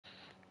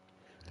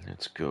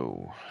let's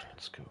go.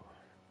 Let's go.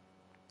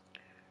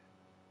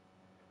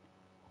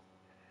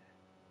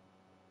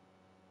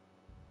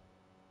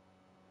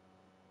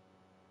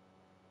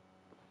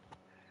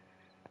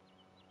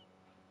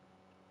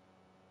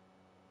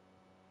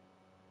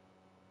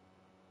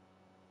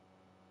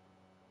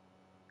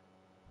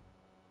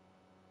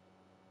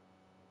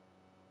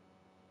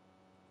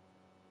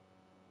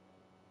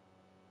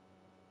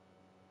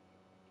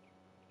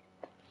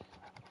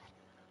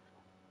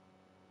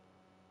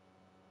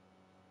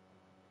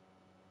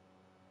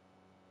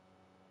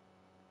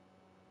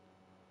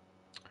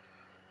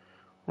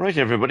 Right,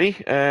 everybody.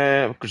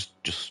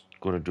 Just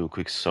going to do a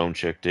quick sound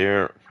check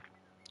there.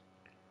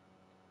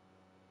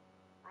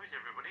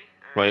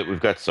 Right, we've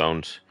got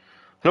sound.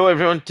 Hello,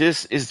 everyone.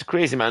 This is the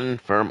Crazy Man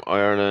from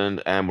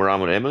Ireland, and we're on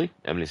with Emily.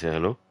 Emily, say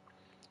hello.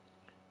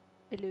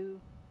 Hello.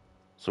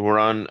 So we're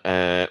on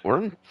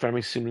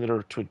Farming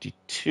Simulator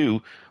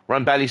 22. We're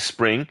on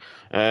Ballyspring.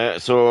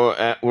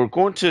 So we're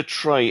going to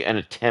try and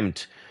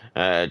attempt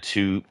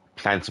to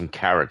plant some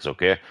carrots.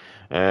 Okay.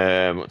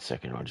 1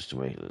 second. I'll just do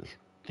my little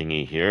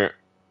thingy here.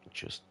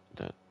 Just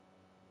that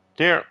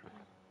there,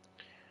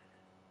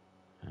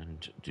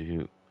 and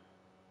do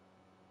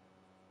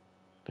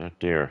that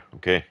there.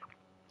 Okay.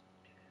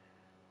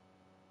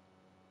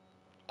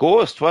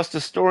 Ghost, what's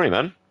the story,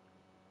 man?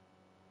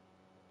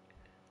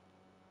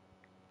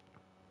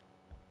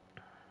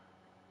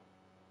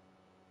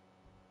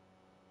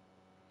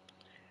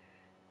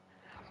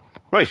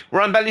 Right,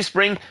 we're on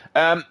Ballyspring.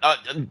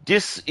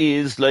 This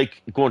is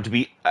like going to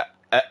be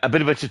a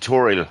bit of a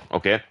tutorial,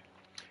 okay?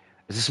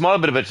 It's a small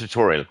bit of a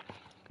tutorial.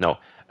 Now,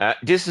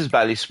 this is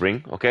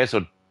Ballyspring, okay?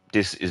 So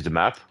this is the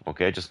map,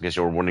 okay? Just in case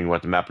you were wondering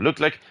what the map looked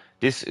like,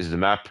 this is the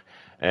map.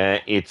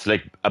 It's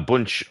like a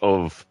bunch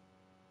of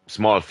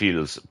small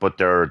fields, but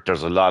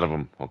there's a lot of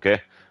them,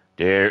 okay?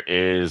 There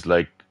is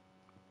like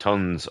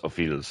tons of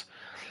fields.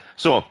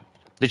 So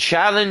the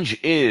challenge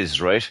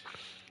is, right,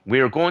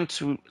 we're going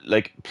to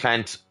like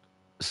plant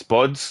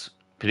spuds,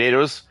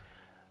 potatoes,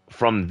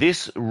 from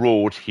this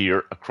road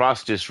here,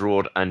 across this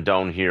road, and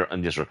down here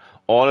on this road.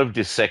 All of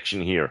this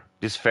section here,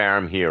 this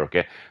farm here,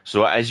 okay?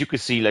 So as you can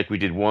see, like we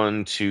did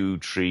 1, 2,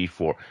 3,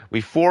 4.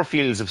 We've 4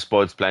 fields of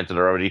spuds planted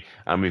already,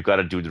 and we've got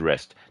to do the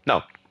rest.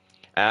 Now,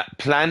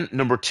 plan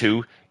number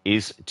 2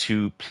 is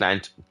to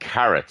plant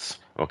carrots,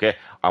 okay?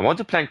 I want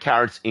to plant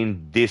carrots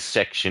in this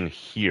section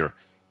here,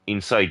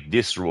 inside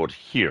this road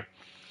here.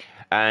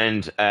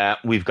 And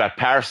we've got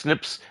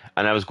parsnips,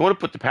 and I was going to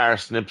put the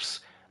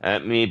parsnips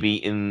maybe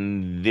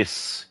in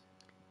this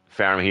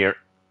farm here,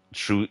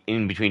 through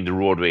in between the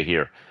roadway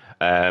here.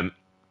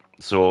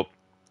 So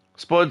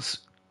spuds,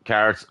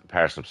 carrots,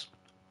 parsnips,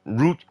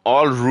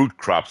 all root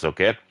crops,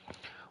 okay,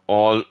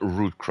 all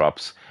root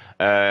crops.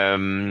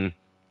 So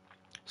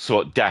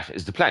that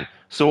is the plan.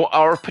 So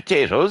our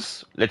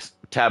potatoes. Let's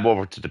tab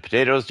over to the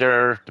potatoes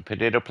there, the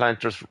potato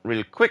planters,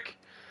 real quick.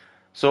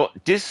 So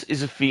this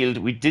is a field.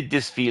 We did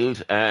this field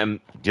the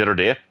other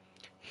day.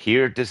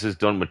 Here, this is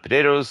done with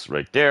potatoes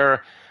right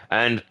there,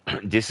 and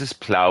this is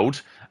plowed,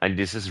 and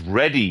this is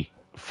ready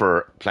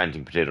for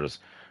planting potatoes.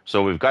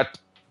 So we've got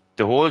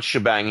the whole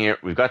shebang here.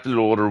 We've got the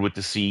loader with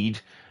the seed.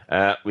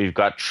 We've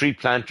got 3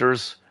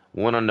 planters,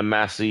 one on the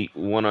Massey,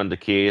 one on the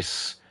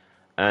Case,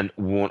 and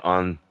one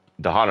on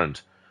the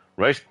Holland.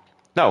 Right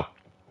now,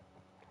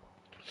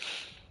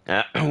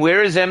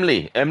 where is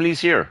Emily? Emily's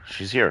here.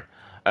 She's here.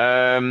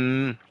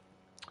 Now,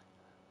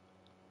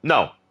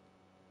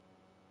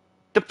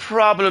 the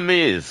problem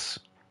is,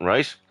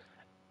 right?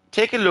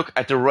 Take a look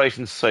at the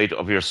right-hand side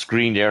of your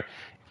screen there.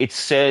 It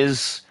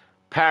says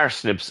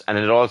parsnips, and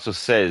it also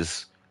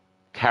says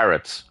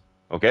carrots,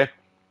 okay?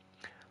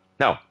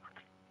 Now,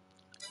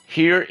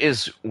 here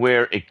is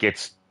where it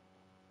gets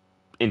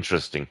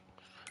interesting.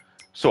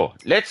 So,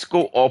 let's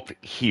go up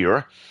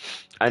here,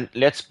 and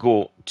let's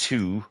go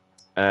to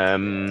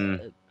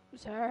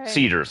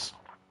cedars.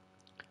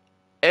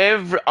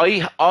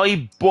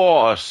 I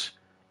bought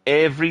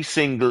every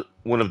single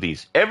one of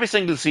these. Every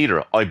single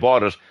cedar, I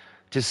bought it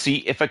to see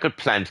if I could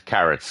plant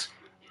carrots.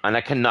 And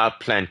I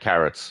cannot plant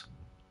carrots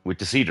with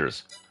the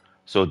cedars.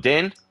 So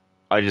then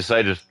I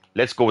decided,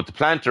 let's go with the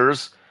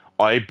planters.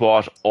 I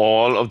bought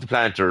all of the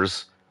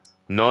planters.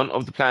 None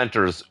of the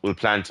planters will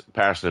plant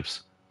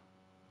parsnips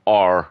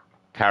or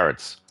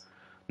carrots.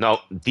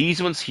 Now,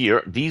 these ones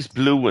here, these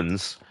blue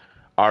ones,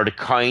 are the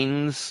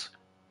kinds,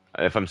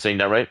 if I'm saying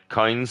that right,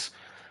 kinds.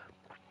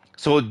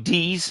 So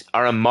these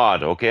are a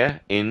mod, okay,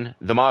 in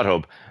the mod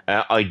hub.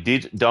 I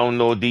did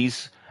download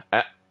these.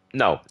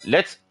 Now,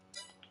 let's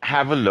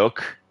have a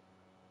look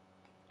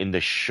in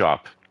the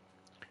shop.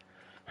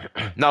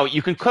 Now,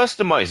 you can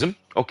customize them,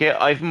 okay?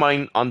 I have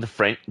mine on the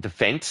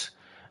fendt.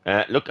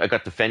 Look, I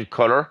got the fendt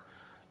color.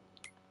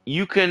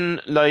 You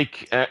can,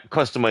 like,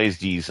 customize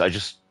these. I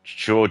just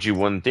showed you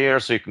one there,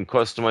 so you can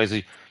customize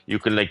it. You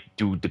can, like,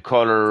 do the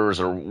colors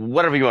or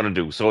whatever you want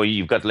to do. So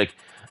you've got, like,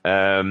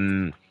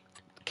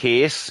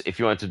 Case, if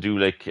you want to do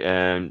like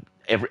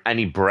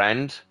any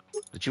brand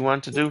that you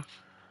want to do,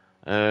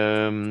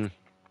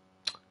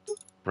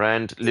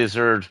 brand,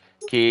 lizard,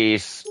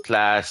 case,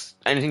 class,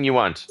 anything you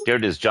want. There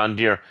it is, John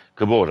Deere,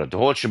 Kubota, the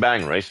whole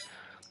shebang, right?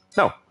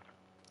 Now,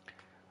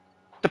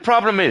 the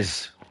problem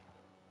is,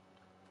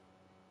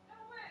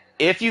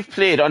 if you've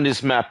played on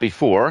this map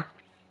before,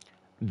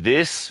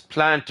 this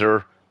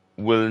planter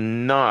will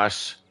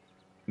not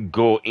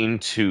go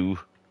into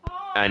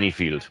any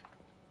field.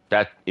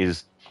 That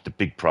is the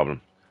big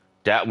problem.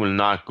 That will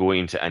not go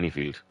into any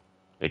field.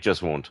 It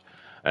just won't.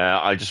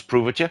 I'll just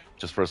prove it to you,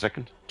 just for a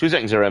second. 2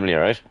 seconds here, Emily,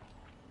 alright?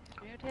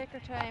 You take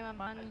your time.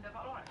 I'm on the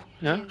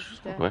Yeah,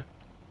 Insta. okay.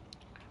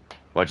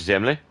 What'd you say,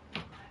 Emily?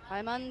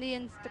 I'm on the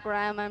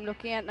Instagram. I'm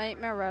looking at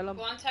Nightmare Realm.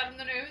 Go on, tell them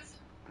the news.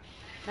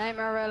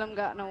 Nightmare Realm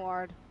got an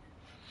award.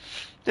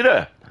 Did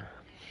I?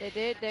 They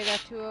did. They got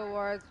 2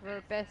 awards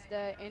for best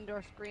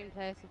indoor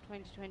screenplays of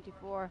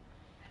 2024,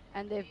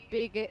 and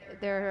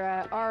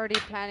they're already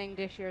planning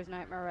this year's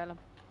Nightmare Realm.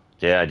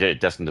 Yeah,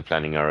 that's in the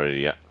planning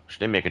already, yeah.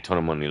 They make a ton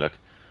of money, look.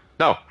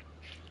 Now,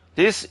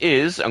 this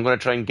is, I'm going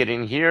to try and get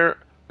in here,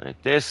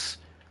 like this.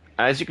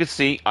 As you can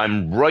see,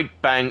 I'm right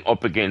bang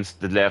up against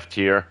the left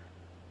here.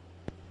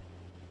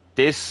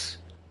 This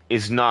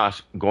is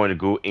not going to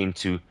go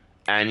into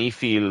any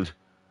field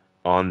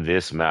on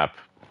this map,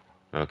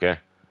 okay?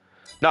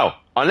 Now,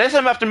 unless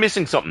I'm after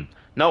missing something.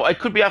 Now, I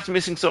could be after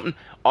missing something.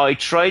 I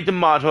tried the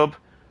mod hub.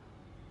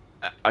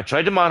 I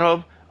tried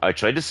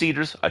the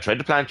seeders, I tried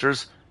the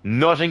planters.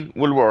 Nothing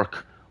will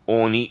work,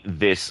 only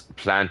this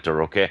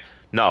planter, okay?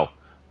 Now,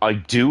 I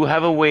do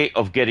have a way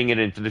of getting it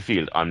into the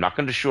field. I'm not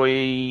going to show you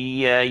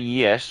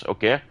yet,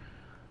 okay?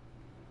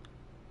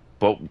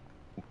 But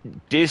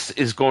this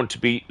is going to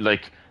be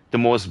like the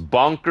most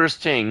bonkers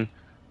thing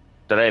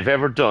that I've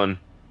ever done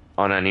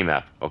on any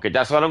map, okay?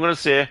 That's all I'm going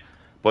to say.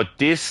 But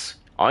this,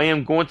 I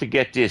am going to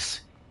get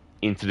this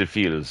into the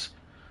fields.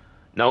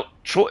 Now,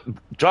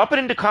 drop it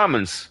in the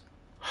comments.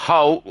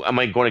 How am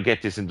I going to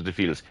get this into the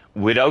fields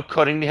without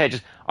cutting the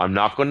hedges? I'm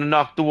not going to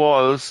knock the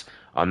walls.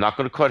 I'm not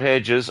going to cut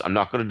hedges. I'm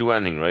not going to do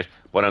anything, right?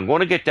 But I'm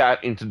going to get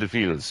that into the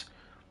fields.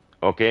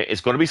 Okay?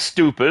 It's going to be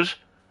stupid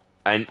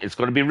and it's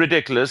going to be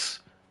ridiculous,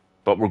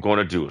 but we're going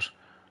to do it.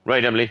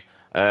 Right, Emily?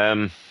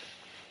 Where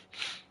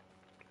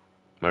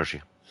is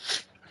she?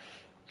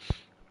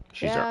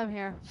 She's Yeah, there. I'm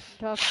here. I'm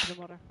talking to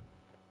the mother.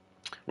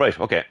 Right,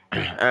 okay.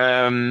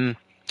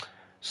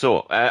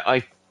 So,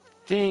 I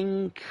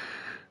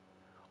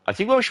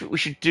think what we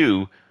should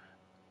do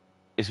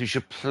is we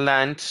should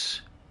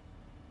plant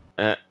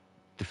the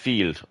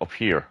field up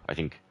here, I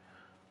think.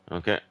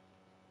 Okay.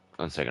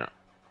 1 second.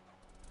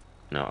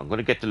 Now, I'm going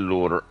to get the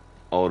loader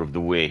out of the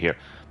way here.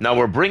 Now,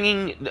 we're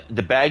bringing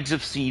the bags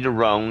of seed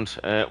around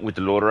with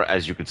the loader,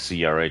 as you can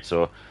see, all right?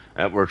 So,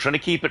 we're trying to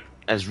keep it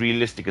as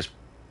realistic as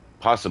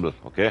possible,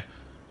 okay?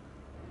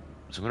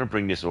 So, I'm going to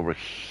bring this over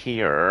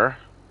here.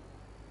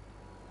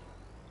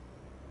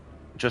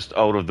 Just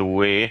out of the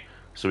way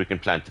so we can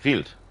plant the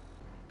field.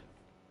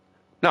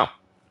 Now,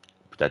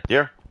 put that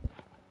there.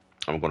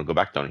 And we're going to go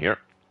back down here.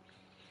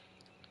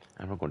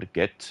 And we're going to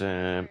get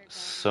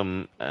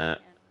some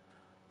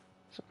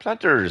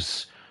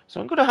planters. So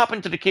I'm going to hop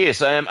into the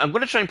case. I'm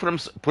going to try and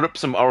put up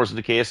some hours in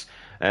the case.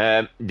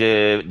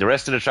 The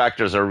rest of the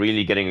tractors are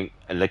really getting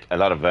like a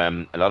lot of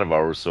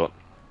hours. So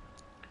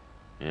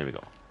here we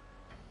go.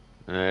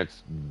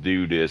 Let's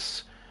do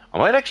this. I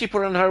might actually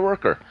put on hire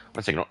worker.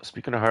 1 second.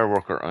 Speaking of hire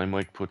worker, I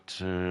might put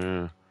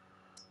get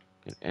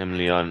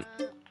Emily on.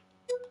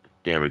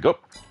 There we go.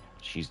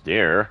 She's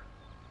there.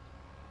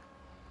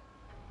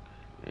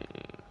 There.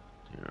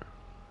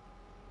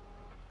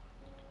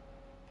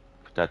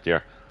 Put that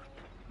there.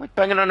 Might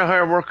bang it on a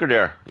hire worker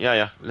there.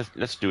 Yeah.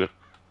 Let's do it.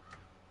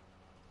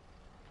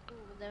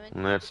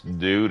 Let's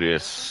do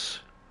this.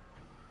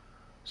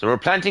 So we're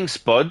planting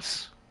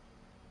spuds.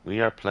 We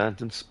are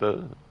planting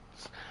spuds.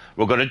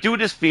 We're going to do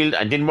this field,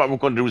 and then what we're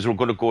going to do is we're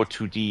going to go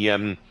to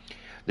the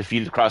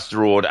field across the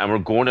road, and we're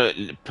going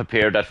to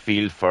prepare that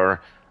field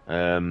for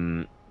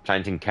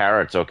planting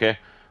carrots, okay?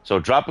 So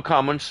drop a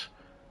comment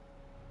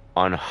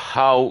on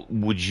how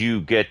would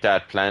you get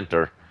that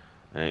planter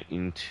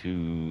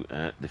into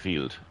the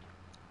field.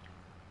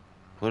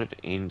 Put it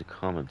in the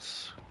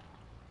comments.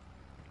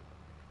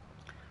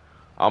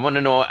 I want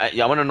to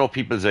know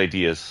people's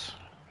ideas.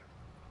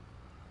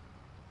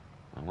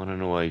 I want to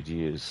know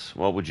ideas.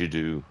 What would you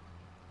do?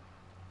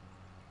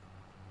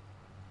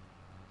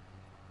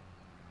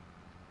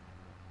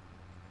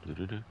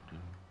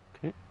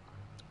 Okay.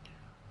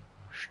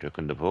 Stuck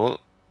in the pole.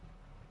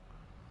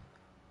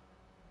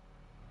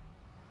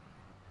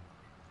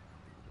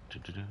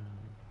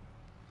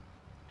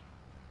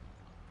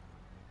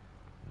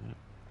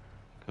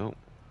 Go.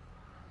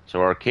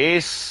 So our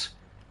case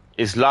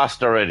is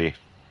lost already.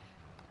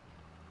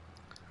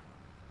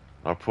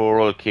 Our poor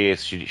old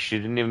case. She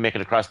didn't even make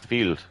it across the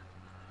field.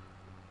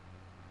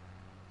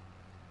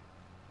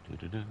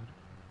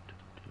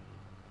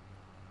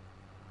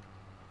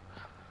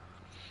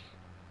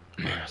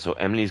 So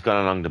Emily's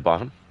gone along the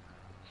bottom.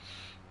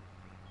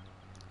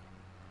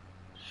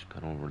 She's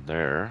gone over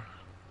there.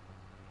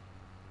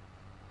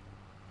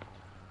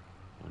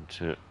 1,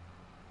 2.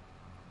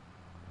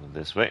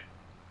 This way.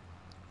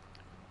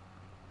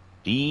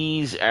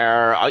 These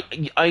are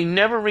I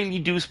never really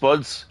do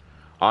spuds.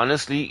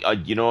 Honestly,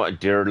 you know,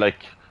 they're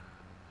like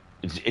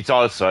it's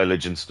all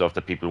silage and stuff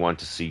that people want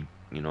to see.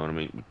 You know what I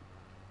mean?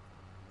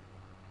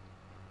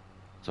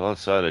 It's all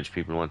silage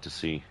people want to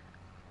see.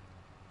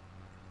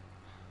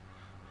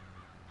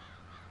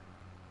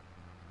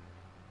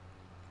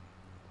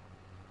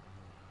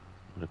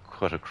 I'm gonna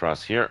cut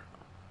across here.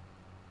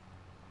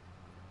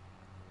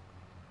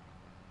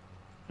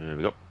 There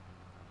we go.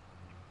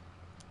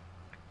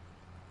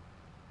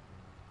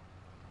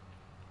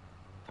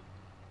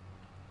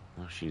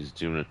 Oh, she's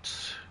doing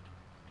it.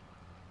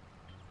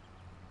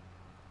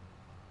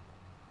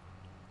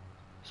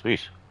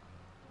 Sweet.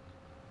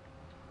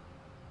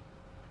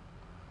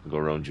 Go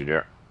around you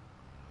there.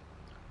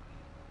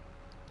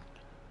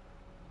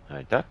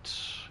 Like that.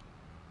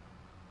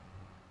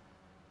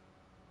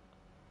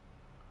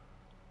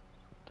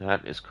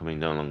 That is coming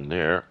down along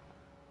there.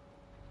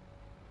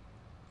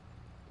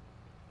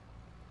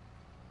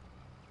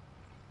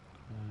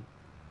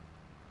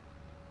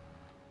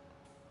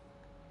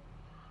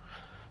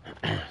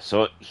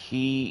 So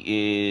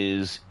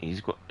he's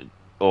got.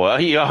 Oh,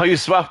 you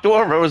swapped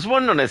over. I was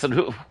wondering. I said,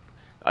 who?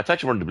 I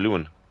thought you were in the blue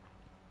one.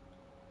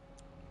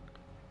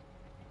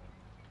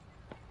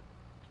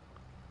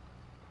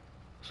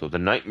 So the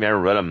Nightmare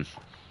Realm.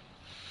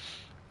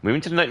 We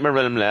went to the Nightmare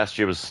Realm last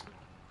year. It was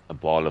a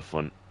ball of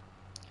fun.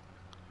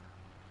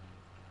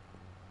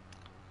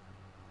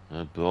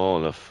 A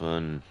ball of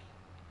fun.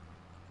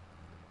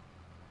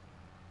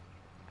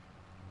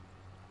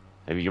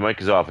 Maybe your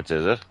mic is off. It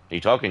says it. Are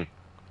you talking?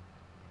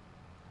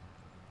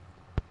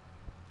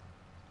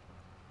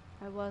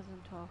 I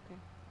wasn't talking.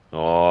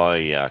 Oh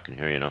yeah, I can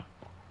hear you now.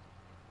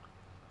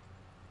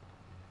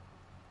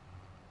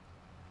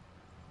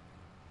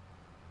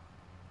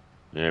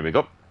 There we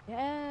go.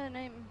 Yeah,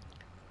 name.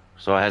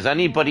 So has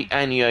anybody Yeah.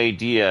 any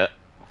idea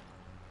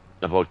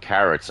about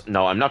carrots?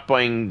 No, I'm not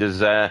buying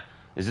this.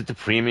 Is it the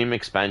premium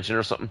expansion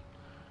or something?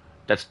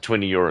 That's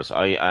 €20.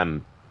 I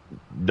am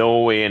no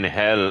way in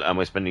hell am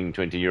I spending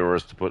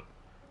 €20 to put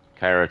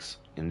carrots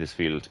in this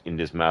field in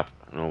this map.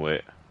 No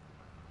way.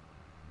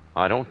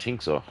 I don't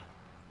think so.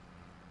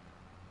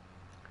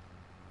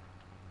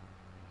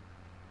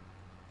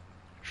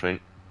 Try and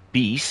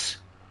beat.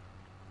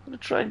 I'm gonna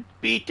try and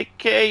beat the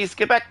case.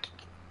 Get back.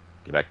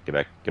 Get back. Get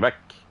back. Get back.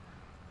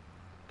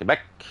 Get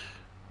back.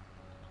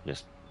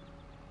 Yes.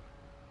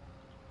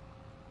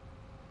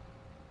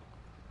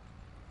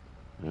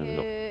 There we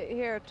go.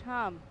 Here,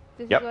 Tom.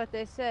 This is Yep. what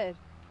they said.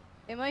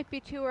 It might be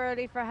too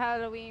early for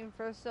Halloween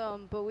for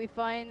some, but we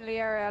finally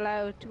are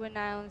allowed to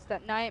announce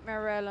that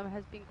Nightmare Realm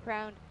has been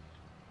crowned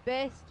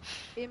Best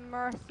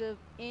Immersive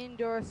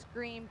Indoor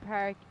Screen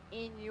Park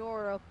in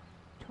Europe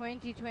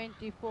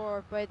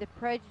 2024 by the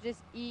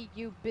Prejudice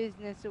EU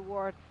Business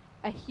Award.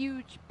 A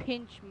huge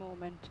pinch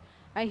moment.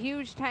 A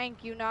huge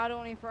thank you not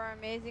only for our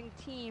amazing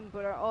team,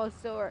 but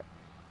also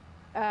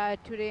to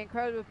the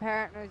incredible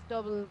partners,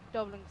 Dublin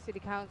City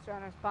Council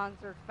and our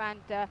sponsor,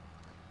 Fanta,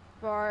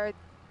 for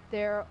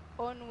their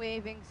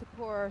unwavering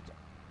support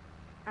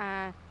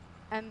and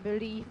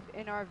belief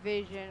in our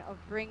vision of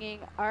bringing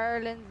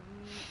Ireland's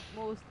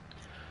most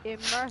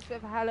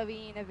immersive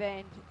Halloween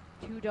event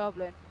to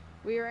Dublin.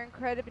 We are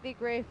incredibly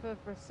grateful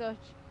for such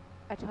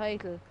a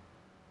title.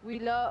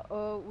 We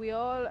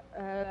all,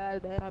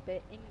 a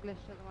bit English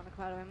doesn't want to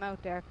come out of my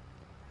mouth there.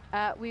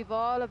 We've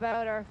all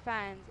about our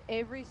fans.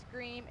 Every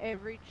scream,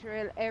 every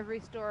thrill, every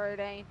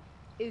storyline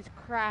is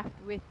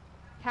crafted with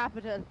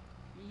capital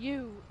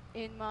U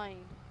in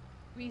mind.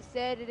 We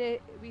said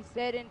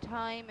in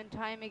time and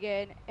time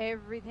again,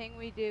 everything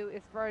we do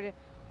is for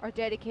our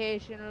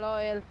dedication,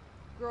 loyal,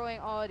 growing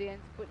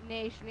audience, but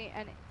nationally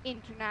and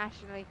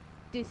internationally,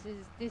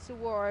 this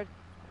award,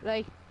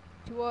 like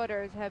to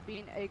others, have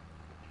been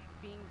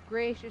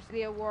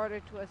graciously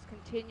awarded to us,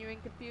 continuing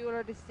to fuel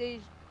our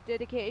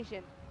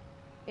dedication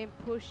in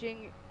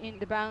pushing in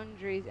the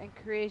boundaries and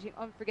creating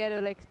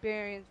unforgettable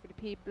experience for the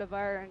people of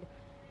Ireland.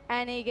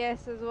 Any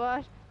guesses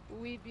what?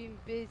 We've been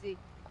busy.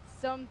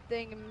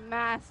 Something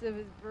massive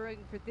is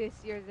brewing for this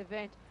year's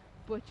event,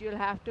 but you'll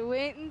have to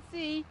wait and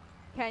see.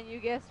 Can you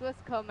guess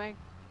what's coming?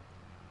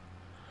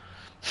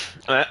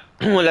 Well,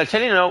 I'll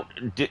tell you now,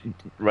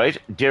 right?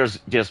 There's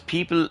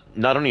people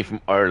not only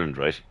from Ireland,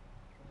 right?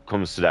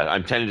 Comes to that,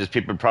 I'm telling you, there's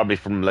people probably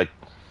from like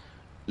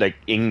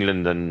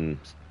England and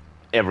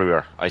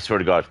everywhere. I swear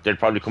to God, they're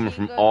probably coming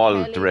from Jingle all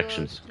Kelly goes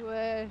directions. to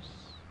it.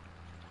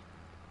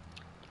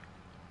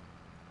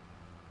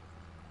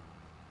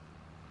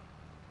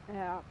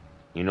 Yeah.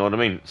 You know what I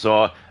mean?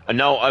 So, and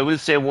now I will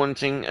say one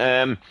thing.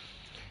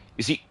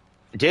 You see,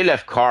 they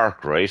left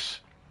Cork, right?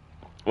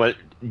 Well,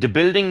 the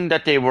building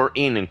that they were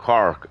in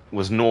Cork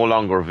was no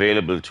longer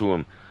available to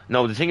them.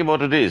 Now, the thing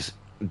about it is,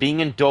 being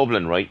in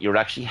Dublin, right, you're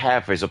actually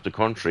halfway up the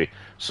country.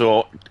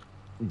 So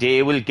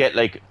they will get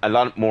like a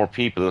lot more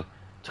people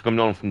to come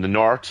down from the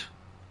north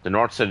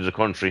side of the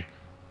country,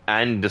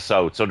 and the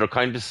south. So they're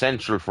kind of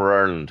central for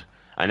Ireland.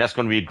 And that's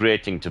going to be a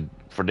great thing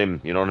for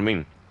them, you know what I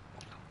mean?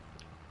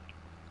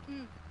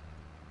 Mm.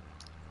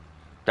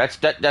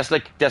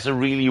 That's a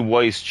really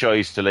wise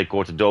choice to like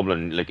go to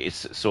Dublin. Like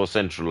it's so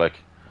central, like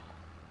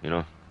you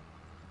know.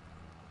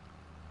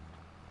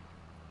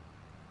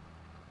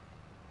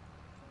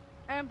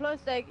 And plus,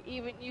 like,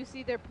 even you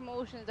see their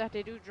promotions that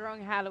they do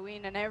during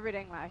Halloween and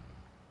everything, like.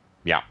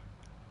 Yeah.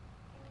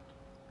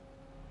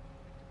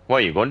 Why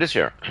are you going this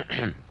year?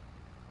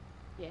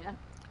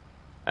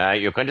 Yeah.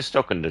 You're kind of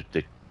stuck in the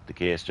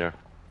case there.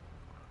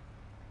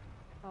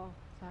 Oh,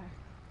 sorry.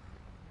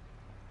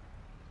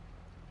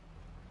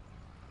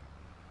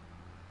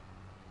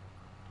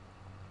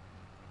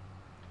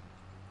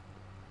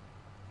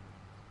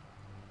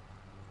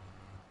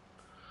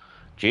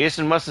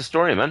 Jason, what's the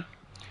story, man?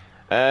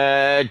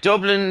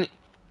 Dublin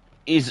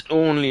is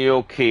only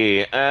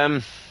okay.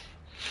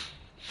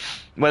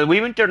 Well,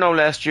 we went there now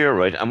last year,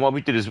 right? And what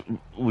we did is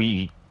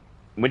we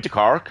went to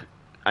Cork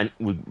and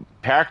we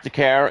parked the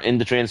car in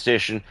the train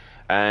station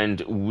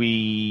and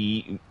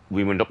we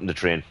went up in the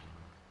train.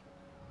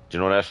 Do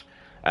you know that?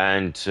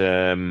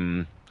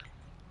 And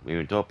we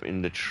went up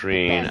in the The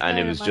train best and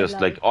it night of was my just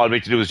like life. all we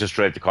had to do was just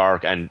drive to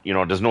Cork and you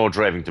know there's no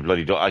driving to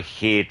bloody Dublin. I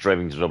hate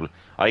driving to Dublin.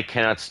 I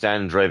cannot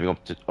stand driving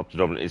up to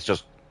Dublin. It's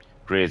just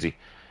crazy.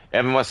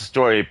 Evan, what's the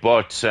story?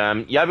 But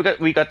yeah,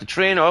 we got the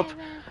train up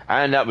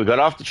Evan. and we got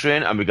off the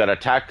train and we got a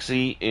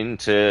taxi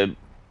into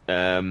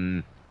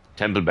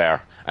Temple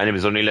Bar and it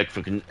was only like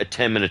freaking a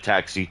 10-minute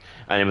taxi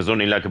and it was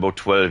only like about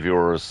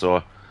 €12.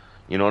 So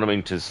you know what I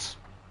mean?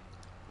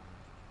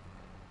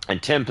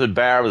 And Temple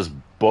Bar was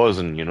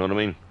buzzing. You know what I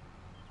mean?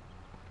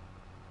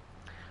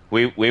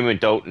 We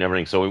went out and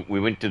everything, so we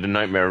went to the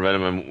Nightmare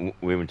Realm and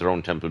we went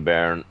around Temple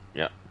Bar and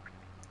yeah,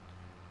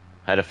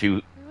 had a few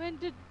We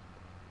went to.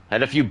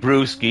 had a We few went to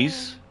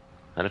brewskis,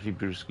 had a few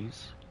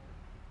brewskis.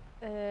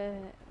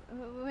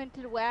 we went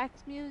to the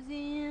wax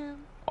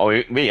museum. Oh,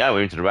 yeah, we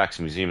went to the Wax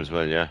Museum as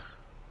well. Yeah,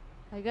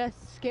 I got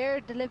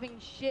scared the living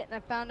shit, and I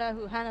found out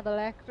who Hannibal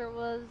Lecter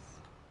was.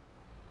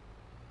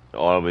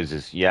 always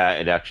is. Yeah,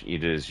 it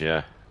is.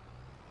 Yeah,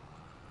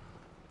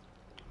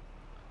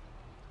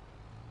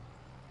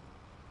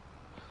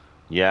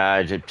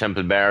 yeah.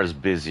 Temple Bar is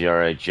busy. All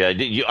right. Yeah,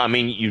 I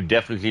mean, you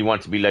definitely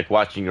want to be like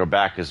watching your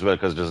back as well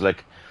because there's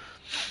like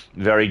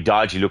very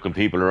dodgy looking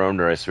people around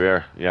there. I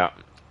swear. Yeah.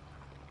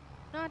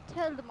 Not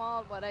tell them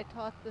all what I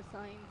thought the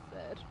sign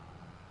said.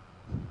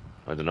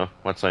 I don't know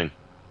what sign.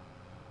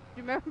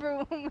 Do you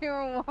remember when we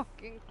were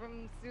walking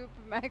from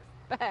Supermax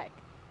back?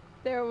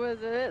 There was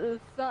a little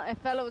a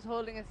fellow was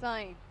holding a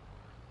sign.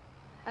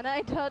 And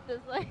I thought the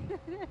sign,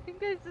 I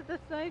think I said the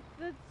sign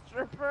said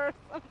stripper or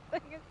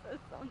something. It says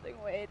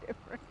something way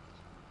different.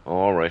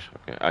 All right.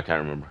 Okay, I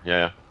can't remember.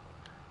 Yeah,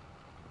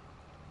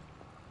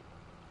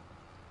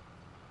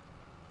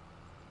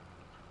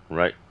 yeah.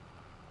 Right.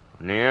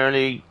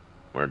 Nearly.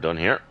 We're done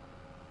here.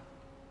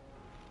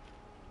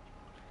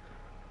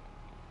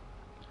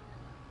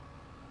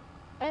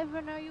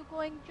 Evan, are you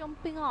going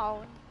jumping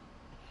on?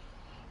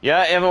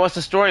 Yeah, Emma, what's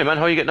the story, man?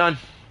 How are you getting on?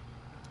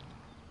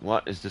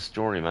 What is the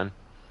story, man?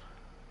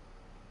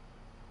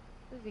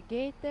 There's a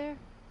gate there.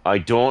 I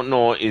don't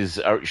know.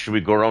 Should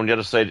we go around the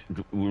other side?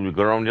 Will we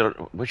go around the other?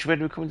 Which way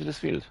do we come into this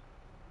field?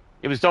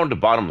 It was down the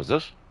bottom, was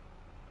it?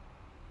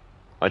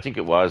 I think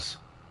it was.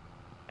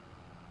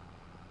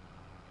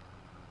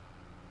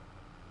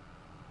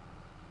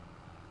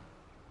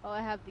 Oh,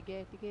 I have the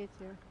gate. The gate's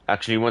here.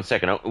 Actually, one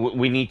second.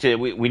 We need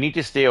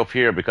to stay up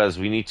here because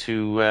we need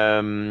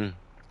to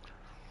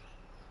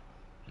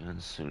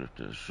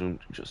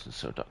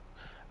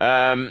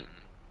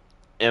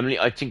Emily,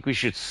 I think we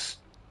should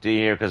stay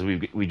here because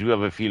we do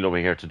have a field over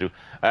here to do.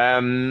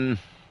 One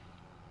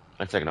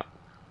second. Now. Do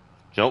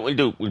you know what we'll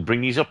do? We'll bring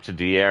these up to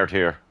the yard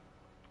here.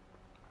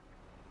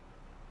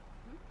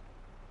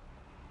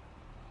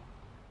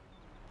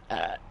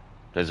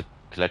 There's a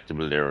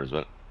collectible there as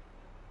well.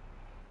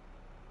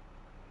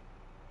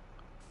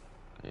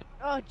 Yeah.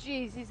 Oh,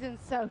 jeez, he's in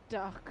South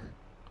Dock.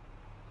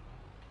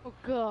 Oh,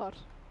 God.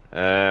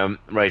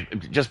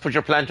 Right, just put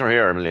your planter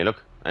here, Emily.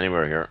 Look,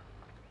 anywhere here.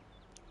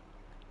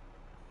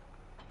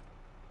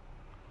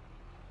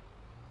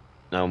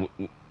 Now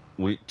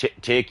we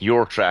take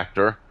your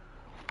tractor.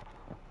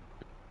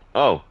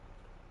 Oh,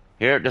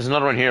 here, there's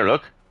another one here.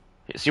 Look,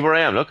 see where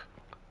I am. Look,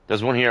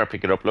 there's one here.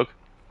 Pick it up. Look,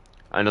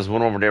 and there's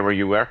one over there where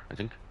you were. I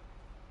think.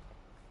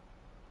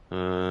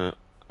 Where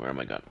am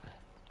I going?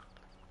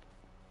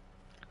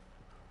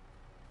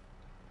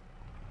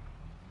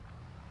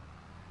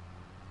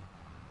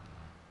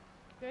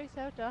 Very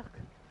South Dock.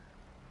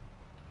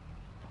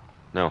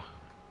 No.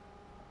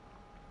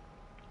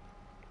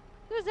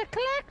 There's a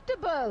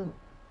collectible.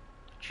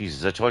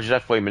 Jesus, I told you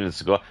that 5 minutes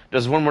ago.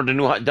 There's one more the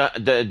new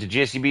the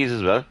JCBs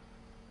as well.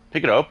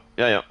 Pick it up.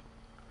 Yeah,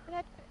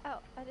 yeah. Oh,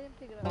 I didn't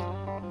pick it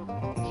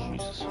up.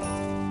 Jesus.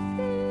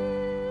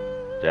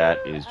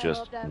 That is I just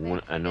hope that one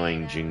makes your annoying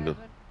day now, jingle.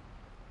 Evan.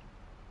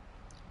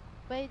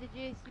 By the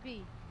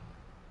JCB.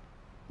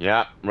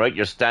 Yeah, right,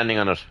 you're standing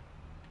on it.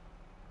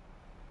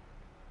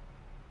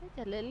 It's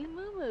a little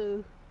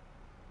moo-moo.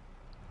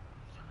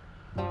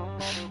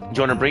 Do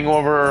you want to bring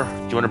over?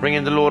 Do you want to bring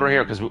in the loader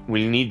here? Because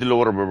we'll need the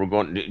loader where we're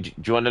going. Do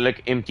you want to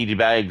like empty the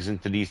bags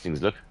into these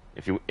things? Look,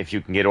 if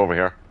you can get over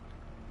here.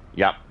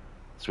 Yeah,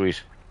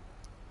 sweet.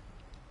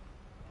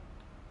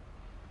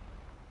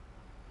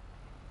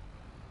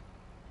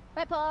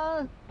 Bye,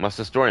 Paul. What's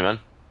the story, man?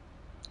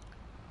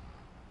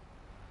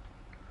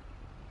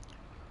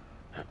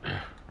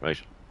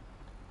 Right.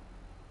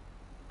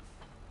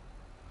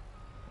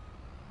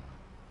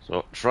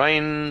 So try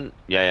and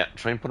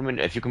try and put them in.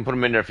 If you can put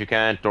them in there, if you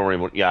can't, don't worry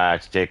about. Yeah,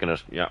 it's taking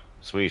it. Yeah,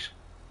 sweet.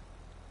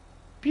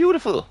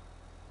 Beautiful.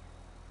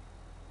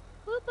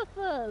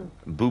 Beautiful.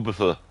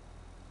 Boobiful.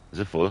 Is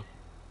it full?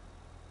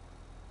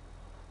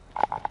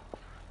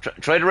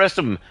 Try the rest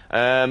of them.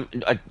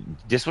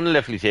 This one will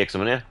definitely take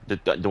some, yeah.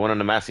 The one on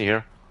the Massey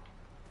here.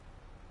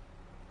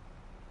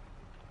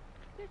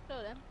 They're so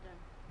empty.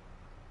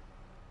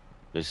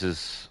 This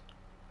is.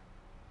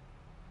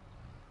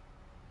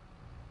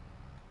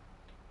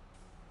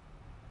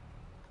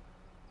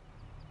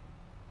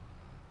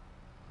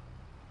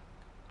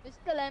 It's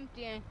still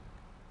empty.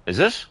 Is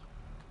it?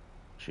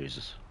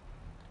 Jesus.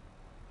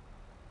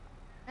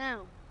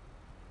 Now.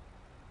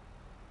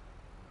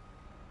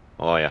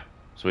 Oh yeah,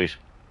 sweet.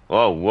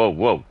 Oh whoa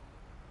whoa.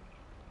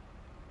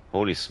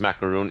 Holy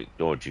smackaroni!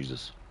 Oh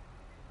Jesus.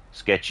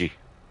 Sketchy.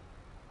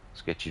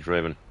 Sketchy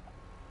driving.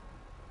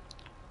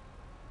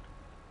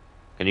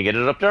 Can you get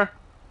it up there?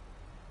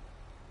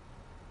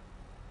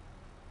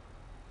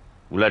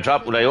 Will I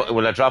drop?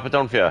 Will I drop it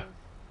down for you?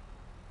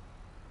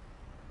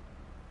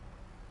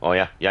 Oh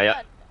yeah,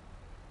 yeah.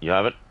 You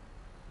have it.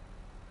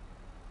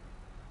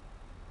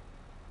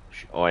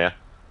 Oh yeah.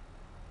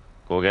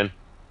 Go again.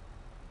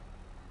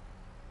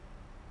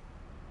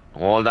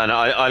 Hold on.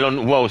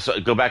 I'll whoa. So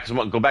go back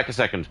a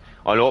second.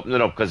 I'll open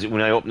it up because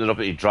when I open it up,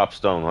 it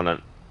drops down. Hold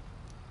on.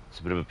 It's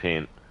a bit of a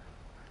pain.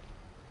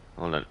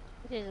 Hold on.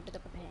 It is a bit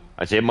of a pain.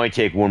 I'd say it might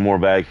take one more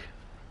bag.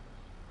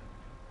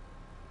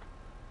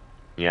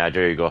 Yeah,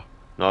 there you go.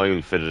 Now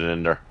you'll fit it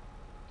in there.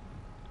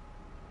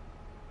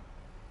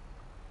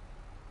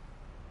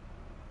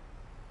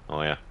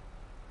 Oh yeah.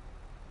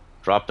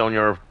 Drop down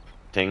your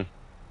thing.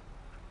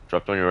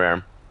 Drop down your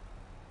arm.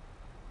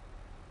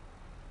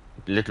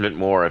 A little bit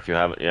more if you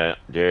have it. Yeah,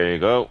 there you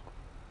go.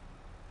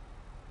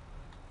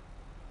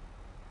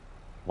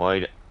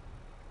 Wide.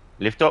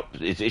 Lift up.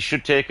 It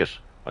should take it.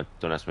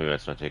 Don't ask me why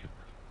it's not taking.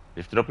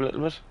 Lift it up a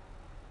little bit.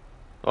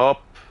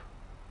 Up.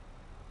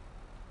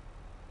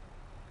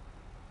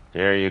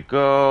 There you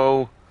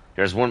go.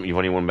 There's one. You've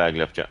only one bag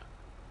left, yeah.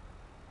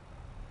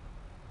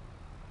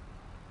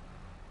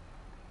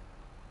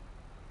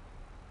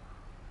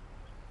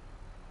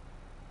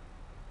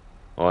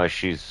 Oh,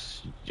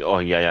 she's. Oh,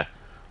 yeah.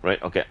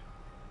 Right. Okay.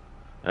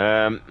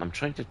 I'm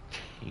trying to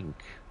think.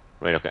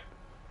 Right. Okay.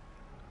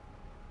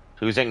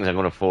 2 seconds. I'm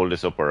going to fold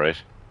this up. All right.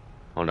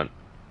 Hold on.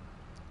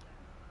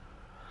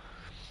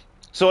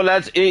 So,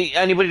 lads,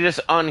 anybody that's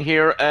on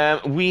here,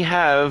 we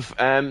have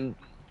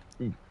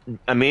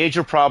a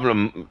major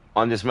problem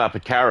on this map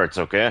with carrots,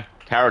 okay?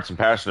 Carrots and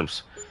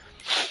parsnips.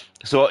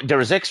 So there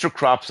is extra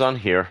crops on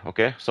here,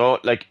 okay? So,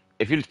 like,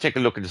 if you take a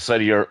look at the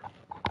side of your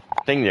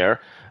thing there,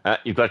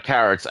 you've got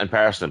carrots and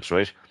parsnips,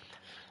 right?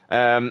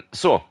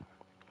 So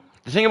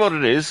the thing about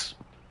it is,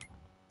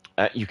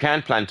 you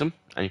can't plant them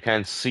and you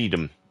can't seed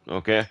them,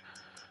 okay?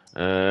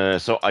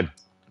 So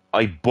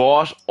I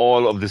bought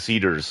all of the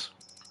seeders,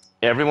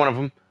 every one of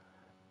them,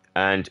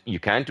 and you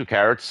can't do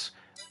carrots.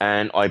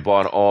 And I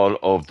bought all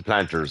of the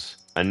planters,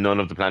 and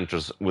none of the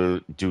planters will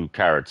do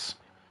carrots.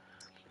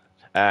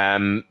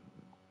 Paul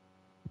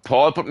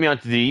put me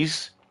onto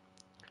these,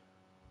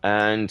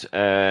 and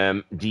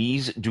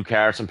these do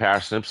carrots and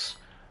parsnips.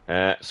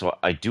 So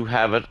I do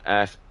have it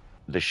at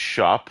the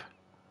shop,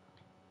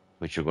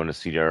 which you're going to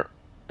see there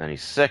any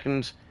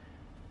second.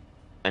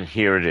 And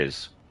here it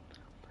is.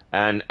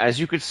 And as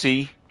you could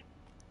see,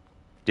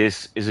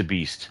 this is a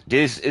beast.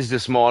 This is the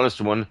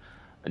smallest one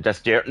that's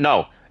there.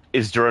 Now,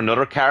 is there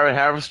another carrot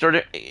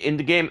harvester in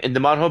the game, in the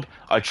mod hub?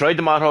 I tried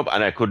the mod hub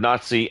and I could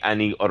not see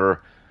any other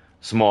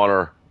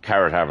smaller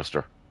carrot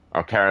harvester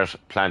or carrot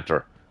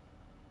planter.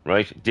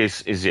 Right?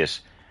 This is it.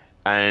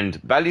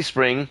 And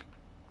Ballyspring,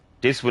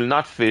 this will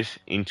not fit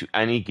into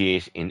any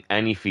gate in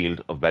any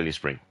field of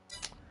Ballyspring.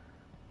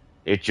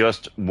 It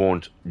just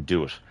won't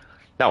do it.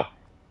 Now,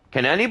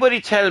 can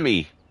anybody tell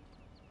me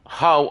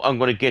how I'm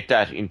going to get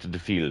that into the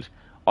field?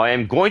 I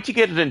am going to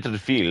get it into the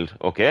field,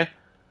 okay?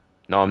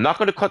 Now, I'm not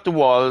going to cut the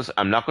walls.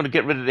 I'm not going to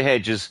get rid of the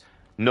hedges.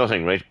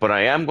 Nothing, right? But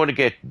I am going to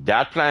get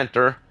that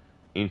planter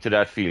into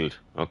that field,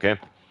 okay?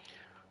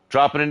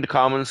 Drop it in the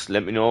comments.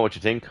 Let me know what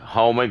you think.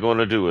 How am I going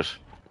to do it?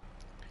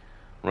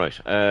 Right.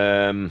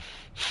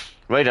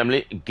 Right,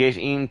 Emily. Get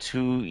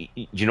into...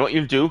 You know what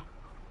you'll do?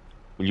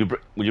 Will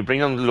you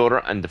bring on the loader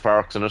and the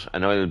forks on it,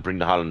 and I'll bring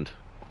the Holland.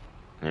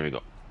 There we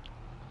go.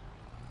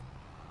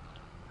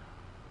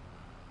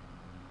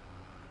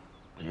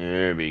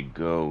 There we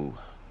go.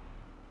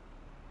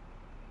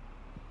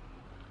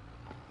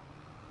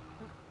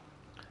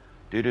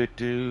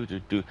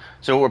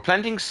 So we're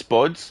planting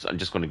spuds. I'm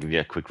just going to give you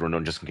a quick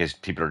rundown just in case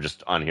people are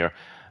just on here.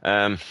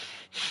 Um,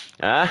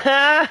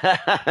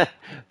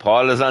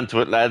 Paul is onto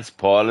it, lads.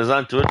 Paul is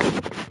onto it.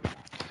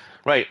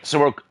 Right, so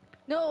we're.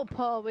 No,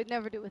 Paul, we'd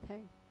never do a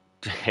thing.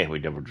 We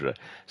never do that.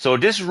 So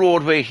this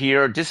roadway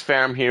here, this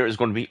farm here is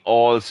going to be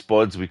all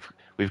spuds.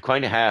 We've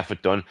kind of half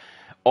it done.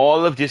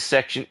 All of this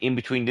section in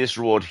between this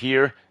road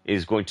here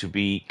is going to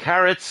be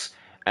carrots,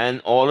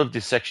 and all of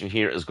this section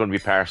here is going to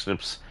be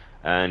parsnips,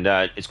 and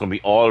it's going to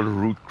be all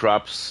root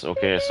crops.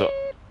 Okay, so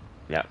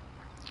yeah,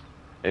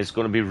 it's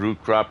going to be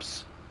root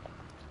crops.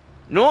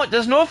 No,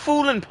 there's no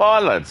fooling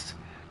Paul, lads.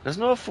 There's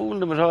no fooling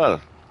them at all.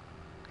 I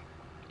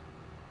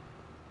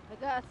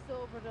got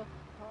sobered up,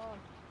 Paul.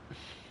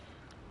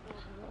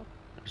 Sobered up.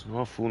 There's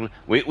no fooling.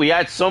 We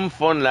had some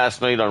fun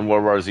last night on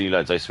World War Z,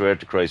 lads. I swear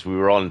to Christ, we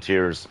were all in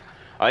tears.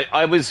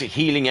 I was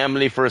healing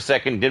Emily for a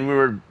second, then we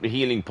were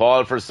healing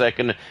Paul for a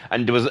second,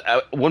 and there was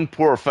one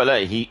poor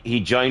fella,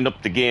 he joined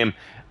up the game,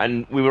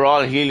 and we were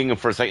all healing him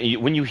for a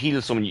second. When you heal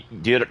someone,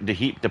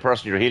 the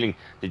person you're healing,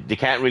 they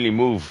can't really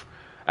move.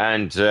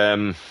 And,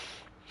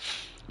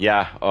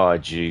 yeah, oh,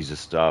 Jesus,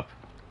 stop.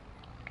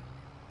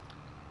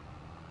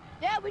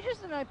 Yeah, we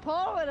just annoyed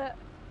Paul with it.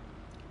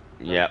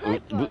 Yeah,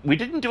 we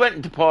didn't do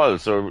anything to Paul,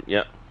 so,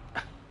 yeah.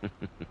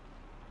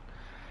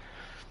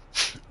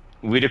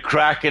 We'd a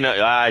crack in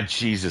it.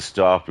 Jesus,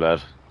 stop,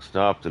 lad.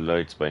 Stop the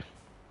lights, boy.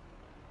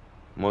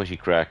 Mighty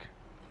crack.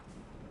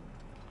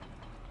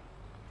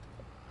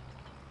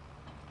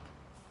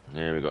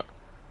 There we go.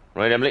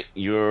 Right, Emily,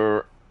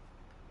 your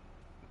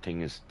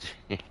thing is...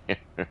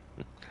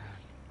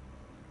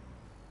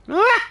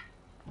 Ah!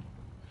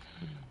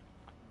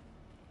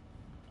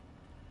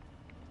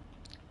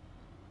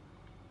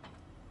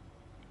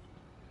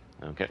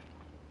 Okay.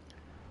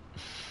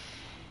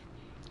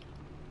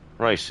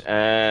 Right.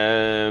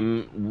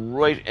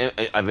 Right.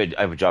 I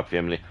have a job for you,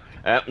 Emily.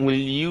 Will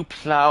you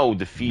plough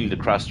the field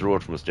across the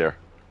road from us there?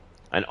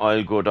 And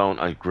I'll go down.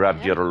 I'll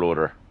grab the other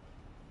loader.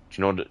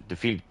 Do you know the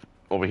field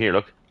over here?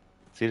 Look.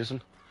 See this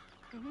one?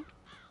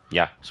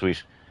 Yeah.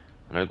 Sweet.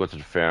 And I'll go to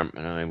the farm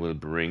and I will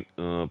bring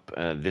up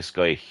this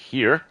guy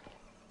here.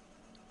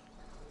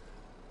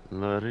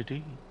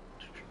 La-di-dee.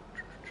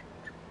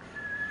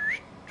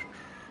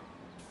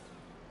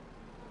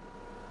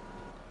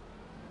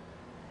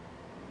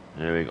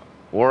 There we go.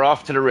 We're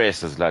off to the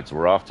races, lads.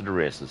 We're off to the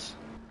races.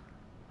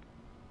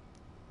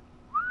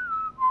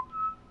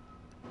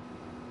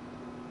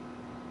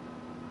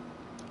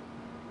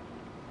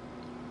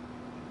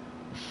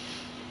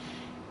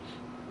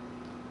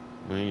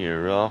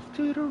 We're off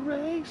to the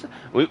races.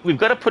 We've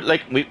got to put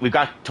we've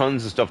got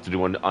tons of stuff to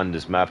do on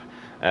this map.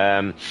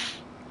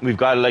 We've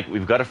got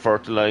to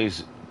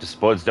fertilize the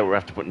spuds that we're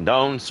after putting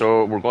down.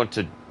 So we're going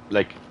to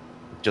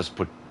just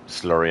put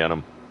slurry on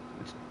them.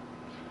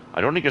 I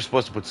don't think you're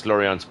supposed to put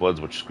slurry on spuds,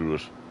 but screw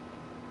it.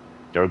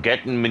 They're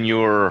getting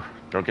manure.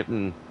 They're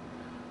getting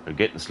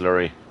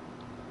slurry.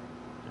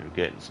 They're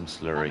getting some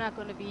slurry. I'm not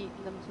going to be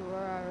eating them, so we're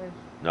alright.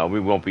 No,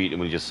 we won't be eating them.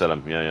 We'll just sell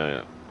them.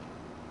 Yeah.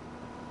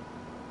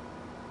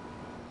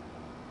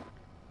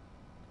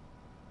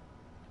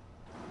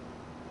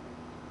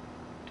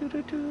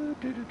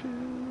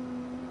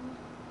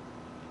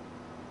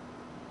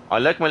 I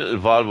like my little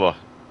Volvo.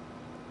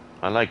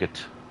 I like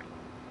it.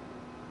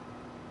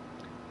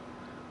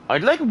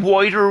 I'd like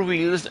wider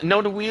wheels.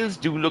 Now the wheels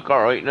do look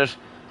alright in it.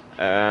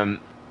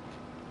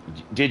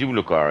 They do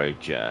look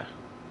alright, yeah.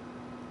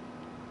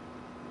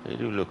 They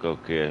do look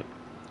okay.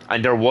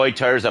 And they're wide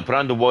tires. I put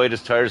on the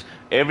widest tires.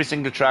 Every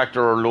single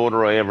tractor or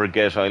loader I ever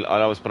get, I'll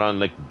always put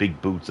on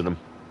big boots in them.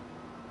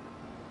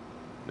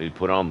 We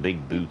put on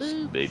big boots,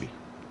 baby.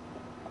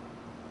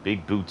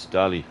 Big boots,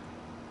 Dolly.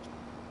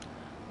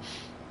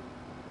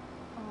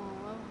 Oh,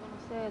 I was going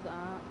to say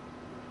that.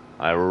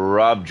 I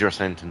robbed your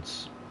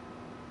sentence.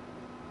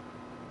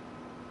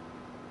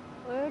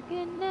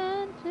 Working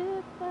 9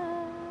 to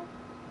 5.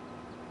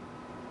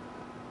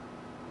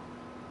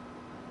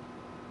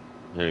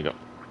 There you go.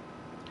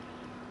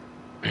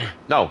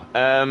 Now,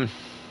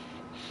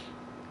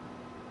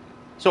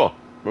 so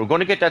we're going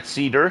to get that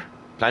seeder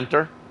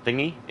planter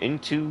thingy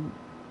into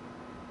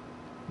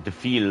the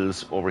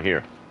fields over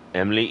here.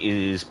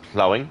 Emily is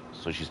ploughing,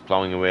 so she's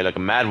ploughing away like a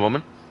mad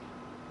woman.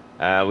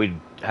 We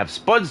have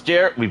spuds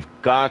there. We've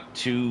got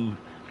to.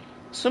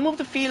 Some of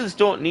the fields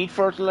don't need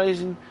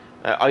fertilizing.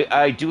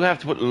 I do have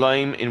to put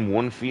lime in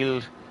one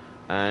field,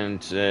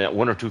 and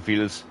 1 or 2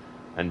 fields,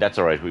 and that's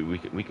all right.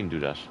 We can do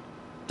that.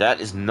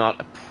 That is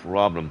not a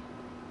problem.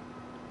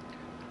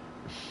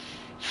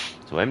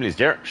 So Emily's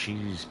there.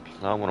 She's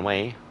ploughing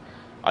away.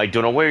 I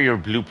don't know where your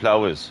blue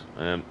plough is.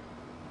 You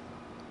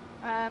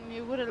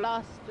would have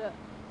lost it.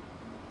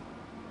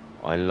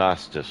 I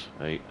lost it.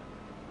 I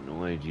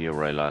no idea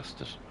where I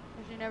lost it.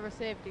 Because you never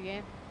saved the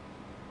game.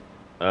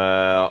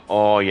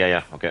 Oh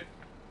yeah. Okay.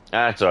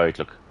 That's all right.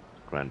 Look,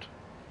 grand.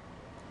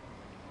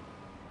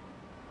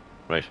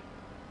 Right. So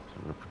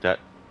I'm gonna put that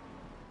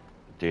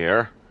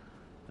there.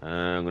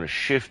 I'm gonna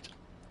shift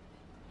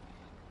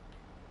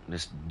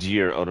this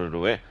deer out of the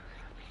way.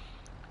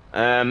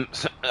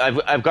 So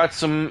I've got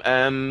some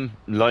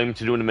lime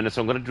to do in a minute,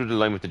 so I'm gonna do the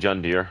lime with the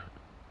John Deere.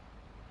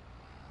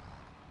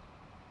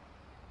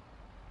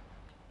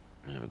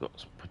 go.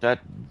 So put that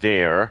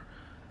there.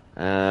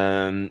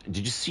 Did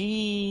you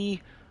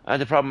see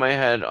the problem I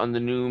had on the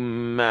new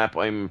map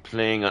I'm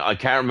playing on? I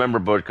can't remember,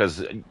 but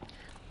because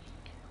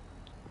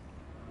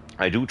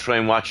I do try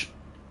and watch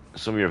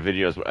some of your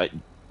videos, but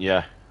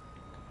yeah,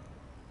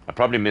 I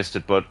probably missed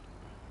it, but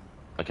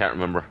I can't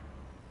remember.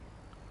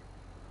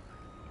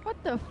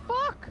 What the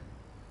fuck?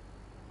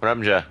 What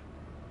happened, Jay?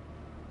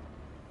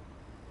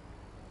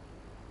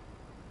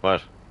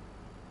 What?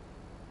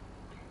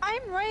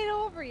 I'm right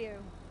over you.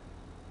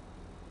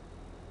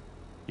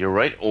 You're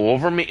right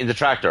over me in the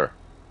tractor.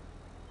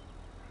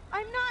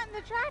 I'm not in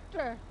the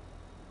tractor.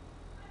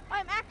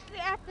 I'm actually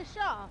at the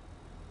shop.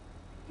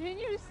 Can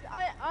you?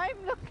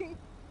 I'm looking.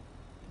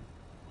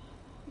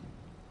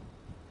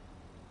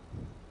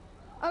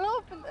 I'll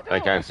open the door. I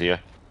can't see you.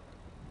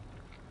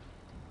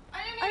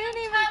 I didn't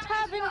even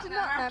tab into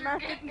nothing. I'm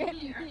after getting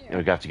here.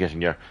 We have to get in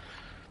there.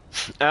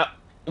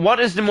 What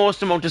is the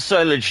most amount of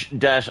silage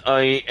that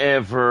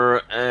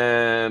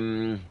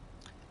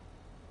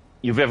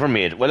you've ever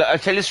made? Well, I'll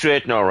tell you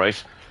straight now,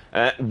 right?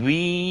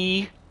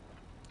 I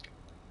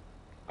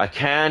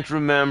can't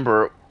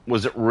remember.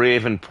 Was it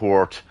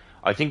Ravenport?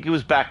 I think it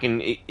was back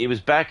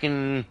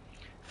in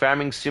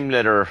Farming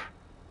Simulator.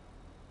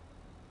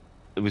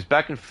 It was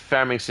back in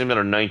Farming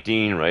Simulator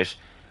 19, right?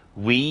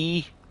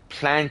 We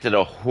planted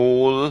a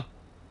whole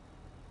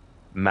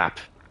map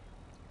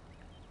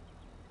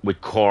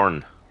with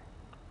corn.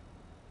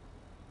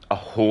 A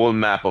whole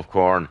map of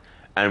corn.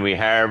 And we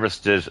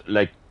harvested,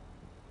 like,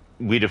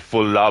 we had a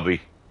full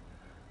lobby.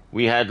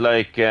 We had,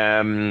 like,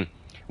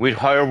 we'd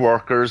hire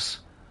workers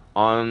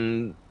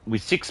on,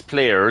 with 6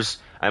 players,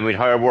 and we'd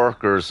hire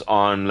workers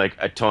on, like,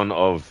 a ton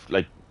of,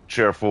 like,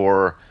 3 or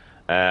 4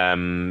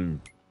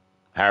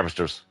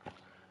 harvesters.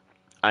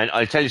 And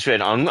I'll tell you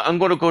straight, I'm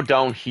going to go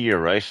down here,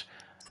 right?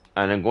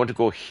 And I'm going to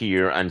go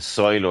here and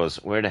silos.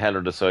 Where the hell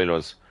are the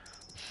silos?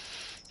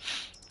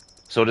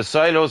 So the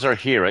silos are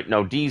here, right?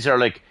 Now, these are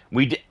like,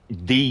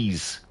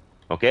 these,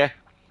 okay?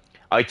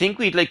 I think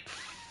we'd like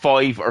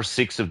 5 or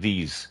 6 of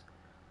these.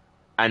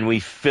 And we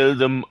filled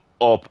them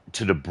up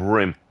to the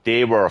brim.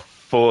 They were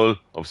full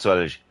of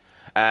silage.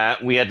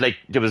 We had like,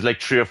 there was like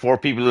 3 or 4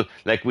 people,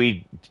 like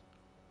we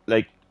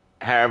like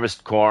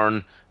harvest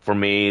corn for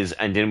maize,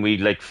 and then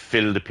we'd like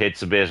fill the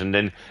pits a bit, and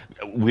then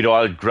we'd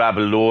all grab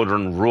a loader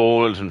and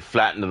roll it and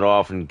flatten it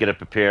off and get it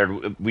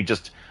prepared.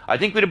 I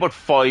think we had about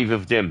 5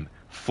 of them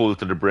full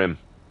to the brim.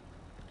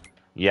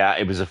 Yeah,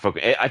 it was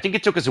I think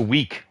it took us a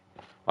week.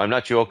 I'm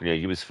not joking.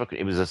 It was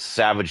a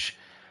savage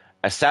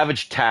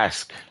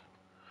task.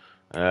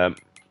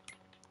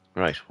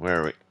 Right,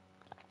 where are we?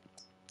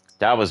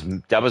 That was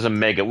a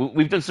mega.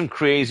 We've done some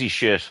crazy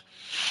shit.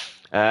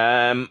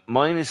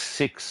 Mine is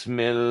 6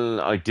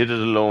 mil. I did it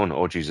alone.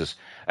 Oh Jesus.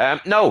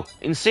 No,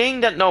 in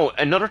saying that, no,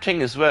 another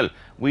thing as well.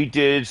 We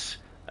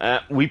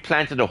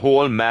planted a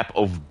whole map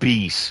of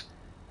beet,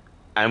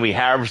 and we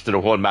harvested a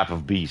whole map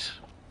of beet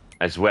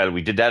as well.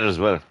 We did that as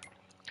well.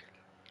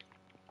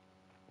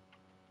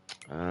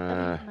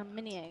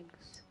 Mini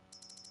eggs.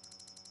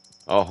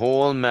 A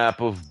whole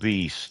map of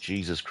beet.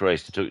 Jesus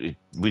Christ!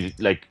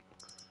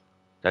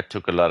 That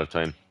took a lot of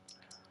time.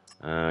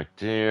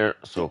 There.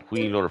 So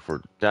wheel loader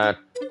for that.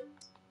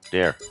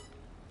 There.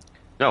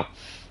 No.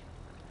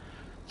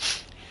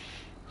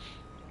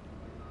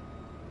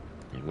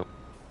 There you go.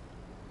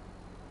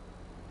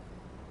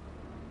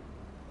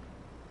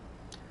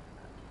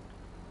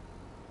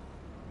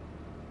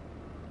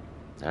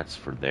 That's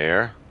for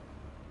there.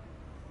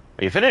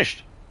 Are you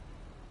finished?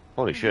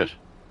 Holy shit.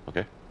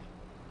 Okay.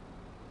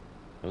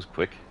 That was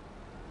quick.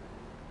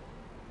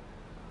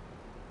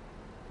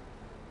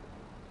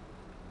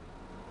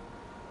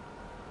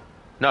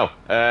 No.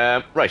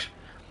 Right.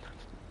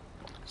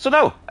 So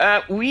now,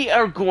 we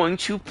are going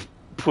to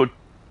put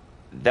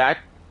that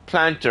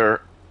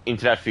planter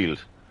into that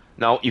field.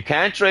 Now, you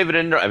can't drive it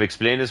in there. I've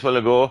explained this a while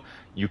ago.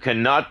 You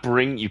cannot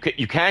you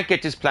can't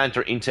get this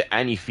planter into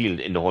any field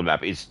in the whole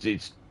map. It's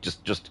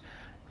just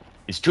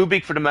it's too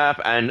big for the map,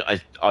 and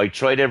I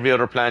tried every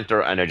other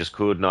planter, and I just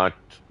could not,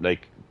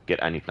 like, get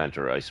any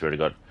planter, I swear to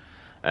God.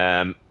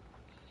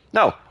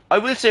 Now, I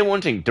will say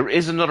one thing. There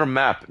is another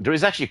map. There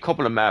is actually a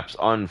couple of maps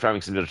on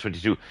Farming Simulator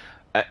 22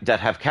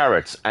 that have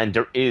carrots, and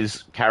there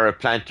is carrot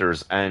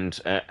planters and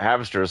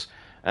harvesters,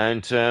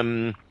 and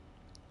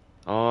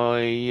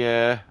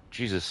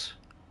Jesus,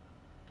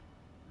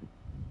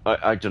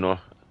 I don't know.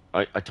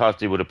 I thought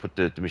they would have put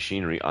the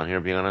machinery on here,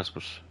 being honest,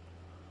 but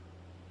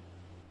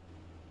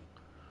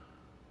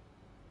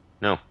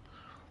no. I'm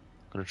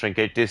gonna try and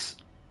get this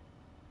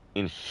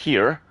in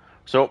here.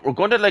 So we're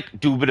going to like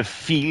do a bit of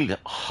field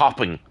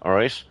hopping, all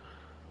right?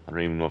 I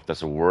don't even know if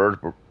that's a word,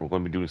 but we're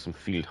going to be doing some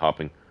field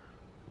hopping.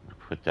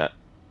 Put that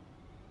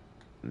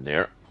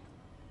there.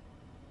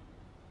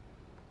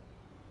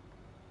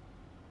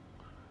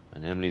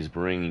 And Emily's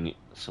bringing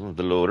some of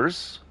the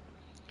loaders.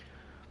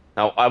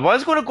 Now, I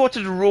was going to go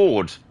to the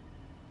road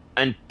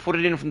and put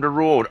it in from the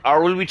road,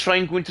 or will we try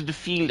and go into the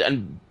field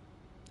and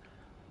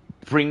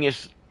bring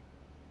it?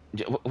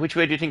 Which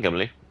way do you think,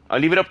 Emily? I'll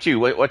leave it up to you.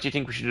 What do you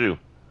think we should do?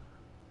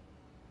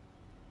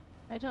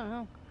 I don't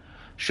know.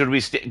 Should we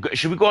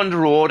should we go on the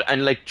road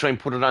and like try and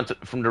put it on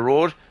from the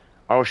road,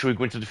 or should we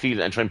go into the field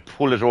and try and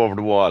pull it over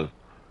the wall?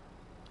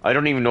 I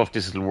don't even know if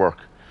this will work.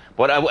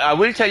 But I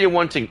will tell you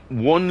one thing: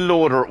 one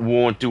loader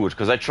won't do it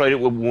because I tried it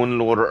with one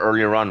loader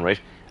earlier on, right?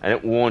 And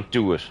it won't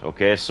do it.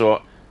 Okay,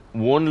 so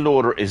one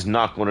loader is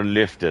not going to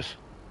lift it.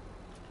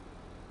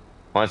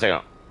 1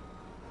 second.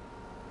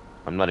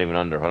 I'm not even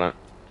under. Hold on.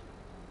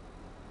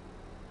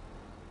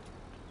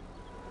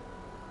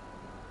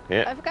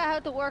 Okay. I forgot how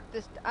to work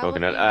this. I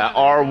Looking wasn't at even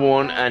on it.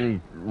 R1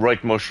 and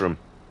right mushroom.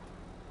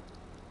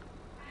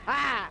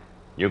 Ah!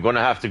 You're going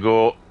to have to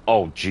go.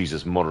 Oh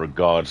Jesus, Mother of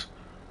God!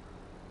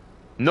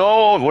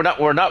 No, we're not.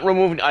 We're not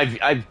removing.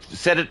 I've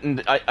said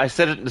it. I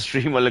said it in the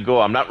stream a while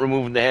ago. I'm not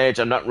removing the hedge.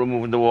 I'm not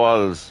removing the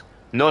walls.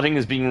 Nothing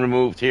is being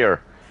removed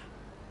here.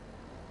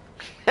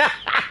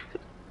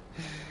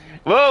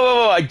 Whoa, whoa,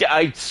 whoa!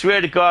 I swear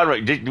to God,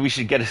 right? We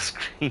should get a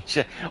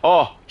screenshot.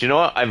 Oh, do you know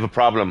what? I have a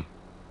problem.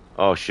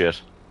 Oh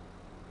shit.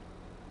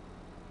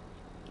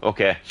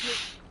 Okay.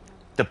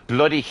 The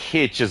bloody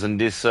hitch is on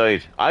this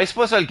side. I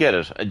suppose I'll get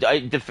it.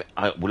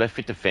 Will I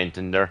fit the fendt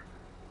in there?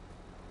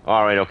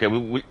 All right.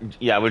 Okay.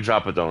 Yeah, we'll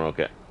drop it down.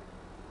 Okay.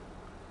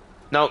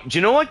 Now, do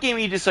you know what gave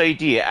me this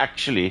idea?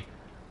 Actually,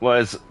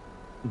 was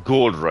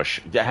Gold Rush.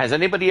 Has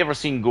anybody ever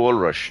seen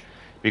Gold Rush?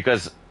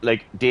 Because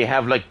like they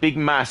have like big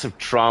massive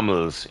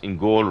trommels in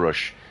Gold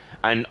Rush,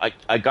 and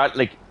I got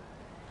like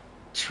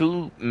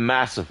two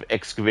massive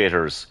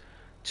excavators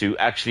to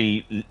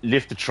actually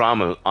lift the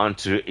trommel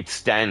onto its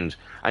stand,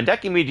 and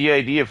that gave me the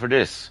idea for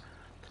this.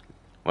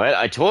 Well,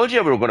 I told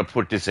you we were going to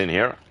put this in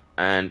here,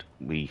 and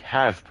we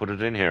have put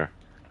it in here.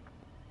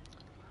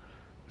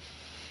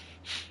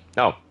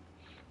 Now,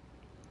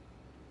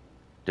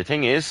 the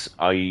thing is,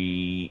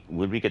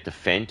 will we get the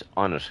fendt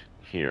on it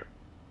here?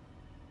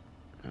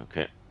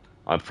 Okay,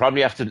 I'll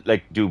probably have to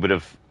like do a bit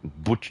of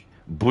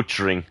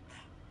butchering.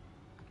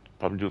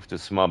 Probably do a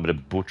small bit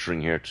of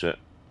butchering here to.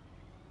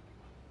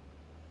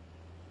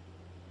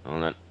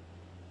 Hold on.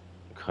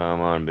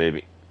 Come on,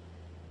 baby.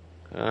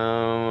 Come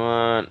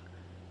on.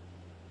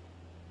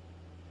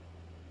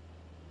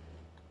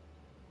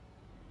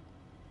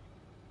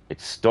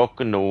 It's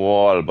stuck in the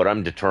wall, but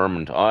I'm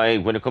determined.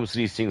 When it comes to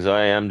these things,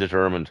 I am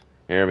determined.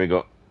 Here we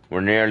go. We're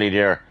nearly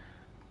there.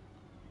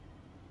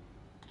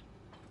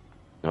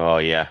 Oh,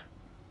 yeah.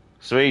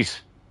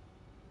 Sweet.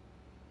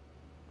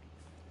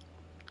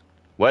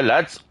 Well,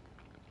 lads,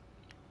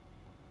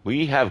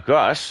 we have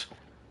got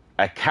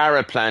a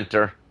carrot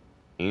planter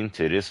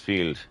into this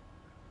field.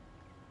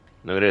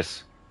 Look at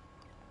this.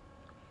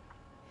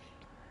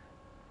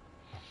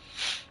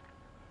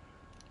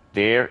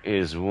 There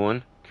is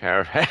one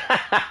carrot.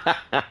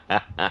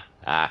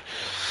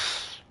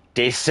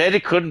 They said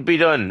it couldn't be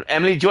done.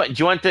 Emily, do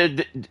you want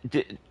the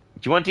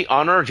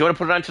honor? Do you want to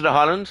put it onto the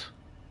Holland?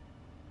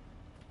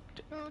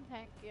 No,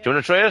 thank you. Do you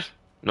want to try it?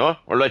 No?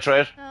 Or will I try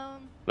it?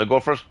 I'll go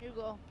for it. You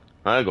go.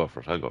 I'll go for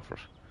it.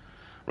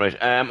 Right.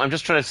 I'm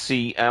just trying to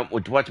see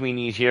what do we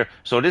need here.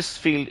 So this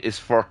field is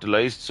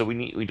fertilized. So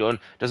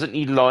does it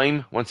need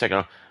lime? 1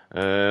 second.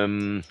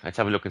 Let's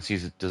have a look and see.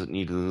 Does it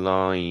need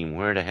lime?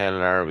 Where the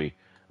hell are we?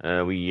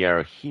 We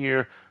are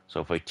here. So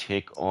if I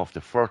take off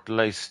the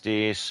fertilized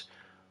state,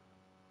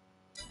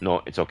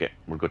 no, it's okay.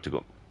 We're good to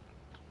go.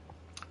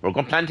 We're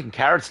going planting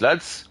carrots,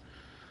 lads.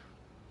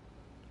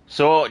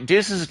 So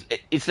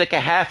it's like a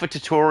half a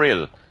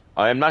tutorial.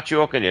 I am not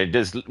joking.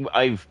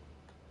 I've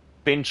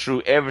been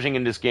through everything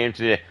in this game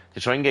today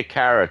to try and get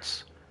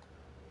carrots.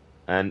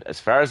 And as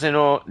far as I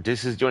know,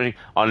 this is the only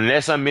thing,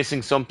 unless I'm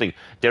missing something.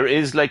 There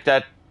is like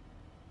that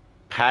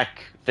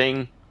pack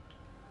thing,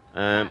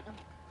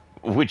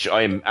 which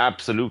I'm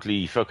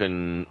absolutely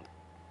fucking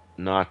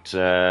not.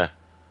 Fine.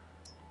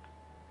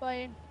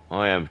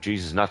 I am,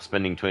 Jesus, not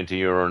spending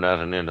 €20 on that,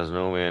 and then there's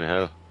no way in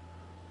hell.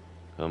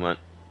 Come on.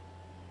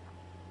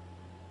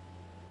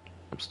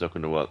 I'm stuck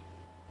in the wall.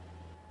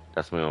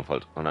 That's my own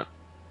fault. Hold on.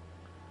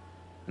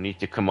 I need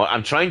to come out.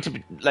 I'm trying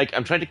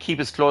to keep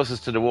as close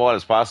to the wall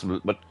as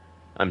possible, but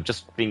I'm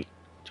just being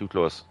too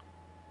close.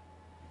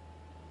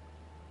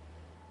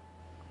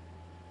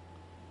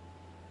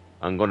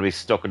 I'm going to be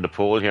stuck in the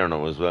pole here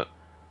now as well.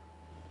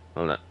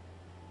 Hold on.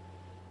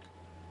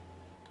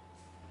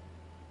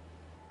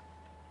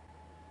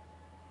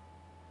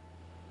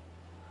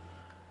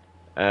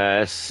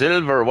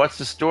 Silver, what's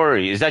the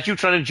story? Is that you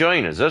trying to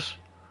join, is it?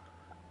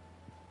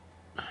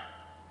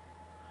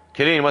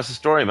 Killian, what's the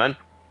story, man?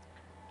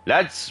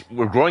 Lads,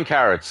 we're growing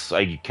carrots.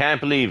 I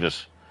can't believe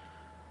it.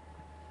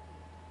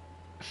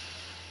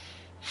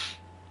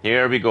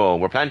 Here we go.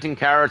 We're planting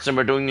carrots and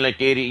we're doing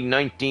like 80,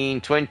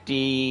 19,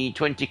 20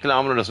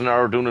 kilometers an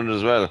hour doing it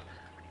as well.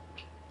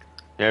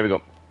 There we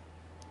go.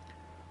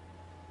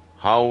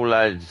 How,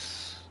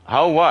 lads?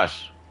 How what?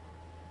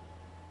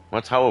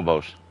 What's how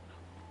about?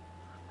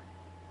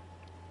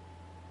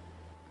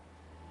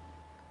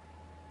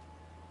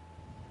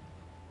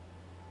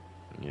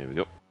 Here we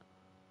go.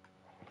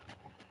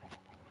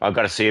 I've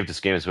got to save this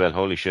game as well.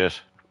 Holy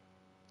shit.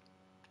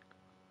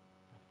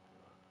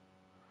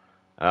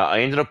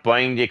 I ended up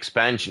buying the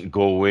expansion.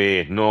 Go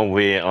away. No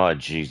way. Oh,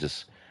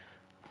 Jesus.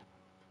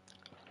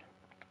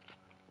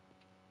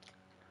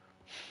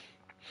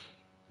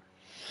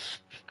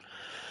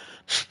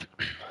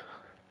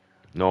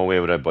 No way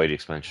would I buy the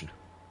expansion.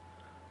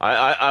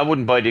 I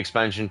wouldn't buy the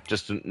expansion.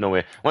 Just no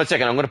way. 1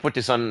 second. I'm going to put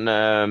this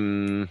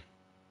on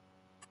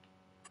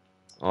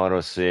auto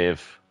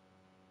save.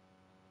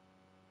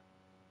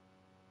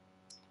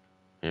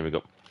 Here we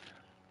go.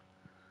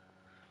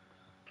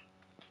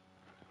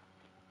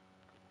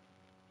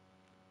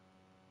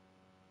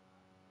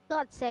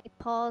 God's sake,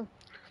 Paul.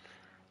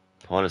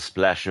 Paul is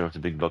splashing out the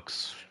big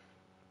bucks.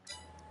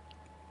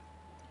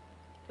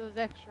 Those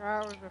extra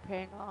hours were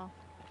paying off.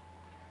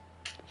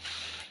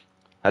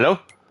 Hello?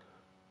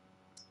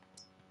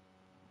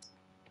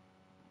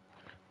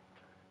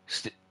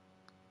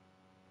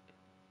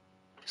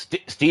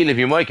 Steal if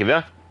you mic, have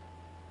ya?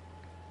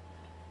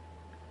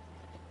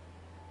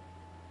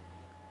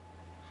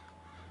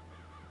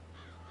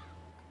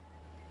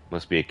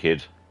 Must be a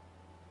kid.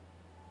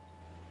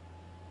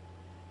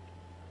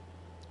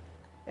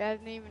 They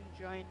haven't even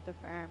joined the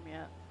farm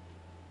yet.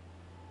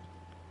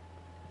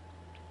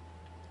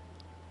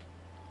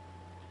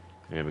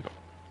 Here we go.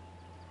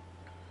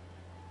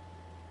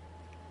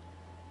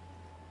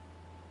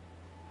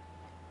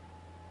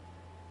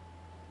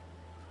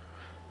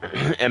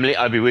 Emily,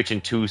 I'll be with you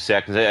in 2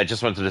 seconds. I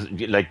just wanted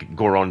to like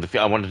go around the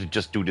field. I wanted to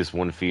just do this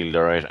one field,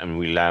 all right? And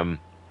we'll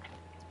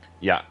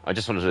yeah. I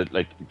just wanted to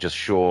like just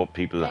show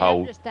people how.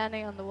 I'm just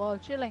standing on the wall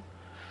chilling.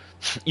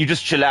 You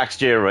just chillax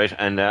there, right?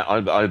 And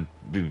I'll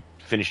be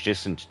finish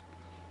this in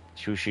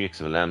 2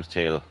 shakes of a lamb's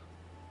tail.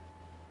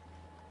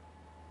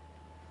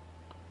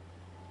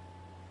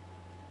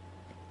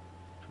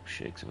 2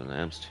 shakes of a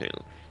lamb's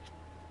tail.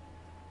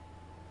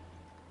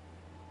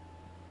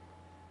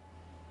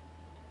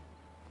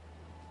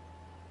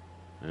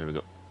 There we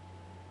go.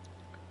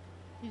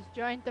 He's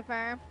joined the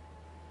farm.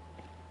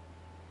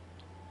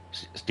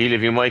 Steal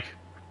if you mic.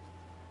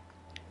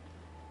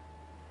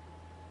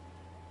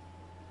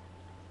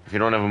 If you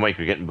don't have a mic,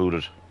 you're getting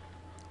booted.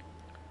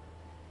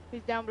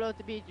 He's down below at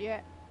the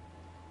BGA.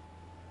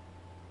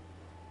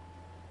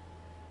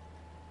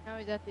 Now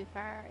he's at the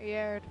far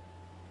yard.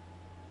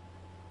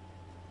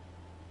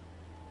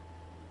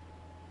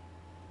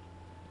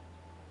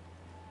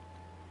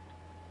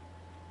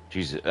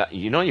 Jesus,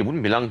 you know, you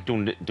wouldn't be long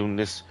doing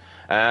this.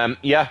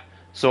 Yeah,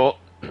 so,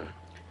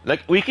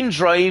 like, we can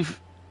drive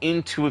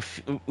into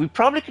we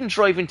probably can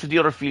drive into the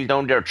other field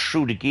down there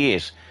through the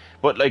gate,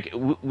 but, like,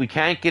 we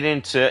can't get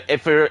into,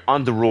 if we're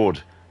on the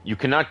road, you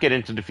cannot get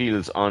into the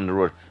fields on the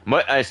road.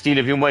 Steve,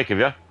 have you mic, have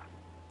you?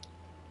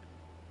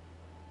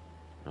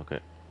 Okay.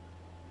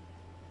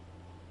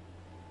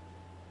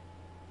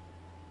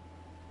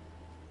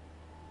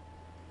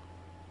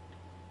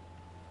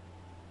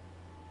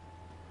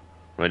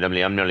 Right,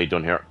 Emily, I'm nearly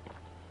done here.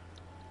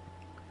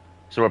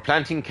 So we're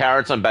planting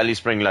carrots on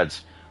Ballyspring,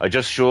 lads. I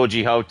just showed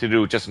you how to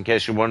do it, just in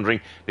case you're wondering,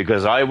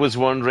 because I was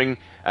wondering,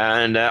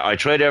 and I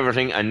tried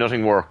everything, and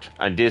nothing worked.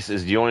 And this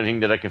is the only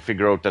thing that I can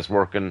figure out that's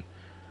working.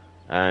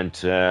 And,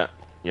 yeah.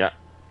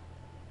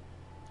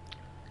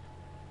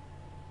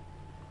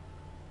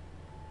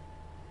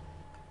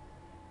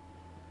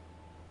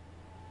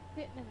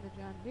 Sitting in the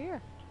John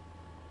Deere.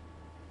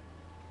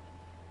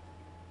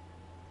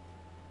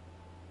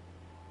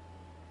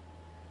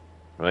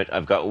 Right,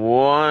 I've got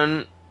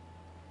one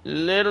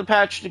little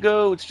patch to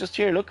go. It's just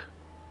here, look.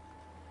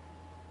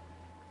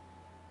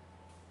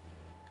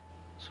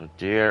 So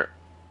there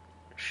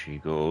she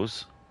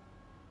goes.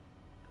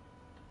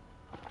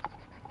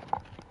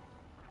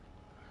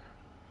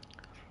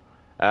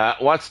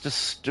 What's the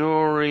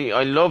story?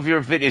 I love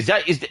your video. Is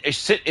that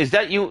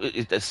you?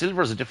 Is that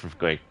Silver's a different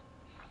guy?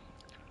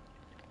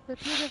 They're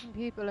 2 different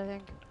people, I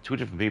think. 2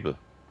 different people.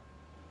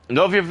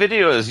 Love your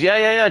videos.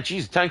 Yeah.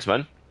 Jeez, thanks,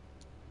 man.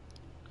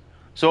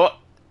 So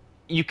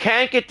you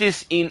can't get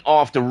this in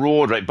off the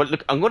road, right? But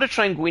look, I'm going to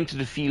try and go into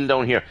the field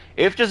down here.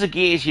 If there's a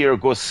gate here,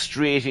 it goes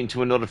straight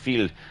into another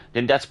field,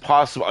 then that's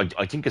possible.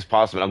 I think it's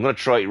possible. I'm going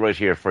to try it right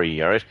here for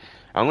you, all right?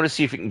 I'm going to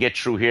see if we can get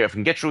through here. If we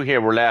can get through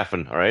here, we're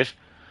laughing, all right?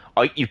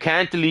 You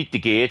can't delete the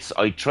gates.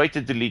 I tried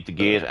to delete the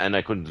gate, and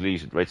I couldn't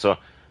delete it, right? So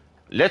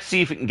let's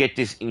see if we can get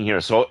this in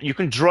here. So you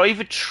can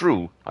drive it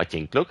through, I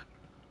think. Look.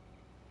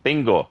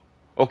 Bingo.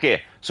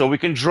 Okay, so we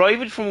can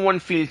drive it from one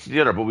field to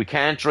the other, but we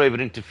can't drive it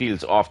into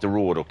fields off the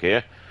road,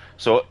 okay?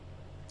 So,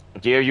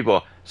 there you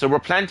go. So we're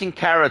planting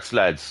carrots,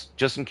 lads,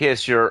 just in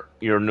case you're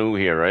new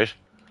here, right?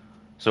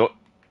 So,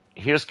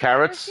 here's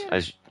carrots.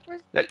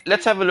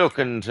 Let's have a look,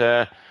 and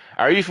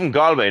are you from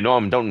Galway? No,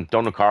 I'm down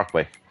in Cork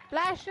way.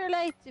 Flash your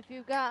lights if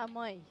you've got a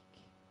mic.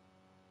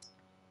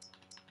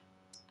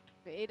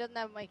 But he doesn't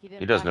have a mic,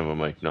 He doesn't have a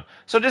mic, no.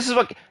 So this is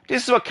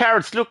what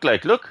carrots look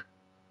like, look.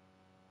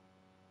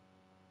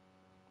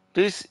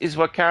 This is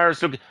what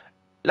carrots look.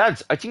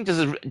 Lads, I think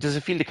there's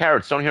a field of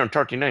carrots down here on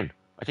 39.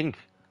 I think.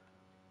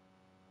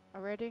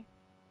 Already?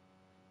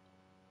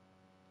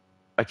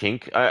 I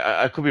think.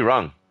 I could be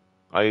wrong.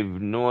 I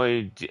have no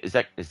idea. Is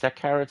that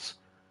carrots?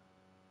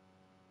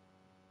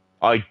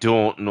 I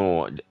don't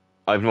know.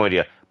 I've no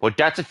idea. But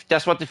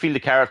that's what the field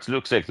of carrots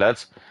looks like,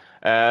 lads.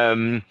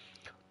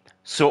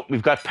 So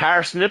we've got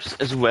parsnips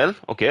as well.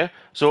 Okay,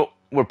 so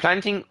we're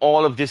planting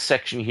all of this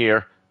section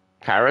here,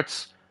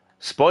 carrots,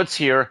 spuds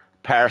here,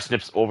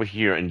 parsnips over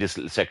here in this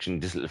little section,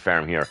 this little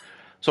farm here.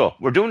 So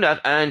we're doing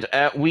that, and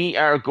we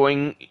are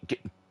going.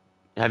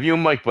 Have you a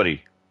mic,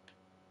 buddy?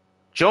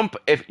 Jump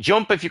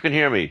if you can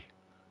hear me.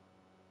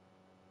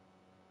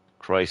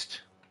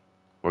 Christ,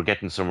 we're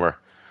getting somewhere.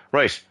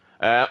 Right.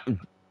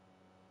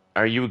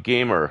 Are you a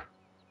gamer?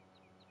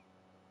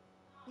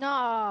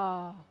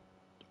 No.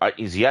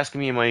 Is he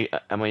asking me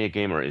am I a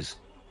gamer?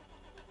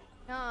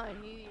 No,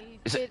 he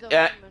Is stays it,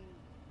 at home and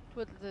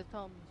twiddles his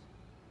thumbs.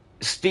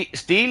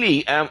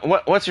 Steely,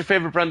 what's your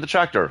favorite brand of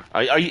tractor?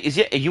 Are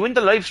you in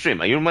the live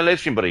stream? Are you in my live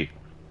stream, buddy?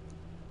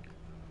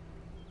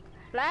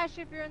 Flash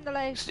if you're in the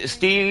live stream.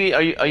 Steely,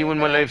 are you in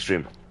my live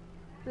stream?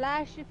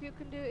 Flash if you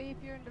can do it if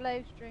you're in the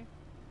live stream.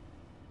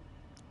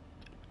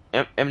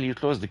 Emily, you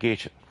closed the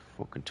gate.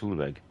 Fucking tool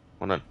bag.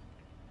 Hold on.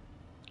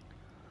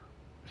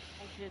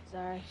 Oh shit,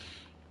 sorry.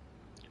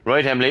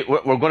 Right, Emily,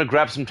 we're going to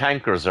grab some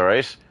tankers, all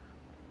right?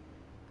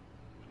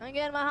 I'm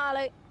getting my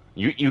Holly.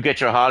 You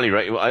get your Holly,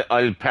 right?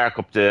 I'll park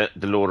up the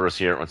loaders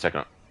here. 1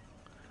 second.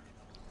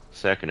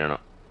 Second or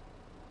not.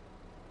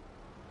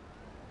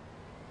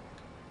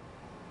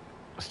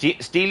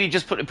 Steely,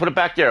 just put it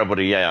back there,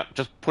 buddy. Yeah.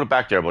 Just put it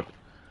back there, but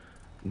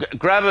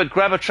grab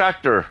a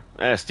tractor,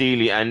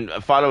 Steely, and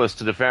follow us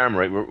to the farm,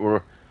 right?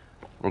 We're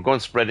going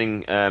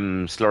spreading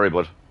slurry,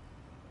 bud.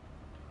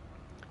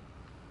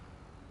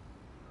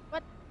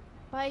 What?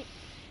 Bye.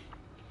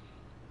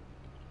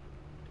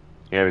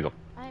 Here we go.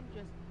 I'm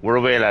just. We're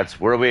away, lads.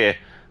 We're away.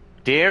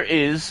 There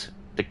is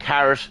the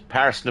carrot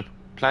parsnip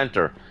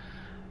planter.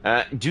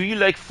 Do you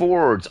like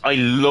Fords? I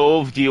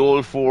love the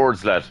old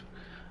Fords, lad.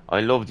 I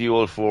love the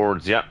old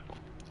Fords, yeah.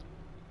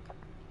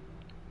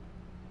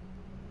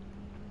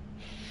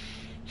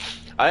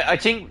 I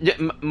think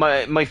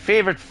my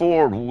favorite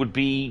Ford would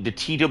be the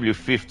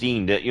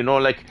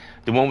TW15. Like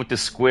the one with the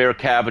square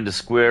cab and the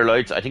square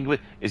lights. I think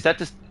is that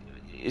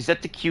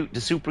the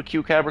Super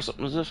Q cab or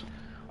something? Is it?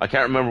 I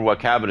can't remember what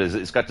cab it is.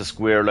 It's got the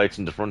square lights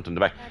in the front and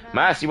the back.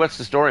 Massey, what's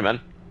the story, man?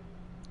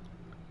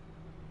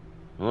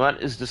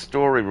 What is the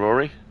story,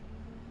 Rory?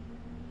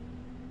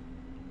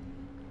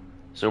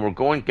 So we're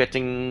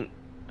getting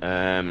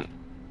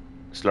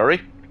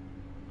slurry.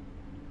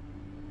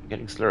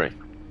 Getting slurry.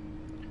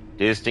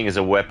 This thing is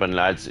a weapon,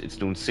 lads. It's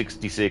doing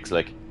 66,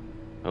 like.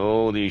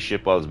 Holy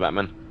shitballs,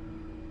 Batman.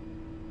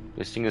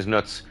 This thing is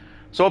nuts.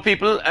 So,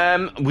 people,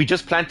 we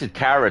just planted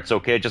carrots,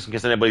 okay? Just in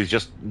case anybody's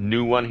just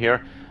new on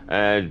here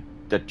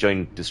that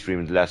joined the stream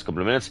in the last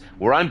couple of minutes.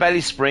 We're on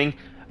Ballyspring,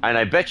 and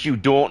I bet you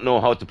don't know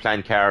how to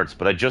plant carrots,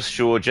 but I just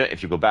showed you.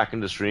 If you go back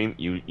in the stream,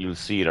 you'll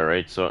see it, all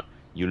right? So,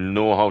 you'll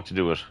know how to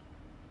do it.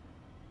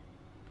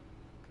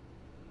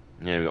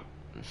 There we go.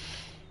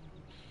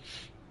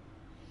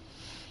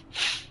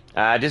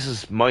 This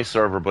is my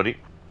server, buddy.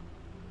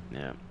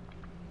 Yeah.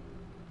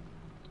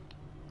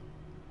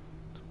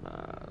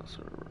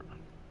 Server.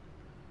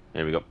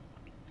 There we go.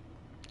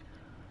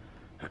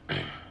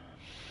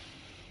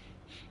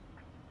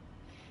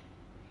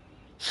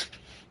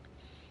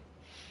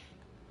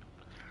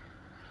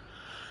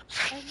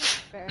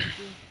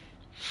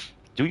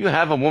 Do you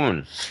have a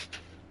woman?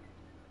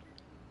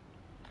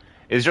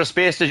 Is there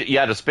space to...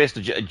 Yeah, there's space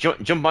to...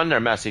 Jump on there,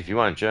 Massey, if you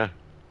want, yeah.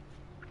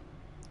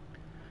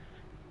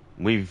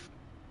 We've...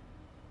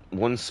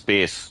 one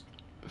space.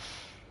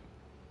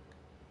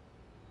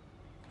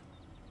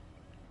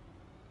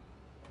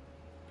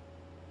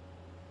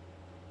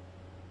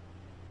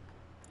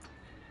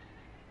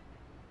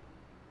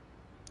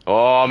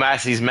 Oh,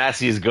 Massey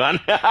is gone.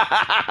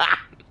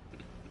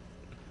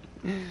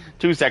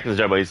 2 seconds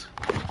there, boys.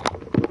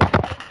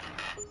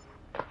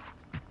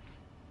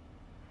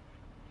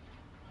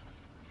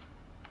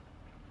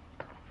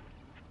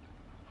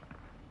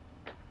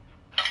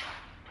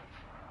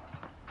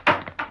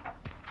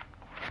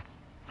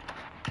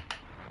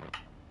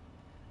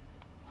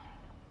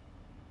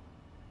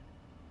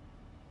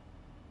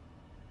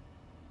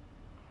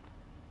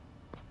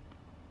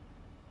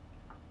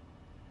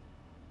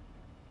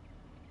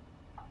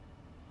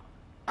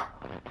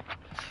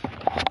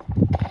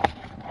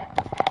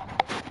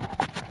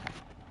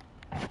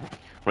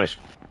 Right.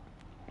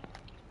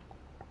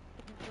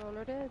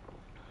 Controller dead.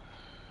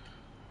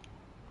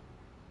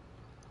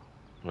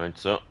 Right,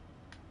 so.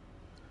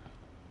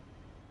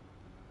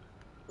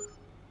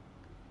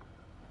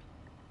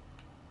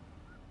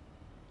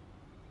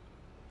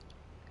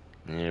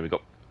 There we go.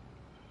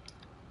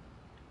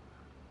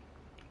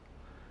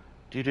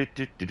 Do do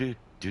do do do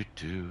do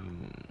do.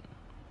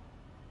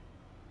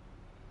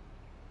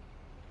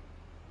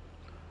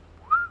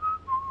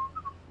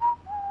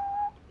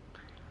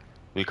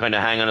 We'll kind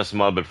of hang on a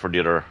small bit for the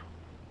other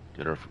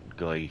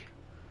guy,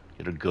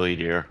 the other guy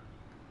there.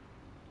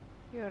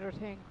 The other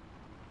thing.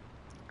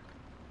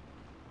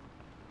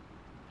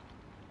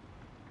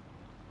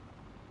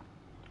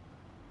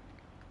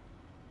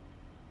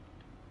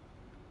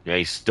 Yeah,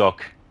 he's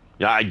stuck.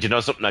 Yeah, do you know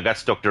something? I got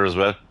stuck there as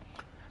well.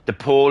 The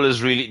pole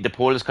is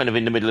kind of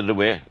in the middle of the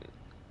way.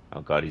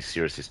 Oh God, he's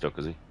seriously stuck,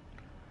 is he?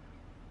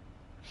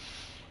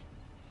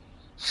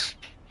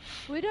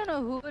 We don't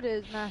know who it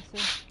is, Massey.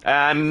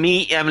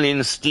 Me, Emily,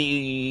 and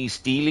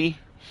Steely.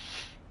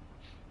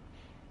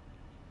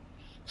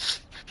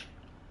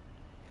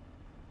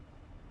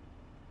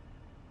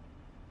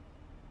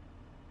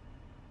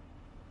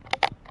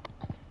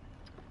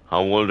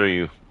 How old are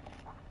you?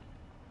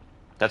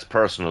 That's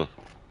personal.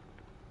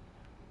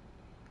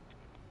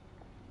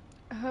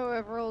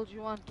 However old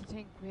you want to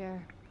think we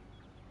are.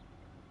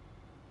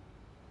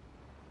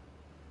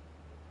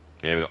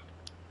 There we go.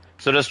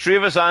 So there's 3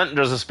 of us on.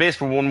 There's a space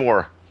for 1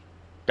 more.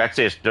 That's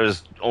it.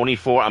 There's only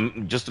 4.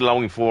 I'm just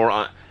allowing 4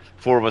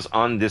 of us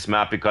on this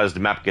map because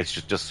the map gets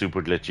just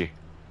super glitchy.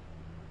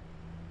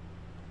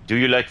 Do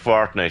you like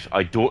Fortnite?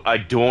 I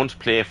don't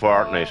play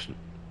Fortnite.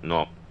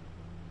 No.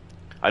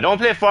 I don't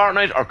play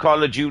Fortnite or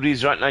Call of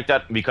Duties or anything like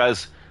that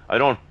because I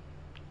don't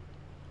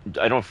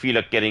feel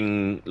like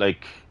getting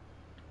like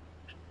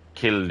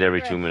killed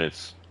every 2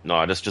 minutes.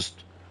 No, that's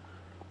just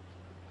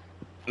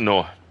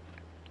no.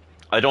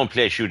 I don't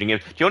play shooting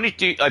games.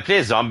 I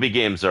play zombie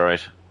games,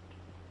 alright.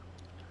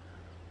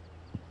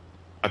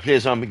 I play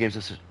zombie games,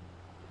 that's it.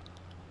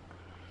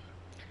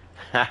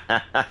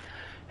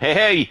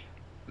 Hey,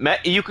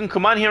 Matt, you can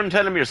come on here and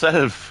tell him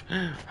yourself.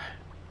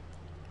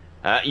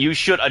 You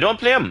should. I don't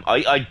play them.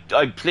 I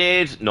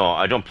played. No,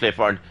 I don't play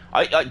for.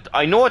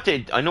 I know what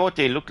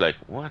they look like.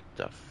 What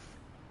the?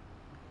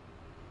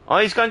 Oh,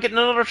 he's gonna get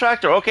another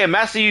tractor. Okay,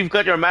 Massey, you've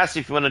got your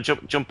Massey if you want to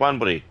jump on,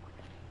 buddy.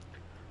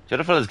 The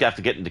other fella's got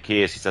to get in the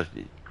case. He said,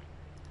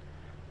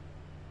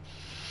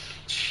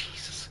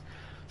 Jesus.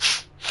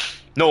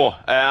 No,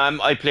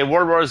 I play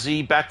World War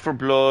Z, Back for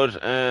Blood.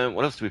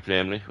 What else do we play,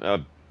 Emily?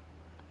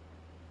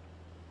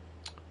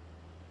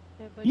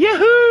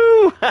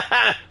 Yahoo!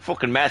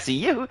 Fucking Massey,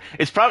 yahoo!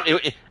 It's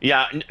probably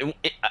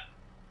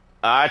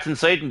it's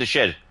inside in the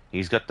shed.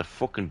 He's got the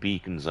fucking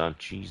beacons on.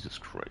 Jesus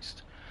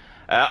Christ!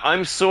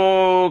 I'm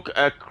so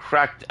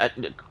cracked at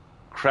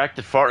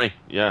Fortnite.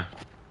 Yeah.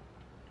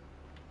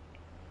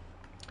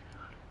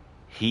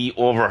 He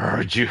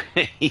overheard you.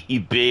 He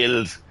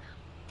bailed.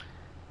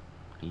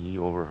 He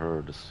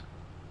overheard us.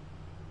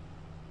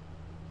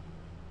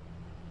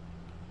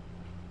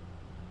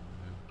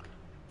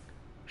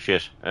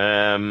 Shit.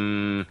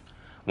 1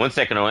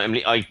 second,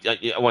 Emily.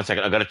 1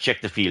 second. I gotta check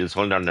the fields.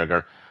 Hold on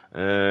there,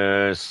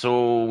 girl.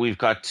 So we've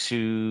got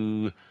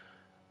to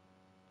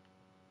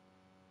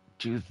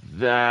do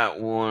that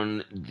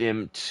one.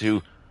 Them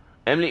two.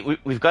 Emily,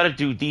 we've got to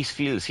do these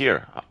fields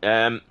here.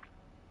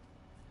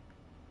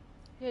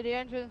 Yeah, the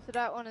entrance to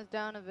that one is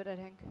down a bit, I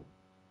think.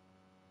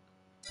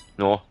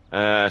 No.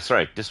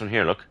 Sorry. This one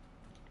here. Look.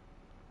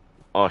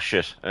 Oh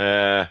shit.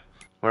 Where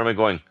am I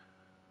going?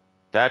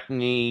 That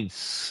needs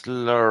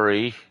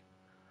slurry.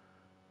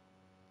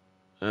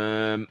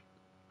 1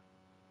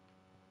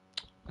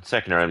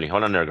 second, Emily.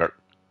 Hold on there, girl.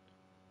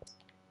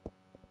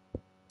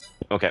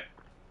 Okay.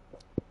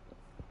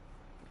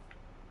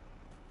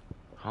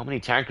 How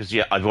many tankers do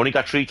you have? I've only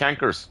got 3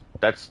 tankers.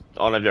 That's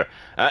all I've there.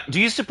 Do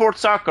you support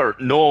soccer?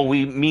 No,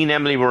 me and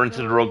Emily were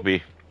into the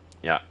rugby.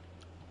 Yeah.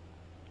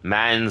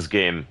 Man's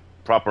game.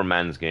 Proper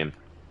man's game.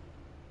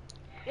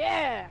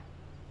 Yeah!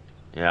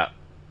 Yeah.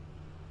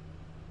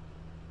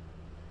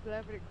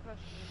 Celebrity crush.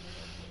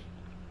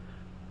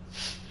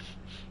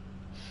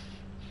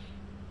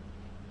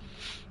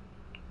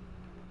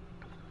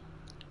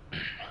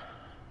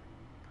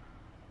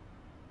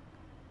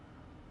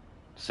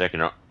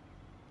 Second up.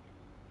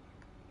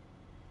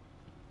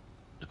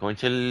 I'm going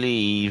to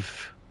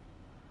leave.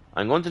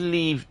 I'm going to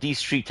leave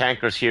these 3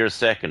 tankers here a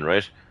second,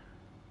 right?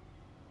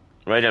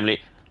 Right,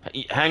 Emily.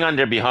 Hang on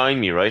there behind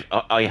me, right?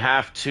 I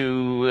have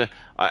to.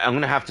 I'm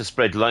going to have to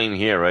spread lime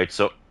here, right?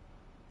 So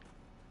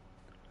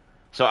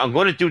I'm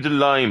going to do the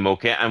lime,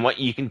 okay? And what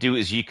you can do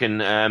is you can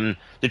the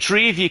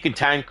 3 of you can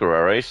tanker,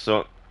 all right?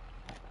 So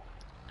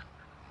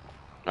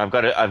I've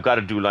got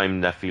to do lime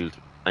in that field,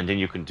 and then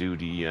you can do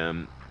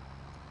the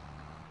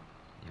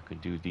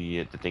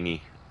the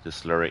thingy, the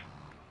slurry.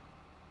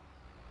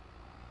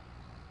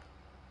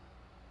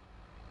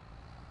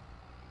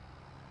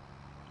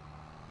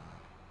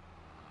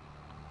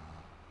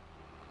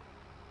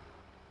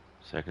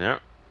 Second there.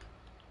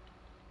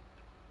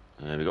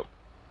 There we go.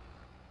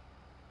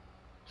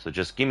 So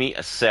just give me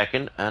a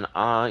second, and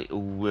I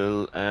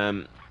will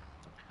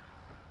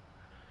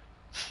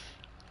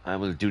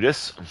do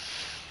this.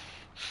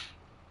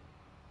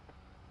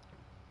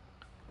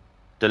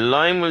 The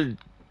lime will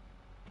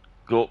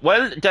go.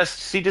 Well,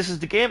 this is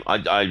the game.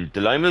 The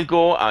lime will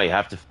go. I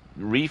have to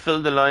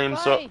refill the lime.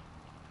 Why? So.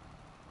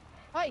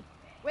 Hey,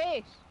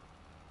 wait!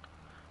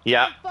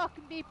 Yeah. Don't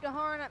fucking beep the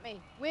horn at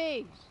me.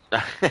 Wait.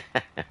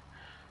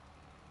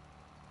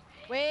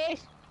 Wait.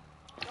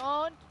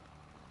 Don't.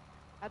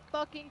 I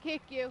fucking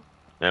kick you.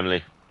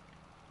 Emily.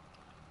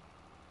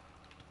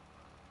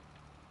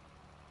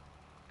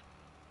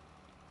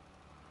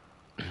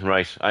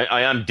 Right.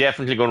 I am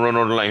definitely going to run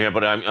out of line here,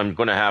 but I'm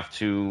going to have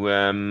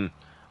to.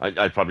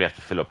 I'll probably have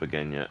to fill up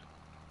again. Yeah.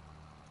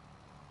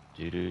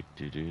 Do.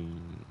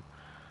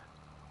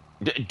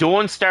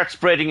 Don't start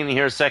spreading in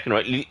here a second,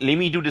 right? Let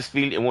me do this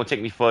field. It won't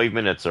take me 5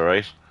 minutes, all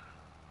right?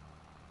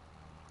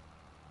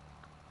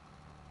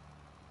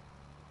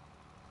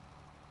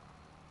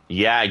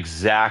 Yeah,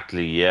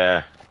 exactly.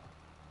 Yeah.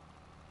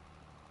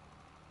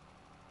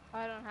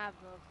 I don't have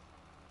those.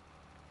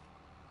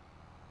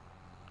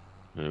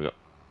 There we go.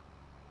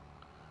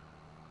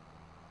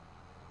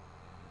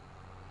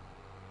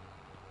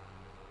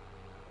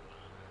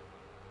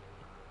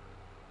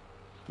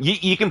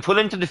 You can pull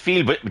into the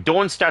field, but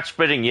don't start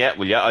spreading yet,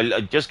 will you?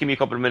 I'll just give me a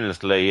couple of minutes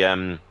till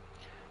I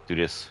do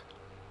this.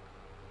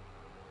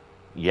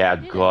 Yeah, I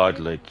did it God,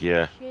 hidden like in the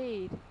yeah,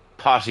 shade.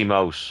 potty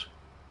mouse.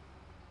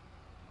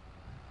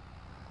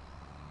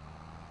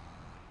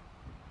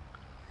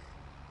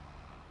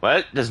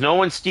 Well, there's no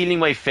one stealing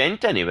my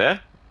fendt anyway.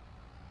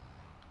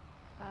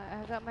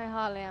 I got my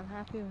holly. I'm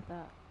happy with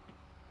that.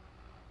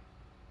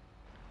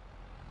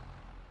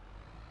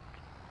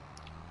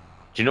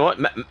 Do you know what?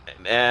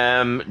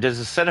 There's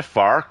a set of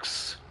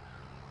forks.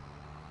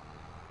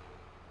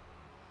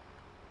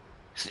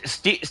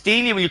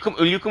 Steely, will you come?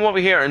 Will you come over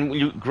here and will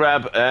you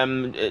grab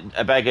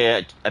a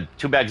bag, of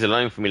 2 bags of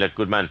lime for me, like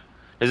good man?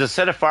 There's a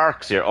set of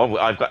forks here. Oh,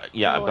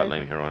 yeah, No I've got way.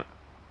 lime here on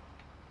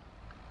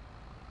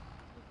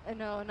it.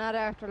 No, not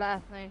after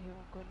last night. He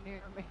won't go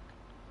near me.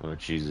 Oh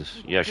Jesus,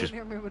 He yeah, won't go she's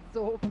near me with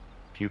soap.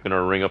 puking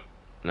her ring up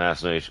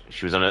last night.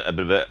 She was on a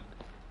bit of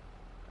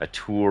a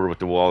tour with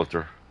the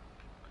Walter.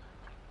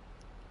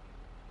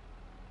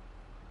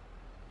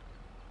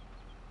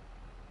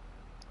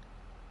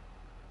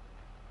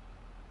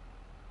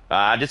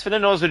 Ah, this fella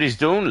knows what he's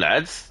doing,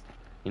 lads.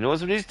 He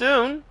knows what he's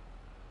doing.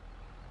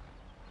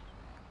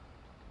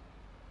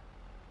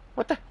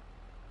 What the?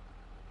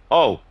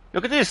 Oh,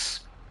 look at this.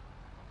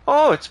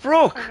 Oh, it's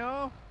broke. I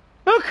know.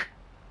 Look,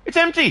 it's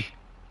empty.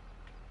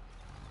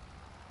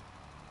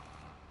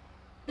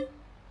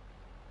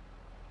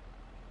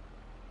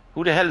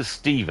 Who the hell is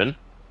Stephen?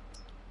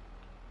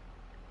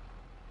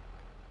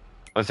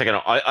 1 second.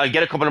 I'll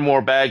get a couple of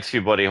more bags for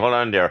you, buddy. Hold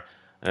on there.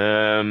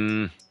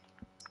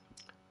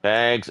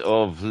 Bags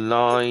of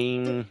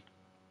lime.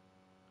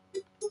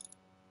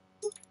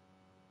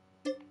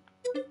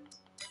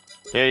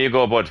 Here you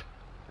go, bud.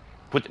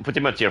 Put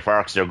them into your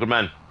forks there. Good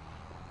man.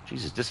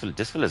 Jesus,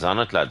 this fella's on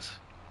it, lads.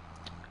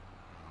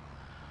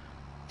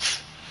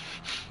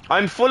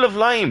 I'm full of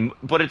lime,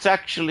 but it's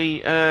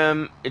actually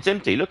it's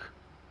empty. Look.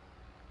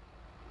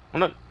 I'm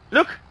not.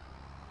 Look.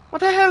 What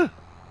the hell?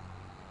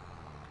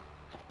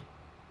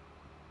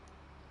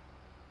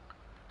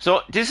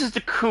 So this is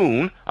the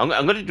coon. I'm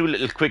going to do a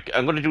little quick.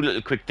 I'm going to do a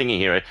little quick thingy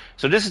here. Right?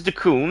 So this is the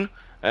coon.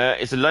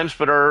 It's a lime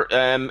spreader.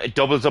 It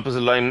doubles up as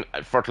a lime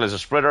fertilizer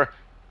spreader.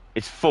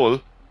 It's full,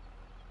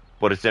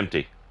 but it's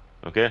empty.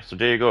 Okay, so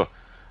there you go.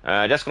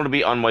 That's going to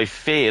be on my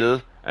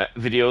fail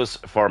videos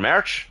for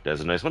March.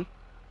 There's a nice one.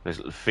 Nice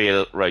little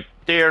fail right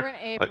there. We're in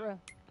April.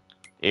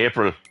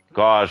 April.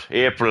 God,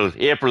 April.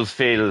 April's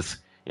fails.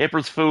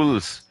 April's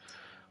fools.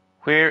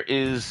 Where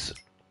is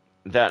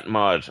that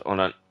mod? Hold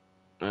on.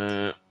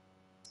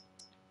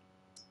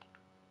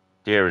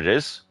 There it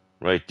is.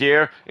 Right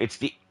there. It's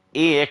the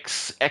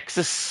AX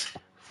Exis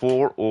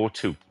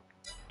 402.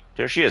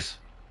 There she is.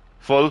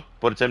 Full,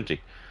 but it's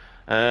empty.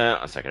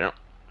 A second now.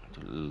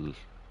 Little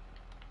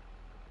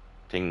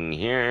thing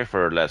here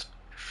for the last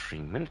 3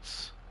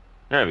 minutes.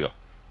 There we go.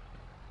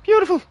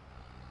 Beautiful.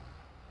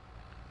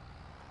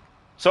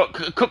 So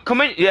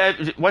come in. Yeah,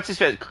 what's his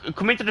face?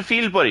 Come into the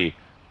field, buddy.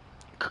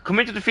 Come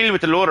into the field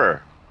with the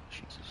loader.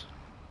 Jesus.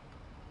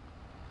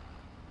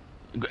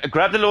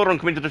 Grab the loader and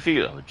come into the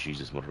field. Oh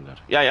Jesus, mother of God.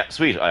 Yeah, yeah,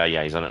 sweet.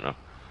 Yeah, he's on it now.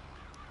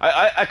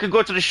 I could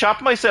go to the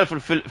shop myself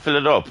and fill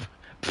it up.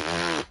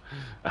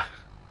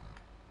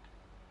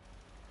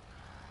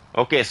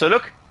 Okay, so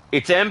look,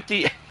 it's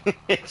empty.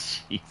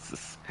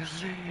 Jesus.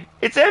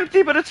 It's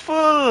empty, but it's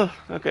full.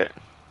 Okay.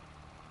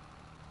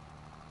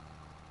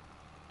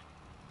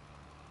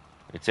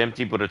 It's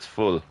empty, but it's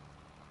full.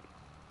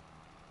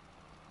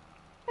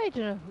 I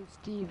don't know who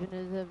Stephen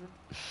is, Evan.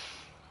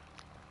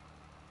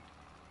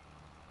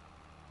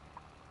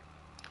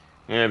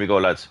 There we go,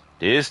 lads.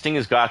 This thing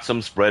has got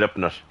some spread up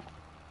in it.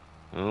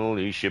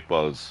 Holy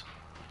shitballs.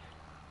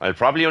 I'll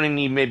probably only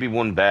need maybe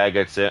 1 bag,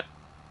 I'd say.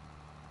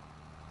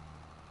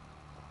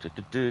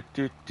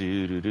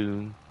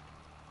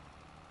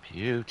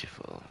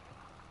 Beautiful.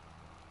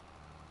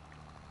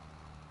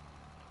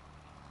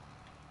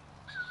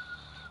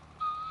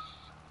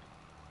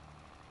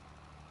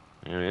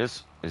 There he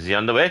is. Is he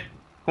on the way?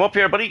 Come up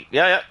here, buddy.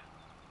 Yeah, yeah.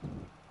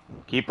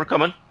 Keep her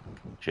coming.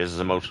 Chases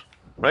him out.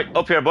 Right,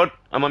 up here, bud.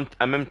 I'm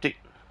empty.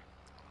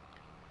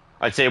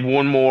 I'd say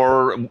one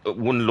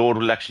load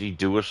will actually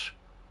do it.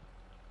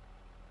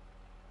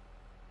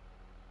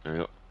 There we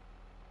go.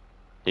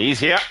 He's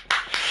here.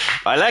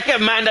 I like a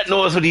man that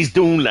knows what he's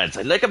doing, lads.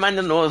 I like a man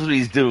that knows what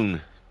he's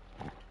doing.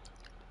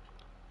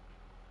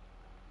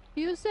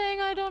 You saying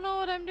I don't know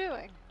what I'm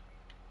doing?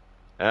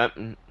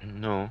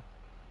 No.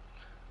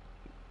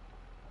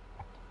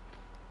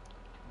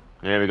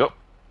 There we go.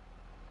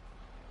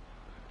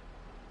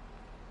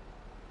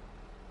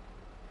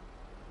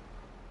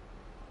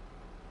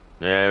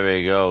 There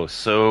we go.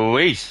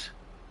 Sweet.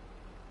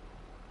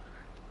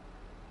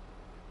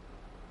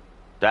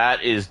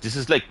 This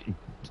is like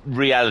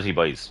reality,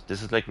 boys.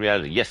 This is like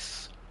reality.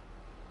 Yes.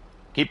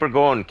 Keep her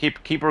going.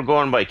 Keep her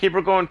going, boy. Keep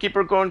her going. Keep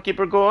her going. Keep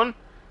her going.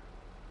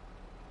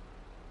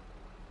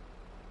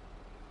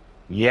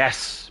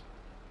 Yes.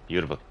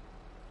 Beautiful.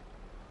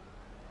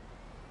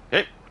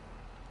 Okay.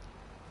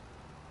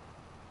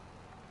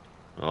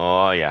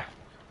 Oh yeah.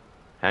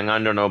 Hang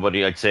on there,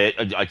 nobody. I'd say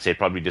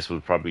probably this will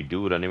probably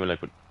do it anyway.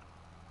 Like, but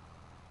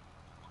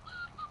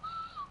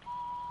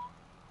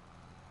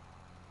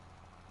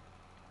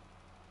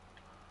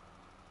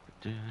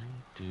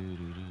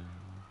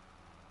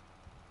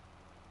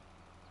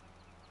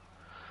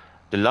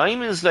the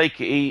lime is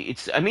like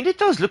it's. I mean, it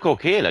does look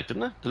okay, like,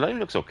 doesn't it? The lime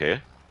looks okay.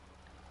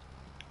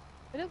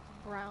 It looks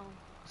brown.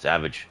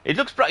 Savage. It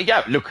looks bright.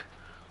 Yeah, look.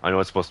 I know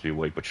it's supposed to be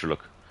white, but sure,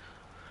 look.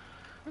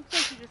 Looks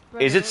like you just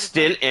spread Is a it load of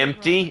still brown sugar on the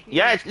empty?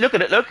 Yeah, field. look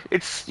at it. Look,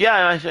 it's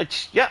yeah,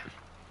 yeah.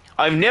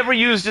 I've never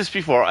used this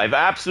before. I've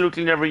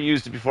absolutely never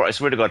used it before. I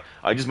swear to God,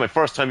 this is my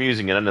first time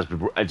using it, and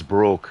it's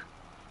broke.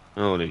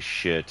 Holy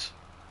shit!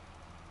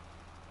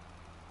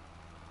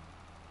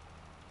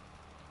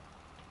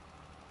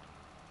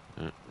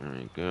 There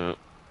we go.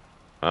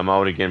 I'm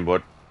out again,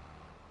 bud.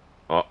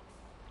 Oh,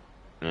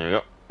 there you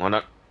go. Hold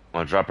on.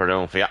 I'll drop her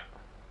down for ya.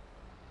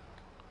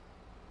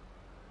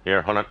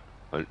 Here, hold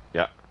on.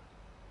 Yeah.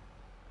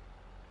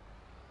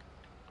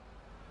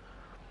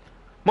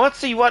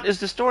 Motsy, what is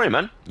the story,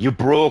 man? You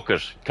broke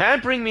it.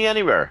 Can't bring me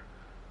anywhere.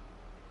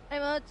 Hey,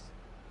 Muds.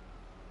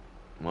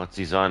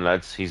 Motsy's on,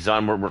 lads. He's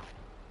on.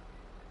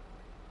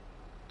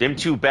 Them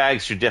 2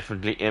 bags should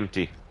definitely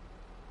empty.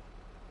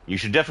 You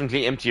should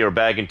definitely empty your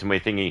bag into my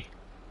thingy.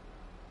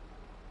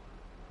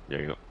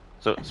 There you go.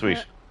 So,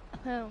 sweet.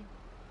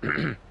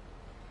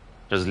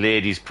 There's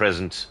ladies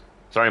present.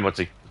 Sorry,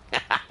 Mutsy.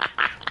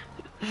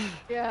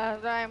 Yeah,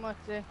 sorry,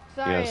 Mudsy.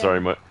 Sorry. Yeah,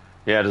 sorry,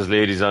 yeah, there's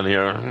ladies on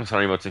here.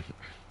 Sorry, Mutsy.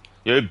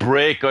 You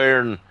break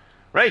iron.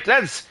 Right,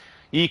 lads.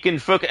 You can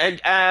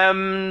Steely,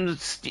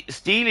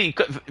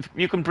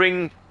 you can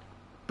bring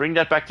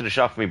that back to the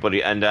shop for me,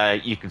 buddy, and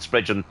you can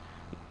spread your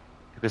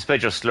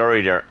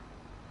slurry there.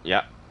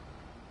 Yeah.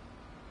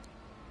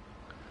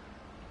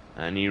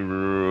 Any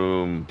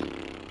room.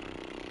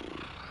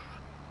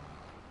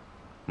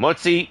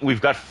 Mutsy,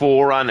 we've got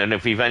 4 on, and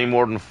if we've any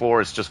more than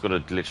 4, it's just gonna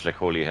glitch like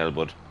holy hell,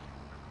 bud.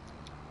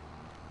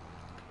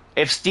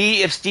 If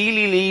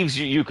Steely leaves,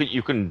 you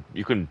can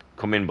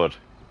come in, bud.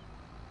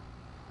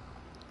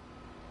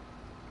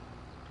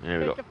 There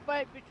we go. It's a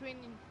fight between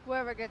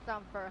whoever gets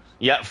on first.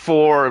 Yeah,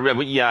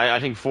 4. Yeah, I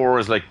think 4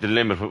 is like the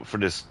limit for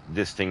this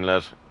thing,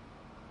 lad.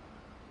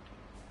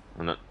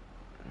 I'm not.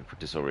 Let me put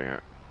this over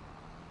here.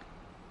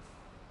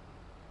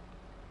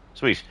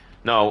 Sweet.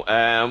 Now,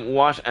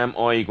 what am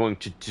I going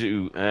to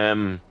do?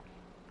 Where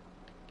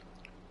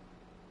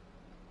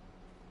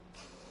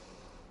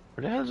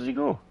the hell did he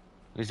go?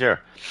 He's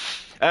there.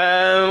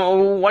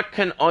 What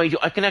can I do?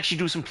 I can actually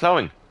do some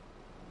plowing.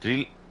 Did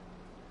he?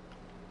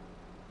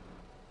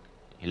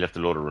 He left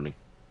the loader running.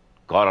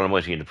 God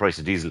almighty, and the price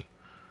of diesel.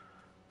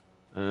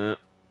 Where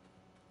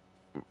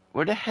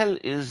the hell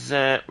is,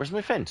 where's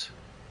my fendt?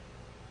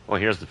 Oh,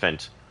 here's the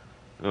fendt.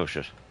 Oh,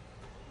 shit.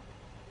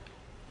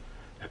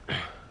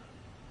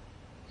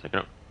 Second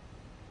up.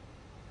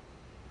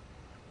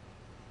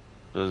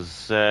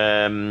 Does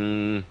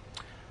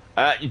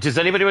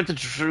anybody want to,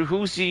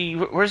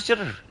 where's the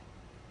other?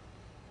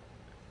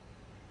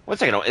 1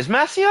 second, is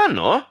Massey on,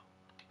 no?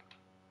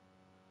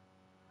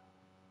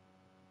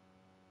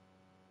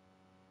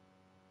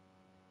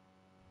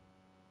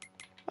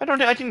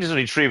 I think there's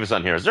only 3 of us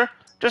on here, is there?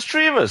 There's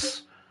 3 of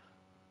us.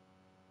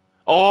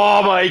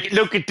 Oh my,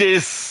 look at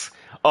this.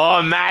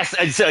 Oh,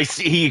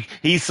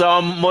 he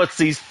saw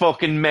Mutsy's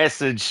fucking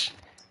message.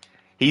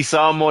 He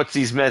saw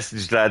Mutsy's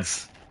message,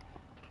 lads.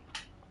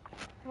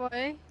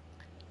 Why?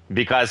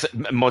 Because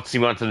Mutsy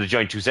wanted to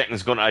join 2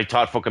 seconds ago, and I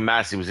thought fucking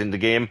Massey was in the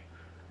game.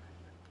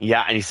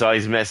 Yeah, and he saw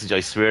his message, I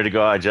swear to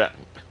God, yeah.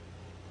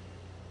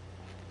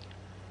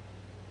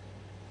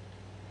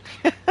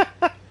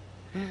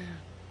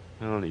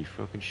 Holy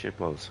fucking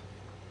shitballs.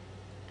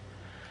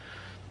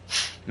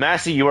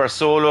 Massey, you are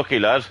so lucky,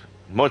 lad.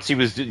 Mutsy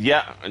was,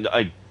 yeah,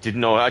 I didn't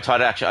know. I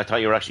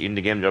thought you were actually in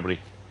the game there, buddy.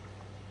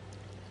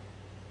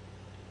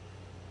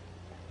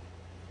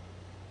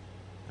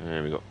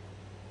 There we go.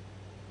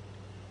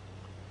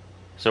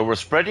 So we're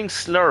spreading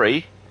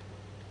slurry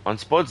on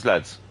Spuds,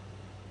 lads.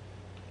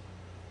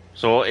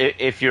 So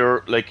if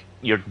you're like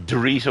your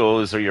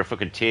Doritos or your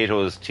fucking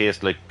Tatoes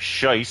taste like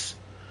shite,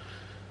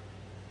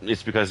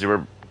 it's because they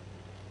were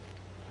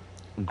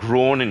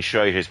grown in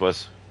shite, I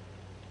suppose.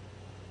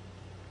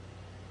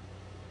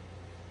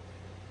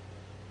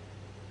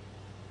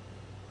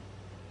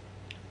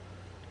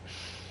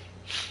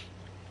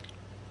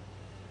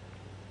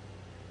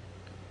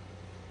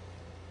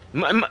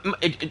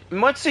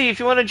 Might see if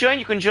you want to join,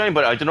 you can join,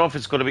 but I don't know if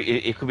it's going to be.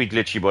 It could be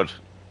glitchy, but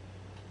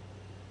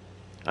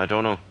I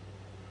don't know.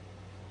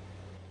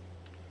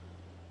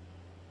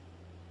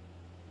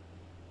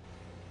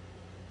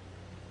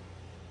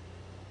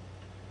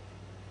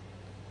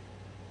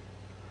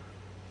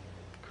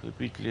 Could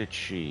be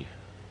glitchy.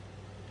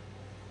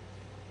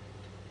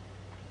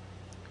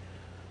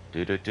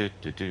 Do do do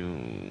do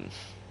do.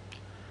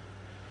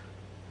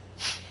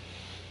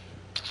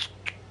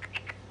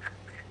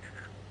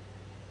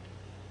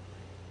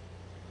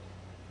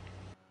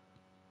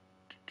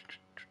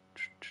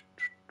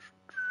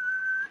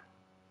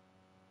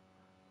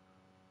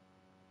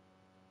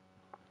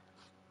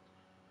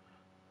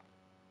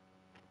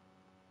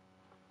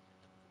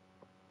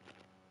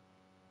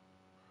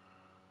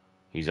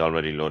 He's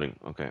already loading.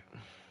 Okay.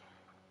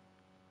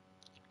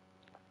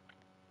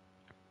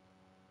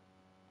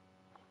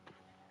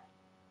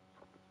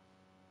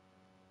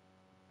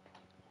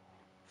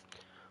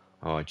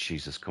 Oh,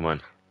 Jesus, come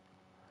on.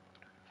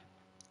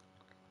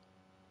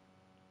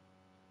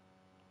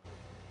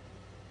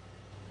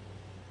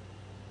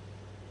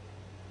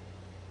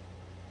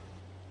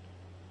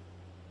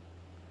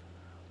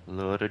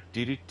 Load it,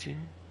 did it.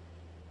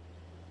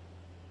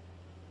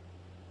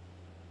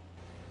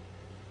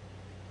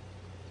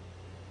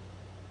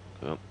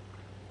 Go.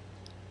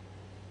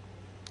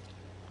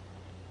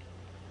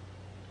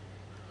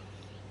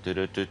 Do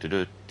do do do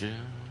do do.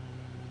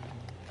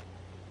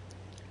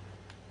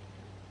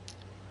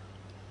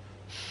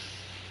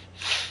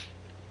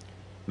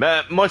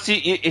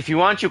 Mutzi, if you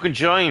want, you can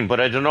join, but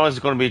I don't know if it's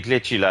going to be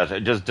glitchy,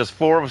 lad. Just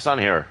four of us on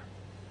here.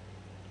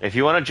 If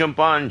you want to jump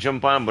on,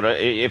 jump on, but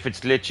if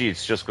it's glitchy,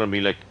 it's just going to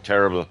be, like,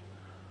 terrible.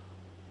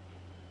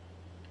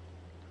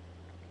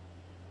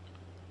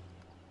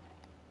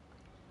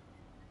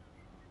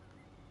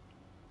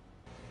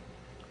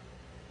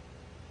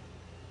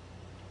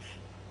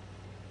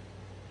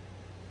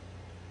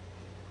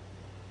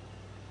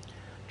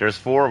 There's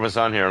four of us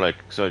on here, like,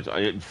 so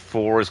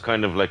four is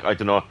kind of like, I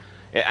don't know,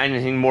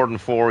 anything more than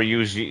four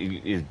usually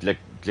is, like,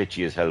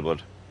 glitchy as hell,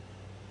 bud.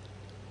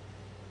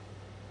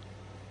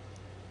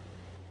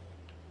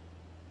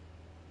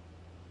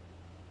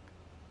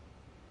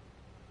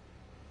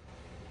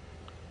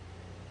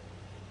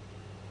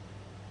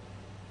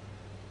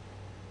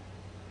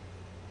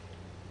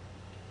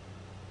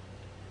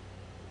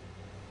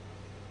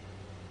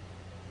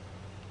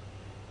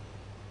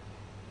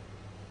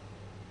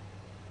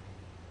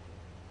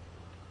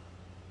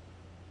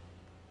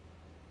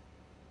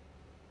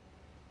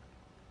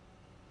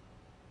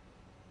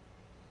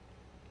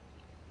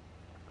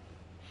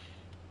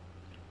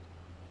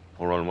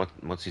 Hold on,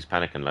 what's he's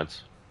panicking,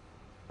 lads?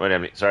 Right,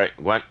 Emily, sorry,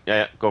 go on,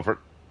 yeah, go for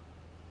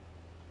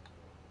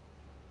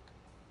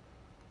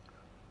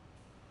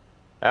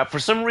it. For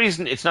some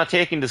reason, it's not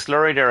taking the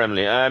slurry there,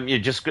 Emily. You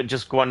just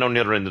go on down the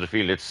other end of the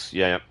field. It's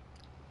yeah.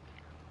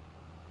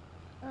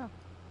 Oh.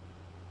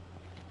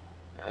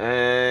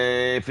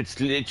 If it's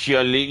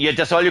glitchy, yeah,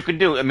 that's all you can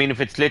do. I mean, if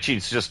it's glitchy,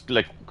 it's just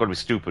like going to be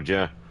stupid,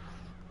 yeah.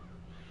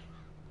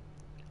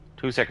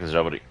 2 seconds,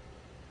 everybody.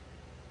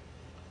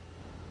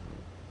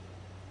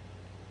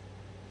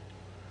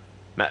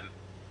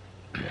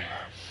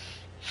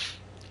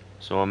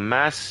 So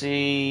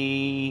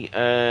Massey,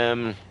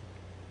 trying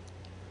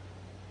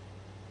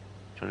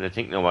to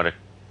think now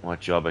what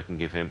job I can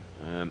give him.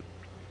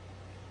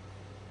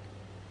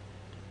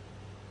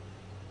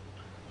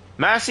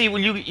 Massey, will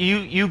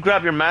you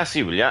grab your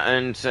Massey, will ya?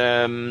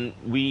 And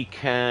we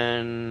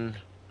can.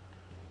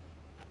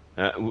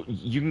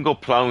 You can go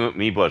plowing with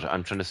me, bud.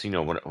 I'm trying to see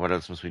now what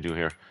else must we do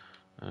here.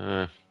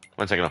 1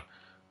 second now.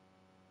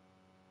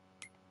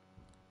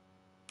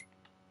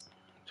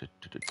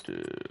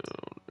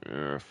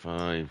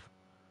 Five.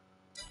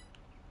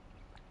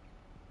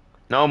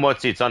 No,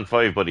 Mutzi, it's on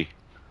 5, buddy.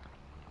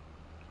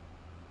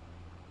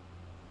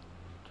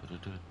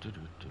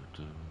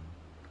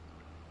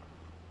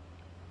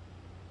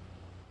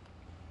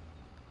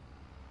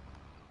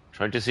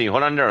 Trying to see.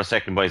 Hold on there a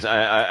second, boys.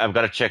 I've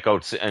got to check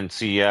out and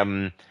see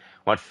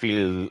what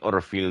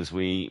other fields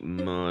we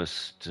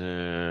must.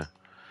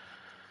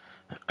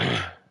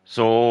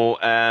 So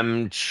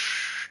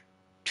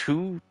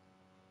 2.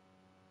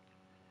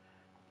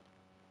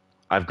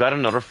 I've got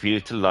another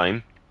field to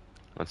lime.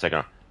 1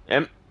 second.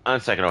 1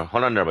 second.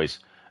 Hold on there, boys.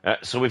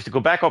 So we have to go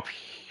back up.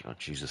 Oh,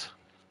 Jesus.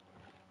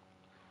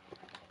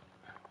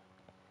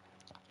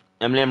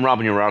 Emily, I'm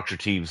robbing your Yorkshire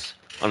thieves.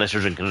 Unless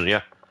you're drinking it,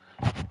 yeah?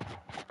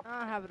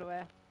 I'll have it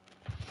away.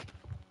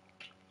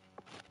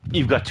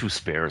 You've got 2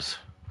 spares.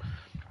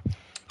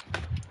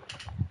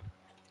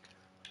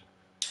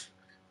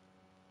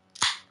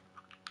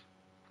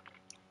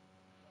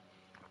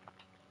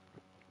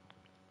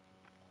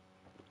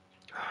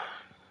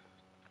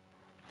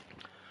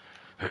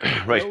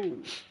 Right. Hello.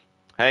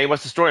 Hey,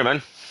 what's the story,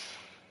 man?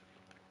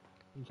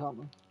 What's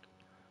happening?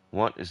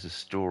 What is the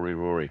story,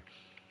 Rory?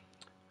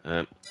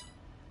 Trying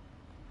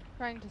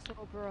to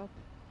sober up.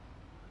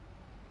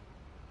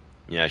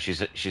 Yeah,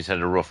 she's had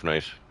a rough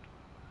night.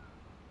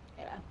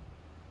 Yeah.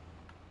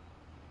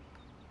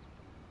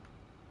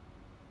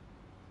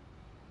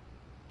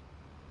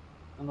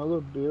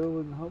 Another beer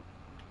wouldn't help.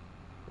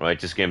 Right,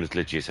 this game is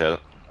glitchy as hell.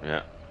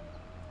 Yeah.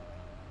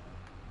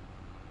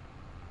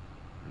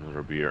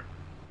 Another beer.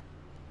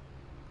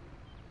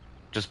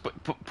 Just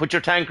put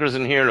your tankers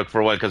in here, look,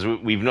 for a while, because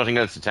we've nothing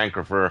else to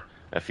tanker for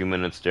a few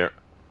minutes there.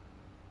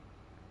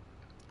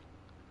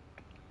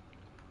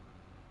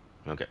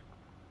 Okay.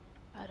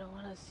 I don't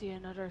want to see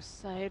another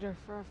cider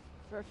for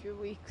a few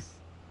weeks.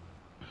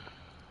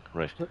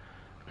 Right.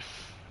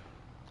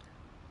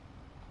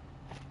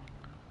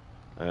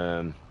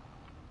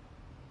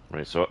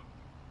 Right, so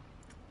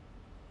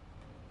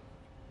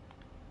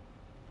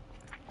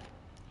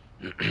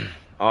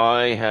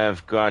I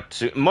have got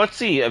to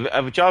Mutzi, I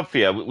have a job for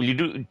you. Will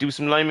you do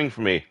some liming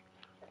for me?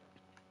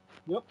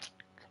 Yep.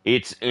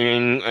 It's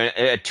in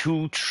a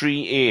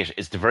 238.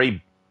 It's the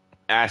very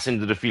ass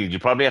end of the field. You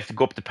probably have to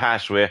go up the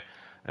pathway.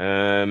 Do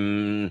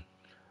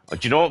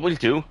you know what we'll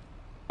do?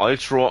 I'll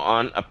throw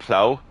on a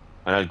plow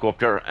and I'll go up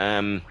there.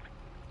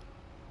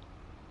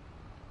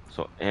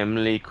 So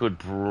Emily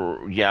could,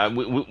 yeah,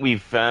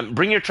 we've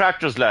bring your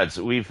tractors, lads.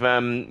 We'll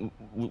plant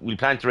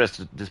the rest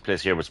of this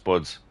place here with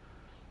Spuds.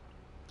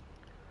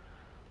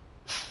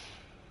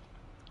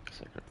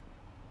 Second.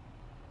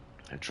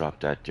 I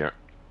dropped that there.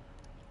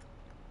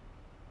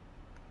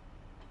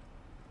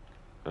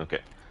 Okay.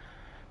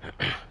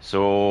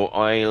 So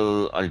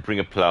I'll bring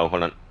a plow.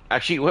 Hold on.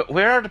 Actually,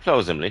 where are the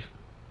plows, Emily?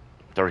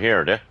 They're here,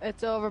 are they?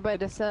 It's over by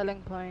the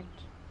selling point.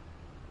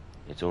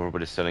 It's over by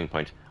the selling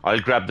point. I'll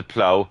grab the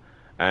plow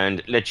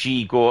and let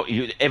you go.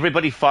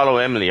 Everybody follow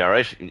Emily, all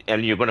right?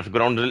 And you're going to have to go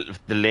down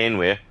the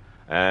laneway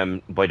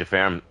by the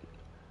farm.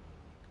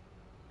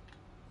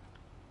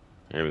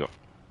 Here we go.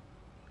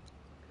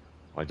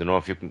 I don't know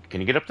if you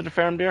can you get up to the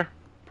farm there?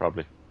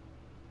 Probably.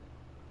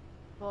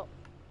 Well,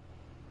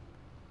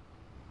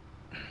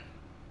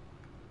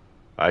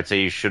 I'd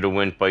say you should have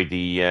went by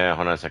the,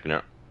 hold on a second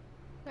there.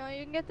 no,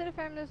 you can get to the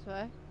farm this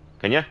way.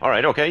 Can you? All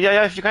right, okay.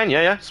 Yeah, if you can.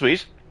 Yeah,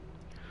 sweet.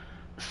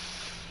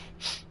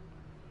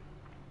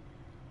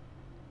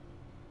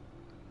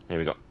 Here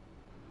we go.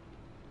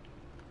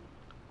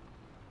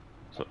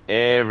 So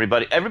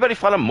everybody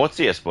follow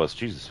Mutzi, I suppose.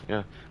 Jesus,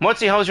 yeah.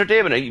 Mutzi, how's your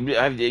day been?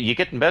 Are you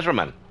getting better,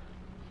 man?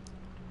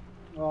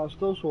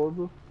 Still sore,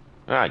 bro.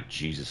 Ah,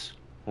 Jesus.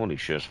 Holy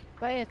shit.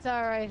 But it's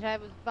alright, I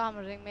was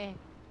vomiting me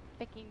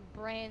picking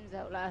brains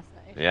out last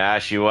night. Yeah,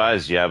 she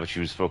was, yeah, but she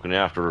was fucking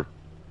after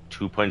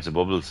 2 pints of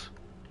bubbles.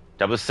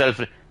 That was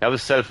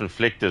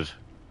self-inflicted.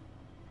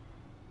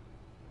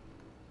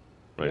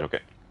 Right, okay.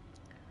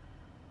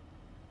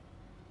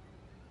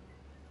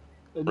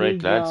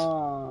 Right, lads.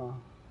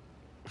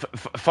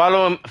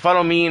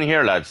 Follow me in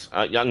here, lads.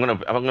 Yeah, I'm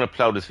gonna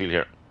plow this field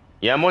here.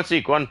 Yeah,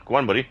 Mutzi, go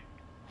on, buddy.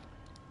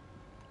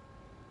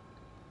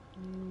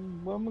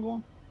 Where am I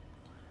going?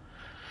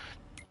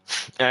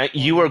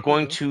 You are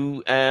going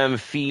to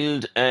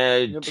field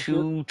Yep,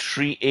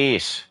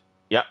 238.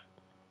 Yeah.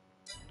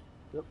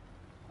 Yep,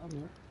 I'm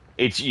here.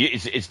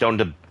 It's down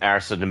the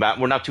arse of the map.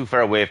 We're not too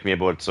far away from you,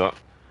 bud. So.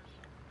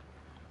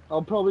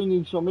 I'll probably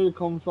need somebody to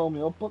come fill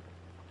me up, but.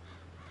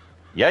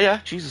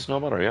 Yeah. Jesus, no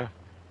matter. Yeah.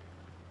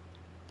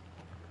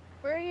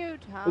 Where are you,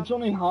 Tom? It's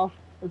only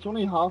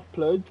half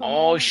played. Tom.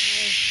 Oh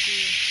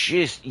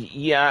shit.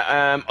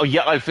 Yeah. Oh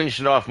yeah. I'll finish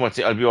it off.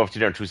 Mutzi. I'll be off to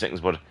there in 2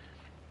 seconds, bud.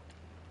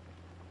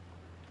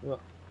 Yeah.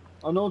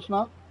 I know it's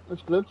not.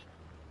 It's glitched.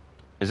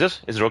 Is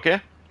it? Is it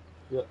okay?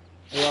 Yeah.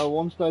 Yeah.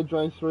 Once I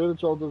drive through it,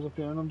 it's all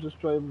disappearing. I'm just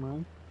driving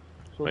around.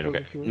 So Right. it Okay.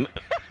 disappears.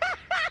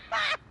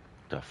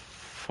 The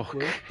fuck.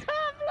 Yeah.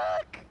 Tom,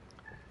 look!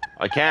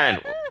 I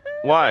can't.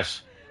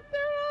 What?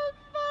 They're all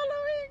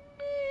following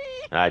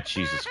me! Ah,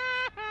 Jesus.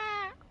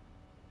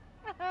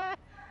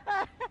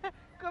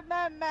 Good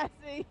man,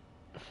 Massey.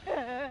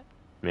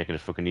 Making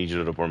it fucking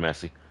easier to poor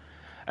Massey.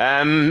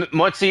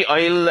 Mutzi,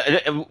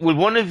 will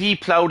one of you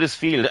plough this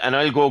field and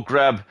I'll go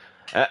grab.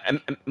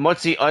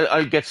 Mutzi,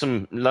 I'll get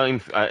some lime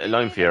for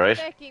you, right?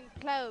 Checking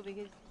plow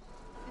because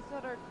this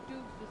other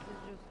doofus is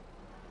just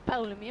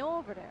ploughing me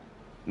over there.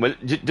 Well,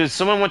 does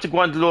someone want to go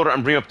on the loader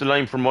and bring up the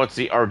lime for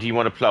Mutzi, or do you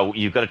want to plough?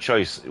 You've got a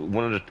choice.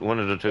 One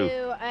of the two.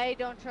 Ew, I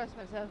don't trust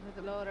myself with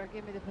the loader.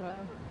 Give me the plow.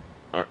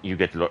 Or you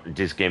get the loader.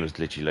 This game is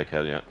glitchy like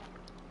hell, yeah.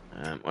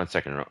 1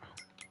 second, right?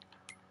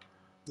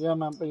 Yeah,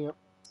 man, but yeah.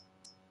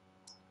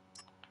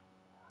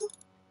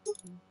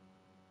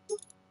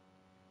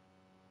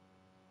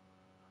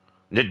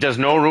 There's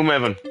no room,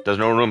 Evan. There's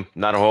no room.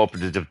 Not a hope.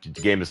 The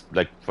game is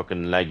like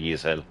fucking laggy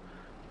as hell.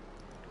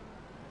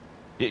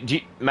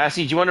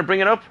 Massey, do you want to bring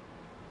it up?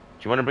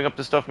 Do you want to bring up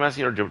the stuff,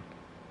 Massey, or do you...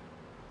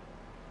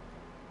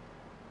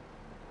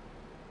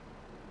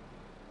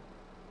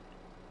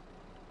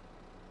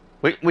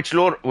 Wait, which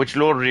loader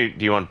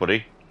do you want, buddy?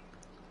 Do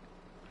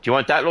you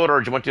want that loader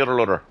or do you want the other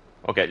loader?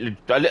 Okay,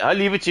 I'll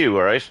leave it to you,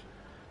 all right?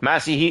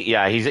 Massey,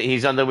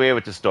 he's on the way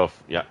with the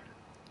stuff. Yeah.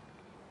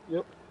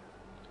 Yep.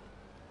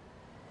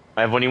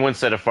 I have only one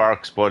set of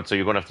forks, bud, so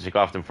you're going to have to take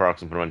off them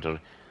forks and put them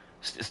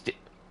into...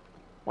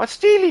 What's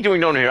Steely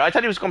doing down here? I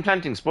thought he was going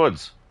planting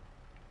Spuds.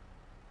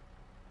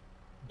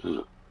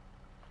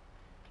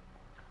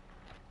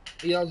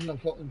 He hasn't a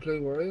fucking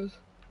clue where he is.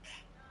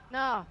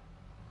 No.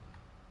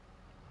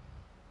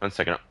 1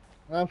 second.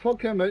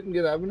 Fuck him out and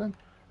get everything.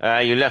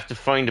 You'll have to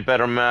find a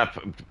better map.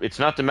 It's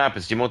not the map,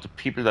 it's the amount of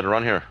people that are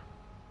on here.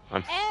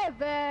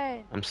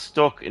 Evan! I'm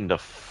stuck in the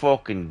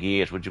fucking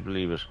gate, would you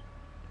believe it?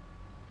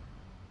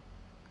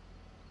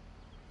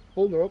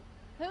 Hold her up.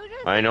 Who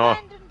just I know.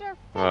 abandoned their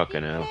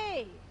Fucking fucking hell.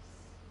 place?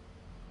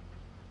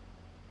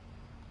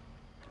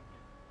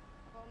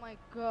 my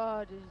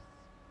god.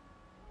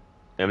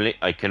 Emily,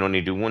 I can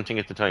only do one thing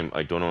at a time.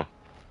 I don't know.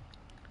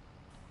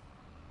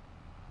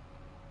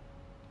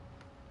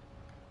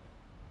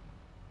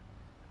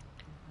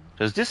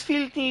 Does this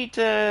field need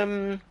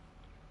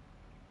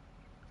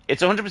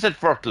it's 100%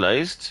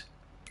 fertilized.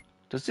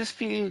 Does this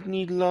field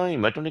need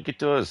lime? I don't think it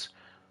does.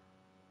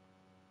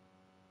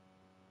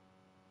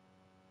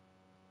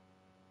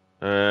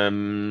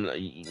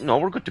 No,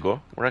 we're good to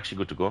go. We're actually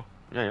good to go.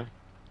 Yeah,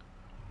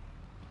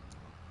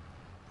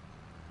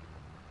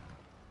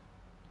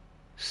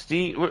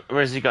 yeah.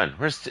 Where's he gone?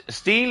 Where's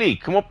Steely?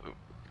 Come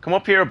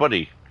up here,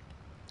 buddy.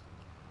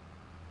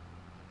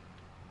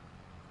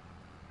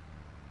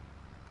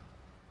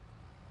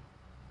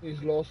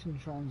 He's lost in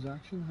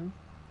transaction, huh?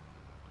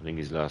 I think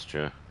he's lost,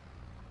 yeah.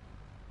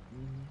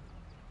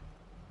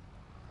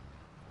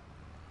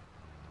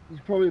 He's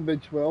probably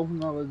about 12 and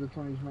not allowed to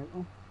turn his mic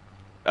on.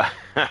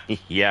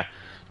 Yeah.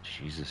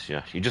 Jesus,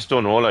 yeah. You just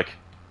don't know, like.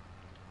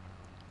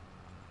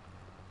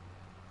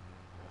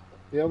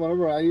 Yeah,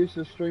 whenever I used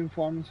to stream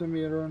Farming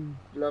Simulator and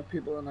let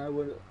people and I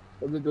would,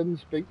 if they didn't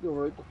speak, they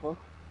were out the fuck.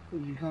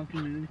 Because you can't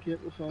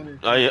communicate with someone.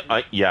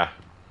 Yeah.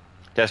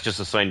 That's just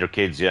a sign they're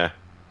kids, yeah.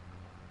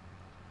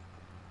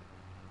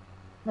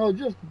 No,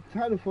 just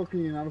how the fuck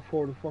can you not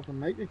afford a fucking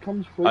mic? It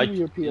comes free with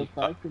your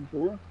PS5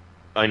 controller.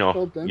 I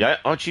know. Yeah.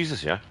 Oh,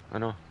 Jesus, yeah. I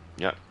know.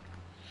 Yeah.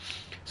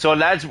 So,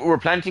 lads, we're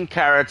planting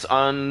carrots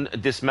on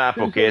this map,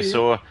 okay?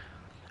 So,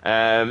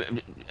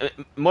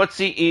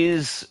 Mutsy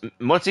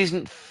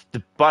isn't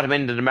the bottom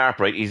end of the map,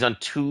 right? He's on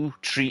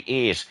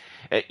 238.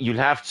 You'll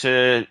have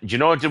to. Do you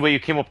know the way you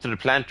came up to the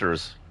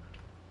planters?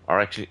 Or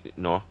actually,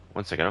 no.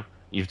 1 second. No.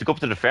 You have to go up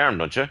to the farm,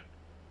 don't you?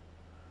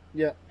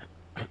 Yeah.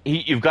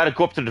 You've got to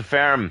go up to the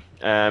farm,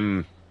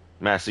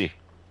 Massey.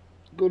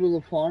 Go to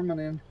the farm and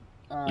then.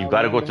 You've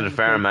got to go to the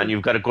farm, man.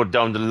 You've got to go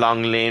down the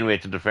long laneway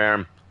to the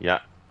farm.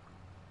 Yeah.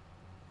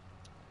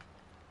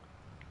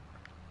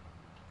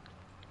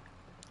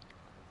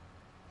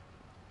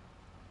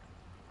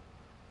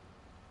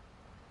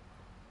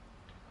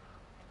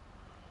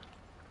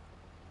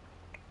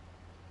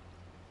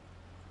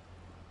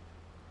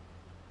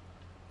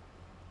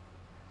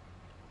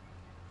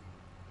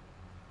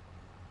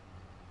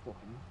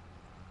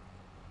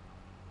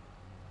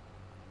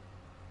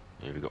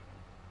 Here we go.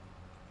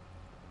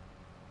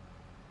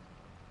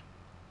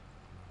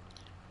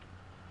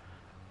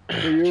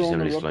 So you're on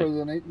the rip of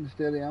the night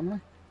instead of Emily?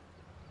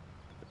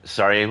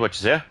 Sorry, what you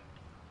say?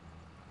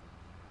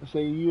 I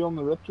say you on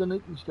the rip of the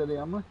night instead of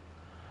Emily?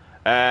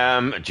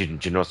 Do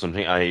you know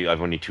something?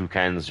 I've only 2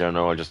 cans there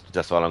now.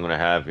 That's all I'm gonna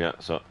have. Yeah.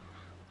 So.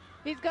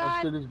 He's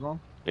gone. He's gone.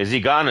 Is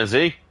he gone? Is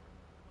he?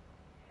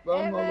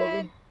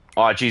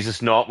 Oh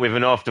Jesus, no! We've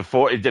enough. The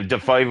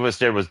 5 of us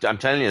there was. I'm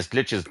telling you, it's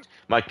glitches.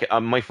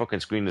 My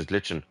fucking screen is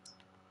glitching.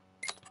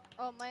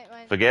 Oh my.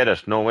 Forget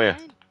it. No way.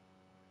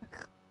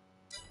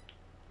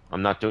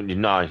 I'm not doing.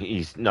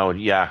 No.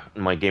 Yeah,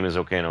 my game is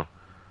okay now.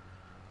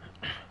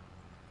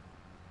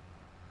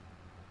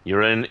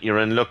 You're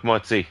in luck,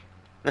 Mutsy.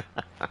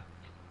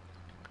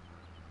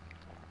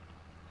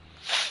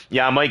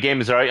 Yeah, my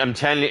game is alright. I'm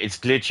telling you, it's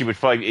glitchy with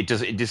 5.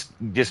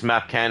 This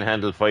map can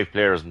handle 5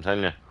 players. I'm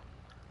telling you.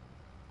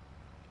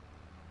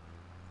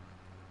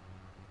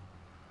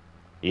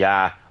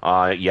 Yeah,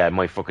 yeah,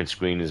 my fucking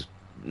screen is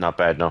not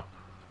bad now.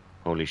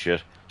 Holy shit!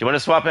 Do you want to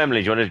swap,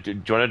 Emily? Do you want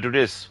to do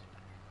this?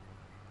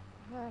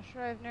 Yeah,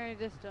 sure. I've nearly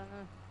just done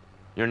it.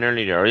 You're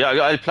nearly there. Yeah,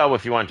 I'll plow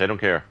if you want. I don't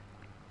care.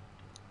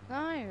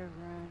 No, you're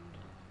grand.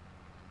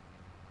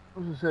 I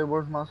was gonna say,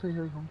 where's Massey?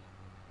 Here he comes.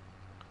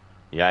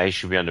 Yeah, he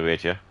should be on the way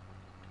to you.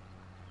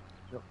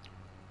 Yep.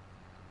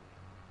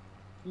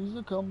 He's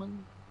a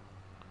coming.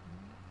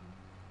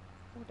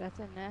 Oh, that's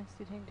a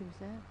nasty thing to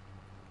say.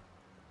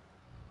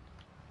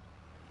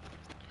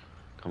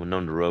 Coming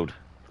down the road.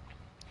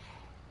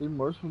 Even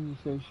worse when you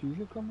say she's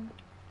a coming.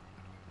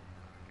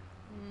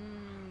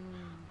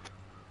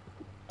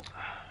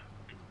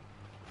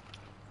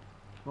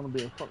 It's gonna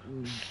be a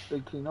fucking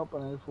big cleanup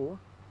on A4.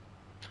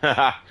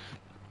 Haha.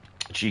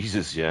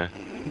 Jesus, yeah.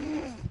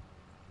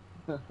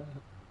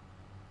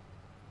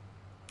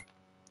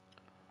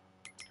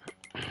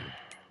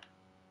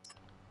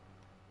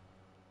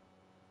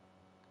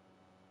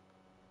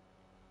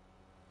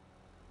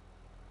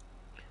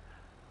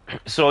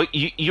 So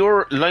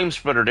your lime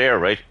spreader there,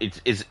 right?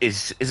 Is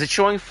it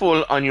showing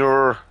full on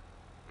your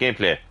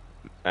gameplay,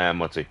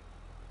 Mutsy?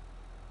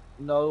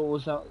 No, it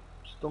was not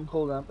stone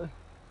cold empty.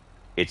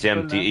 It's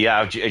empty.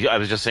 Yeah, I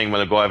was just saying a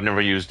while ago. I've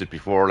never used it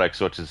before. Like,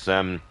 so it's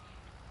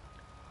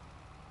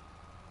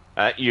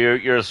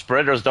your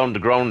spreader's down the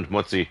ground,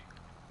 Mutsy.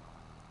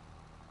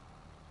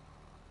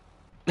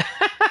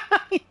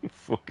 You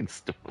fucking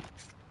stones.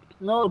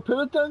 No,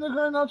 put it down the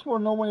ground. That's where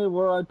normally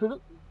where I put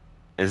it.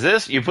 Is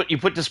this you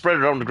put the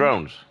spreader on the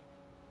ground?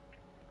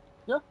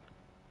 Yeah.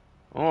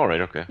 All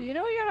right. Okay. You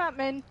know you're not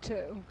meant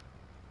to.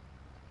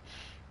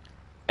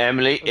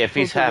 Emily, if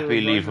he's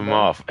happy, leave him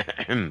off.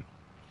 It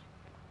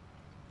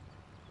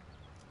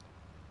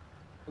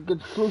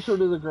gets closer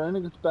to the ground.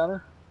 It gets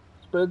better.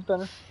 Spreads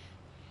better.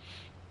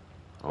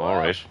 All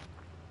right.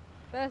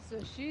 That's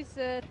what she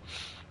said.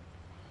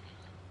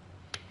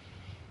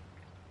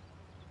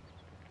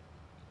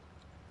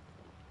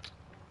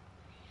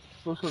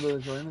 Closer to the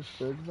ground, it's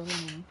big, better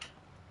than me.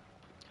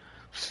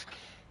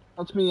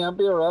 That's me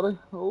empty already.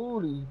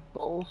 Holy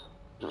balls.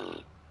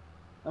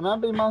 I'm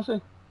empty,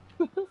 Massey.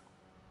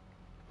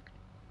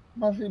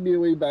 Massey be a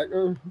wee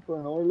backer for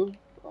an hour, look.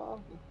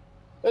 Oh,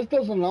 this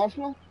doesn't last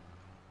long.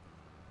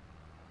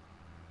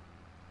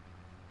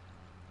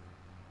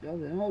 Yeah,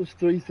 then that was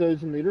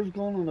 3,000 litres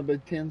gone in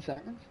about 10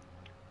 seconds.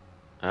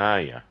 Ah,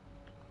 yeah.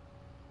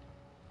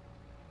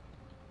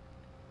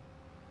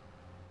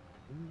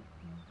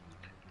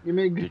 You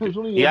mean there's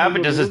only Yeah, but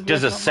 800 litres there's left a in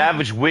that, Massey?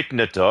 savage wit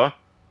in it, though.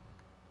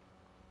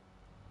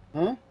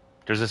 Huh?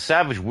 There's a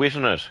savage wit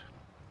in it.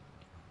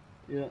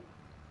 Yeah.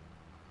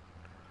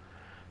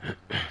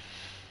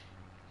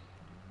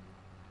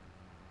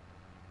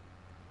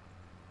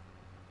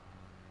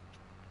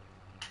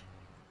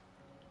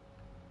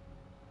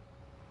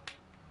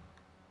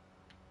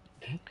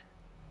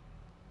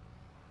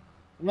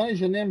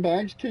 Nice, and then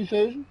bags,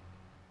 2,000?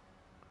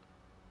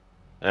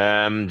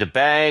 The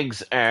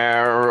bags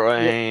are,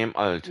 Yep.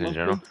 I'll tell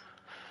you Roughly.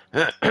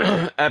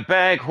 now. A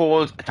bag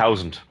holds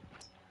 1,000.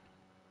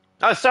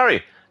 Oh,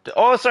 sorry.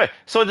 Oh, sorry.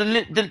 So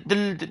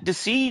the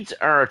seeds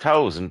are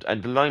 1,000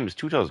 and the lime is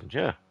 2,000.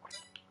 Yeah.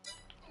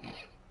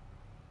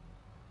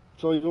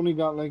 So you've only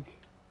got like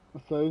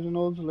 1,000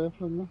 odds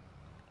left in there.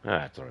 Ah,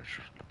 that's alright.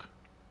 Sure. Look.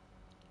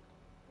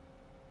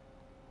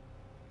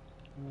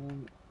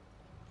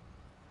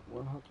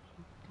 We'll have to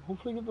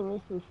hopefully get the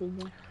rest of the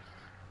food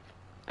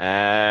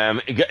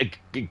done.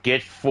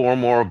 Get 4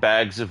 more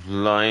bags of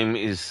lime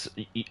is.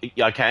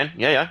 I can.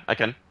 Yeah, I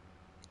can.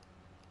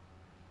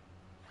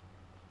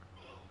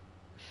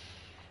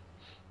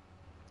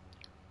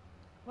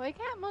 Why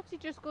can't Multi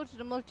just go to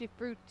the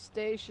multi-fruit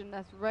station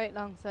that's right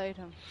alongside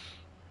him?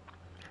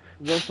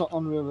 That's not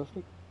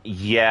unrealistic.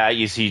 Yeah,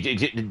 you see,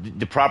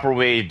 the proper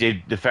way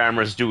the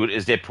farmers do it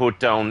is they put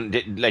down,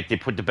 they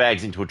put the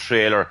bags into a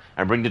trailer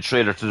and bring the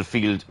trailer to the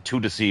field to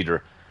the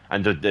seeder,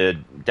 and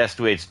that's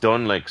the way it's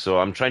done. Like, so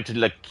I'm trying to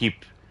like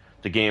keep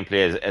the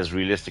gameplay as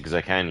realistic as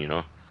I can, you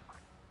know.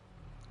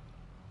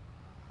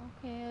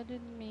 Okay, I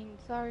didn't mean.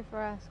 Sorry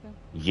for asking.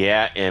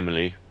 Yeah,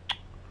 Emily.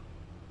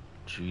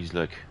 Jeez,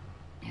 like.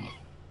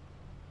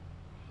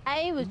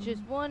 I was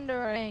just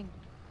wondering.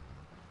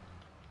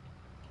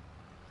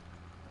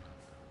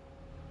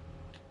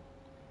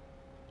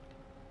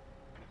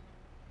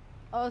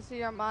 Oh, so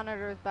your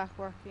monitor is back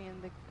working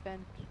in the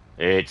vent.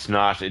 It's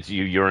not. It's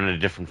you. You're in a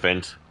different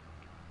fence.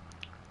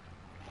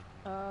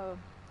 Oh.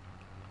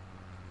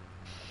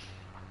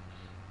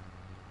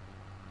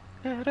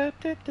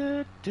 Ba-dum-bum.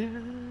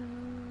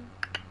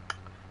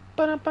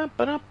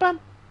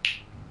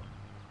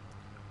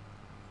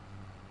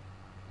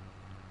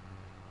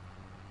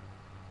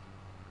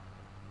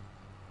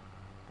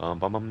 Bum,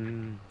 bum,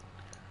 bum.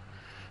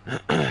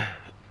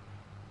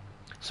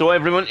 So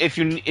everyone, if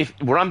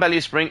we're on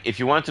Ballyspring, if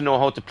you want to know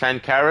how to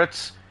plant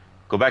carrots,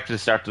 go back to the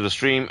start of the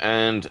stream,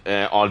 and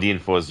all the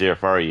info is there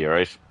for you,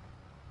 right?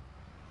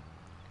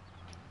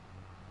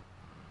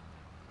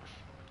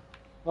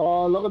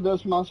 Oh, look at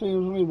this, Massey. There's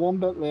only one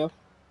bit left.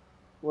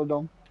 We're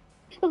done.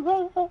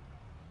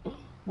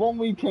 One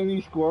wee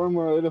tiny square and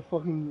we're out of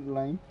fucking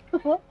line.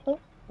 It's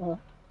all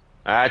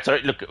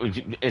right. Look,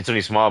 it's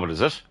only small, but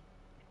is it?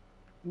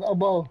 No,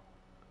 well,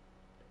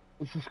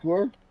 it's a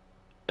square.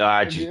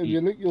 If Geez,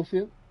 you look, you'll see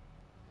it.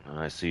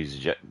 I see.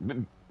 Do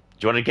you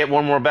want to get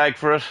one more bag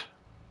for it?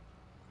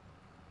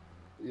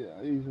 Yeah,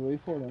 he's away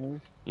for it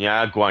anyways.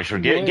 Yeah, go on, sure.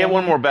 Enjoy Get it,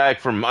 one man. more bag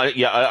from.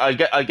 I'll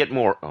get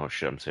more. Oh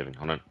shit, I'm saving.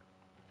 Hold on.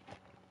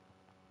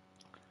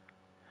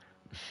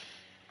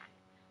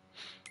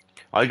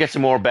 I'll get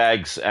some more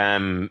bags,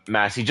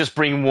 Massey. Just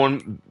bring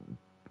one.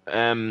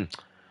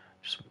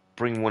 Just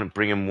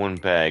bring him one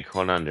bag.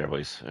 Hold on there,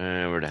 boys.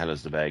 Where the hell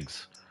is the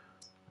bags?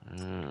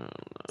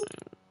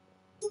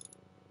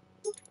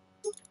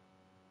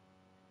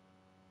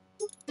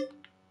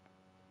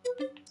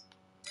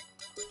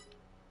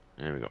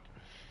 There we go.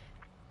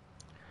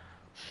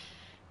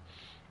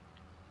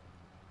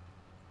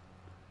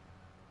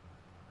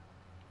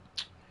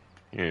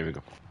 Here we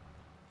go.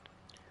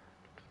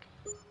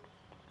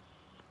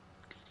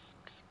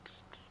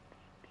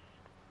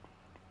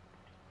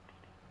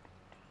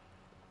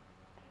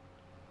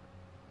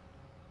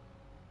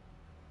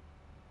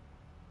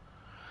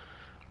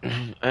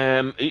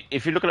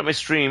 If you're looking at my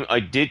stream, I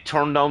did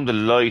turn down the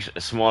light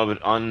a small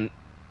bit on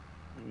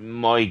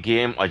my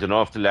game. I don't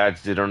know if the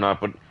lads did or not,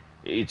 but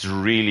it's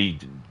really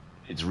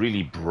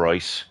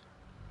bright.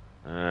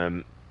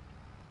 This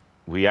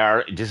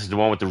is the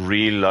one with the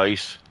real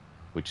light,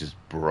 which is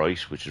bright,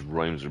 which is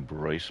rhymes with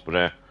bright. But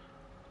I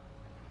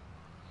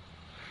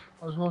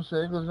was gonna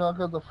say, because I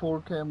got the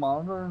 4K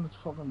monitor and it's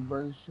fucking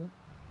bright as shit.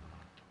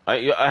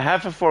 I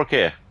have a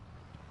 4K.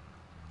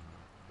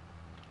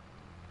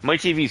 My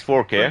TV's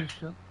Bright 4K. as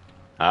shit.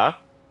 Huh?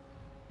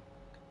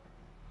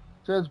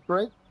 So it's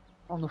bright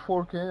on the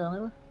 4K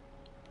anyway.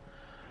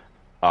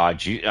 Ah,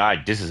 gee,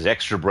 this is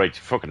extra bright.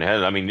 Fucking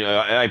hell. I mean,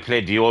 I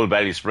played the old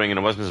Ballyspring and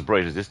it wasn't as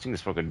bright as this thing.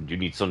 Is fucking. You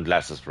need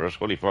sunglasses for it.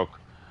 Holy fuck.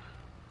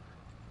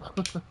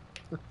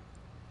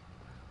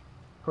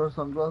 For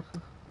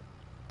sunglasses.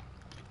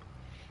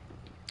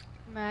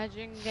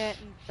 Imagine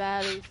getting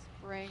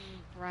Ballyspring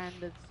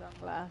branded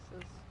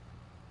sunglasses.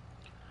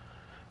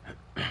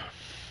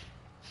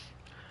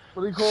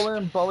 What do you call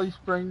them?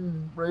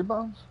 Ballyspring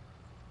Ray-Bans?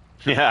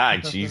 Yeah,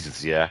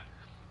 Jesus, yeah.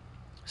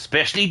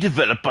 Specially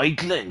developed by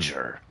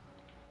Glenger.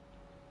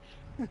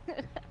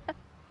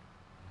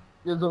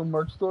 His own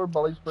merch store,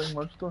 Ballyspring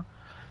merch store.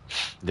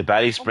 The Oh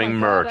Ballyspring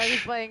my God, I was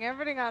merch. buying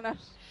everything on it.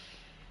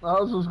 I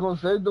was just going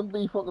to say, don't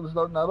be fucking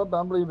starting that up.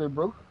 I believe they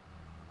broke.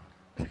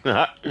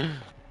 The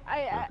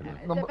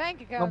Number-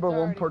 bank account's number one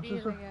already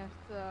purchaser. feeling it,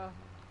 so...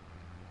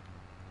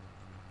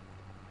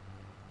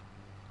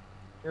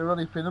 You're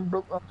already feeling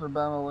broke after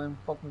buying all them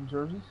fucking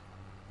jerseys.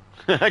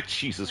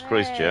 Jesus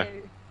Christ, yeah.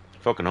 Hey.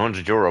 Fucking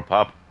 €100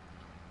 pop.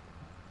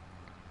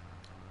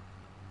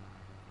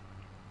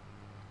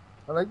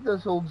 I like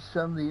this old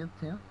 78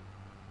 10.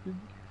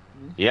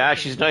 Yeah,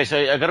 she's nice.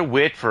 I gotta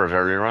wait for it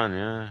earlier on,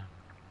 yeah.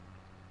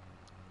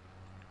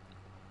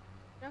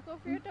 Not go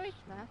for your Deutsch,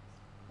 Matt.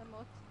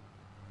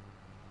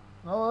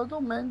 No, I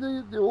don't mind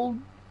the old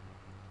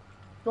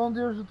John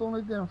Deere's. I don't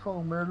like them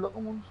fucking weird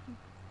looking ones.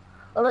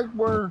 I like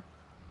where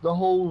the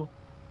whole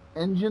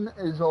engine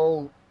is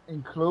all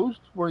enclosed,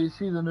 where you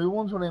see the new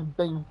ones with them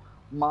big,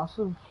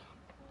 massive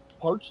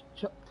parts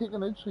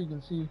taken out, so you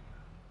can see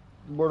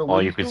where the Oh,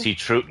 you wheels can go. see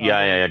through.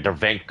 Yeah.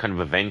 They're kind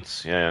of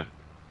vents, yeah.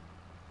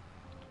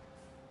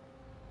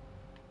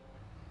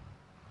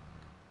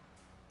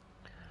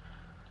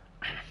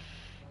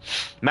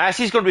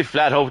 Massey's going to be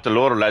flat out with the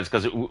loader, lads,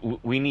 because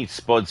we need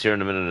spuds here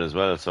in a minute as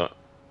well, so...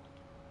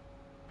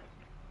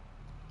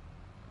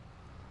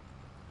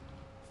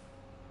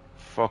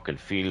 Fucking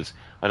fields.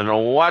 I don't know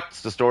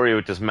what's the story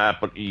with this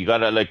map, but you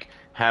gotta, like,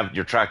 have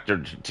your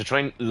tractor... To try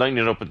and line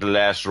it up with the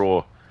last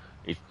row,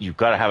 you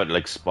gotta have it,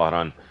 like, spot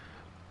on.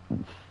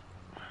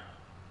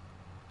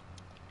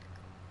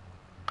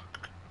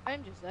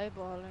 I'm just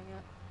eyeballing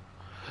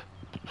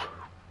it.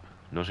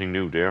 Nothing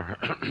new there.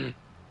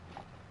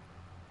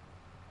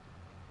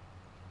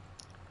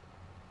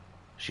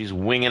 She's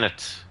winging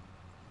it.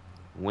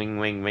 Wing,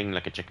 wing, wing,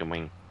 like a chicken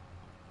wing.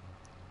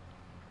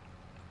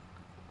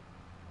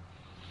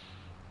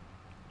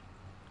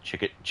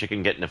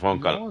 Chicken getting a phone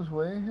He's call. on his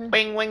way, hey?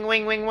 Wing, wing,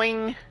 wing, wing,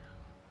 wing.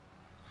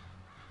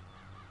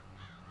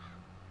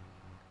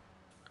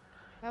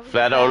 That was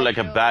Flat a out bad like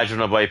a joke. badge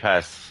on a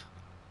bypass.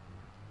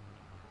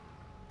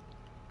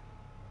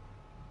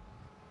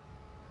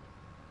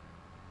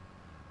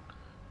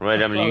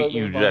 Right, Emily,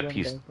 you do that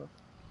piece.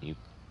 You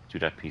do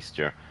that piece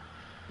there.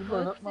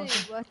 What's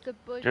the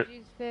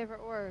budgie's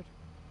favourite word?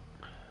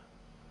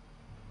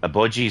 A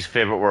budgie's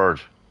favourite word.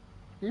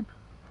 Cheap.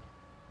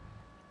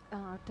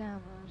 Oh, damn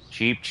it.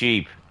 Cheap,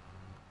 cheap.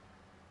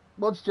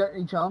 What's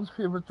Jackie Chan's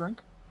favourite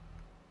drink?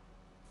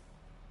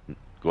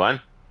 Go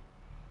on.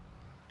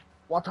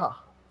 Water.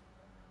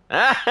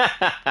 I've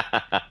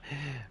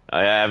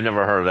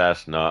never heard of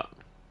that, no.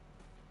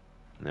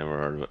 Never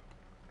heard of it.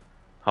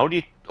 How do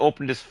you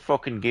open this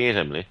fucking gate,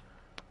 Emily?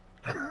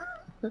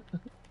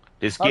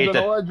 This I gate don't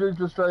know, I drove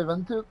just drive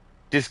into it.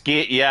 This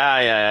gate,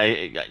 yeah.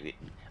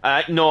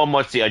 No,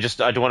 Mutzi, I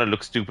don't want to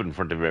look stupid in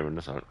front of everyone,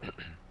 that's all.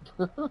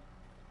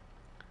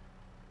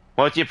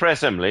 What do you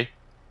press, Emily?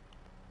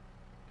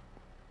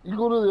 You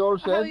go to the other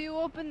How side. you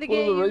open the Go to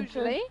gate the right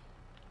usually? side.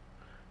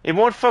 It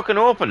won't fucking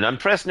open. I'm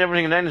pressing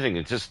everything and anything.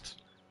 It's just...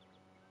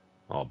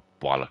 Oh,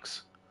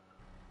 bollocks.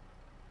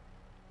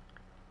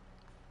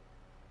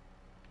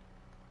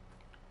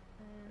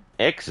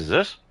 X, is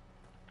it?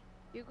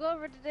 You go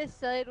over to this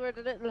side where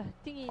the little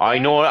thingy I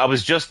there. know, I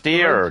was just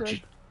there. Right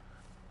side.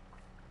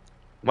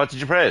 What did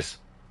you press?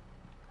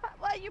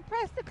 Well, you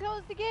press to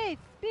close the gate.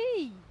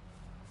 B.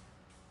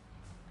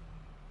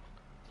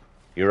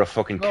 You're a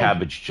fucking No,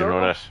 cabbage, do you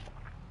know circle. that?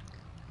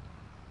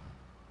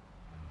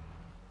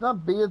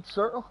 Not B, it's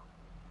circle.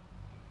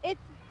 It's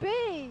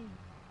B.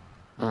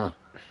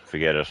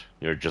 Forget it.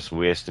 You're just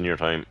wasting your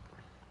time.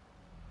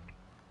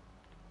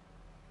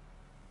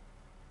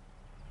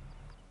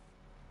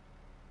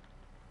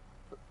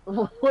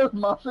 Where's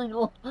Massey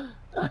going?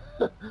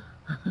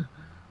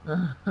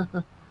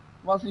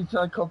 Massey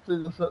trying to cut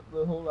through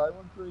the whole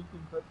island so he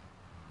can fit.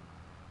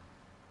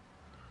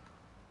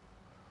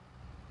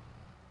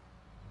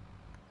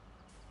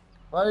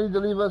 Why did you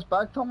leave us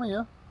back, Tommy,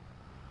 yeah?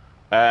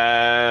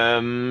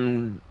 I'll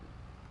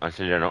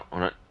tell you now.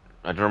 I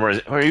don't know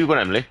where are you going,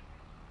 Emily?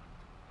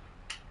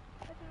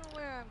 I don't know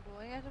where I'm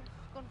going. I'm just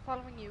going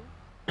following you.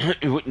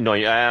 No,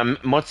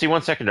 Mutzi,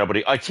 1 second there,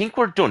 buddy. I think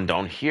we're done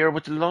down here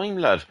with the lime,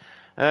 lad.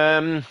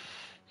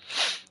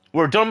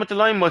 We're done with the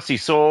lime, Mutzi,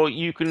 so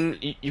you can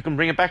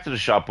bring it back to the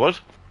shop, bud.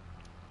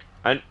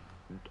 And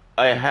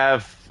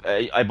I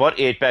bought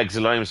 8 bags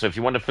of lime, so if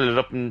you want to fill it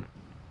up and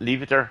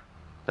leave it there,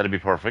 that'd be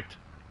perfect.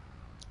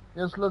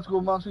 Yes, let's go,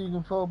 Massey. You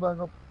can fill back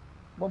up.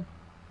 Come.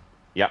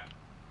 Yeah.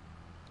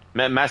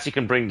 Massey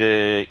can bring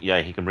the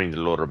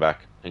loader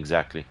back.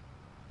 Exactly.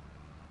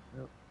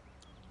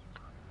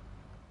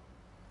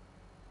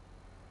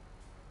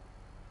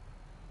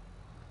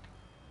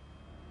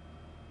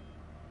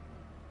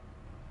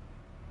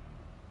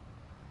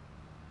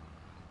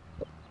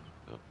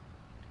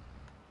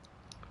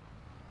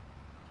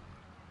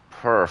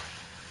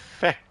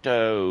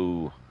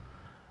 Perfecto.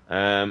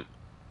 Just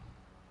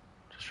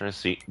trying to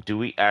see. Do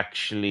we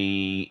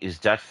actually? Is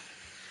that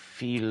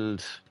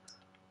field?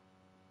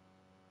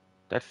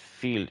 That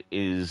field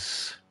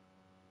is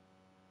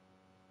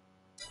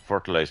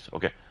fertilized.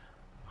 Okay.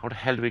 How the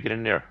hell do we get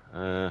in there?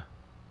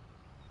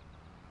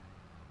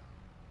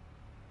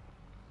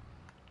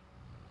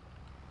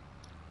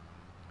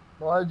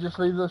 Will I just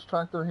leave this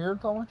tractor here,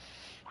 Tommy?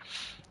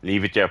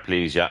 Leave it there,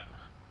 please. Yeah.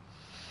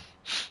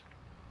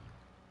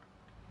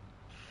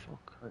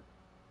 Fuck. Right.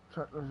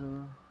 Tractors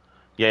are...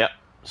 Yeah, yeah.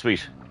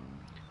 Sweet.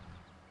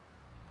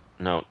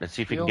 Now, let's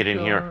see if we can Bale get in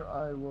here.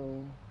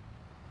 trailer,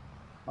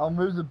 I'll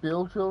move the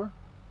bale trailer,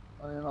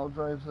 and then I'll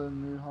drive the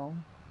new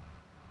Holland,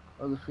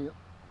 or the Fiat.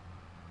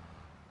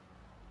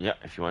 Yeah,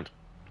 if you want.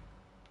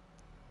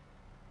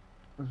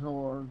 There's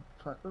no other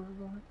tractors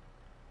on it.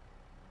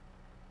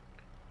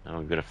 Now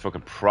we've got a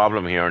fucking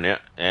problem here, now,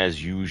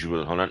 as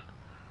usual. Hold on.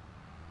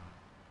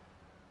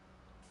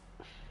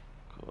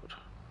 Good.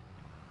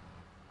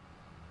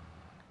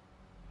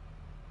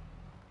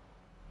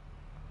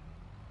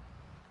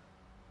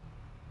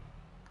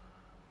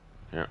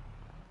 Here.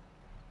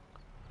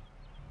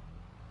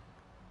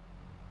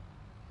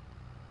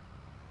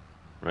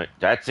 Right,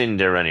 that's in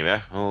there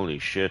anyway. Holy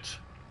shit.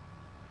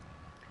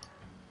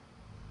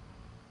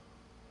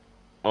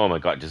 Oh my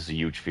god, this is a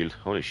huge field.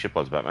 Holy shit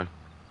balls, Batman.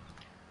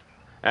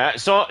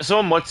 So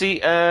Mutzi,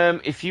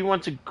 if you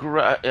want to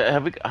grab,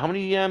 have we? How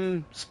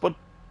many spud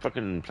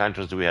fucking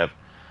planters do we have?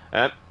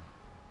 I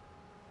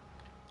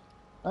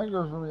think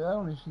there's only, I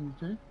only see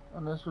two,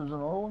 unless there's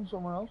another one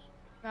somewhere else.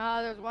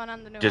 No, there's one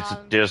on the new There's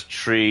Holland. there's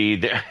three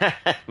there.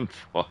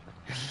 But,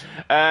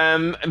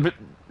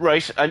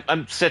 right,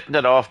 I'm setting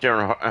that off there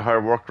on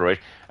her work, right?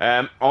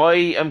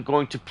 I am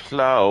going to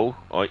plow.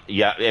 Oh,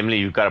 yeah, Emily,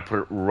 you've got to put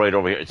it right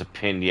over here. It's a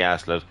pain in the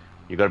ass, lad.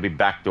 You've got to be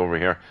backed over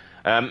here.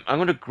 I'm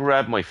going to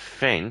grab my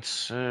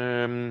fence,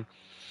 and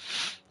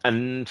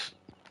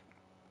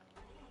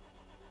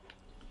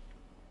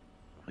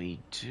we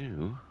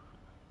do.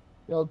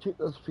 Yeah, I'll take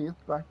this Fiat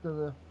back to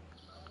the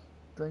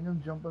thing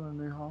and jump in a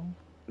new Holland.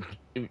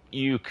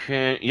 You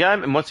can, yeah,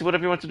 Mutzi,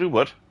 whatever you want to do,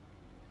 bud.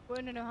 Go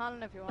in the new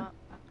Holland if you want.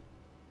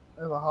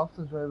 If I have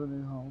to drive a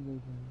new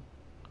Holland,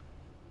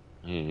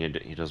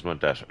 He doesn't want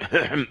that.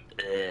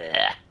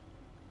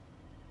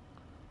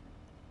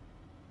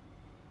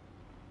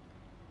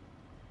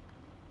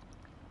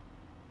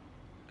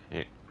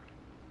 Okay.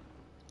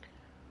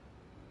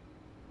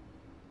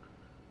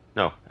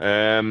 No.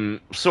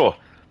 So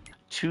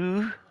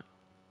to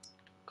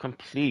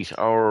complete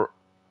our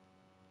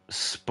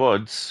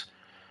spuds,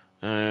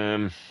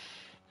 we're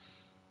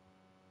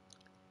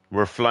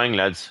flying,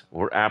 lads.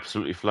 We're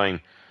absolutely flying.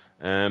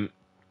 I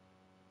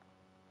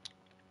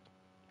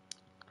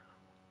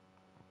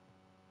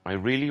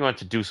really want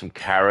to do some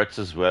carrots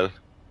as well.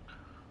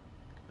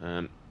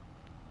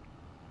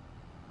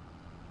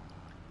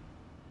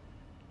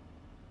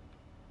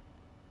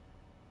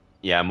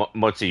 Yeah,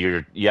 Mutzi,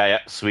 you're yeah,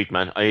 sweet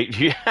man.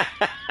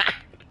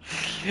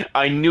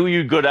 I knew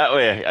you'd go that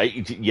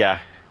way. Yeah.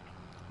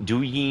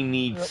 Do ye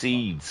need Yep.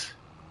 seeds?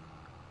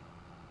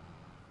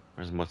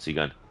 Where's Mutzi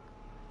gone?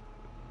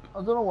 I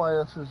don't know why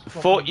this is.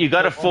 You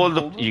gotta fold it.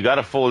 unfolded. You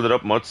gotta fold it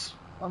up, Mutz.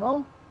 I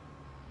know.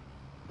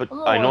 But I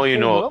know I know why you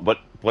it's know, folded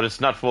but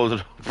it's not folded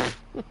up.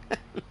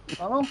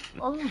 I know.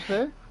 I was gonna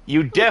say.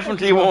 You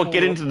definitely It's not won't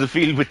get folded into the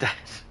field with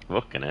that.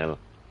 Fucking hell.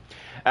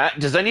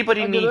 Does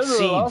anybody I get need rid of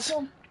the last seeds?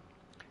 one.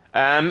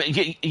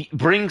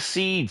 Bring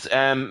seeds,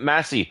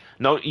 Massey.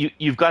 No,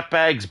 you've got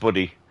bags,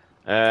 buddy.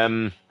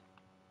 No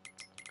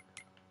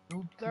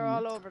They're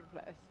all over the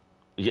place.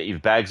 Yeah,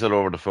 you've bags all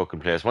over the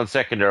fucking place. 1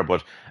 second there,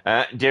 but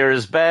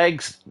there's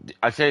bags.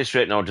 I'll tell you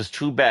straight now. There's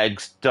 2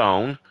 bags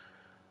down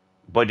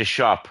by the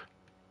shop.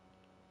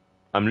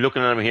 I'm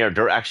looking at them here.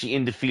 They're actually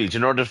in the field. You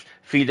know the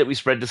field that we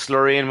spread the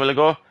slurry in a while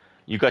ago?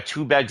 You got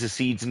 2 bags of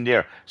seeds in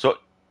there. So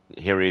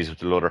here he is with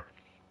the loader.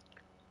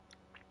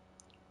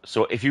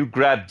 So if you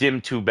grab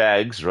them 2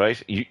 bags, right?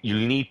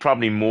 You'll need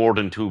probably more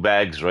than 2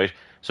 bags, right?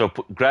 So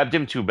grab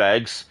them 2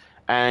 bags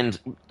and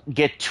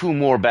get 2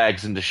 more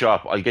bags in the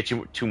shop. I'll get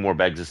you 2 more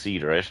bags of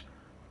seed, right?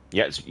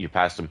 Yeah, you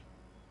passed them.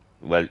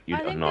 Well, you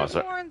I think no, there's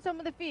sorry. more in some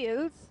of the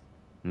fields.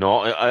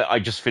 No, I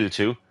just filled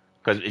 2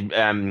 because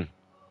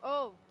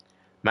Oh,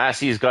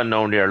 Massey's gone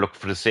down there. Look,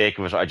 for the sake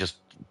of it, I just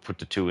put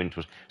the 2 into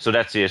it. So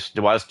that's it.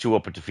 There was 2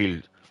 up at the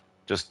field,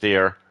 just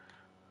there.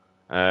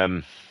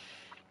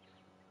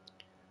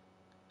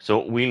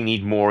 So we'll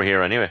need more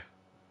here anyway,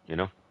 you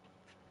know.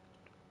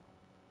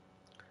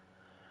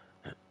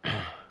 A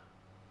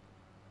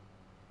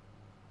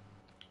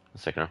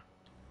second.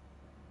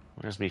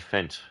 Where's me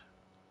fendt?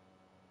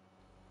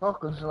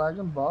 Fucking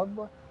slagging bad,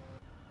 boy.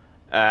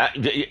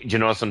 Do you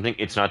know something?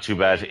 It's not too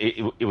bad.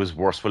 It was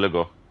worse while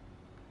ago.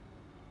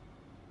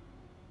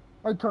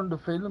 I turned the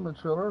field and my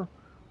trailer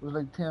was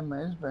like 10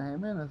 miles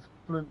behind me and it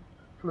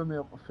flew me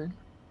up the field.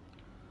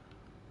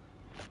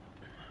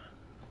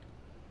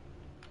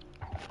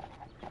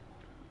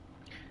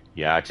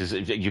 Yeah, it is,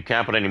 you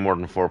can't put any more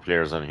than 4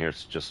 players on here.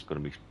 It's just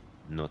going to be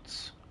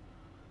nuts.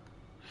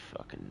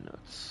 fucking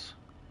nuts.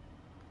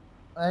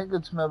 I think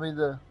it's maybe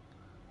the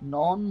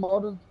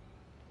non-modded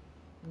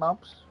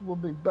maps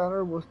would be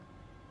better with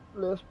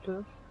less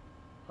players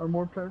or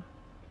more players.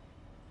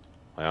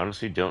 I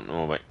honestly don't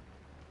know. Wait,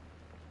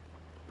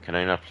 can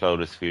I not plow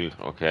this field?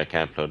 Okay, I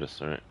can't plow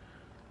this. All right.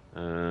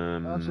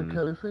 That's a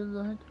cow field,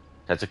 I think.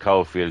 That's a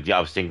cow field. Yeah,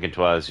 I was thinking it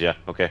was. Yeah.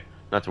 Okay,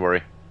 not to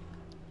worry.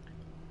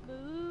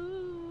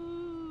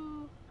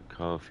 Boo.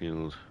 Cow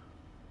field.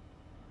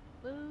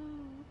 Boo.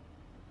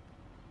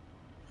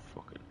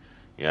 Fucking.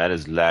 Yeah, it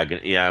is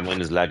lagging. Yeah,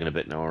 mine is lagging a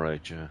bit now. All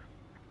right. Yeah.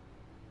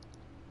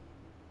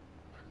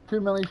 Too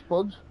many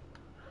spuds.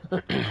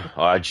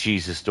 Oh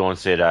Jesus! Don't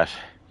say that.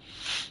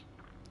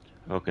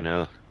 Fucking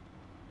hell.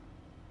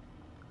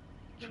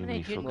 Too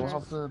many fucking juniors.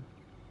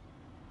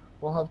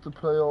 We'll have to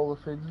play all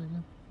the fields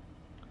again.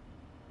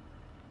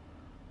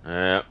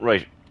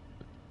 Right.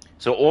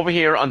 So over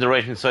here on the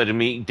right hand side of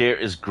me, there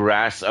is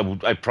grass.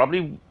 I'd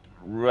probably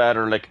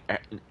rather like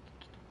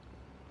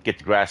get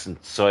the grass and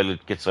soil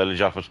it, get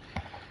silage off it,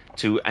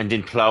 and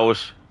then plow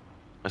it.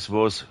 I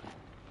suppose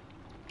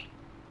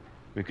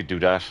we could do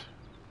that.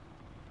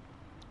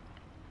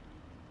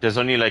 There's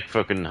only like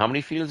fucking how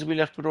many fields are we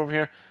left with over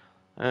here?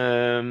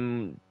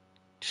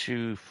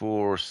 2,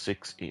 4,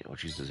 6, 8. Oh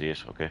Jesus,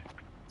 8. Okay.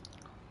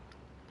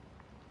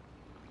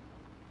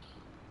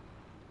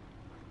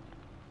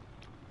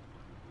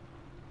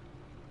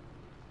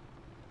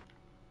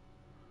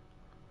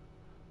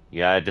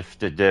 Yeah,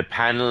 the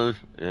panel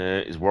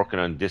is working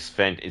on this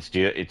fendt.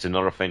 It's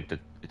another fendt that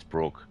it's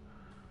broke.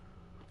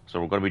 So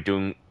we're going to be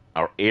doing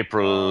our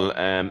April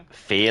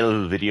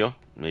fail video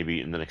maybe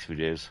in the next few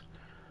days.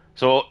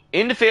 So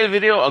in the fail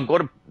video, I'm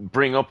going to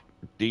bring up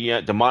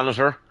the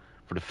monitor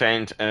for the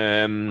fendt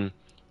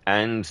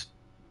and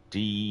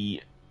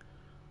the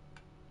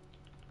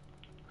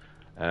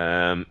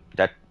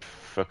that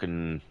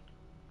fucking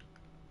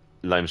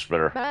lime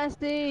spreader.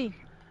 Massey.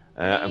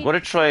 I'm going to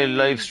try a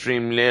live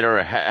stream later.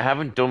 I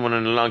haven't done one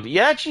in a long time.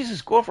 Yeah,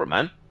 Jesus, go for it,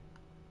 man.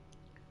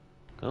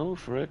 Go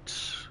for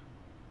it.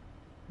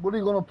 What are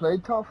you going to play,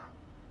 Tough?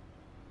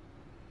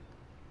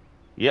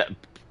 Yeah,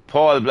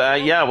 Paul,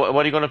 yeah, what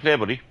are you going to play,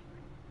 buddy?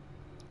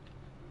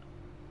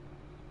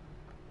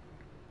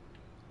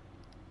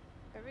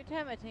 Every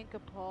time I think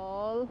of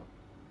Paul,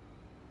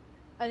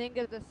 I think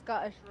of the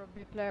Scottish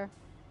rugby player.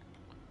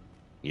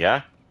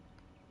 Yeah?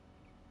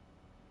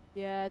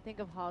 Yeah, I think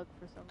of Hogg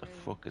for some The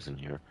reason. fuck is in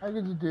here? How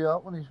could you do that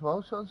when he's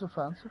Welsh? That's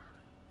offensive.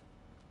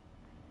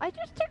 I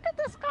just think of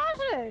the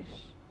Scottish.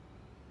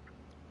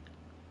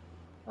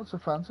 That's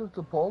offensive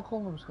to Paul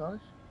calling him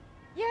Scottish.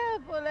 Yeah,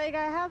 but like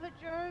I have a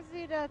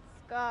jersey that's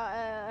got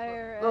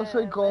That's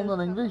like calling Welsh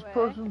an English away.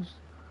 person.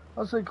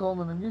 That's like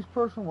calling an English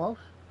person Welsh.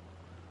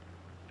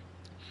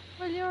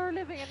 Well, you're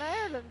living in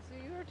Ireland, so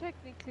you're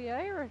technically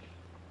Irish.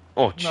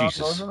 Oh, Not Jesus.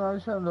 Northern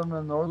Irish. I'm living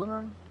in Northern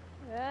Ireland.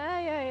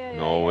 Yeah.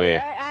 No way.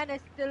 And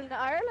it's still in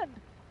Ireland.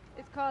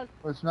 It's called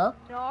It's not.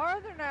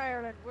 Northern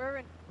Ireland. We're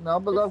in. No,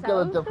 but The I've got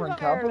a south different of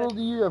capital Ireland.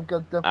 to you. I've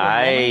got different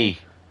Aye. money,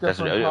 That's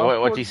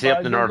different what do you say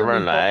up the passports.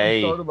 Northern Don't get me Ireland? fucking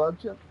Aye. started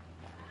about you.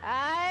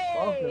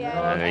 Fucking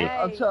hell,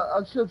 Aye.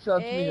 that shit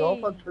sets me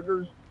off. That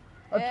triggers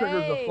the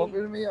Hey. fuck out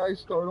of me. I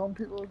start on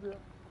people.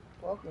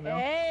 Fucking hell.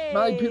 Hey.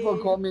 Many people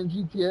call me in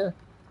GTA.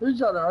 Who's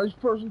that Irish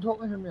person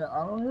talking to me?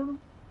 I don't hear them.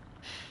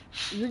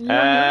 Is it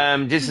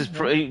you? This is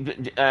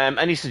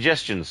any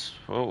suggestions?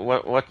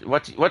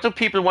 What do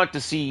people want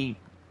to see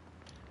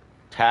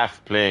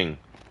Taft playing?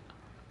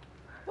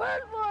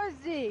 World War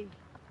Z.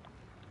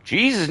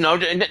 Jesus, no,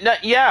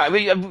 yeah. I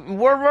mean,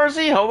 World War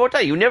Z. How about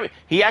that?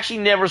 He actually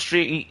never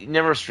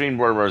streamed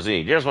World War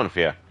Z. There's one for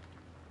you.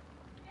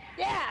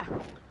 Yeah.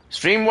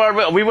 Stream World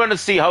War. We want to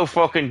see how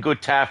fucking good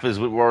Taft is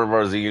with World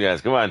War Z,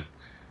 guys. Come on.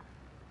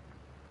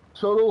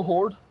 Solo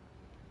Horde.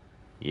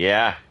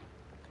 Yeah.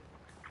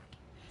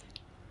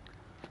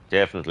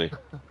 Definitely.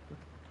 You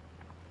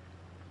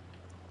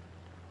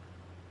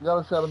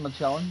gotta set him a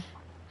challenge.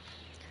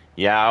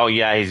 Yeah. Oh,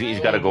 yeah.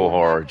 He's got to go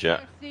hard. Yeah.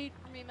 Seat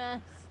for me,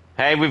 Mass.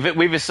 Hey, we've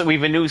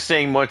a new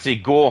saying,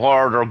 Mutzi, go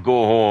hard or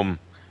go home.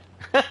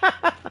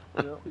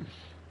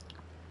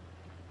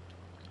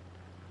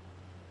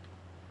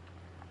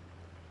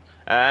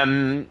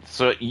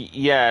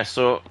 Yeah.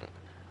 So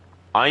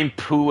I'm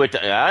poo at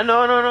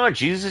no,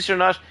 Jesus, you're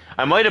not.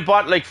 I might have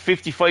bought like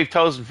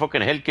 55,000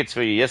 fucking health kits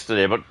for you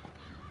yesterday, but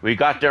we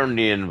got there in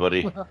the end,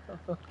 buddy.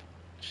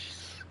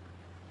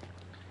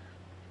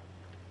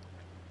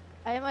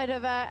 I might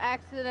have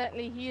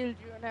accidentally healed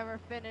you and never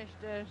finished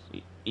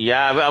it.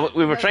 Yeah,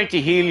 we were trying to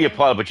heal you,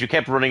 Paul, but you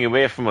kept running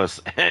away from us.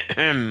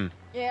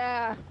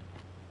 Yeah.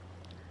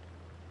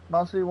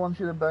 Massey wants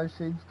you to buy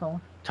seeds,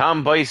 Tom.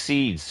 Tom, buy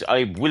seeds.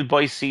 I will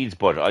buy seeds,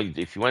 but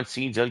if you want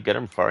seeds, I'll get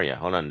them for you.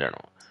 Hold on there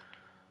now.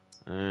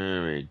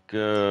 There we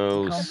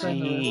go. Can't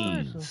find the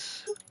Seeds.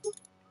 rest,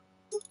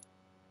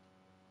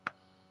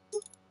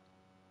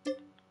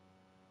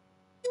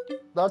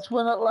 That's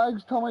when it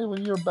lags, Tommy,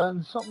 when you're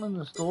buying something in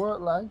the store,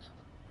 it lags.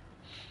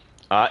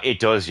 It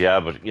does, yeah,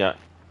 but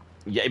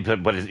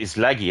it's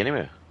laggy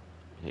anyway.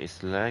 It's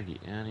laggy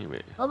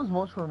anyway. Not as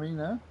much for me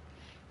now.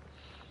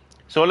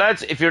 So,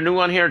 lads, if you're new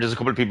on here, there's a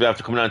couple of people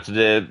after coming on to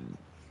the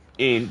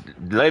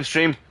live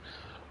stream.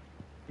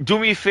 Do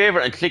me a favor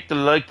and click the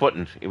like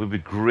button. It would be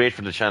great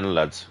for the channel,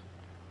 lads.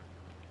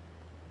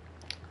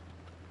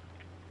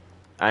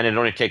 And it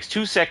only takes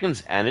 2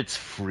 seconds, and it's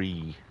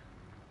free.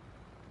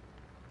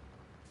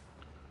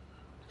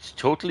 It's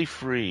totally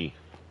free.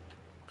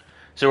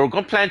 So we're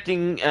going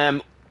planting.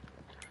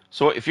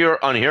 So if you're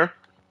on here,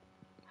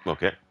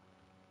 okay,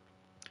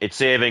 it's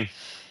saving.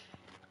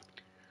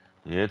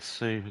 It's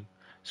saving.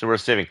 So we're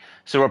saving.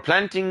 So we're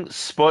planting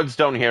spuds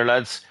down here,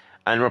 lads,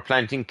 and we're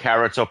planting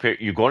carrots up here.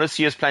 You're going to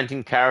see us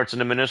planting carrots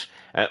in a minute.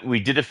 We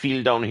did a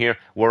field down here.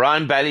 We're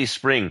on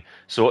Ballyspring.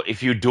 So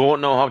if you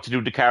don't know how to do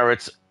the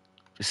carrots,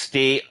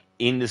 stay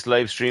in this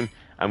live stream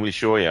and we'll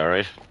show you, all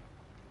right?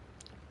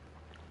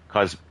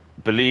 Because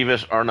believe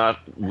it or not,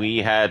 we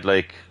had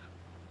like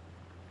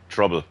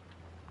trouble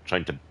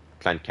trying to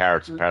plant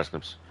carrots and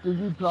parsnips. Did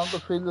you plant the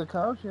field of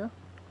carrots? Yeah.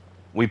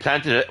 We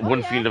planted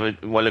one field of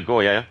it a while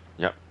ago, yeah.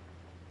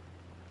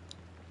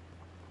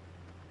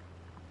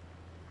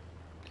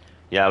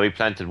 Yeah, we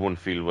planted one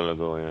field a while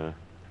ago, yeah.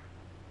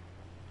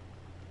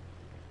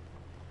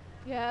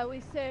 Yeah,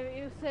 you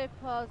say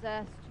Paul's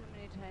ass too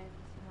many times.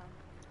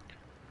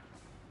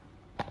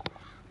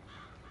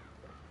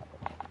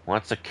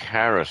 What's a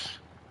carrot?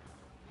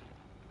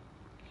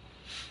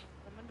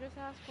 Someone just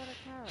asked what a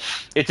carrot.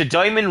 It's a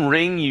diamond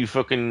ring, you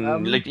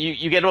fucking... like,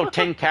 you get about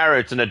 10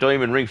 carrots and a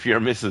diamond ring for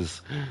your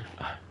missus.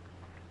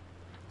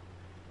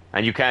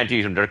 And you can't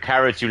eat them. They're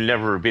carrots you'll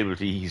never be able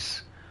to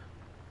eat.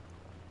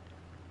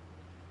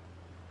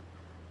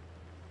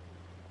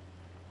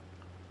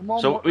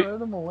 So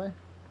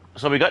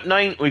we got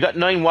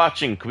 9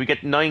 watching. Could we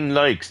get 9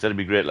 likes? That'd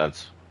be great,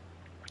 lads.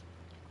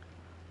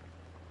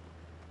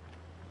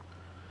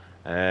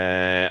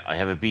 I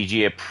have a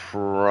BGA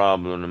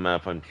problem on the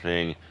map I'm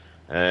playing.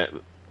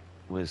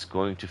 Was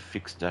going to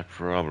fix that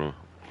problem.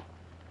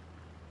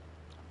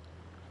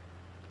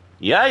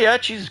 Yeah,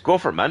 Jesus, go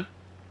for it, man.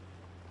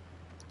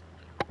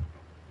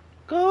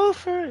 Go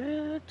for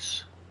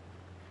it.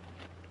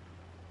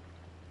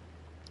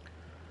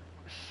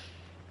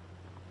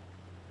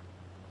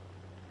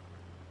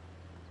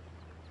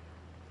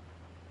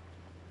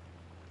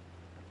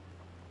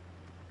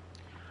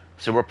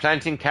 So we're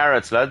planting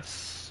carrots,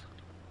 lads.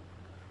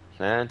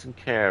 Planting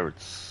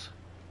carrots.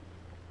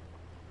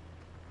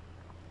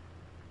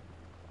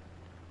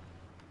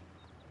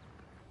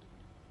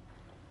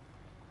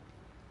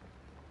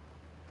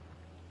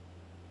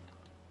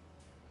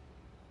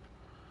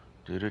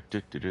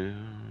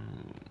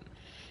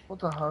 What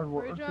the hard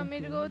work? Where do you want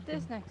me to go with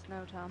this next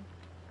now, Tom?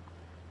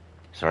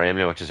 Sorry,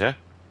 Emily, what you say?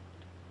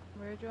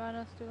 Where do you want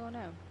us to go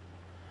now?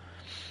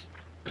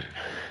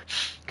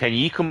 Can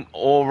you come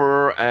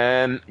over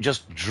and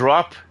just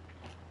drop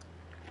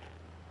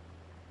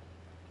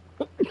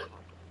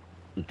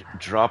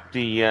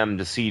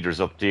the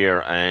cedars up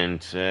there, and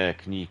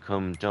can you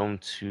come down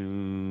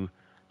to, do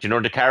you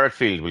know the carrot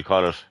field, we'll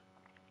call it?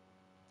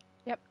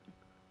 Yep.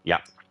 Yeah.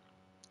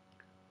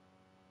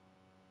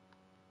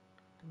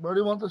 Where do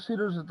you want the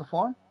cedars at the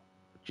farm?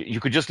 You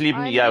could just leave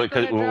them, I'm yeah, just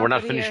because gonna we're drop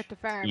not it finished. here at the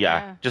farm,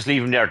 Yeah, just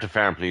leave them there at the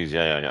farm, please.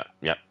 Yeah.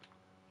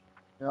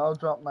 Yeah, I'll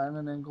drop mine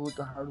and then go with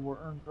the hard work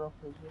and drop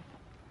his.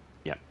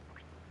 Yeah.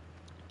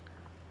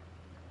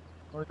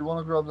 Or do you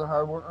want to grab the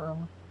hard work,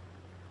 Emma?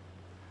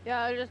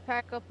 Yeah, I'll just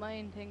pack up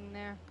my thing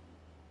there.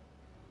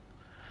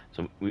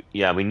 So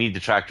we need the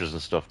tractors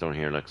and stuff down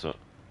here, like so.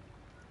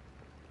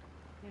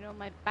 You know,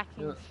 my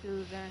backing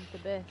skills aren't the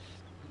best.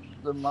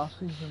 The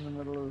Massey's in the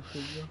middle of the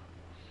field.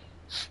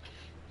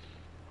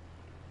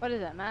 What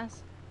is that,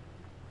 Mass?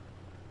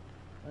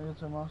 I think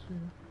it's a Massey.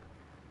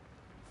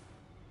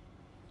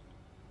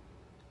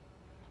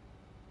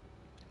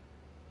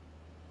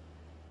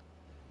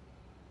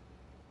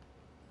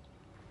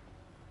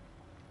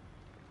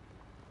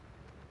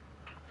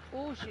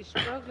 Oh, she's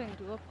struggling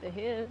to go up the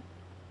hill.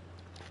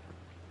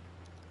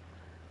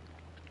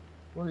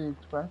 What do you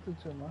expect?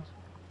 It's a Massey.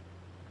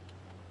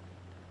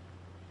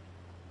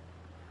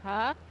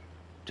 Huh?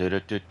 Hey,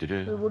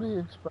 what do you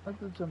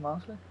expect? It's a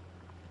Massey.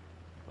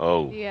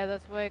 Oh. Yeah,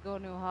 that's why I go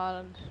New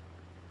Holland.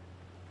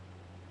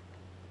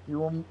 You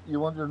want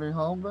your new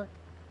home back?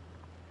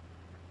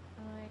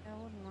 I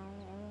wouldn't know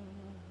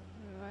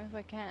if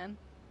I can.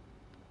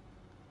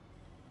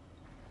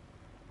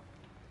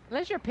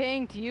 Unless you're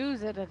paying to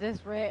use it at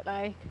this rate,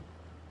 like.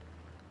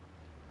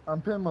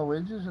 I'm paying my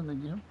wages in the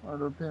game, or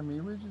they're paying me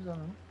wages. I don't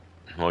know.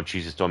 Oh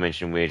Jesus! Don't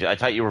mention wages. I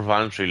thought you were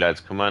voluntary,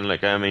 lads. Come on,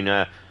 like I mean.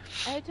 I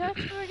thought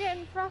you were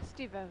getting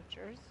Frosty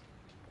vouchers.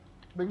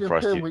 They get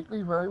paid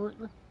weekly, very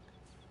weekly.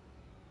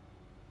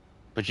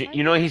 But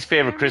you know his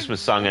favourite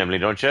Christmas song, Emily,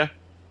 don't you?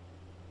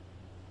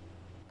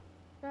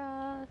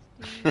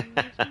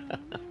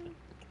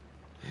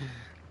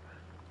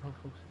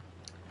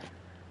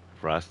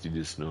 Frosty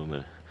the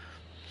Snowman.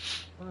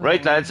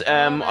 Right, lads.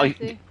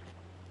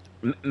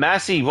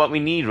 Massey, what we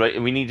need, right?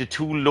 We need the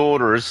 2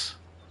 loaders.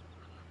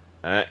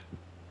 We're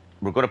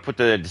going to put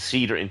the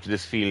cedar into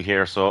this field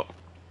here, so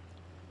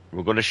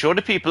we're going to show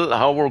the people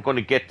how we're going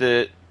to get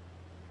the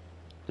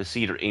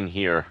cedar in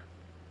here.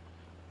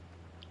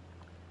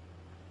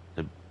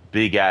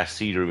 big ass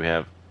seeder we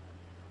have.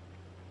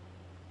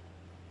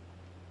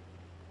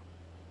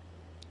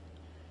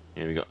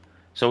 Here we go.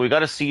 So we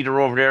got a seeder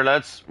over there,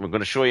 lads. We're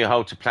going to show you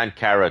how to plant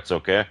carrots,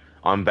 okay?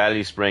 On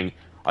Ballyspring.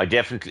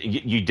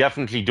 You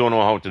definitely don't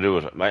know how to do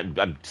it.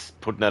 I'm just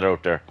putting that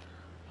out there.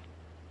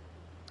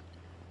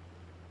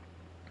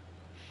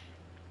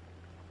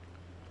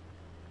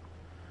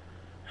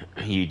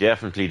 You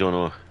definitely don't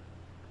know.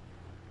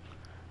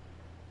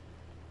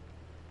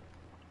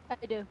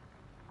 I do.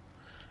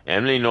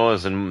 Emily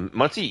knows, and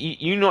Mutzi,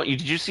 you know,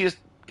 did you see us?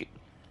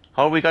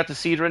 How we got the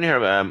seeder in here,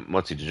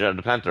 Mutzi? Did you have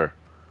the planter?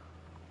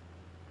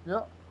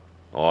 Yeah.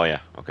 Oh yeah,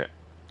 okay.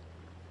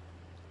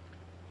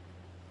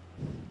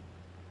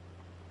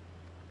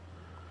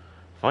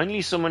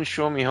 Finally, someone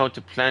show me how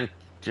to plant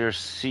their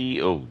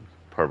seed. Oh,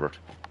 pervert.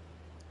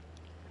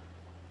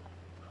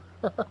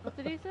 What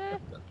did he say?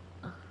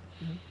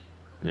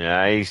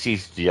 Yeah, he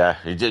sees. Yeah,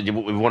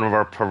 one of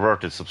our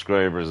perverted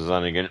subscribers is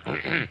on again.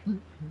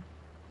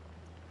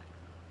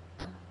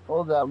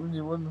 Oh, that one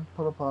you wouldn't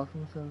put a past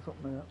him saying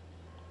something like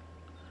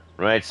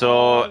that. Right, so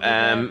Oh, the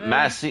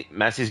devil.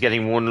 Massey's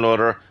getting one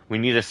loader. We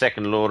need a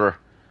second loader.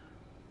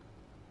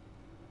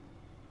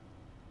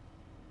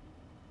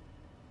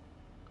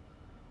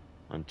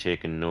 I'm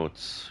taking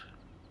notes.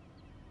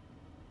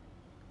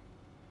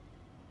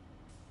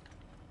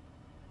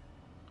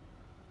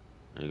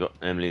 There you go.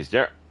 Emily's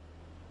there.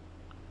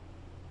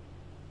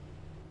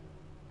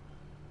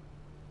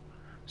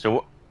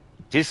 So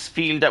this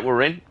field that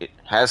we're in, it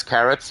has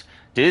carrots.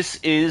 This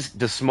is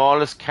the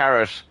smallest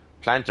carrot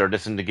planter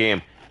that's in the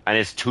game, and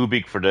it's too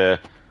big to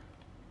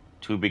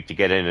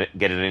get it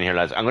in here,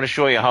 lads. I'm going to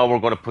show you how we're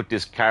going to put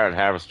this carrot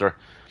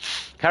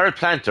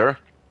planter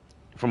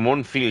from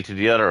one field to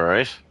the other,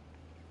 right?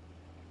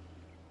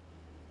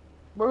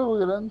 Where do we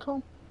get in,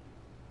 Tom?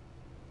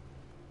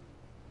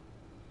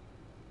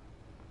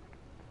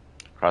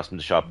 Across from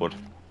the shop, bud.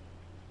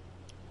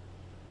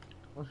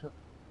 Oh shit.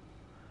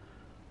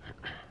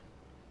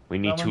 We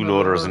need I'm two in the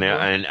loaders in loader,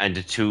 there, yeah. and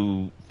the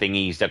two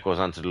thingies that goes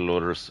onto the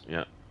loaders.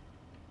 Yeah.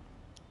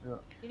 Yeah.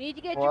 You need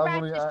to get Well, your I've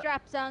only, practice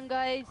straps on,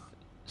 guys.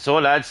 So,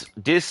 lads,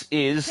 this Take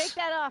is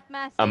that off,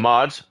 Massey. a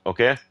mod,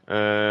 okay?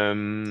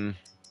 For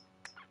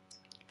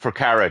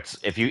carrots.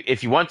 If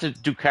you want to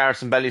do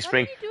carrots in What are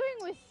Ballyspring, you doing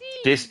with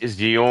seeds? this is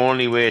the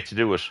only way to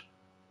do it.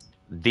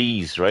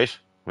 These, right?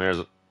 Where is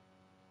it?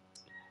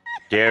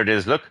 There it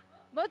is. Look,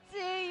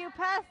 Mutzi, you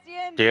passed the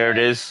end. there it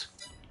is.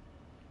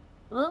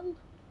 Then,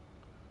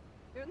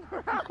 You're in the he's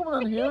wrong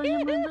coming in here,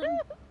 you mean it?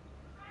 place.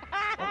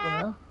 Fucking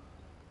hell.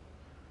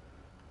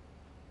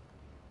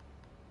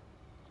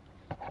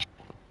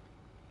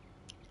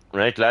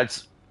 Right,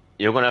 lads,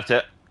 you're gonna have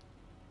to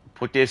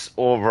put this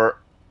over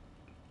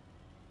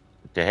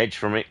the hedge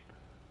for me.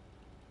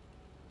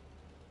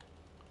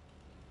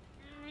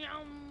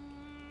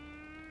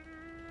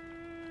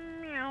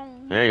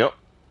 There you go.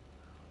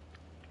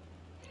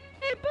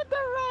 They put the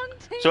wrong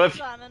things So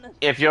on it.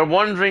 if you're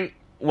wondering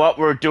what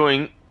we're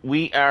doing,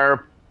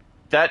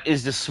 that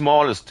is the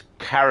smallest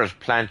carrot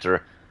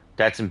planter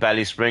that's in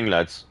Ballyspring,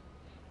 lads.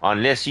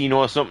 Unless you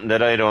know something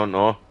that I don't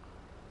know.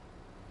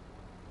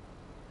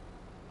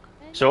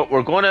 So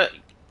we're going to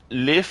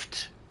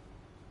lift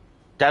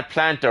that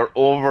planter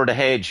over the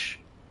hedge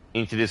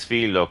into this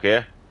field,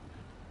 okay?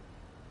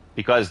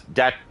 Because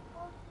that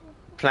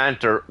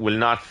planter will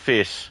not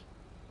fit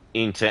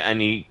into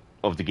any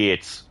of the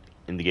gates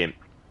in the game.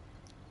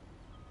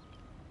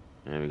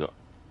 There we go.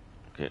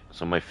 Okay,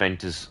 so my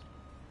fendt is...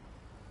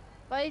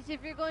 Guys,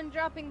 if you're going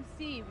dropping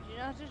seed, would you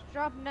not just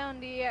drop them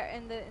down the air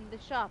in the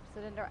shop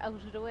so then they're out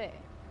of the way?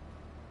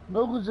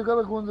 No, because you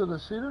gotta go into the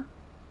cedar.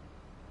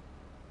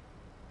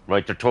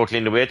 Right, they're totally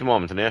in the way at the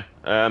moment,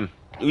 yeah.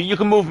 You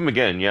can move them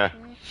again, yeah.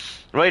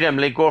 Right,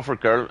 Emily, go for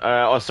it, girl.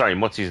 Oh, sorry,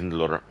 Mutzi's in the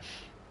loader.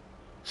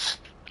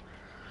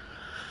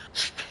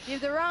 You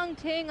have the wrong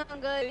thing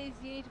on, guys.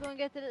 You need to go and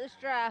get the little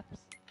straps.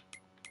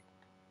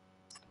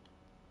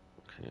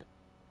 Okay.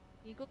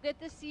 You go get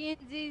the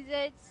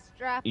CNZZ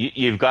straps.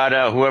 You've got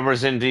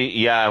whoever's in the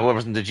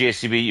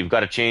JCB. You've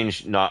got to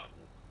change. No,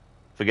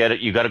 forget it.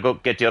 You got to go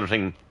get the other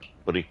thing,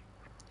 buddy.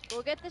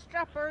 Go get the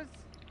strappers.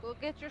 Go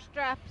get your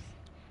straps.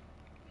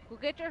 Go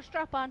get your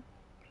strap on.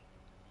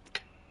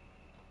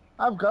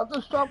 I've got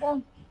the strap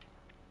on.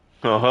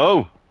 Oh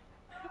ho!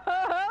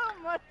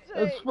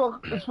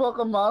 It's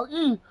fucking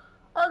Massey.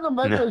 I can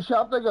make a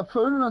shop like a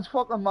fool and it's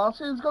fucking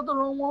Massey. It's got the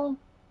wrong one.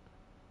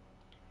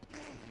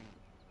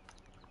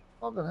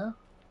 Fucking hell.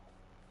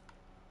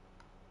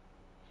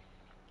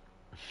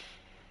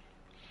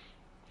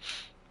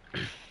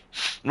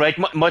 Right,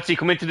 Mutzi,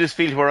 come into this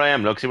field where I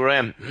am. Look, see where I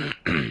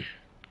am.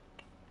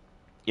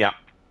 Yeah.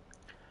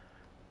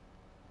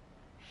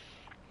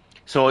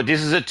 So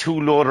this is a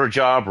two-loader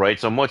job, right?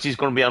 So Mutzi's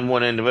going to be on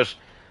one end of it,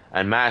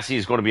 and Massey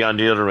is going to be on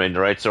the other end,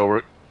 right?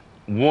 So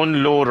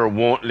one loader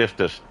won't lift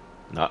it.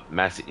 No,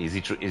 Massey, is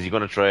he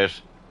going to try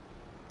it?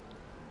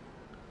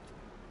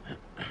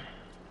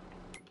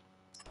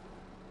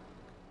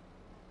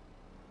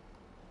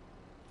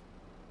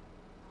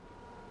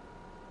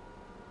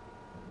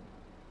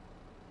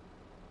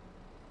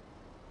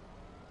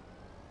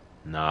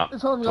 No.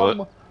 It's only Told,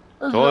 got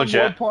it's told got you.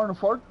 more power than a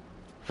fork.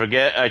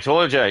 Forget, I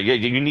told you.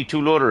 You need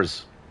 2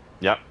 loaders.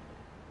 Yeah.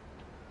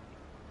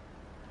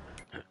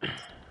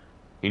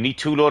 You need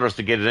 2 loaders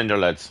to get it in there,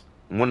 lads.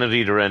 One at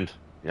either end.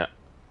 Yeah.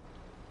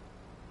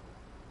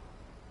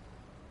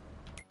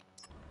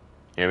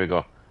 Here we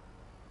go.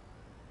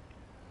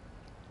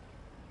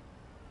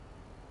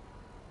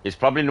 It's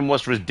probably the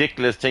most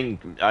ridiculous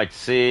thing. I'd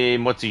say,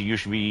 Mutzi, you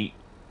should be...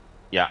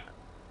 Yeah.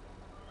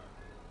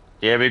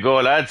 Here we go,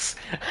 lads.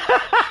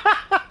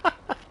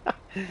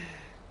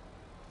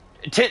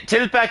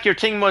 Tilt back your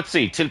thing,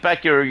 Mutzi. Tilt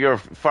back your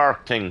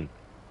fork thing.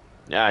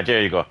 Yeah,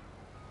 there you go.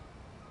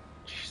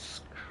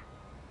 Jesus.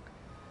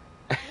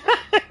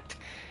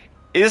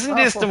 Isn't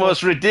this the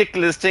most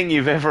ridiculous thing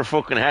you've ever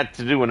fucking had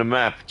to do on a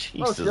map?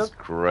 Jesus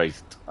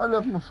Christ. I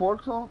left my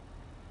forks on.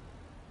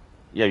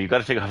 Yeah, you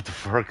gotta take off the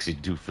forks, you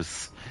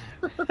doofus.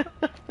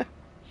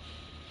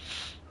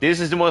 This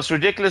is the most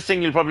ridiculous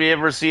thing you'll probably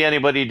ever see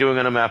anybody doing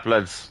on a map,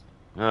 lads.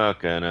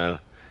 Okay, now.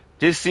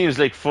 This seems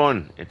like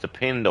fun. It's a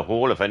pain in the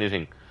hole, if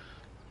anything.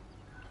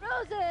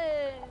 Frozen!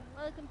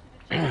 Welcome to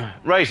the channel.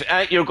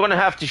 Right, you're gonna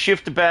have to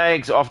shift the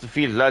bags off the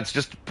field, lads.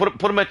 Just put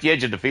them at the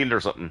edge of the field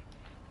or something.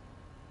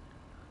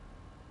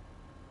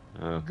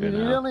 Okay, do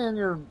you need any in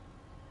your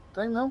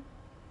thing now?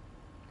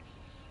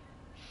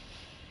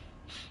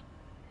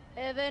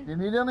 Evan? Do you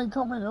need any,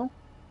 Tommy, no?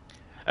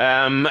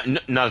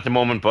 Not at the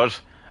moment,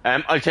 but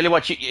I'll tell you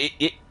what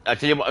I'll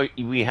tell you what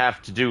we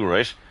have to do,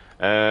 right?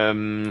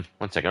 1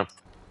 second.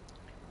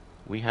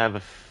 We've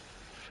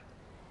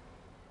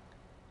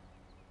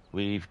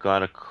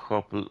got a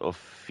couple of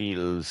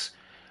fields.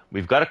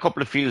 We've got a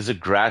couple of fields of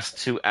grass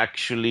to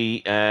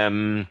actually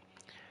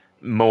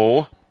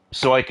mow,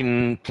 so I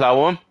can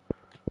plow them.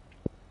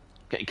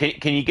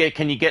 Can you get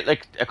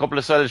like a couple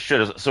of silage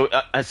trailers? So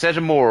a set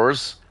of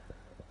mowers,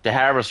 the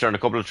harvester, and a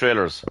couple of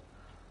trailers.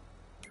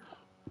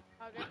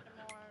 I'll get the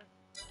mowers.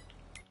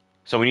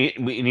 So we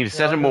need a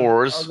set of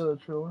mowers, I'll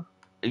get a trailer.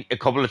 a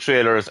couple of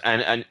trailers,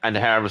 and a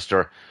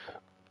harvester.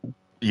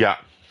 Yeah.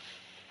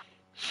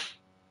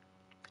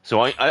 So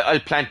I'll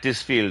plant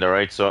this field, all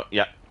right? So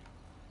yeah,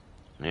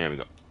 there we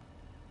go.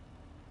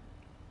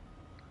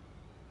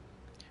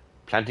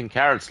 Planting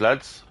carrots,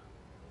 lads.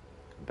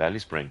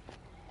 Ballyspring.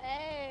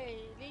 Hey,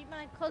 leave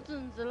my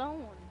cousins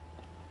alone.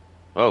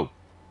 Oh.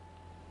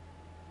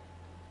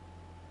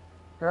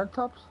 Carrot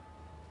tops?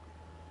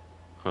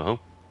 Uh-huh.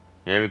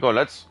 Here we go,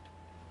 lads.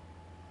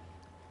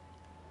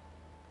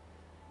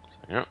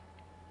 Yeah.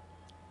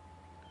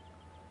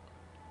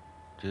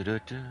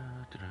 Do-do-do.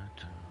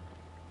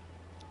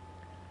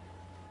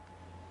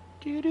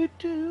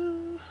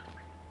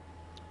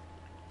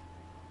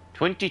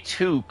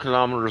 22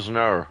 kilometers an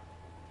hour.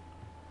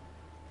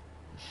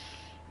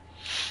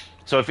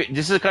 So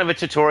this is kind of a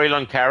tutorial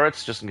on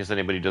carrots, just in case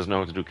anybody doesn't know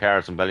how to do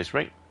carrots in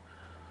Ballyspring.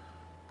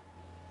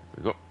 There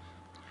we go.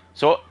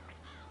 So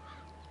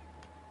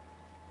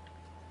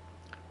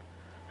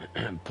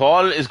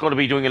Paul is going to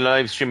be doing a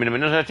live stream in a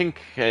minute, I think,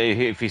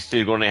 if he's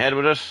still going ahead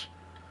with it.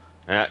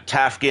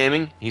 Taff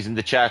Gaming, he's in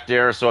the chat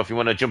there, so if you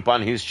want to jump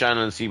on his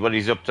channel and see what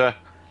he's up to,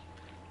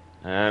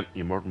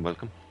 you're more than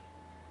welcome.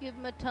 Give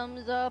him a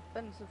thumbs up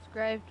and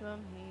subscribe to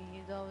him.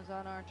 He's always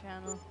on our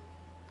channel.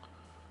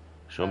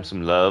 Show him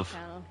some love.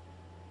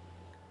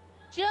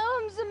 Show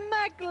him some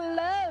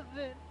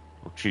McLovin.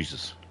 Oh,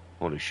 Jesus.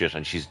 Holy shit,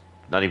 and she's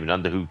not even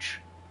on the hooch.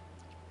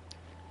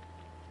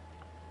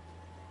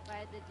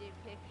 Why did you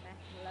pick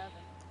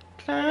McLovin?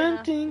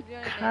 Planting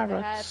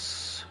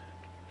carrots.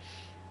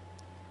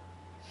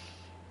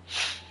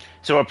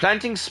 So we're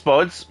planting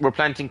spuds, we're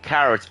planting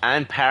carrots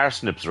and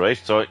parsnips, right?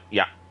 So,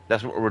 yeah,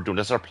 that's what we're doing.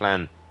 That's our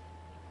plan.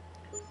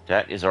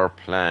 That is our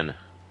plan.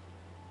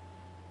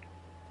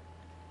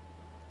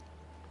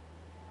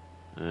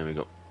 There we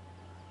go.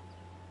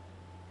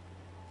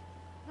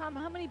 Tom,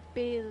 how many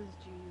bales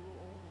do you own?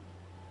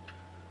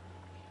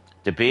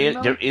 The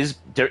bale,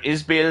 there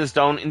is bales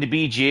down in the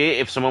BGA.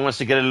 If someone wants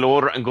to get a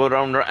loader and go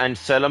down there and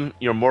sell them,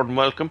 you're more than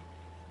welcome.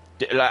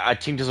 I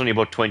think there's only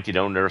about 20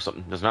 down there or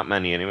something. There's not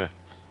many anyway.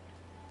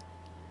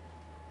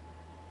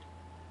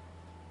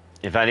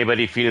 If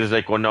anybody feels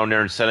like going down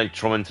there and selling,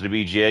 throw them into the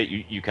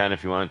BGA, you can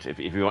if you want. If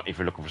you're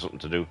looking for something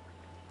to do.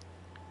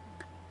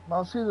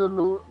 I'll see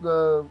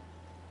the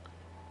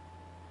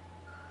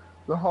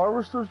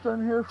harvesters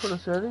down here for the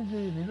silage. Do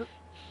you need it?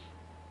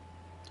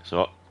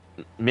 So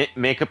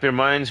make up your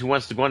minds who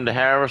wants to go on the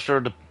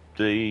harvester,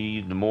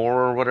 the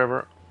mower or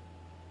whatever.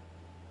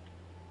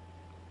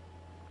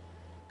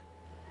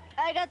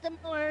 I got the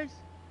mowers.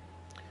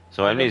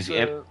 So Emily's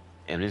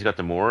got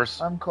the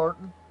mowers. I'm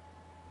carting.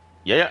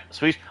 Yeah,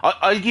 sweet.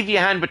 I'll give you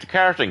a hand with the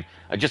carting.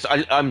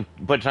 I'm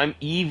by the time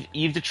Eve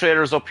the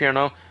trailer's up here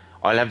now,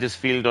 I'll have this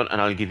field done and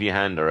I'll give you a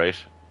hand. All right?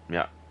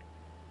 Yeah.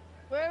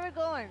 Where are we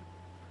going?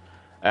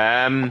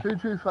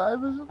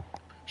 225, is it?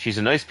 She's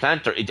a nice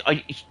planter.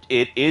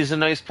 It is a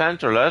nice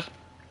planter, lad.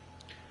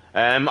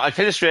 I'll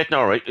tell you straight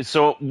now, right?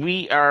 So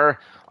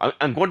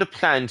I'm going to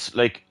plant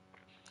like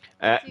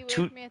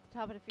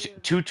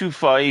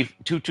 225,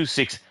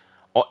 226,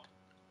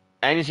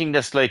 anything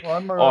that's like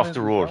off the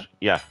road.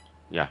 Yeah.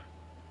 Yeah.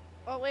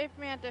 Oh, wait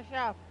for me at the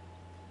shop.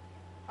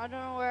 I don't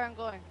know where I'm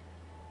going.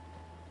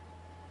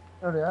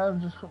 There they are.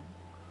 I'm just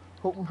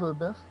hoping for the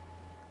best.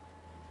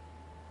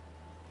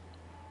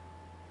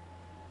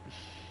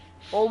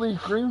 All these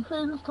green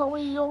fields,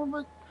 Tommy, you on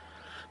about?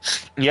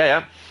 Yeah,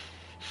 yeah.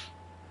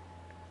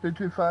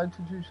 225,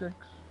 226.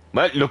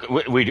 Well, look,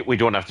 we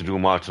don't have to do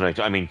them all tonight.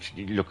 I mean,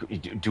 look,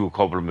 do a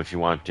couple of them if you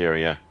want there,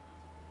 yeah.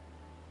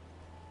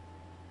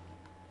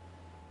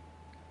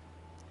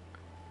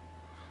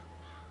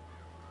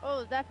 Oh,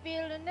 is that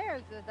field in there?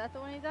 Is that the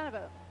one he's on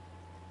about?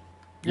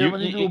 Yeah,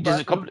 when you go There's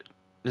back a couple.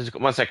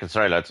 One second,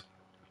 sorry, lads.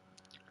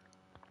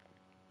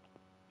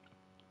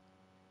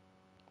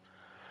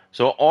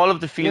 So all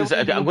of the yeah, fields, when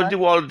I'm you go going to back.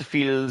 do all of the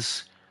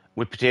fields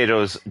with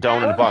potatoes down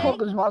in the Where the bottom.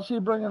 fuck is Massey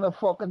bringing a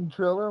fucking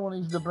trailer when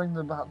he's to bring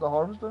the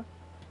harvester?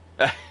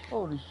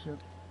 Holy shit.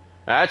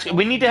 We need Fucking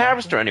the Massey.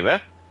 harvester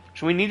anyway.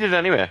 So we need it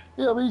anyway.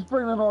 Yeah, but he's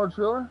bringing our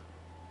trailer.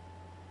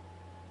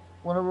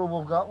 Whenever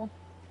we've got one.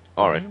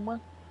 All We right. need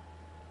one.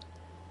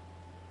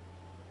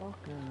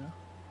 Okay, yeah.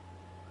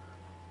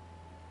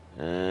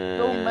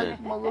 Don't make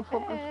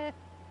motherfuckers.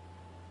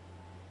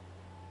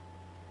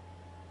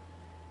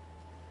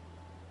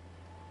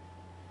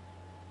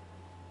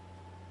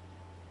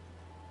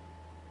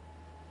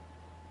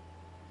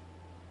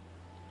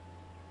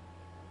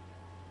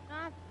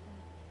 Not.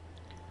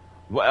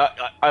 Well,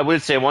 I will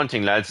say one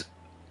thing, lads.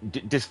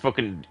 This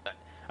fucking.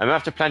 I'm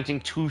after planting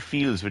 2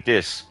 fields with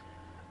this,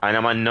 and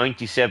I'm on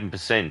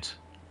 97%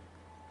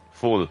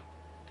 full.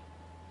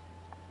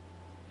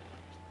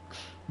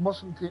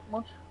 Mustn't take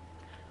much.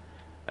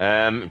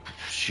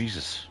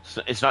 Jesus,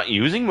 it's not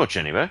using much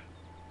anyway.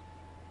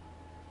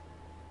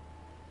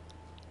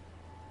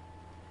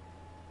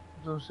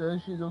 So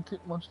says you don't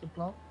take much to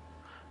plant.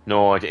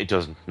 No, it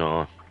doesn't.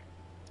 No.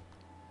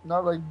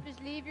 Not like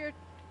Just leave your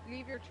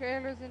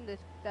trailers in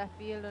that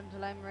field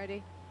until I'm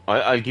ready.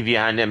 I'll give you a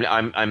hand, Emily.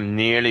 I'm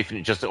nearly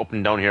just up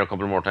and down here a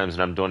couple more times,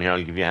 and I'm done here.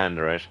 I'll give you a hand,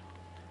 all right?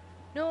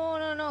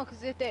 No,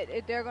 because if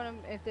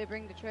they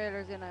bring the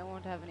trailers in, I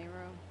won't have any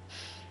room.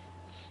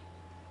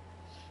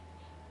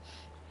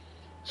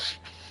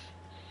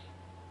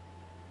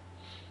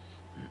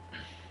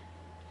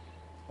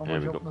 I'm There gonna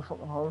we jump go. in the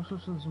fucking harvester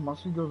since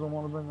Massey doesn't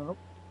want to bring it up.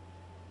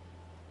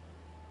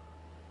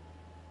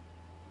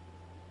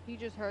 He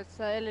just heard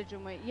silage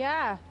and went,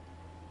 yeah,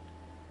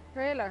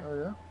 trailer. Oh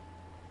yeah.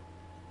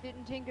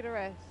 Didn't think of the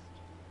rest.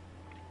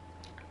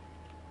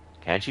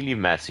 Can't you leave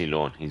Massey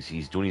alone?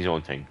 He's doing his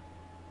own thing.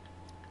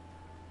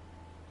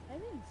 I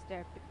didn't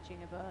start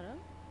bitching about him.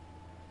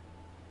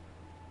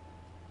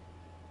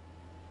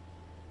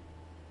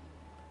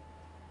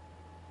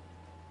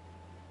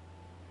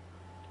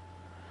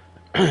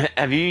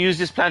 Have you used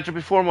this planter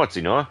before,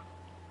 Mutsy? No.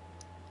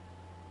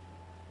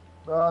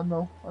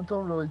 No, I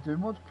don't really do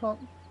much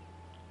planting.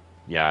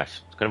 Yeah,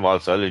 it's kind of all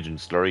silage and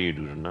slurry you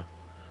do, isn't it?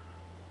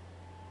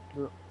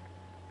 Yeah.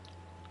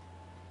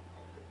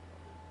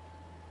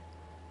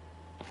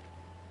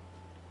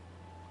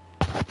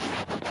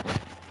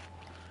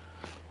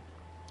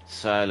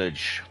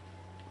 Silage.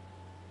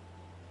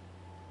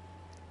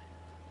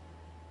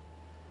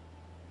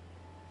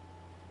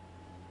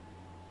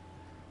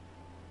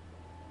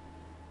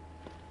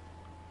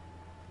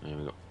 There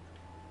we go.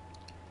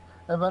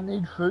 If I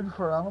need food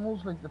for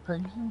animals like the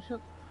pigs and shit,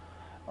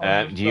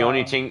 I'll just, The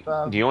only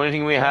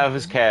thing we have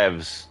is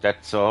calves.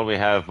 That's all we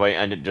have.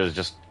 And there's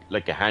just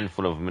like a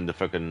handful of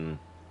them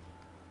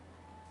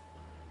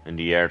in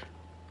the yard.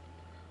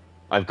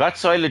 I've got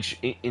silage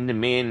in the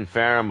main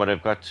farm, but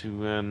I've got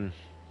to.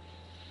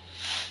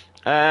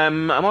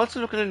 I'm also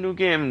looking at a new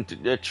game,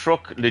 the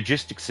Truck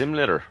Logistics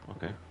Simulator.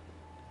 Okay.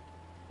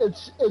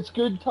 It's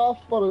good, tough,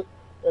 but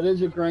it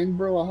is a grind,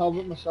 bro. I have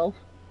it myself.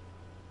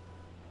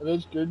 It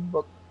is good,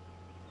 but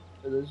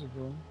it is a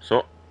grind.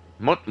 So,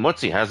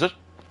 Mutsy has it.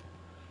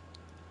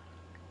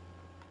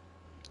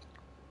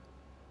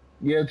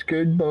 Yeah, it's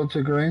good, but it's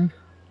a grind.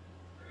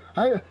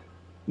 Hey,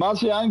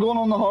 Massey, I'm going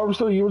on the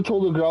harvester. You were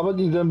told to grab it,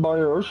 you didn't buy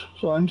yours,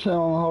 so I'm saying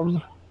on the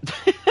harvester.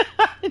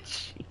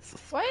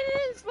 Jesus. Why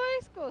did his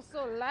voice go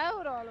so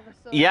loud all of a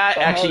sudden? Yeah,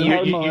 actually, I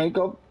had my mic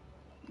up.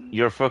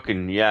 you're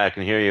fucking. Yeah, I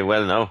can hear you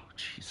well now.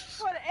 Jesus.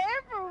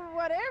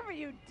 Whatever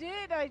you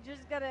did, I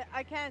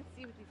can't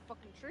see with these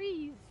fucking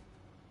trees.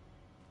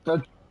 I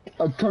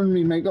turned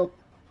my mic up.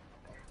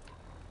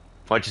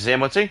 What'd you say,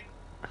 Mutsy?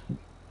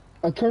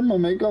 I turned my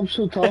mic up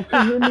so tough.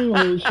 Can you hear me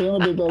when I was saying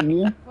about that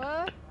game?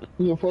 What?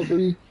 You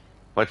fucker.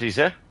 What did he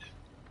say?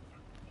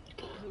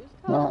 Who's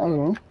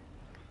Nah,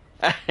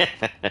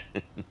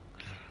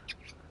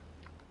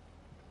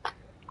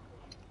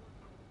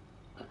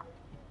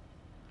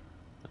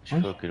 I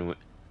talking? don't know.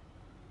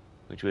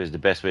 Which way is the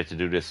best way to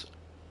do this?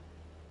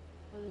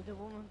 Well, did the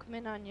woman come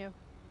in on you?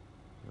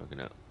 Looking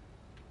out.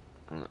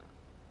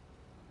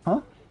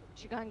 Huh?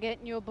 She gone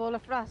getting you a bowl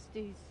of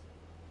Frosties.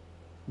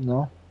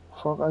 No.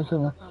 Fuck, I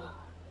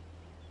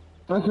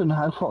couldn't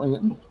have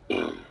fucking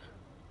eaten.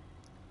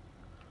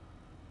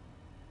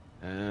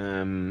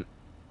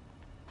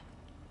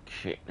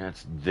 Okay,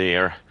 that's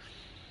there.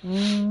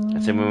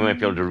 I'd say we might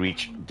be able to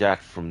reach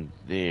that from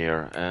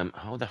there.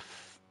 How the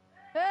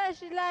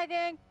She's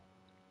lagging.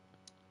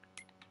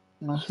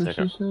 That's what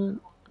second? she said.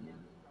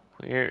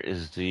 Where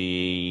is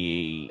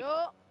the?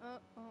 Oh,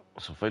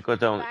 So if I go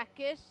down, back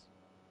it.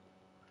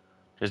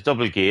 there's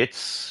double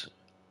gates.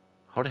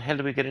 How the hell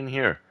do we get in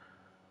here?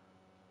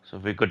 So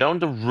if we go down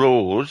the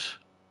road,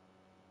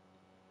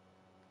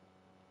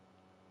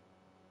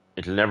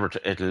 it'll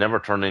never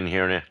turn in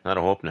here. Now. Not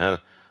a hope in hell.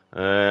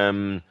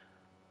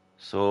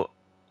 So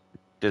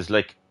there's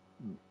like,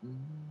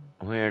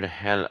 where the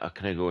hell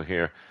can I go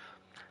here?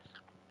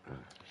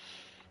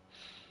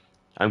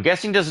 I'm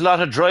guessing there's a lot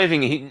of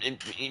driving. He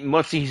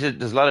said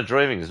there's a lot of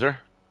driving. Is there?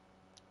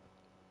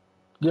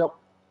 Yep.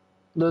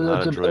 A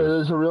lot of driving. It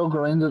is a real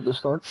grind at the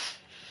start.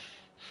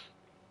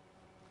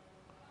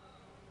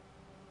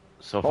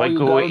 So if All I you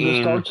go got at the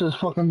in start is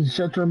fucking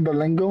Citroen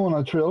Berlingo on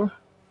a trailer.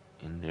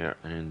 in there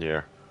and in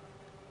there,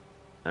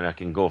 and I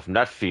can go from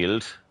that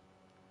field.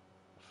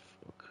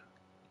 Fuck.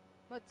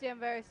 Mutzi, I'm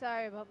very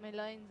sorry about my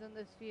lines on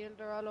this field.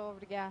 They're all over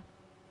the gap.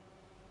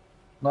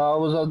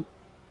 No,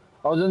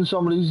 I was in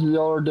somebody's the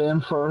other day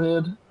in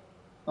Fairhead.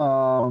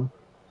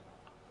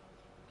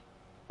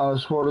 I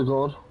swear to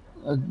God,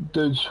 a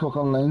dude's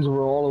fucking lines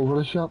were all over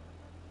the shop.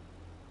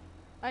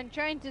 I'm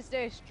trying to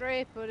stay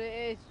straight, but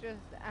it's just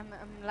I'm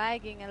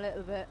lagging a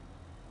little bit.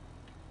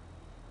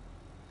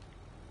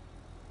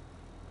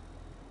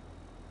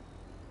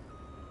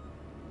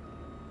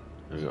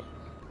 There we go.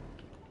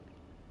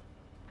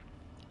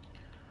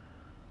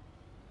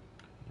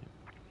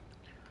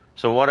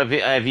 So what have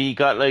you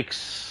got like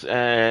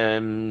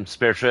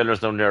spare trailers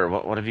down there?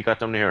 What have you got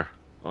down here?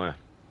 Oh yeah.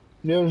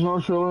 Yeah, there's no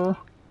trailer.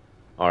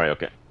 All right.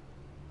 Okay.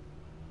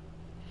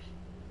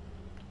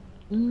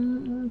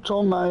 It's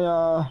on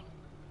my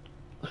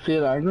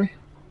Fiat Agri.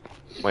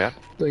 Oh yeah.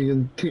 So you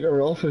can take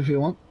her off if you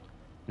want.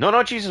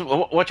 No, Jesus.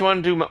 What do you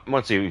want to do,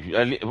 Muncie?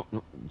 Do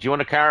you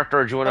want a character,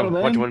 or do you want to?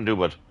 What do you want to do,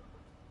 bud?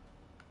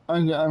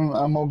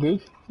 I'm all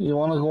good. You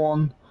want to go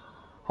on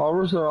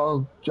Harvest or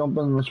I'll jump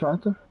in the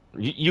tractor?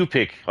 You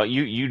pick.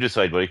 You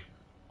decide, buddy.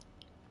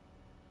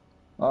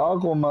 I'll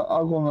go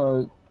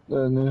on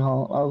the New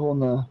Holland. I'll go on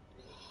the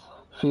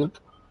Fiat.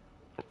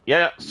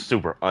 Yeah,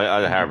 super.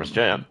 I harvest.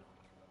 Yeah.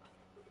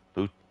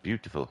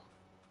 Beautiful.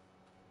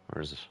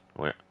 Where is it?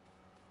 Where?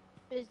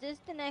 Is this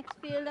the next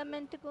field I'm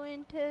meant to go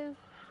into?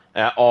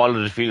 All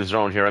of the fields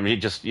around here. I mean,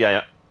 just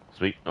yeah.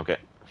 Sweet. Okay.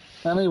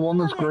 Any one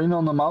that's green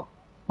on the map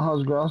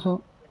has grass on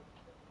it.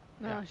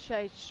 No,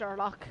 shite,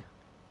 Sherlock.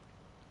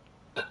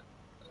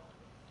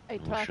 I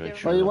thought shite,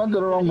 they Oh, were you went to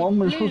the wrong one.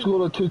 We're supposed to blue.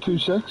 go to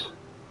 226.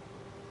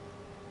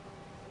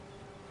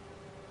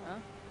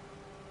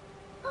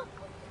 Huh?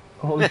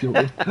 Holy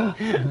shit.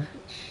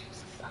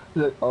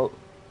 Oh,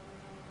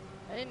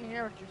 I didn't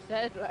hear what you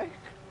said, like.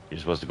 You're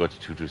supposed to go to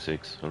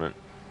 226. Hold on.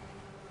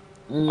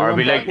 you Or went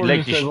be backwards like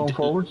instead of going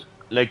forwards.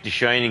 like the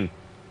Shining,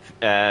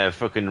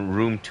 fucking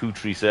room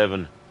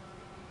 237.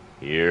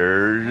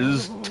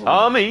 Here's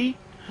Tommy.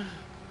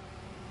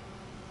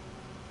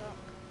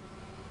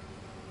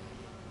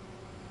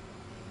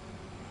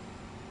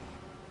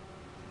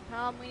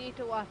 Tom, we need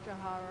to watch a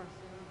horror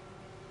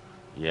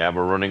soon. Yeah,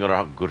 we're running out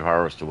of good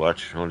horrors to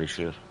watch. Holy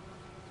shit.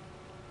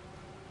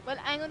 Well,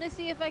 I'm gonna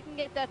see if I can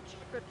get that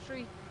Trick or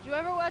Treat. Do you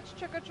ever watch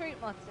Trick or Treat,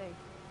 Mutzi?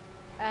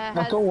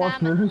 I don't watch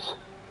salmon. movies.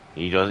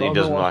 He doesn't. He Oh,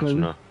 doesn't don't watch watch.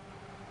 movies.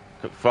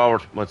 No.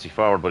 Forward, Muncie.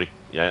 Forward, buddy.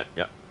 Yeah.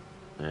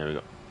 There we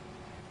go.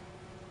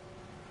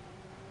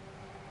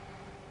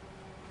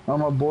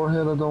 I'm a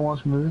borehead. I don't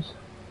watch movies.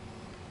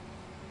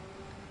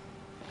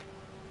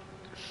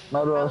 I'd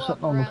rather I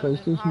sitting walk on the around in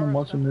PlayStation horror and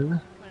watch a stuff movie.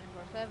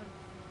 24/7.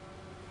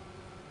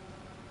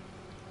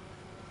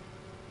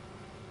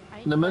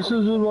 The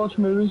missus would watch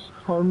movies,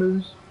 horror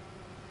movies.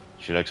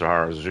 She likes her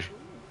horrors, does she?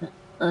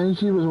 I think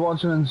she was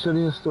watching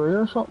Insidious 3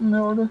 or something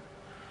the other day.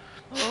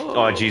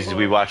 Oh, Jesus,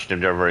 we watched them.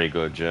 They're very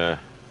good. Yeah.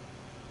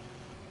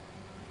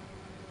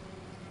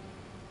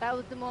 That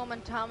was the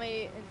moment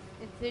Tommy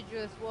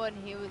Insidious 1,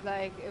 he was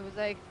like, it was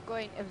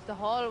the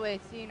hallway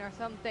scene or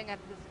something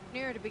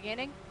near the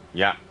beginning.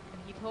 Yeah.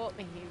 And he told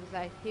me, he was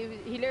like, he literally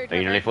Are you turned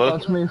nearly around full? and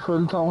That's he me goes,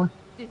 full, Tommy.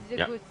 this is a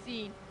Yeah. good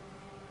scene.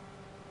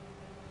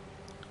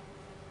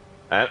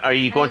 Are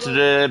you going to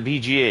the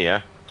BGA?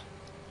 Yeah.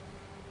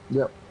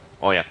 Yep.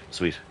 Oh yeah.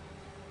 Sweet.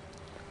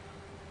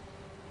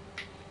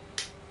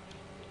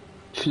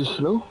 She's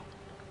slow.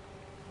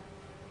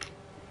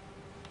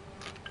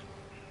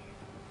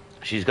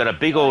 She's got a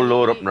big old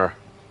load up in her.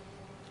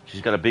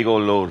 She's got a big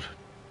old load.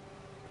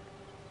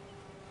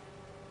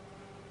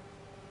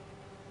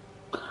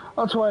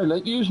 That's why I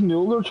like using the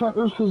older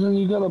tractors, because then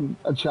you get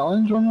a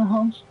challenge on your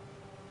hands.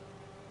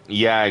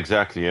 Yeah,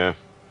 exactly. Yeah.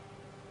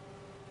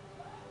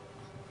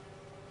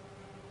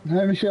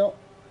 Hi, Michelle.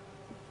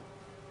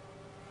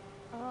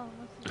 Oh,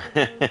 must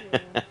have been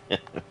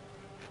good.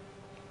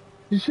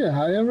 You say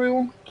hi,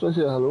 everyone. So I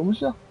say hello,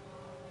 Michelle.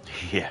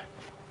 Yeah.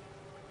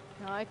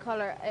 No, I call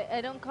her, I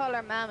don't call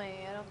her Mammy,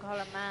 I don't call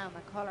her Mam,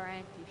 I call her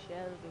Auntie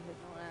Shelby because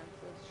no one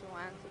answers, she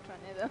wants to try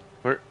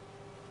to.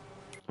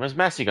 Where's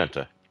Massey gone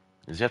to?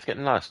 Is he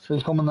getting lost?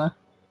 She's coming now.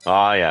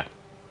 Oh, yeah.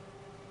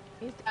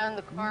 He's down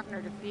the corner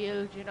of the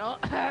field, you know.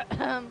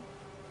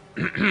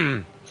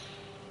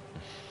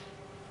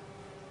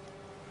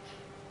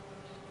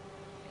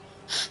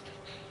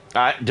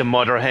 The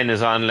mother hen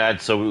is on,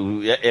 lad, so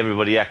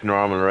everybody act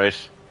normal, right?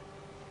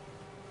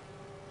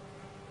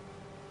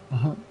 I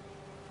am.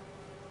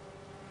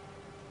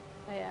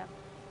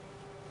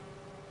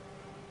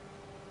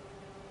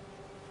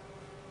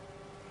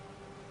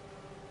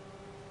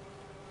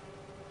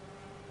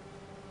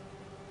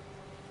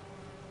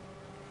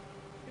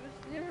 She was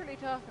literally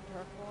talking to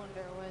her phone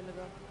there a while ago.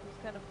 It was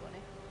kind of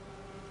funny.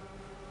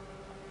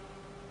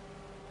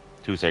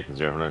 2 seconds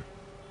there, hold on.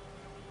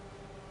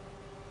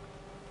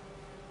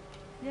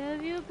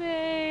 Love you,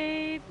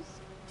 babes.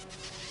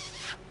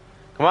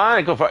 Come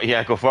on, go for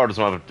yeah, go forward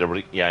some of it,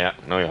 everybody. Yeah,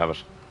 now you have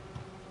it.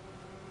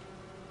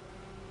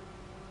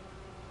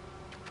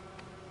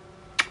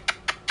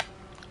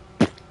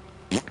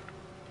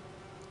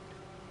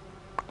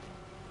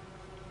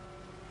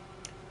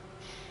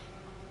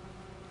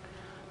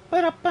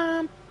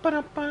 Ba-da-bum,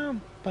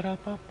 ba-da-bum,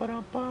 ba-da-bum,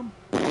 ba-da-bum.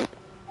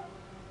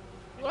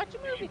 You watched a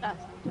movie last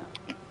night, Tom?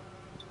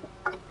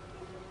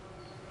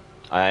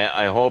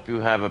 I hope you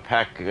have a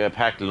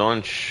packed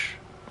lunch.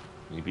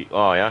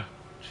 Oh yeah.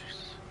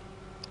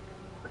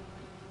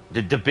 Jeez.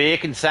 The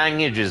bacon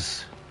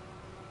sandwiches.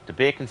 The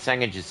bacon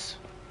sandwiches.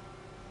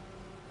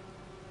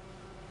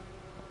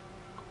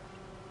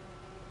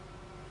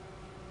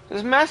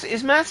 Is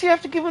Massey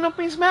after giving up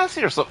his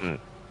Massey or something?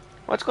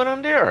 What's going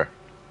on there?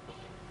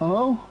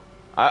 Hello?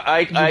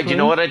 You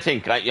know what I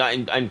think?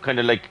 I'm kind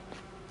of like,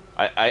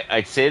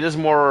 I'd say there's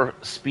more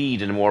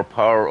speed and more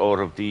power out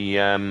of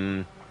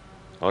the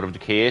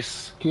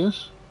case.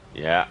 Kiss?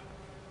 Yeah.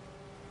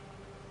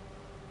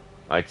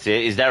 I'd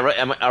say, is that right?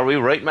 Are we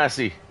right,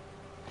 Massey?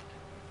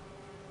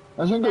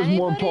 I think there's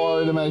more Anybody?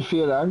 power to my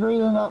Fiat Agri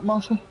than that,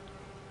 Massey.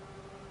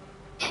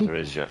 There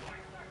is, yeah.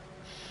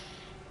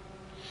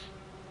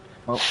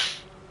 Oh.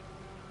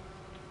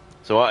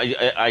 So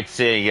I'd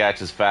say, yeah, it's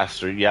just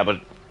faster. Yeah,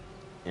 but,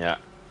 yeah.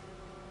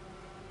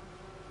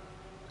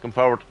 Come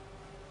forward.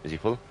 Is he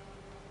full?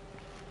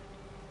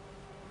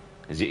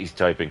 He's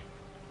typing.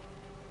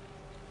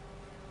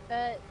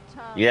 Tom.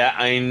 Yeah,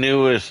 I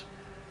knew it. She's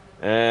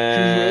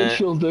right,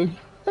 she'll do.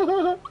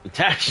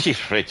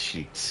 She's right,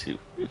 she too.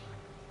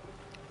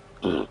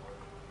 Can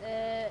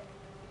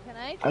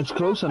I just That's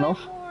close grab my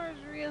enough. mowers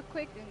real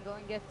quick and go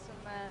and get some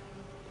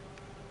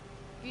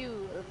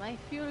fuel? My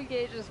fuel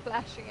gauge is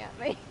flashing at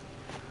me.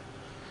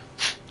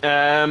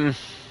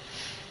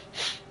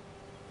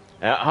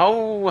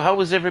 How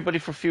was everybody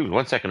for fuel?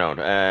 1 second now.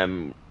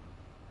 I'm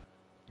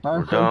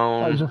We're full.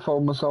 down. I just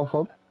filled myself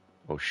up.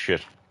 Oh shit!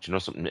 Do you know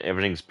something?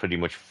 Everything's pretty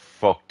much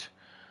fucked.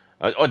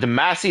 The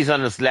Massey's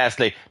on its last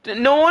leg.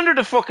 No wonder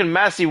the fucking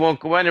Massey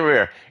won't go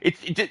anywhere.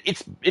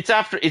 There's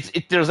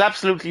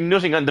absolutely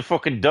nothing on the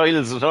fucking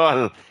dials at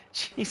all.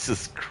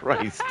 Jesus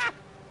Christ!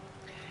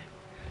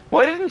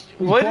 Why didn't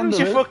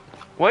you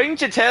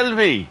tell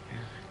me?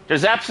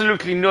 There's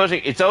absolutely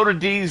nothing. It's out of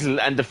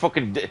diesel and the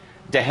fucking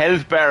the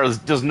health bar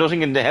does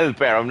nothing in the health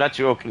bar. I'm not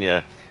joking,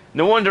 yeah.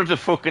 No wonder the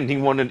fucking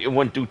thing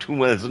won't do 2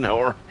 miles an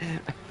hour.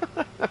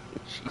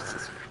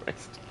 Jesus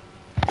Christ.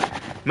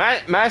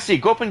 Massey,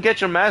 go up and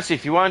get your Massey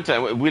if you want.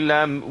 I'll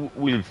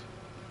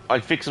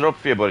fix it up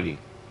for you, buddy.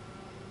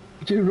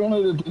 Do you run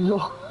out of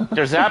diesel?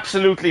 There's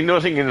absolutely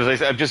nothing in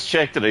it. I've just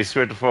checked it. I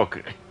swear to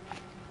fuck.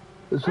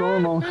 It's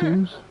running on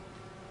fumes.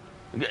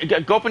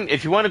 Go up and,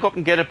 if you want to go up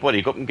and get it,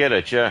 buddy, go up and get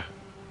it. Yeah.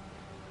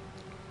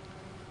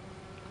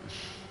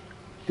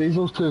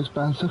 Diesel's too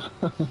expensive.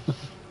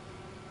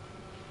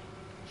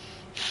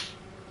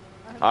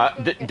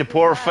 The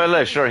poor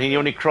fella, sure, he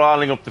only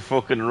crawling up the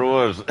fucking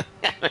road.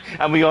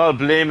 And we all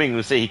blame him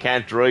and say he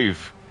can't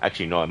drive.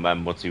 Actually, no,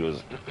 man, once he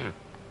was.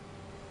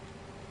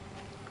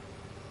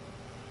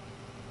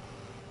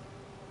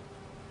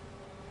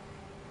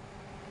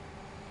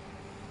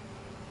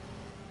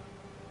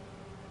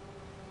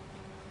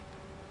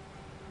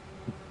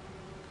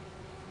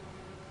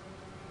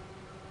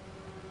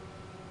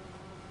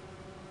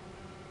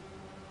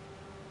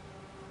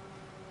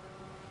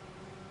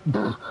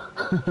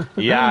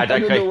 Yeah, that I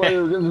don't know why guy.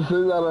 you were going to say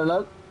that or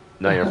not.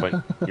 No, you're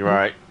fine. You're all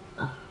right.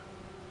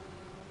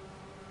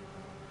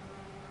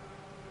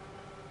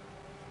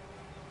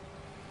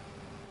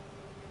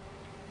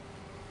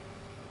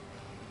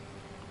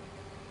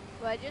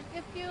 Do I just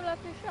get fuel at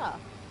the shop?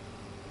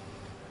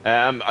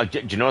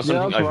 Do you know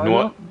something? Yeah, I've that's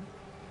no.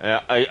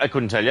 right, I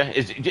couldn't tell you.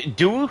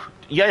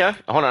 Yeah.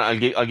 Hold on, I'll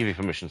give you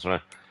permission. Sorry.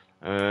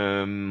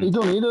 You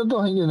don't need it. I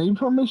don't think you need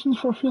permissions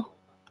for fuel.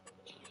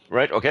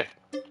 Right. Okay.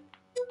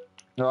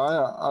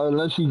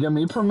 Unless you give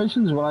me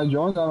permissions when I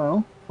joined, I don't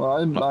know. Well,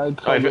 I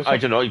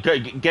don't know. Go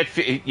to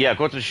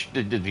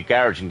the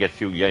garage and get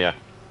fuel. Yeah.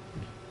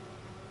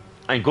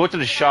 And go to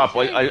the shop.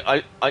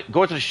 I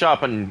go to the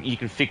shop and you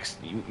can fix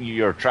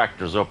your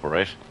tractors up, all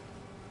right?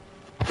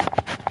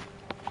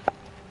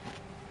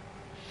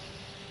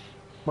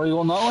 Where you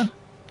going that way?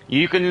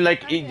 You can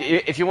like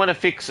if you want to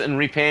fix and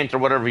repaint or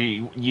whatever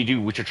you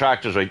do with your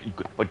tractors, right?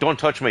 But don't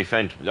touch my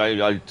fendt.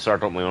 I'll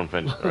sort out my own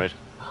fendt, all right?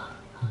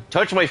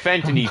 Touch my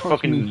fendt and Don't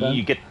touch me,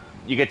 you Ben.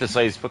 get the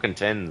size fucking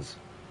tens.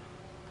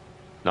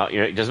 No,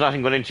 there's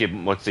nothing going into you,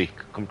 Mutsy.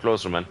 Come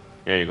closer, man.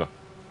 There you go.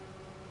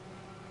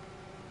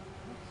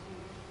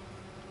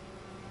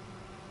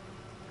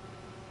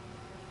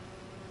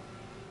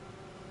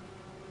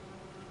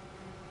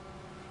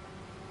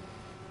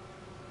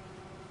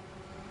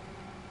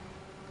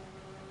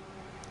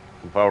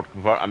 Come forward,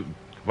 come forward. Come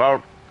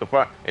forward, come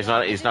forward.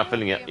 It's not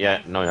filling yet.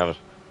 Yeah, no, you have it.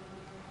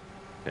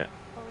 Yeah.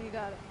 Oh, you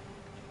got it.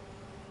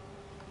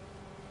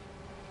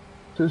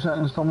 2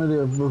 seconds, tell me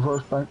to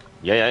reverse back.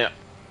 Yeah.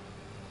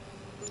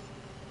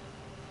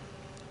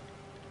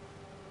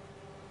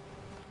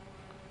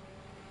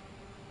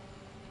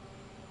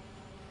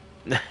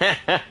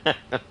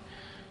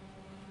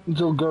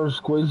 Until girl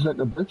squeals like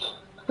a bitch.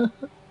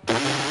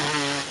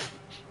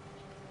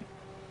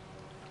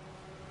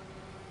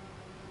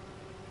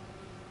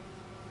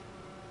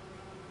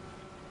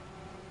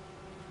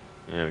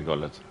 There we go,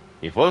 lads.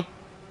 You full?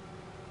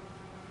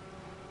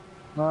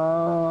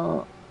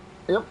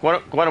 Yep.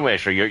 Go on away,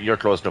 sure. You're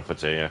close enough, I'd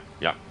say, yeah.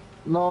 Yeah.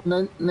 No,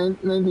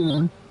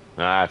 99.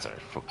 Ah, that's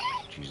alright. Fuck.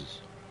 Jesus.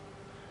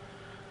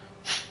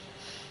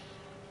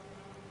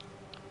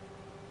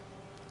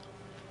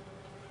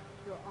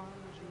 Your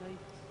orange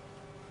lights.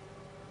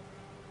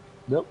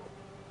 Yep.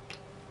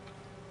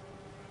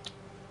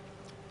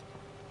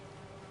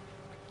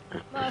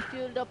 I'm all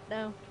fueled up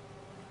now.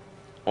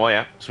 Oh,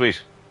 yeah.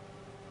 Sweet.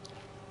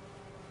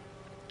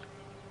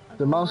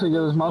 Did Massey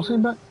get his Massey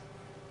back?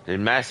 Did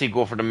Massey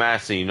go for the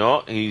Massey?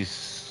 No,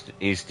 he's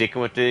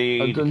sticking with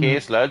the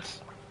case, lads.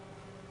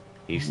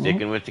 He's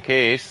sticking with the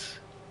case.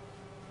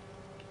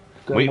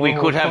 We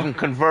could have him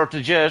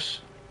converted yet.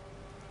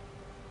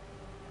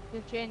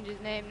 He'll change his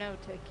name now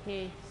to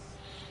Case.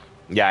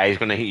 Yeah, he's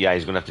gonna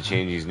have to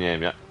change his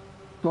name. Yeah.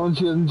 Don't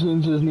you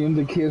change his name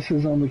to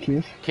Cases on the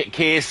case?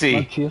 Casey.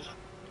 Not Chase.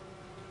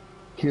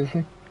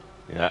 Casey.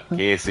 Yeah,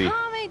 Casey.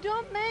 Tommy,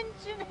 don't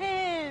mention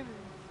him!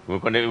 We're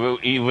gonna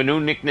we have a new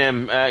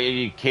nickname,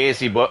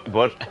 Casey, but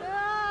No!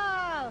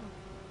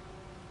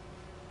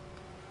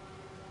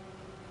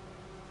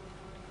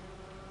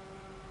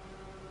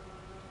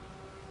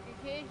 In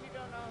case you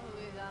don't know who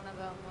he's on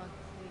about,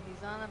 Muncie,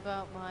 he's on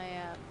about my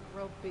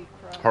rugby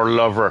crowd. her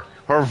lover,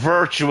 her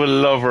virtual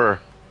lover.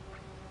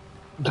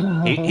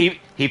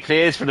 He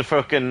plays for the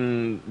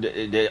fucking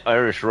the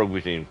Irish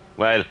rugby team.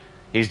 Well,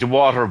 he's the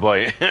water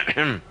boy,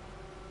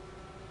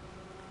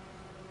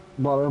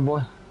 Water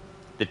boy.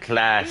 the He is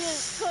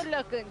class. good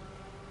looking.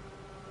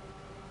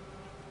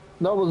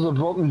 That was a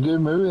fucking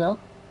good movie, huh?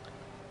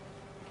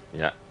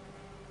 Yeah.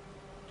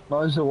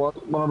 I used to watch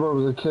whenever I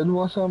was a kid.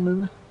 Watch that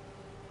movie.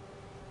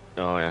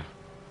 Oh yeah.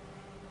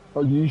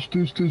 Are you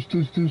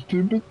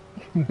stupid?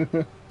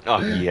 Oh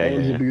yeah, That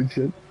was yeah. a good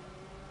shit.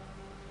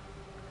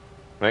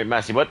 Right,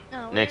 Massey, what?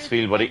 Now, Next where's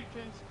field, the buddy.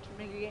 entrance to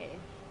McGee?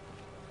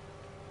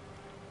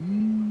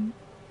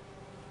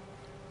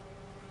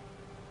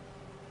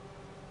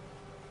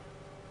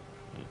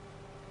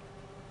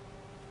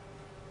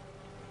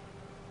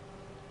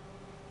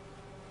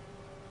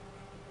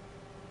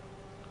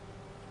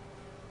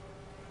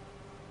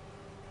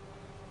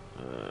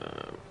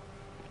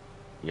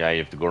 Yeah, you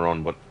have to go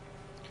around, but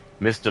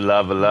Mr.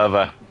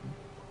 Lava.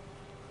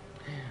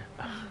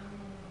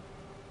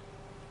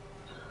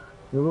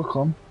 You will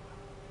come.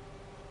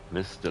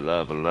 Mr.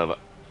 Lava.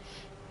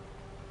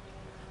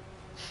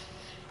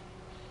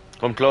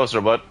 Come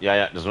closer, bud.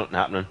 Yeah, there's nothing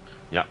happening.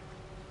 Yeah.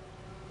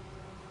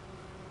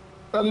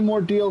 Any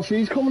more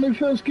DLCs coming in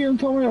for this game,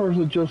 Tommy, or is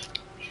it just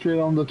straight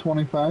on the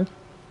 25?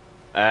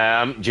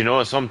 Do you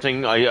know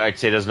something? I'd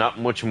say there's not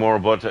much more,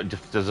 but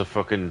there's a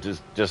fucking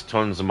just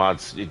tons of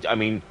mods. I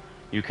mean,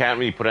 you can't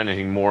really put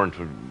anything more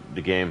into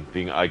the game.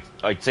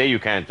 I'd say you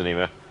can't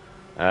anyway.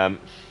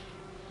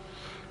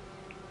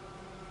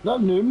 That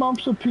new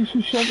map's a piece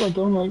of shit. I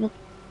don't like it.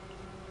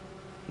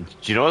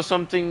 Do you know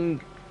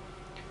something?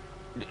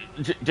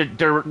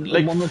 They're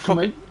like one that come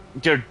fucking,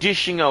 they're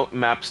dishing out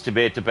maps to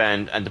beta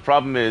band, and the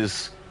problem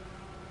is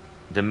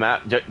the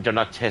map. They're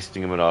not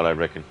testing them at all. I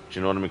reckon. Do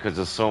you know what I mean? Because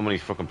there's so many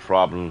fucking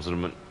problems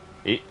with them.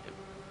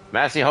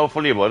 Massey, how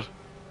full are you, bud?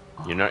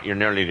 You're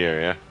nearly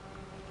there, yeah.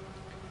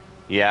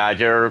 Yeah, I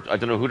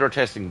don't know who they're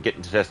getting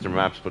to test their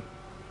maps, but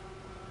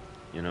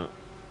you know.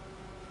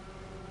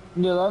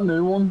 Yeah, that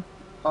new one.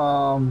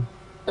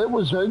 It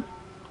was out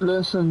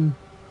less than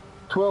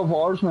 12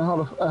 hours, and I had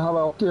an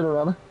update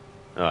already.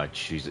 Oh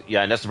Jesus!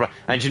 Yeah, and that's the problem.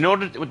 And you know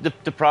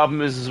the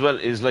problem is as well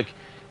is like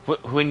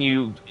when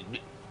you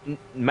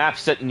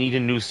maps that need a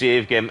new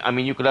save game. I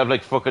mean, you could have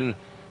like fucking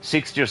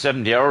 60 or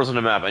 70 hours on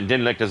a map, and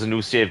then like there's a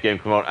new save game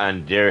come out,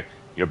 and you're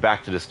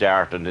back to the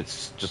start, and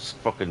it's just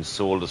fucking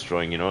soul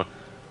destroying, you know.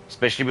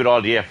 Especially with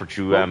all the effort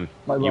you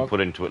put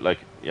into it. Like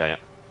yeah.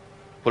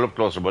 Pull up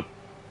closer, bud.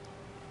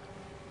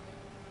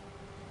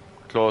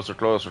 Closer.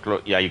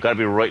 Yeah, you gotta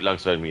be right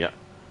alongside me. Yeah.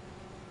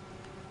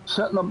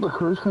 Setting up the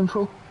cruise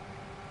control.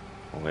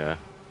 Oh yeah.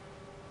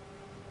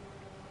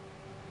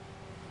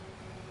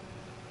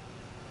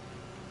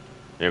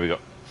 There we go.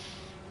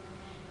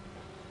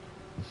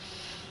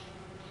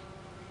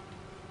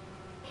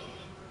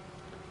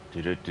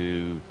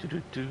 Do.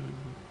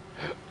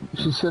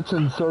 She sits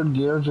in third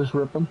gear, just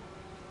ripping.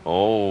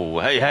 Oh,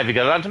 hey, have you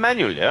got it onto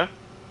manual, yeah?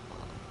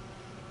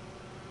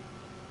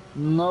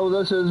 No,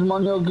 this is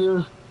manual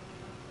gears.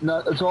 No,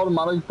 it's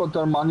automatic, but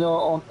they're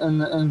manual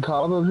in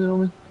caliber, you know what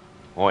I mean?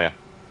 Oh, yeah.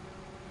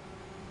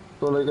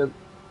 So like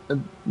it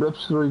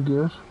rips through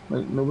gears,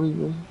 like nobody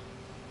does.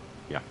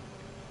 Yeah.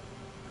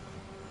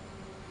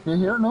 You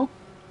hear it, no?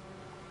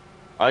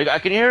 I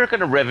can hear it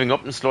kind of revving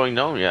up and slowing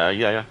down.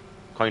 Yeah.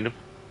 Kind of.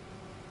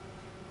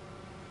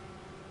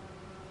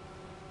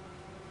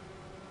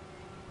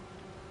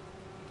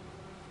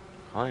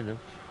 Kind of.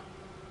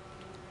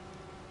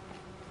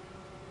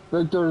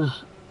 Like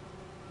there's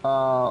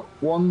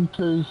 1,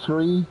 2,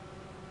 3,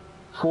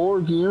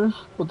 4 gears,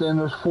 but then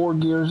there's 4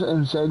 gears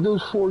inside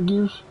those 4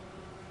 gears.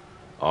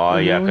 Oh,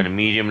 yeah, Really? kind of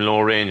medium, low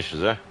range,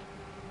 is it?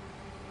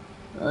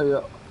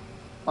 Yeah.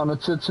 And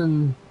it sits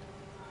in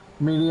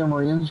medium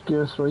range,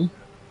 gear 3.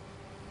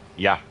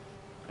 Yeah,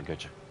 I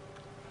get you.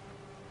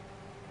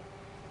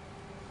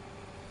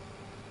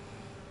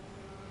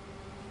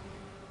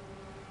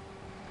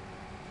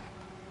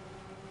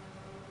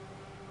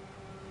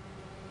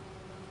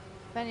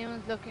 If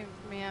anyone's looking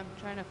for me, I'm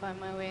trying to find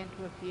my way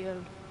into a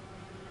field.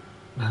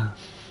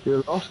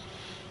 You're lost.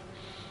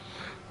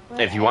 Well,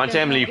 If you want,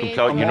 there's Emily, no you can gate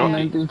plow. I'm You there. know,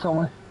 190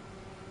 somewhere.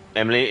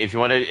 Emily, if you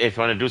want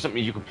to do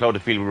something, you can plow the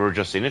field we were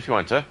just in. If you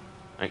want to.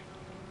 Right.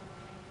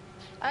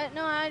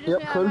 No, I just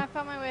Yep, cool. I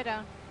found my way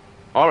down.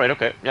 All right.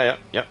 Okay. Yeah.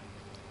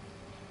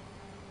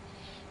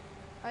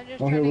 I'm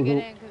just Oh, trying here to we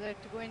get go. in because I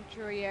have to go in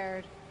through a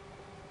yard.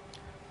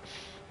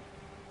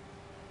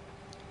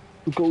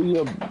 Go, yeah.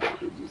 You bring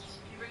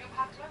a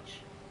packed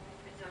lunch?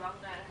 It's a long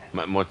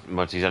night ahead.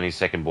 Muttie's on his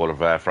second bowl of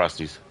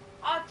Frosties.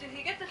 Oh, did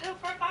he get the 2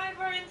 for 5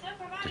 or in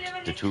Super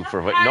Value? The 2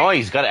 for no,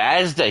 he's got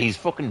Asda. He's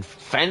fucking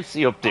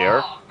fancy up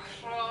there. Oh,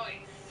 Christ.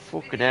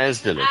 Fucking Did he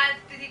Asda. Like.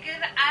 Did he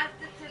get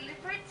Asda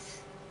delivered?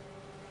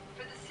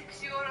 For the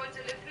 €6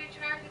 delivery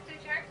charge that they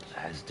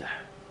charge? Asda.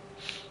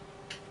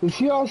 Did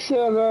she all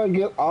say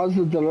get us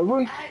the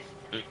delivery?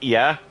 Asda.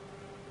 Yeah.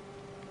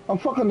 I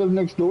fucking live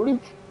next door to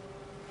it.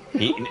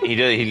 He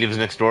lives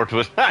next door to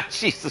us.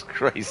 Jesus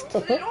Christ.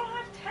 So they don't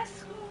have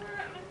Tesco or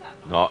anything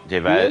like that? No,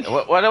 they've Yes.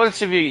 what else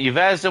have you've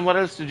asked them? What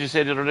else did you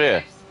say the other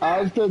day?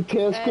 As the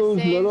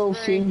Tesco's, little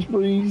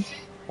Sainsbury's. Sainsbury's.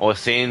 Oh,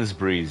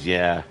 Sainsbury's,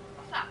 yeah.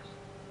 What's that?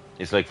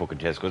 It's like fucking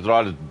Tesco's. They're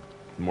all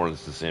more or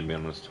less the same, to be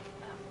honest.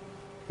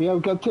 Yeah,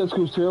 I've got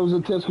Tesco's too. I was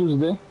at Tesco's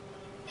today.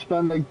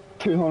 Spent like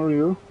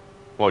 €200.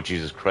 Oh,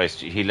 Jesus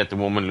Christ. He let the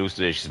woman loose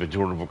today. She spent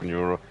 200 fucking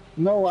euro.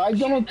 No, I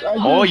done it. I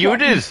did Oh, the you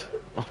shopping. did?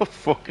 Oh,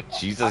 fucking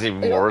Jesus,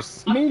 even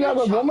worse. Me and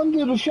a woman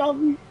did the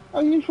shopping.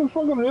 Are you for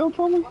fucking real,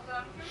 Tommy? What's that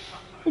on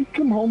food? I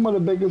come home with the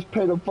biggest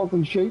plate of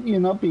fucking shit you're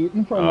not be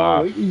eating for an Ah,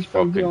 hour. You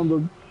spend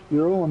fucking-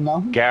 €200 on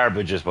nothing.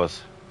 Garbage, I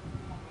suppose.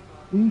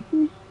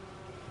 Mm-hmm.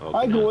 Oh,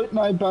 I go out and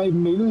I buy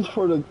meals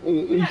for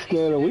each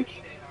day of the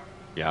week.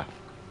 Yeah.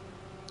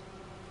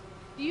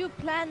 Do you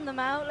plan them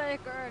out,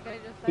 like, or are they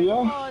just like, Yeah.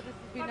 oh, this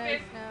would be Okay.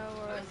 nice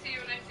now, or... I'll see you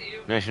when I see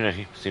you. Nice, see you in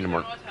the You know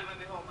morning. what time I'll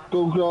be home at.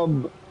 Go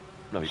grab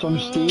Love you. some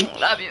steak.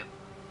 Love you.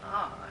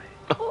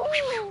 Bye.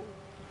 Ooh.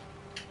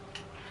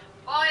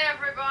 Bye,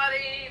 everybody.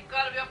 You've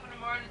got to be up in the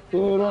morning. to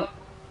Yeah. do the vlog.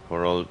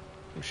 Poor old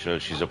Michelle,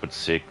 she's up at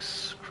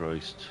 6.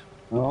 Christ.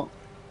 No.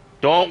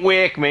 Don't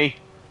wake me.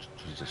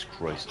 Jesus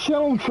Christ.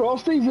 Selling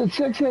Frosties at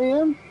 6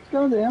 a.m.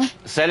 Goddamn.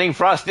 Selling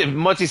Frosty.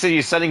 Mutty said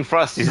you're selling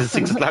Frosties at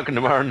 6 o'clock in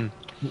the morning.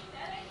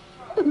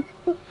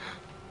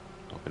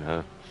 Fucking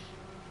hell.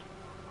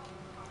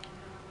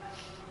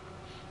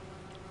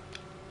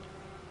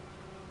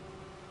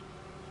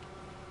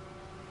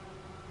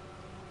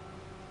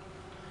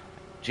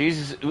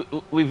 Jesus,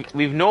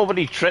 we've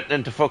nobody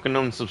threatening to fucking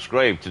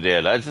unsubscribe today,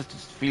 lads. It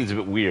just feels a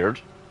bit weird.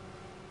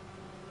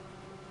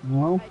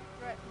 No. I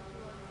threatened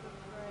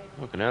to unsubscribe.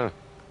 Fucking hell.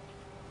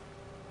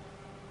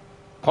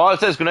 Paul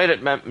says good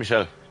night,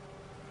 Michelle.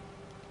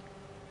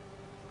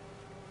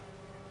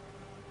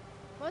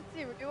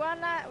 Mutsy, were you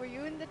on that? Were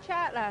you in the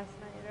chat last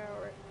night,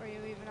 or were you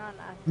even on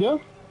last? Yeah.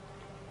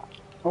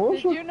 I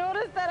was. Did you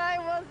notice that I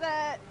was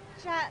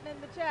chatting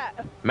in the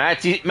chat?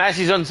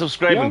 Massey's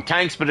unsubscribing. Yeah.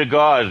 Thanks be to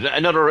God.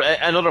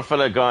 Another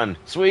fella gone.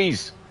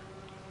 Squeeze.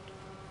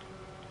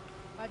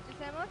 What'd you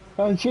say,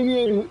 Mutz? I seen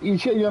you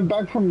said you're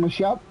back from the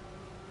shop.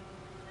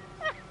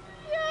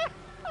 Yeah,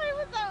 I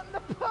was out in the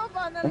pub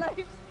on the live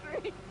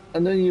stream.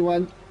 And then you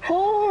went,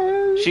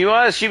 hi. She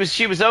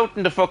was out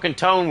in the fucking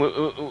town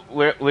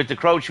with the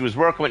crowd she was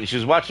working with, and she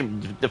was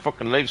watching the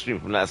fucking live stream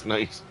from last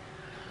night.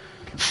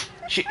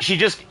 She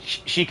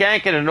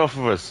can't get enough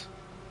of us.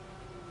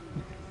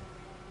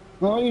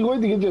 No, you're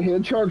going to get your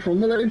head charged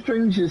from the live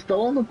stream. She's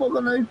still on the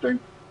fucking live stream.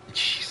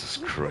 Jesus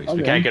Christ, Okay.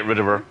 we can't get rid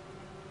of her.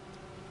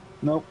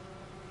 Nope.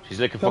 She's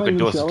like a Can't fucking even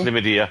dose of tell.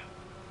 chlamydia.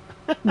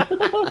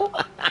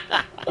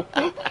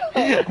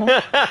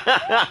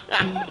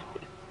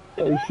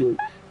 Oh shit.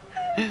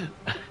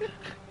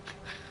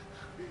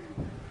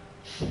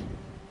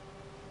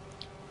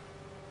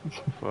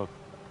 Fuck.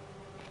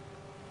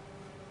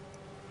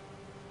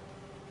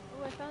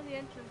 I found the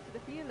entrance to the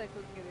field I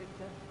couldn't get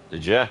into.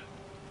 Did ya?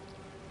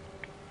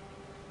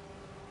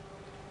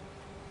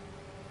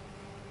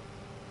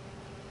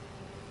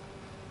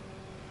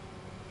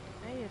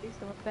 Hey, at least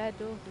I'm a bad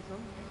dog for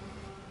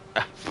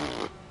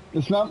something.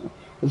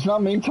 It's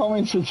not me,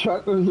 Tommy. It's the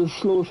tractor that's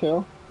slow as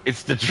hell.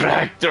 It's the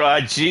tractor. Ah,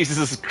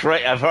 Jesus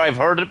Christ! I've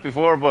heard it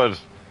before, but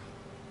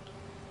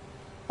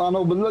I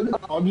know, but look,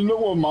 you look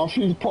what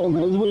Massey's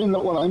pulling his way and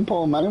look what I'm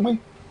pulling mine way.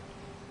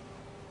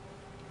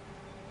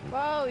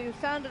 Whoa, you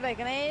sounded like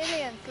an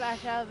alien /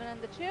 Alvin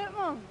and the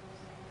Chipmunks.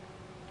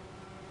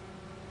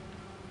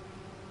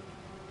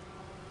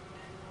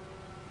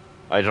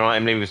 I don't know.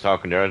 Emily was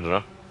talking there. I don't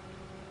know.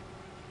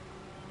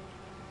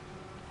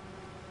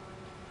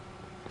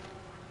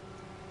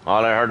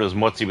 All I heard was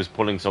Mutsy was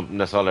pulling something.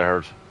 That's all I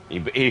heard.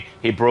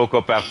 He broke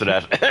up after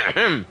that.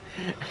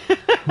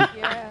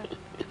 Yeah.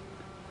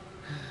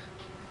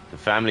 The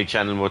Family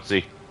Channel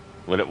Mutsy.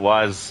 Well, it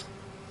was.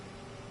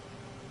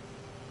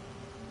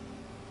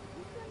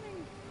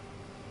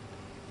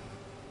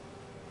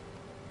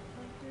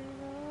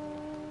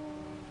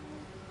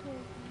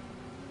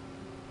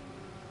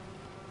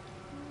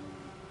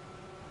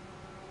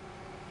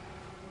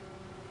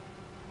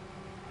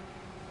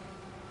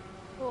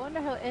 I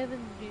wonder how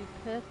Evan's new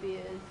puppy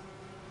is.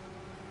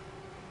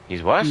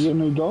 He's what? You get a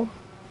new dog?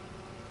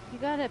 He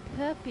got a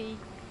puppy.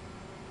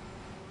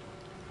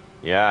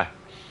 Yeah.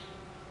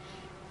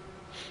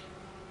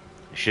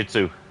 Shih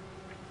Tzu.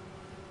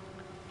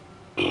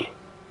 But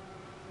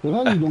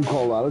how you don't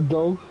call that a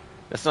dog?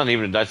 That's not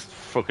even. That's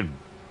fucking.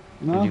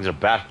 No. Things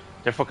are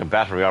They're fucking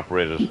battery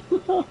operated.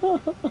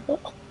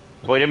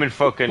 Boy, them in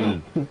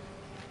fucking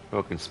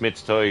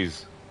Smith's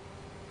Toys.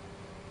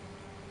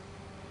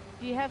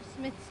 Do you have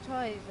Smith's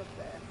Toys up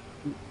there?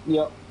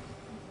 Yeah.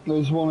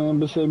 There's one of them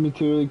beside me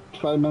too,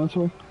 like 5 minutes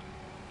away.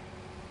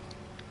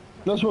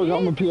 That's where I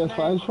got my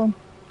PS5s from.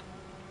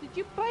 Did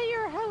you buy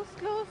your house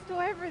close to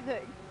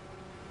everything?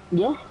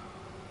 Yeah.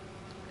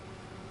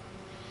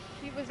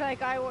 He was like,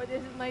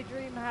 this is my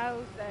dream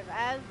house. I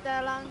have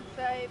Asda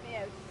alongside me. I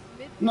have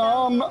Smith's.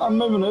 No, I'm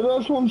moving out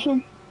of this one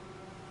soon.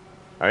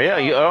 Are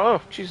you?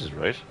 Oh, Jesus,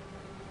 right.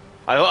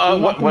 They're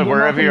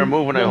Wherever you're knocking-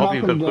 moving, I they're hope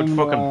you've got knocking good down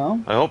where I fucking.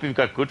 am. I hope you've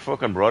got good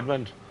fucking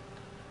broadband.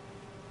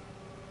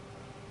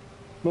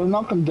 They're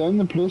knocking down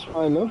the place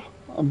where I live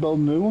and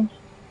building new ones.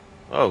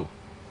 Oh.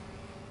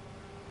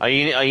 Are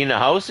you in a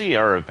house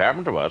or an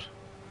apartment or what?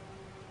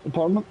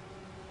 Apartment.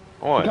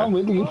 Oh, I can't yeah.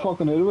 wait to get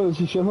fucking out of it. It's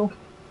a shithole.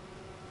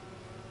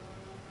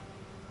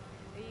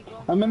 Are you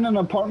going I'm in an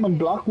apartment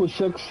block with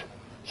six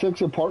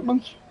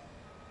apartments.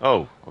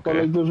 Oh, But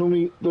okay. like there's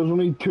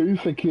only 2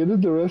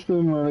 vacated. The rest of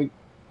them are like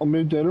I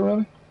moved out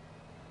already.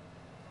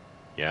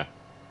 Yeah.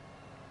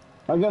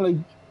 I got like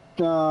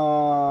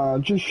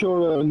just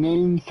short of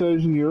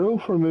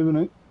 €9,000 for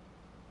moving out.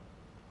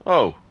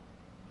 Oh.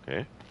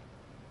 Okay.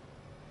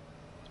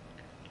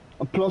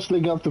 And plus they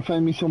have to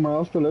find me somewhere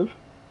else to live.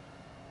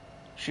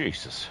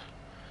 Jesus.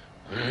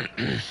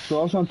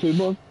 So that's not too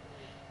bad.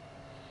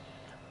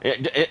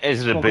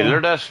 Is it a Okay.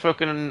 builder that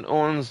fucking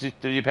owns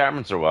the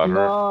apartments or what? Or?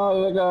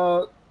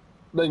 No,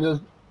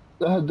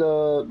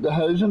 the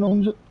housing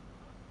owns it.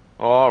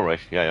 Oh, right.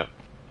 Yeah.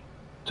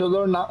 So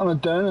they're knocking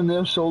it down and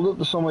they've sold it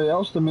to somebody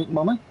else to make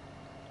money.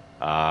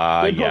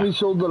 Ah, They yeah. probably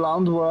sold the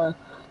land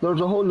there's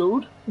a whole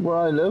load where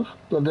I live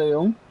that they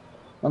own,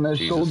 and they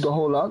Jesus. sold the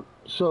whole lot.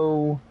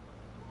 So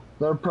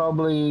they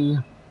probably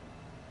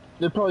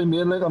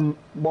made like 1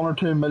 or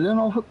 2 million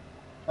off it,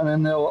 and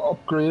then they'll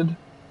upgrade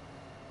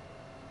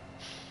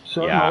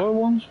certain Yeah. other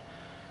ones.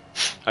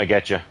 I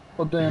get you.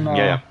 But then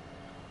Yeah.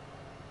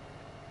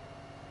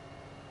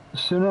 the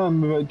sooner I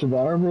move out to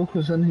better, bro,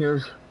 because in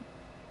here's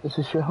it's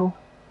a shithole.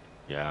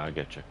 Yeah, I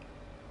get you.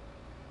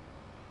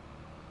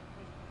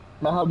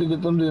 I had to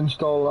get them to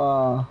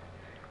install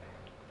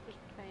just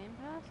playing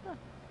pasta?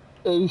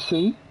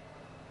 AC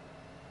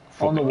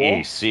on the Fucking wall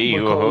AC.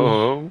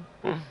 because-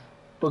 Oh.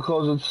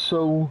 because it's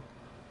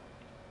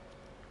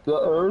the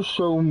air's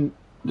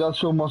got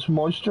so much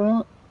moisture in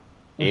it.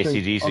 It's like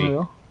AC/DC.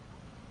 unreal.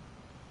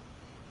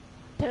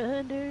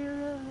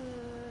 Thunder,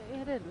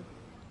 it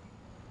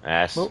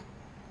Ass. Oh.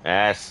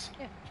 Ass.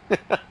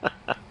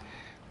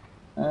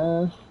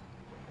 Uh,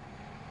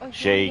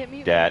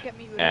 Shake that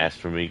ass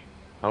for me.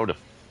 How the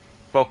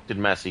fuck did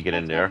Massey get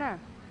in there?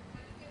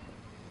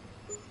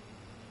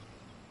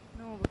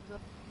 No,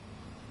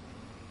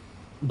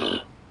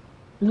 but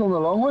he's on the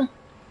long way.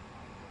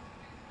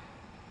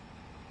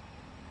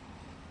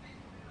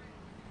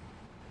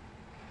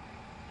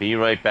 Be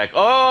right back.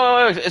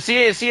 Oh,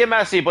 see you,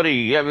 Massey, buddy.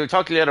 Yeah, we'll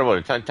talk to you later,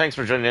 buddy. Thanks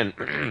for joining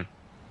in.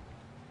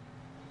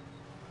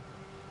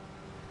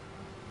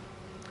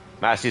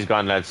 Massey's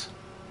gone, lads.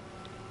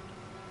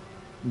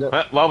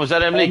 What was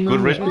that, Emily? Good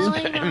riddance.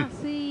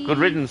 Good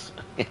riddance.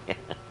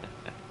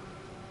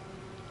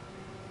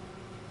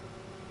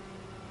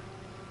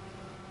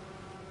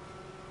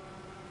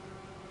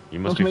 You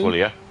must That's be me. full,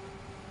 yeah?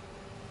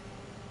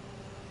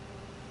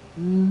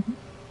 Mm-hmm.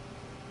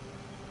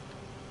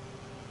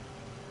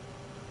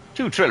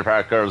 2 trailer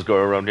park girls go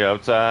around the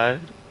outside.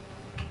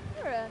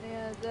 Run,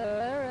 yeah,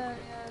 run,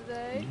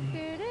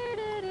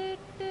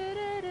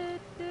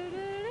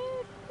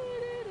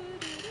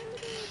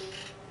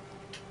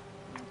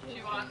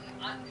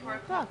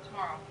 work Fuck.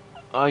 tomorrow.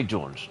 I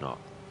don't know.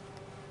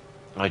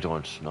 I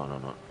don't.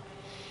 No.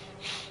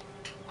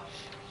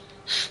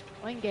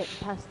 I'm getting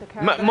past the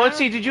carbonara.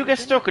 Muncie, did you get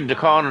stuck in the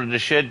corner of the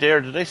shed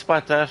there? Did I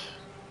spot that?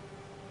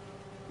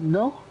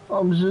 No, I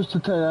was just a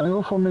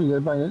triangle for me.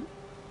 Get back in.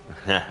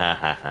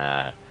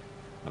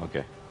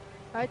 Okay.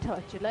 I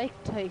thought you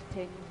liked tight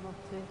things,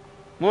 Moxie.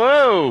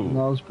 Whoa!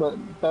 No, it's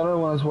better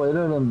when it's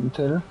wider than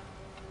tighter.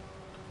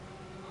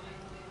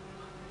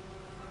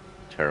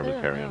 Terrible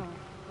carrying. No.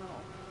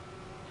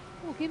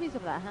 Oh, give me some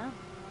of that ham.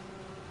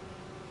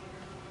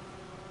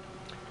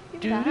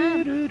 Give me that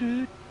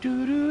ham.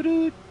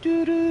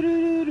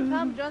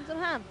 Ham, John, some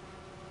ham.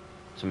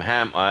 Some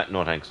ham?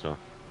 No thanks, no.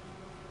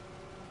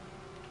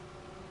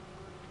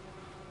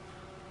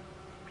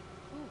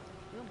 Ooh,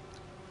 yum.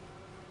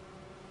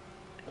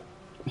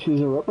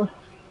 She's a ripper.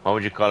 What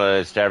would you call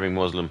a starving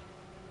Muslim?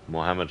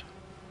 Mohammed.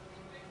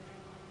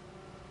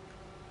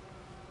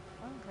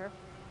 I don't care.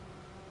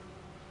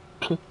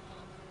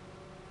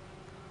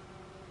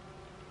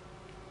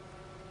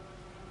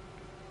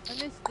 I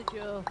missed the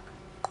joke.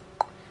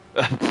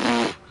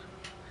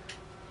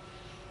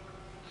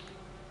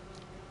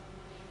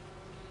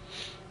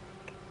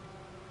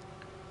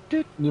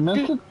 You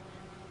missed it?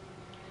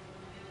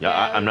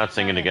 Yeah, I'm we not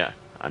singing kinda- again.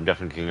 I'm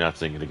definitely not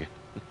singing again.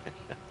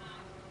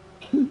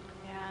 Yeah,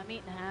 I'm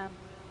eating ham.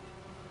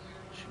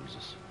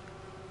 Jesus.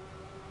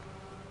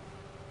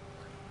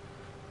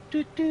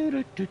 That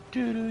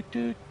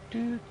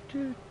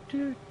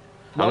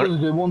was a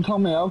good one,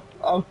 Tommy.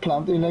 I've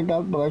plenty like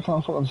that, but I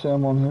can't fucking say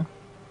I'm on here.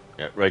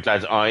 Yeah, right,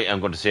 lads. I am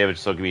going to save it,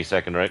 so give me a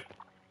second, right?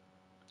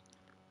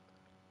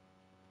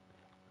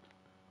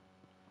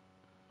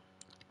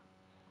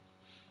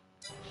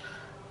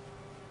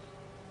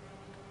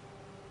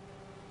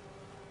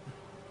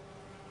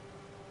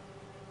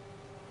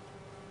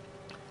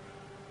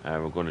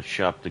 We're going to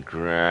chop the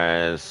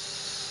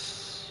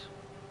grass.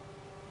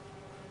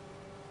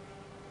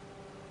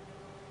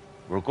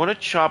 We're going to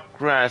chop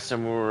grass,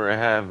 and we're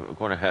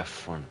going to have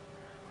fun.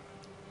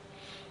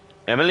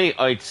 Emily,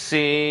 I'd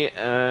say,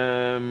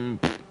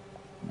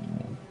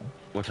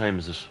 what time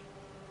is it?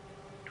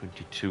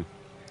 22.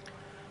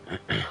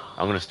 I'm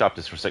going to stop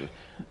this for a second.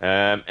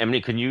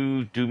 Emily, can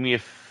you do me a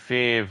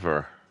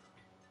favor?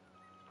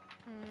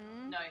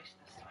 Night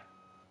this time.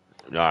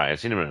 All right, I'll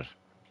see you in a minute.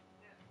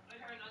 I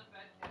heard not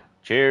bad. Yeah.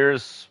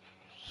 Cheers.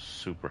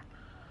 Super.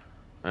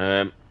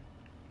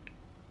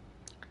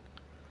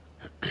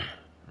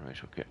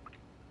 Right, okay.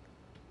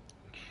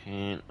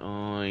 Can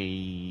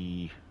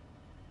I...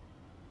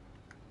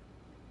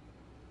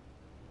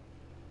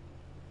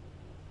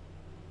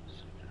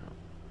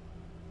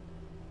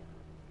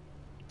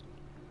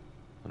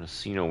 I'm gonna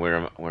see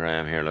where I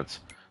am here, lads.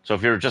 So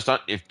if you're just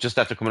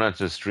after coming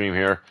onto the stream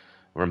here,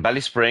 we're in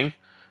Ballyspring.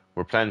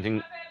 We're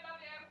planting.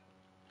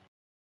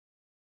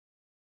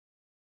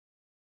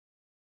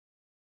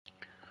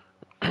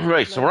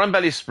 Right, so we're on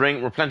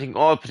Ballyspring. We're planting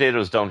all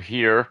potatoes down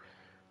here,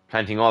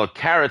 planting all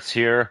carrots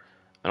here,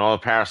 and all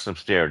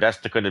parsnips there. That's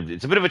the kind of.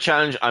 It's a bit of a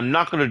challenge. I'm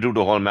not going to do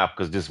the whole map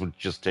because this would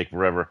just take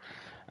forever,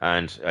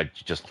 and I'd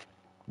just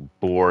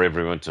bore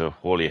everyone to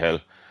holy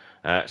hell.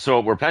 So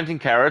we're planting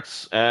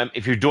carrots.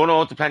 If you don't know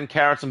how to plant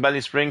carrots in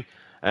Ballyspring,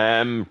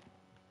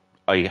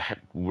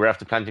 we're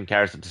after planting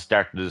carrots at the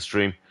start of the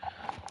stream.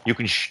 You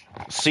can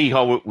see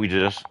how we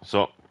did it.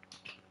 So,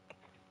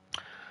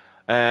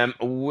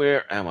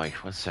 where am I?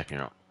 1 second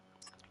now.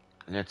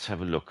 Let's have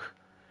a look.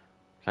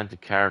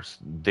 Planted carrots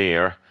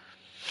there.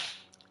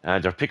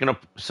 They're picking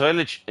up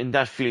silage in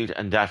that field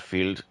and that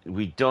field.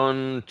 We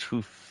done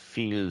 2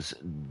 fields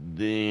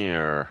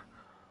there.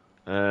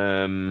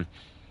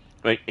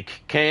 Right,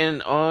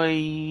 can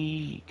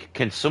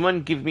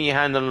someone give me a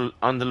hand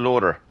on the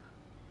loader?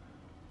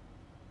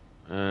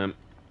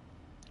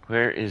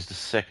 Where is the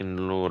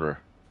second loader?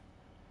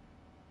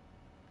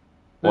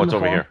 Oh, it's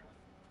over here.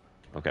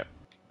 Okay.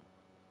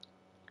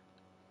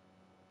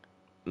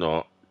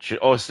 No. You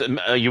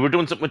were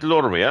doing something with the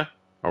loader, were you?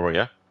 Or were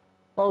you?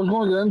 I was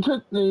going to get into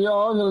it. Yeah,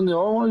 I'll get in the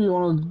other one. You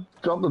want to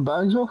drop the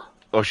bags off?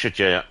 Oh, shit,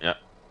 yeah.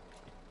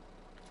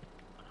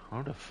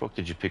 How the fuck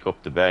did you pick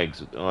up the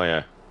bags? Oh,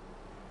 yeah.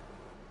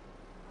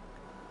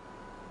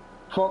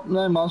 Fuck,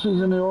 no,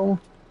 Massey's in the other one.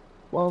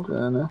 Well, okay,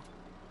 now.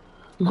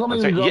 You can't One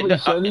even sec, drop yeah,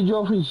 his silage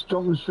off. He's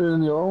jumping straight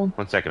in the other one.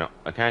 1 second.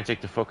 I can't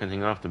take the fucking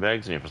thing off the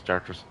bags in here for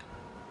starters.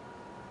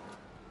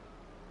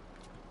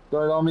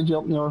 Right, I'll meet you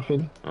up in the other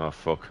field. Oh,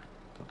 fuck.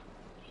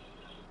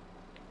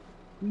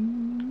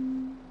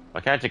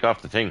 I can't take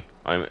off the thing.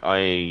 You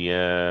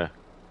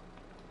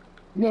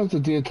have to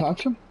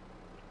deattach him.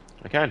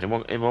 I can't. It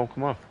won't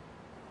come off.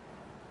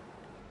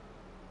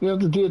 You have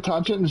to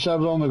deattach it and set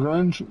it on the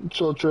ground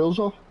so it trails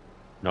off.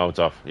 No, it's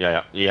off.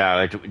 Yeah. 1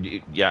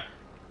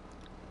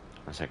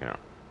 second now.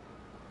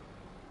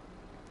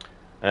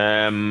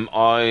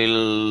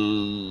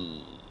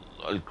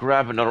 I'll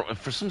grab another one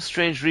for some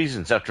strange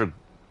reasons after.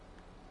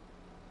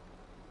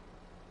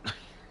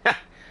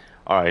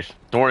 All right,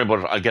 don't worry about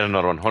it. I'll get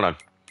another one. Hold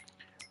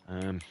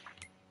on.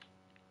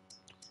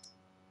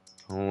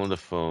 Hold the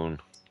phone.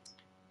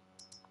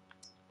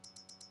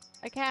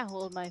 I can't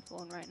hold my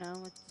phone right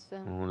now. It's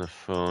On the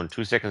phone.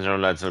 2 seconds now,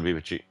 lads, I'll be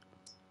with you.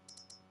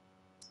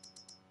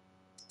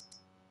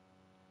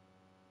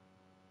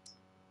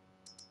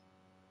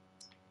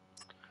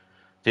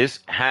 This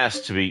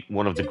has to be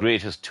one of the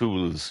greatest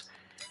tools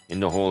in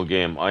the whole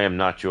game. I am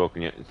not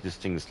joking. This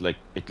thing's like,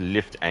 it'll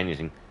lift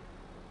anything.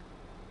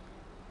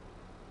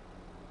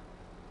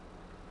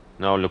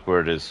 Now look where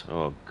it is.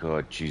 Oh,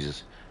 God,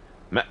 Jesus.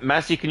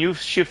 Massey, can you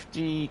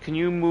can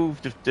you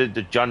move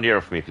the John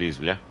Deere for me, please,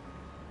 will you?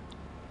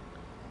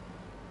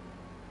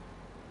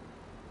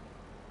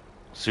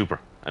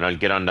 Super. And I'll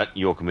get on that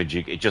Yokomi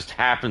jig. It just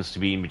happens to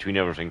be in between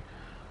everything.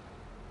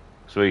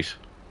 Sweet.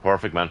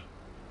 Perfect, man.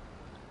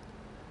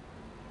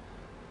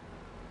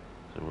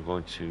 So we're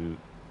going to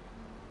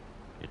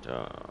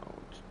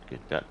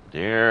get that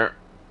there.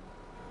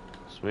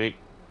 Sweet.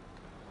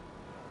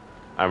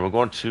 And we're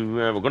going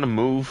to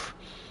move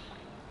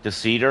the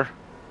seeder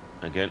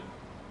again.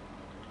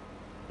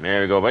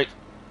 There we go, mate.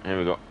 There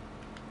we go.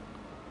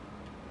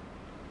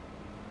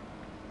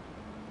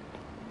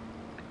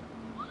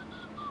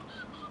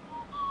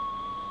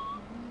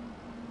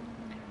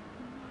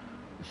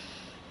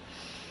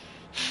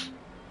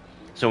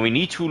 So we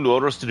need 2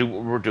 loaders to do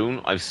what we're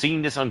doing. I've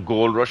seen this on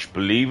Gold Rush,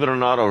 believe it or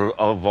not, or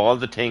of all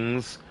the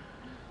things.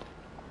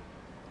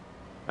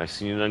 I've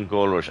seen it on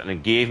Gold Rush, and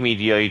it gave me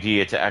the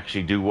idea to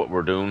actually do what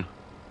we're doing.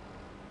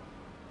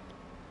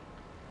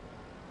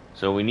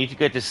 So we need to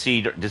get the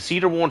seeder. The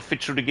seeder won't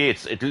fit through the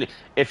gates.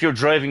 If you're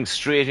driving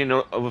straight in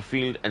of a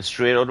field and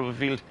straight out of a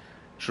field,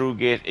 through a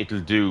gate, it'll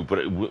do.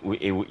 But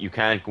you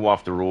can't go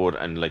off the road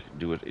and like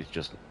do it. It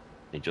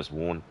just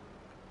won't.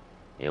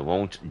 It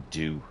won't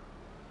do.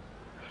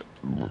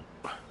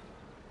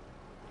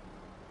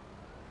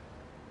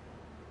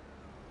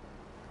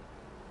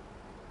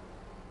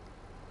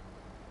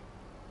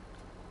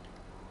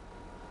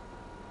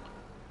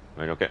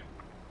 Right, okay.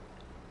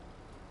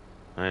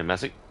 Alright,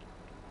 Massey.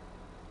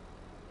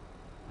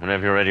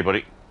 Whenever you're ready,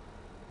 buddy.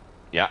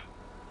 Yeah.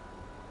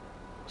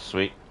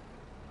 Sweet.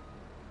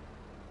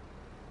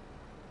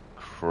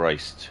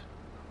 Christ.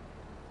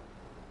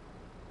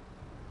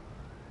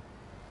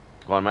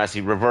 Go on,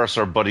 Massey. Reverse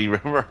her, buddy.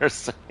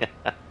 Reverse.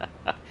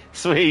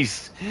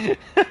 Sweet.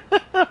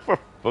 For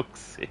fuck's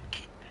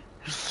sake.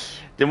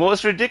 The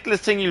most ridiculous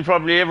thing you'll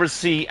probably ever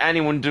see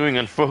anyone doing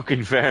on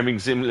fucking Farming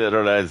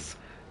Simulator, lads.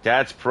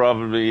 That's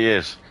probably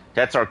it.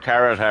 That's our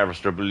carrot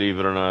harvester, believe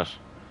it or not.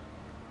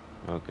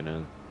 Fucking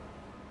hell.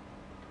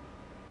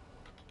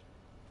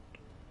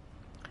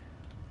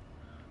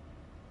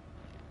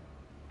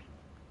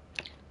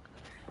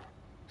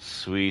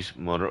 Sweet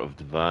mother of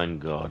divine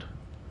God.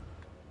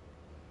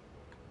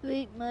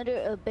 Sweet mother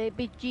of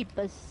baby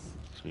Jeepus.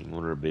 Sweet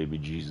mother of baby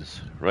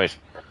Jesus. Right.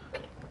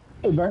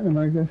 Hey, back in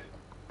like this.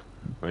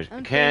 Right.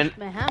 I'm Can finished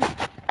my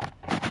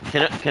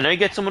ham. I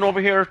get someone over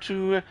here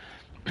to?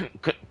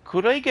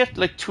 Could I get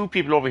like 2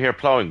 people over here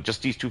plowing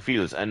just these 2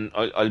 fields, and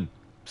I'll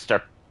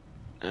start.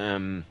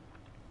 Is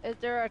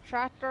there a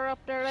tractor up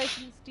there I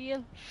can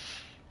steal?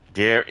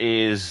 There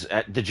is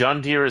the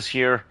John Deere is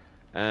here.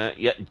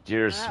 Yeah,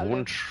 there's Ah, one.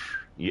 look.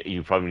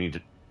 You probably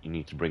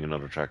need to bring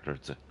another tractor.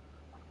 Do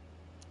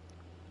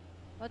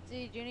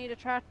you need a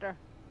tractor?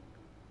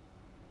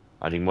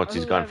 I think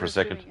Mutsy's Or gone for a whoever's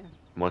second. doing it.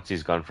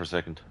 Mutsy's gone for a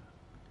second.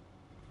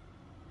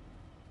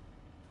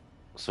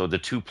 So the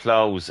 2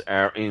 plows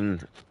are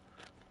in.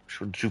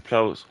 Sure, the 2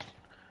 plows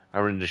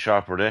are in the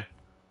shop, are they?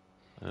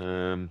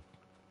 Or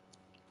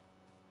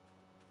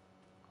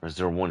is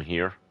there one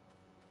here?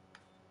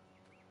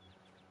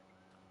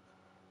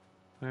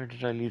 Where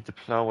did I leave the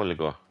plow a while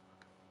ago?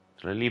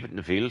 Did I leave it in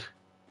the field?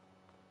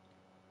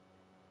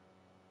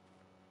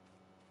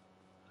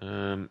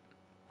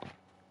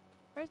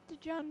 Where's the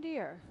John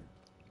Deere?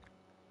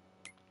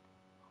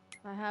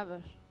 I have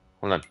it.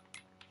 Hold on.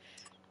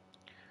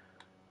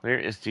 Where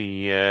is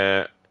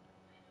the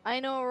I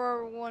know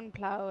where one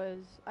plow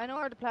is. I know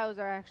where the plows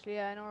are actually.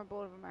 Yeah, I know where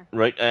both of them are.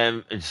 right?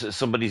 It's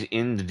somebody's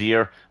in the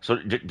deer. So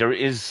there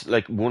is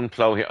like one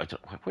plow here.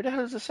 Where the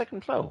hell is the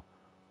second plow?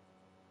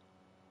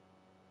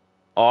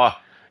 Oh,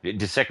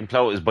 the second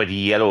plow is by the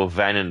yellow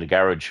van in the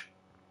garage.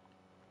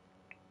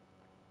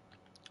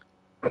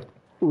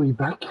 We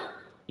back.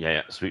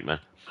 Yeah, sweet man.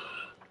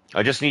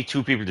 I just need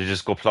 2 people to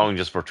just go plowing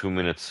just for 2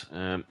 minutes.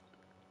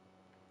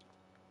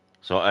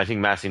 So I think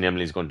Massey and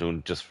Emily's going to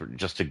do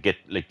just to get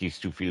like these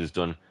 2 fields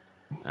done,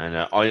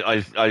 and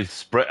I'll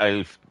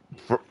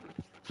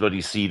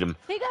bloody seed them.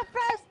 He got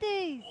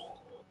Frosties!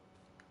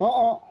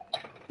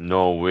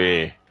 No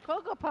way.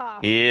 Cocoa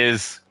Pop! He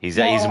is. He's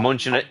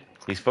munching it.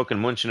 He's fucking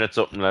munching at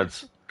something,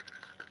 lads.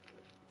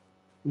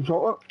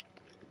 Chocolate?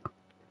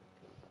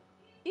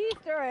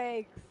 Easter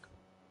eggs!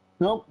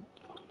 Nope.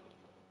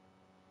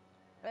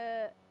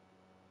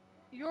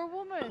 Your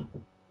woman.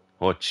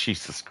 Oh,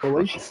 Jesus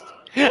Delicious.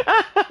 Christ.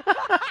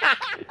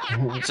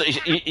 So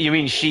you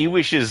mean she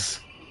wishes?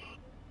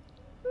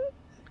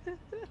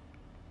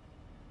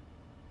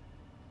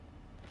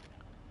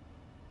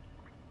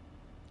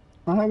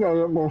 I think I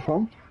got more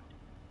fun.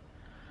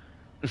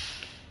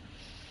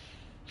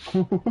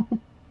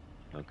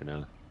 Fucking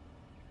hell.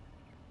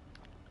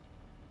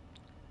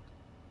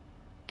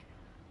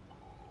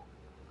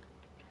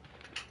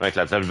 Right,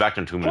 lads, I'll be back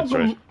in 2 minutes,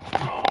 right?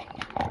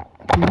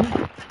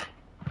 Mhm.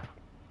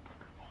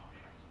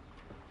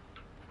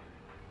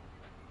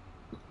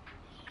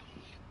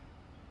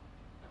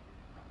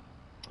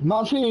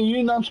 Massey, are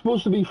you not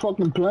supposed to be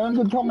fucking playing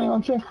to Tommy,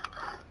 aren't you?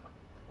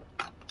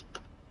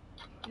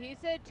 He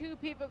said 2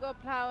 people go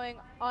plowing.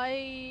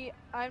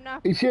 I'm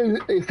not. He said,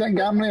 I think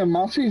Emily and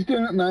Massey's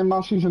doing it now.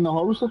 Massey's in the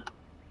harvester.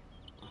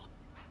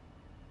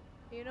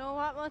 You know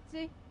what,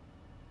 Mutzi?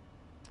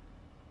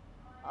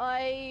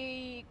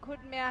 I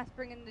couldn't be asked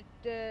bringing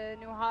the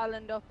New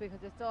Holland up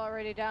because it's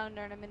already down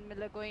there and I'm in the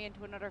middle of going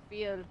into another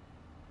field.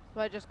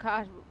 So I just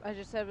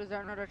said, was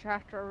there another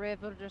tractor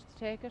available just to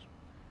take it?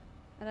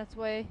 And that's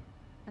why.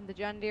 And the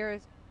John Deere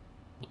is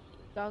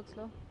dog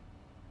slow.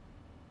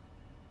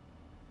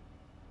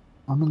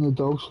 I'm in the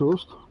dog's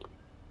roast.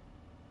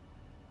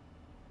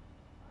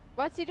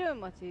 What's he doing,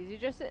 Mutzi? Is he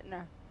just sitting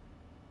there?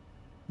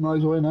 No,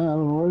 he's away now. I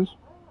don't know where he is.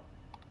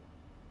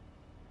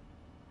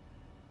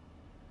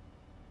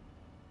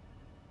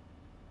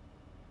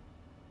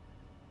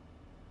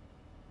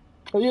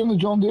 Are you in the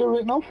John Deere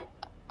right now?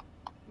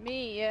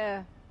 Me,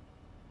 yeah.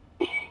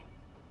 Do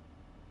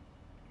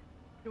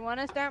you want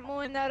to start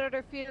mowing that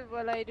other field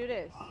while I do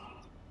this?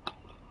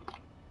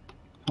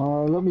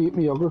 Let me eat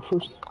my yogurt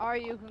first. Or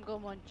you can go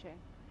munching.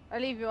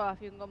 I'll leave you off,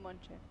 you can go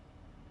munching.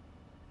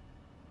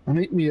 I'm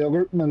eating my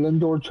yogurt and my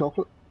Lindor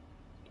chocolate.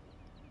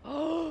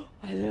 Oh,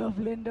 I love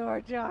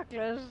Lindor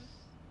chocolate.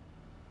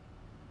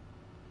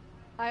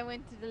 I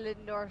went to the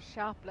Lindor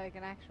shop, like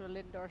an actual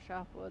Lindor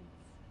shop once.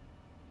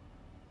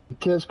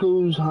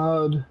 Tesco's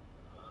had,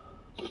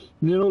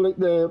 you know, like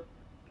the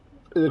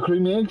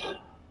cream eggs.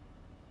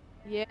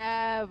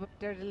 Yeah, but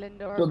they're the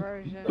Lindor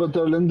version. But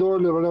they're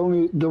Lindor.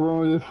 They were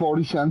only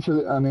 40 cents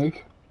an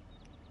egg.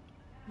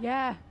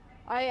 Yeah,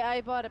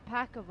 I bought a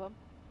pack of them.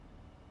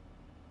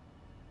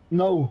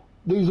 No,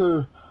 these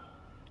are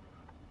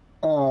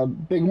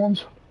big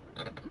ones.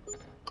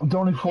 It's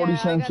only 40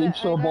 cents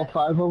each, so I bought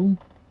 5 of them.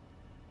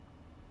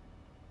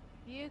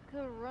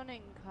 Vehicle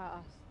running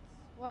costs.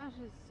 What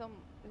is some?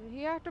 Is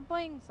he after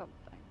buying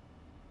something?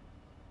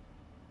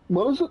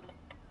 What is it?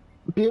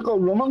 Vehicle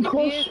running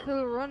costs?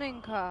 Vehicle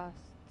running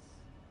costs.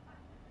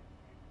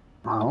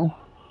 Oh.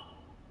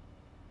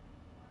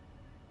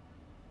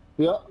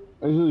 Yeah,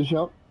 this is the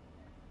shop.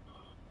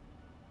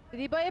 Did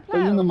he buy a plow?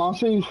 He's in the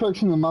Massey. He's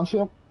fixing the Massey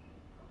up.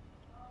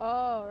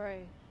 Oh,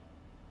 right.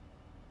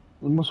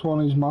 He must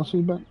want his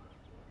Massey back.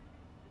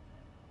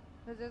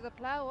 Because there's a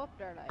plow up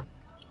there, like.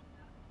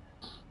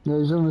 Yeah,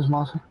 he's in his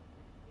Massey.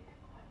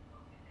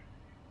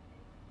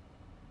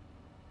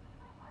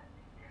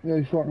 Yeah,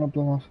 he's sorting up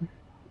the Massey.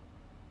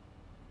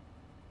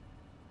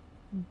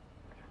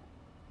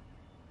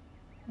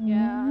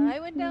 Yeah, I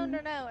went down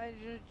there now, and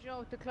you know,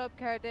 with the club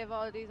card, they have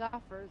all these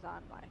offers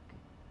on,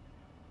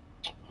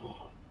 like.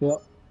 Yeah.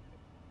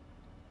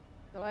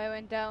 So I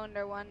went down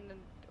there one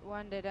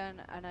day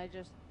down, and I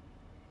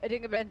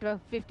think I spent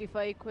about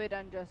 55 quid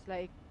on just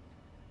like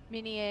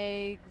mini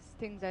eggs,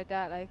 things like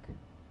that, like.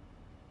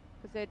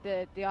 Because they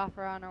had the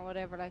offer on or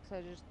whatever, like, so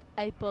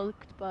I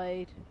bulked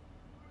buyed.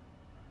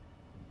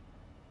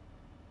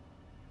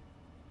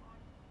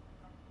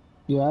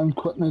 Yeah, I'm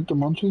quitting out the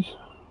munchies.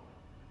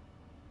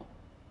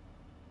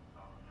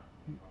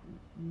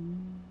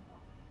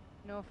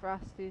 No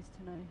Frosties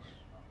tonight.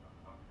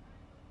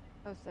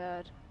 How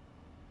sad.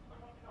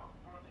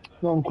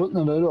 No, I'm quitting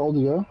it out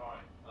altogether.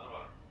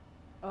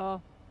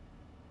 Oh.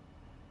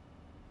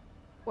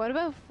 What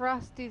about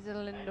Frosties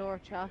and Lindor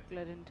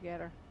chocolate in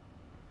together?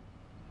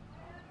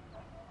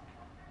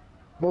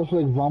 That's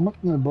like vomit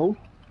in a bowl.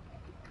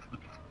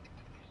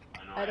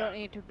 I don't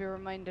need to be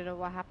reminded of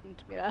what happened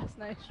to me last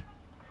night.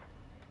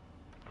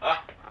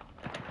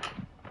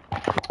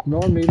 No,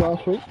 me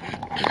last week.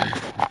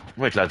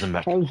 Wait, lads, I'm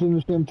back. I was doing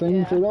the same thing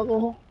with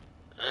alcohol.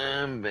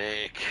 I'm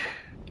back.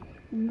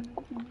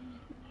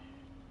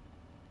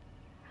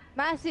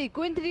 Massey,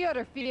 go into the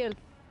other field.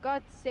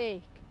 God's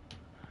sake.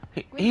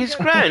 He's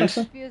grand.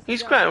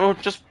 He's grand. Well,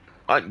 just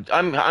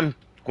I'm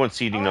going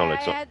seeding now,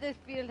 like so. I had this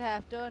field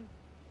half done.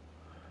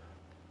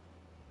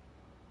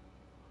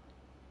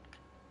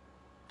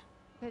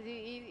 Because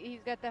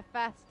he's got the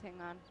fast thing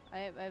on. I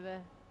have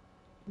a...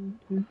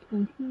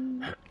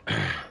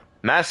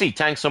 Massey,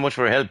 thanks so much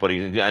for your help,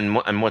 buddy, and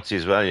Mutzi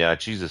as well. Yeah,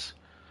 Jesus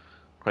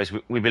Christ,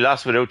 we'd be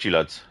lost without you,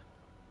 lads.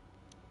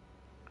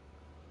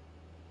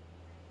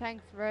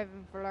 Thanks for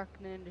everyone for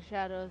lurking in the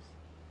shadows.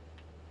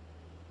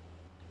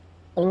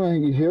 I don't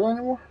think he's here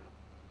anymore.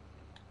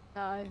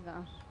 No, he's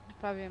not. He's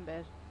probably in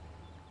bed.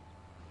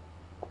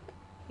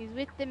 He's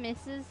with the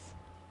missus.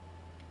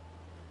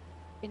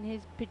 In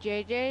his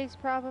PJs,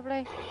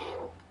 probably.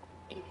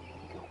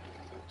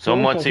 So,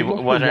 Mutzi,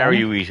 what are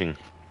you eating?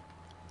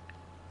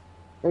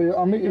 Oh, yeah,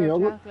 I'm eating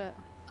yogurt.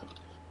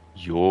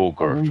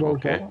 Yogurt,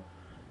 okay.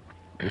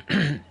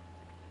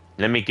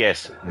 Let me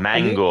guess.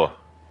 Mango.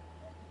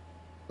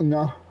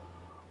 No.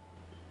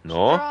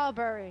 No?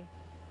 Strawberry.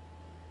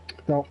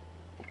 No.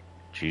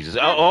 Jesus.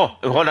 Oh,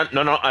 hold on.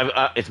 No,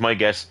 it's my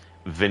guess.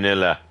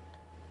 Vanilla.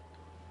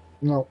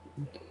 No.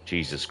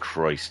 Jesus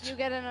Christ. You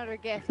get another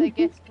guess. I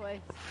guessed twice.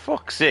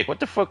 Fuck's sake, what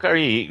the fuck are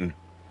you eating?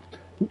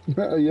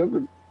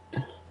 Yogurt.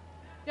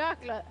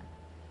 Chocolate.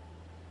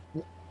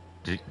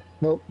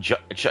 Nope.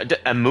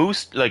 A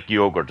mousse like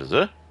yogurt, is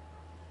it?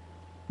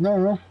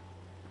 No.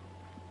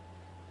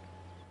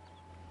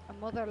 A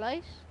Mother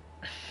Light.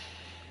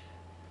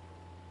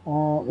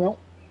 No.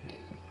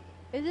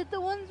 Is it the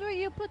ones where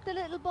you put the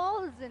little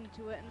balls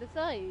into it on the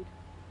side?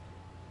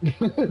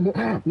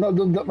 Not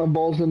done my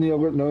balls in the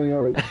yogurt. No,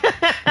 you're right.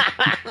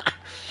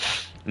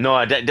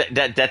 No,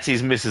 that's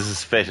his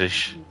missus's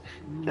fetish.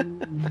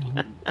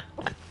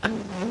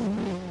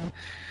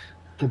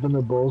 Dipping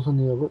the balls in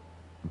the yogurt.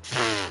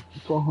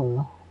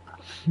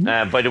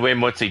 By the way,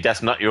 Mutzi,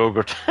 that's not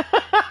yogurt.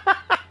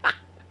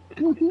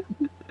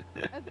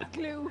 That's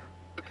glue.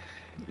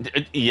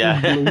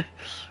 Yeah.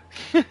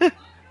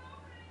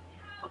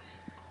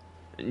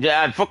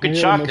 Yeah, and fucking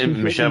chocolate.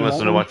 Michelle wants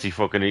to know what's he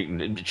fucking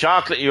eating.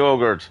 Chocolate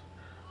yogurt.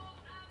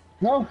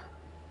 No.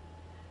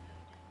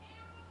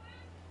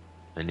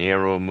 An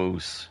Aero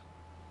mousse.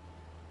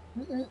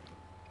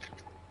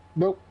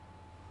 Nope.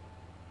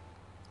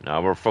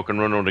 Now we're fucking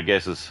running out of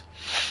guesses.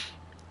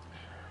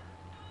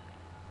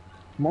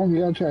 Come on,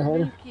 you gotta try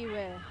harder. Milky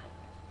Way.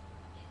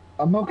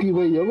 A Milky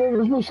Way yogurt?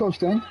 There's no such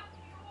thing.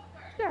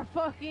 There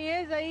fucking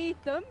is. I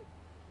eat them.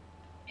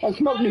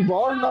 That's Milky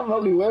Bar, not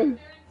Milky Way.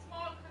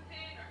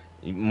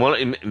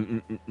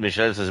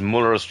 Michelle says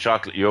Muller's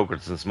chocolate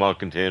yogurts in small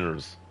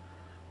containers.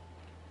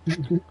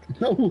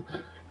 No.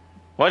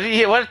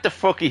 What the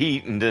fuck are you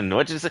eating then?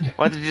 What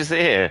did you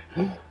say?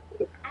 I'm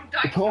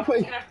dying. Toffee.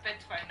 I'm gonna have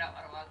to find out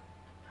what it was.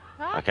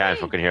 I can't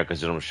fucking hear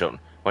because you're shouting.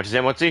 What you say,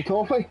 Mutzi?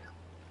 Toffee.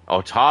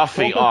 Oh,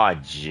 toffee. Oh,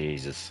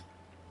 Jesus.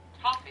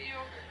 Toffee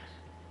yogurt.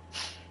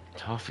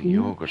 Toffee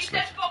yogurt. Eat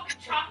that fucking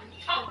chocolate.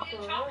 Toffee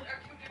and chocolate are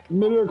two different.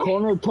 Miller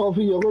Corner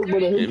toffee yogurt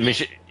with a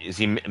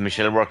hint.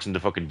 Michelle works in the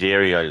fucking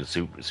dairy aisle,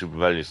 super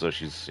value, so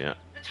she's, yeah.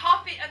 The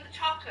toffee and the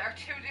chocolate are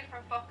two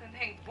different fucking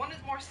things. One is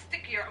more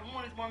stickier and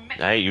one is more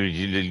messy. Hey, you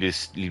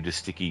leave the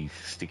sticky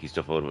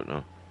stuff out of it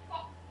now.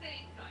 Fuck's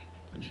sake,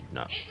 like.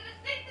 No. Is it a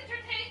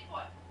signature taste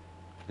one?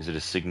 Is it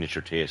a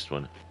signature taste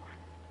one?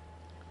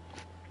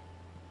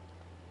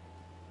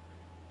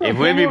 Yeah, It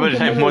will be by the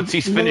time Miller-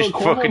 Mutzi's Miller finished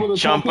Corner fucking with a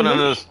chomping on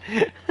toffee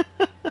it.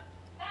 That is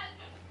just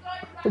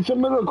like It's a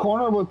Miller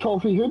Corner with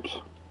toffee hoops.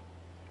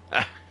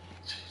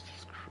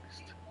 Jesus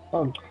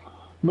Christ.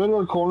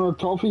 Miller Corner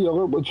toffee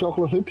yogurt with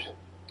chocolate hoops.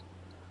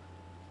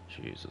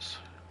 Jesus.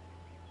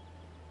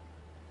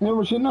 You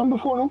ever seen them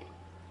before, no?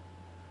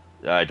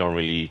 I don't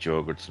really eat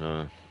yogurts,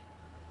 no.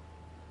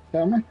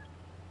 Damn it.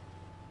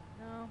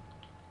 No.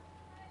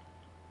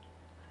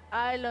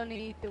 I'll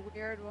only eat the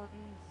weird ones.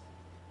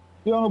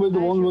 You don't know about the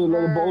I ones with the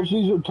little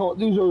sure. balls.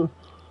 These are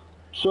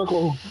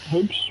circle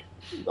hoops,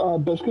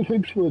 biscuit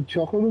hoops with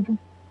chocolate in them.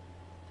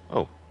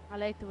 Oh, I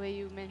like the way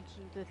you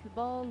mentioned little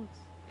balls.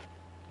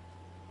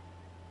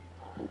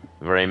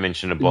 whenever I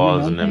mention the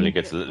balls and Yeah. Emily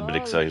gets a little bit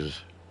Balls. excited.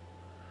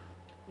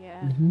 Yeah.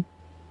 Mm-hmm.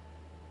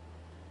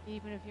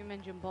 Even if you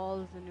mention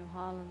balls in New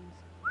Hollands.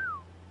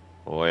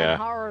 Oh And yeah,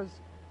 horrors.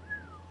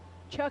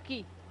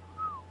 Chucky.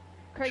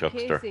 Craig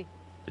Chuckster. Casey.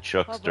 the Hubba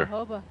chuckster.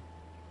 hubba.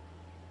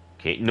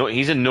 Okay, no,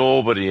 he's a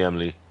nobody,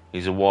 Emily.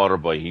 He's a water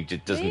boy. He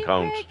just doesn't Leave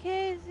count. Craig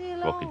Casey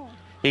Fucking- alone.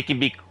 He can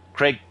be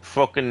Craig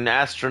fucking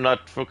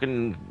astronaut,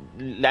 fucking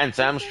Lance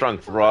Armstrong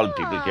for all the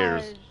people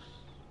cares. Gosh.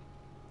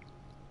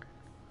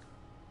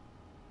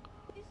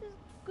 He's as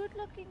good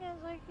looking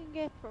as I can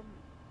get from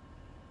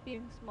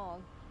being small.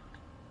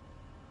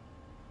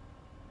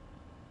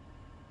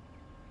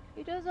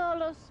 He does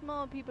all us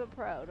small people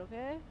proud,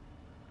 okay?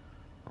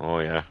 Oh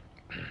yeah.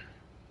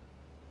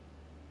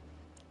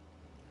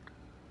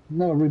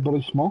 Not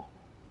everybody's small.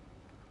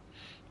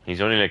 He's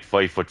only like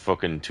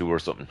 5'2" or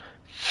something.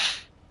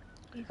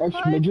 He's That's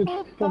 5 midget.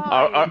 foot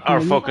Our- five. our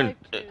He's fucking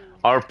 5'2".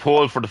 our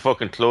pole for the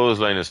fucking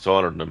clothesline is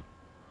taller than him.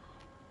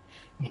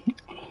 He's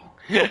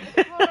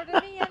taller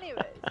than me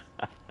anyways.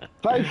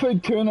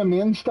 5'2" in a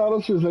main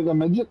status is like a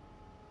midget.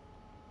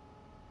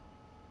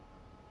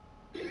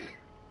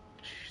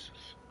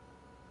 Jesus.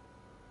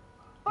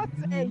 What's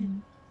A?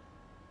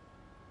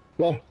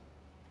 Yeah.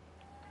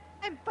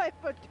 I'm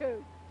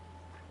 5'2".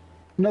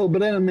 No,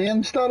 but in a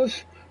main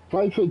status,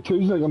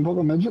 5'2" is like a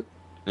fucking midget.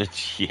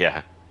 It's,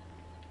 yeah.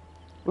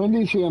 When do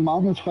you see a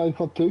man that's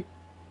 5'2"?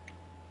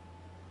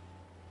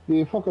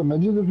 You're a fucking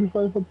midget if you're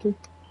 5'2".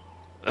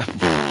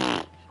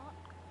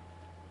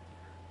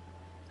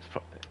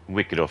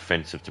 Wicked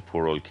offensive to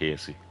poor old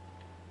Casey.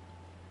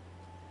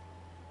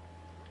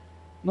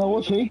 No,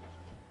 what's he?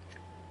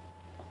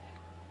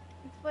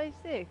 He's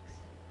 5'6".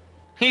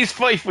 He's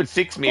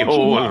 5'6", me What's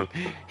he hole. not?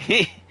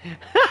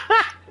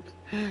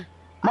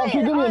 Max,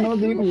 you give me a minute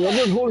to eat my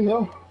yogurt, holy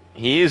hell.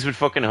 He is with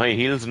fucking high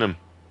heels in him.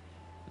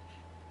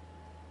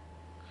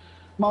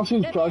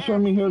 Massey's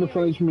pressuring me here to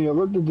finish my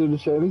yogurt to do the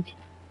silage.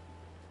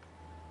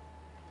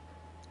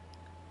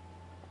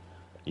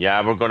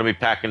 Yeah, we're going to be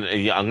packing.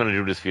 I'm going to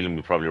do this feeling.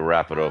 We'll probably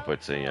wrap it up.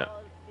 I'd say, yeah. How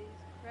tall is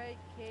Craig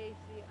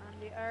Casey on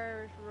the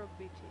Irish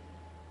rugby team?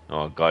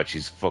 Oh God,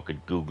 she's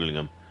fucking googling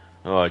him.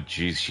 Oh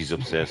jeez, she's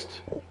obsessed.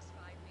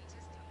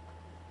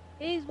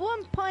 He's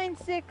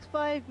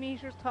 1.65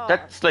 meters tall.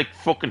 That's like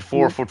fucking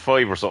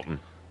 4'5" or something.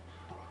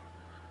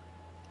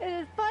 It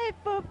is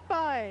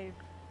 5'5",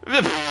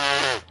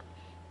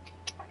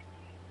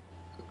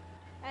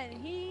 and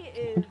he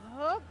is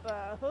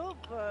hoopa,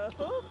 hoopa,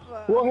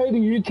 hoopa. What height are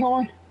you,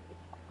 Tommy?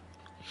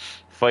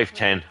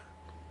 5'10".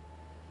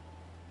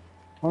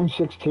 I'm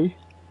 6'2".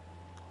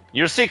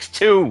 You're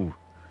 6'2".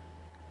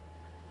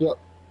 Yep.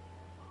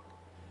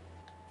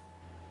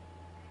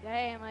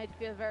 Damn, I'd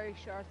feel very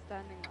short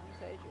standing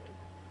alongside you.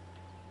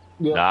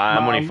 Yep. Nah,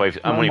 I'm only my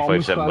only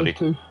mum's 5'7", buddy.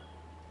 5'2".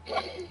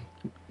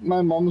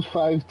 My mum's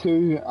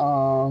 5'2",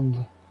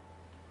 and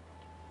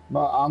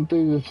my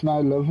auntie that's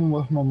now living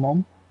with my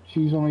mum,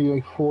 she's only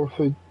like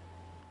 4'10"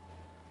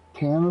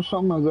 or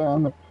something like that.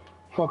 And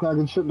fuck, I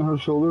can sit on her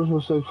shoulders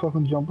without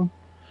fucking jumping.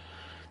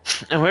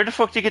 And where the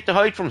fuck do you get the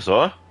height from, so?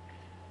 I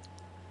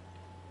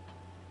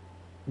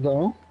don't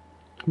know.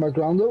 My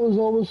granddad was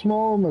always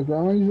small, my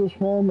grannies were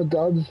small, my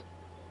dad's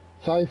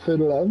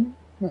 5'11".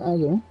 I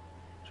don't know.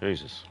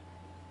 Jesus.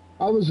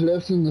 I was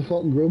lifting the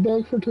fucking grow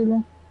bag for too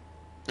long.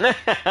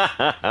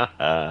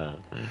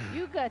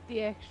 You got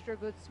the extra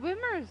good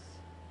swimmers.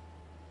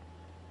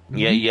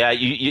 Yeah,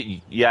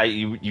 you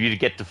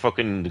get the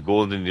fucking the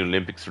gold in the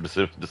Olympics for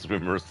the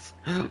swimmers.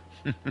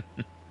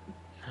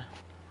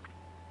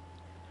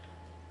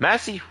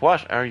 Massey,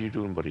 what are you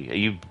doing, buddy? Are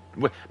you?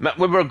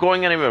 We're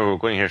going anywhere. We're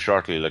going here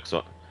shortly, like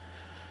so.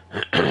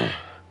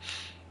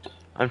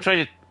 I'm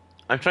trying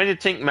to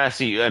think,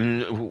 Massey.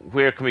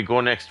 Where can we go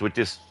next with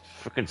this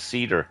fucking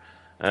cedar?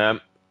 1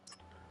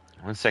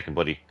 second,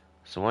 buddy.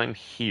 So I'm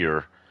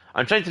here.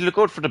 I'm trying to look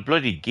out for the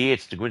bloody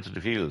gates to go into the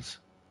fields.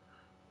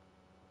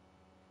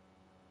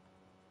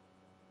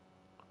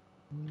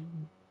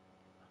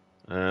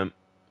 That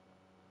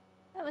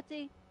would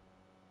see.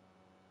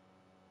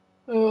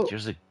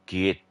 There's a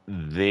gate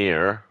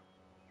there.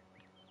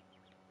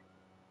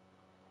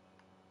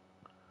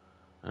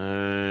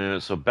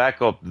 So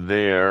back up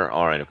there.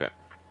 All right, okay.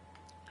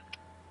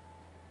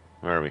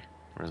 Where are we?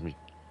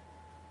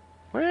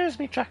 Where's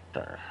me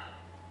tractor?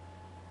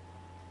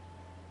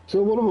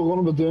 So what are we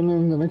going to be doing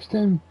in the next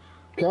time?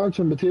 Carrots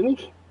and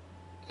potatoes?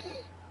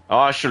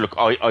 Oh, sure. Look,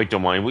 I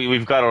don't mind.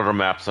 We've got other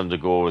maps on the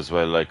go as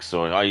well. Like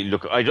so,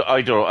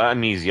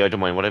 I'm easy. I don't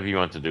mind whatever you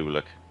want to do.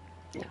 Like,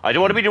 I don't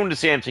want to be doing the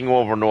same thing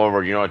over and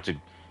over. You know, to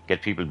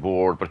get people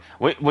bored. But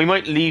we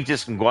might leave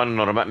this and go on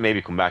another map.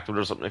 Maybe come back to it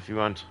or something if you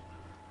want.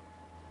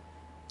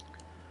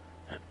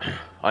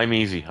 I'm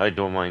easy. I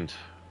don't mind.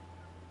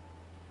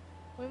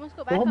 We must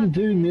go back. What have to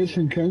do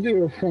Mason County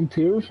or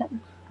Frontier or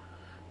something?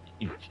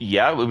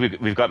 Yeah,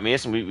 we've got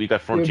Mason. We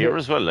got Frontier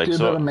as well. Like do a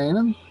so. bit of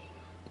mining?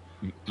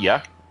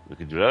 Yeah, we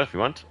can do that if you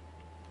want.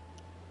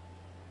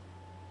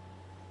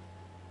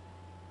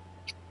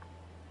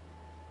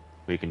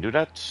 We can do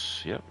that.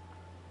 Yeah.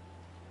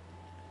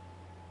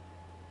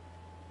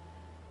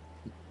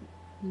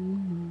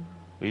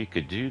 We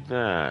could do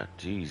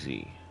that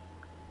easy.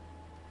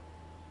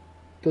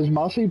 Does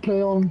Massey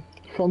play on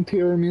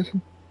Frontier or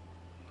Mason?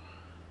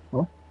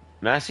 No?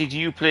 Massey,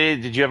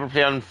 did you ever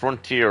play on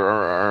Frontier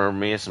or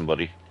Mason,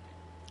 buddy?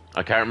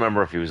 I can't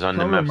remember if he was on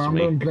the I maps with remember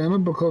me. him playing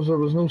it because there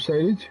was no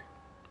silage.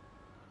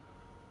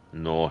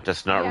 No,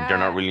 that's not. Yeah. They're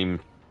not really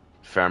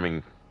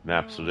farming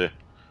maps, are they?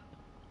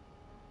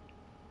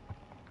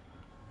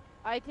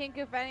 I think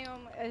if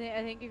anyone, I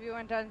think if you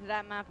went onto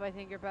that map, I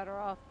think you're better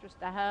off just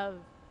to have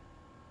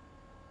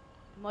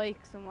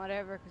mics and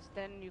whatever, because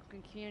then you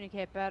can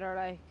communicate better.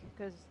 Like,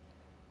 because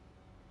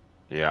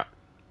Yeah.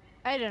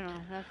 I don't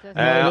know. That's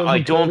I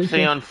don't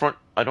play on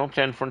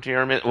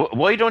Frontier.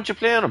 Why don't you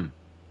play on them?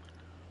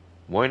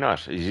 Why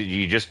not?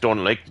 You just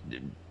don't like.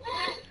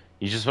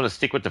 You just want to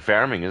stick with the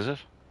farming, is it?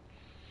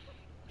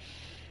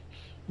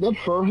 That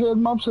Fairhead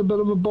map's a bit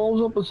of a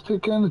balls up. It's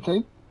kind of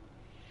tight.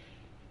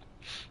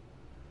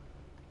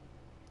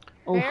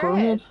 Oh,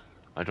 Fairhead?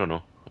 I don't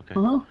know. Okay.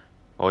 Uh-huh.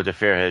 Oh, the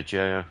Fairhead,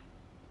 yeah.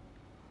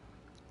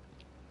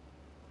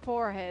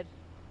 Forehead.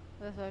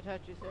 That's what I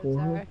thought you said.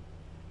 Forehead. Sorry.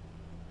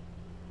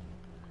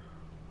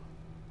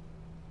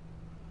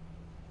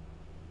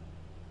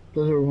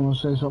 Does everyone want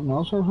to say something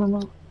else there for a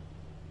minute?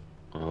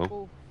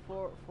 Oh.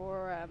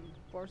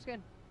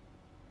 Foreskin.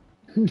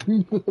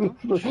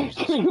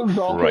 Chicken's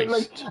awkward,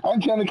 like,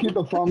 I'm trying to keep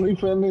it family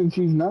friendly and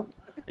she's not.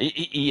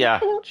 Yeah.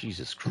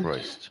 Jesus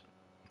Christ.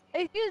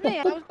 Excuse me,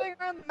 I was going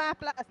around the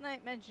map last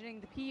night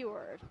mentioning the P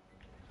word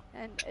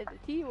and the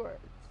T words.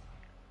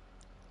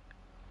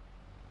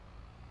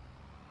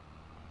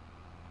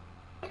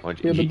 But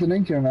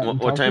tonight you're not.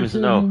 What time is it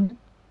now?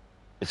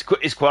 It's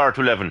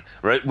 11:15,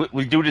 right?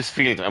 We'll do this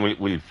field and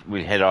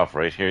we'll head off,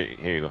 right? Here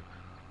you go.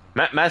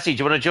 Massey, do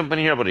you want to jump in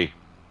here, buddy?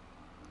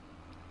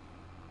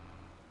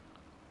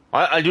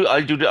 I'll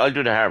do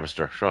the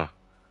harvester, sure.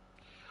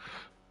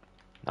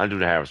 I'll do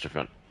the harvester, if you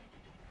want.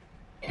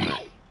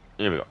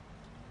 Here we go.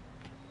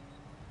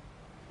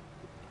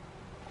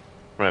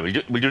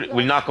 Right,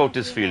 we'll knock out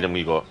this field and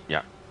we'll go.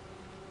 Yeah.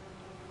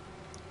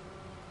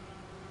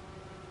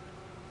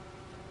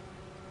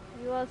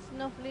 You all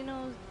snuffly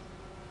nosed.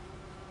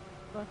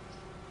 But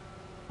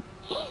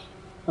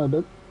I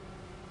bet.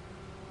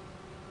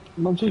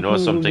 Monty You know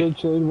kind of goes something?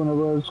 outside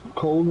whenever it's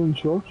cold in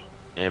shorts.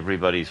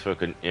 Everybody's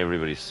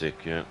sick,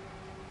 yeah.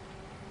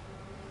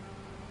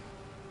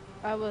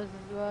 I was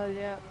as well,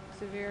 yeah,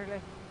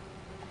 severely.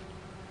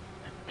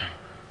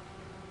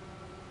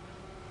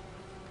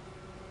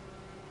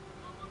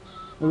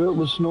 If it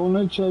was snowing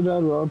outside,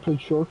 I'd rather put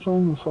shorts on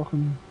and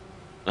fucking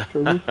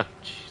trousers.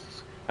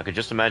 Jesus. I could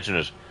just imagine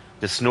it.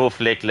 The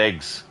snowflake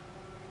legs.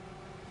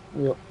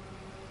 Yeah.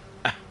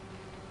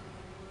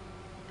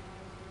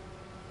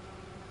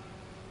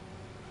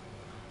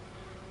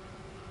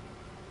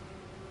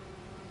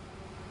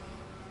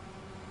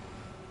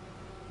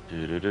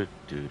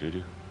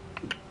 Do-do-do-do-do-do.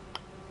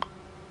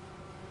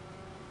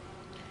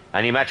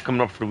 Any match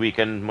coming up for the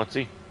weekend,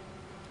 Mutzi?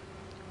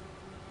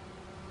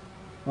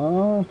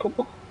 A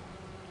couple.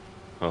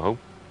 Oh,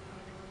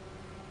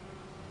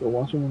 You're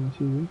watching on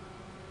the TV.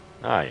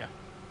 ah, yeah.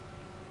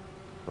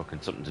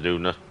 Fucking something to do,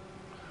 not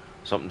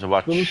something to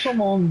There was watch.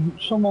 some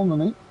on the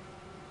night.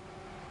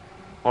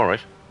 All right.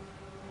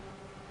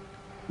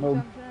 Who's No, on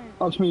tonight?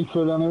 that's me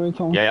for it anyway,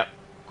 Tom. Yeah, yeah.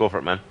 Go for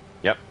it, man.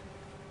 Yep.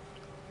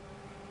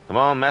 Come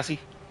on, Massey.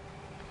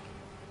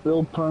 The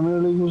old Premier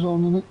League was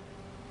on the night.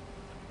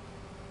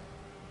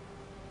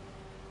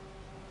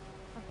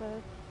 Not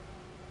bad.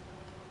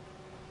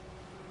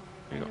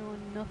 There you I go. know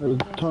It nothing was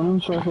about turning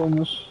soccer. circle on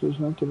this is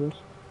not the best.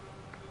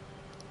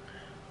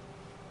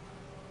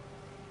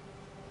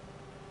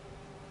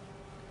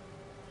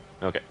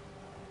 Okay.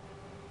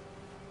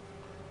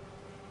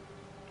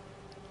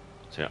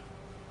 So, yeah.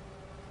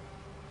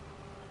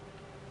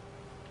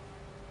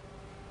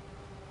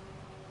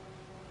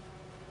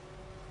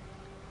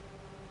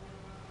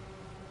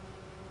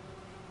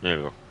 There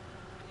you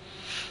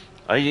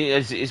go.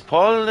 Is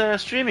Paul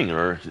streaming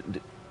or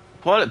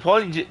Paul?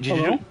 Did you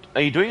Hello? do?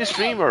 Are you doing a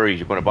stream or are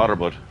you going to bother,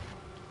 bud?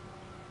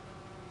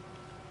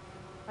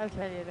 I'll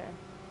tell you there.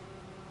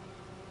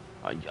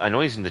 I know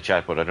he's in the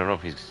chat, but I don't know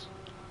if he's.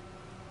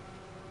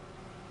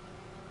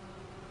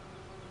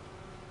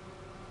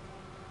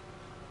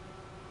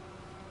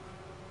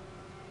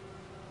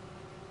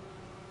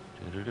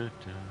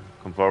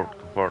 Come forward,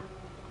 come forward,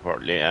 come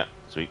forward. Yeah,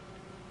 sweet.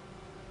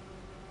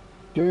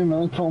 Give me a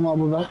minute, Tom, I'll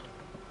be back.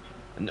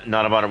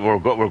 Not about it. We're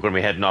going to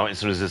be heading off as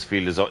soon as this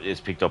field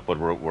is picked up, but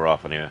we're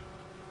off anyway.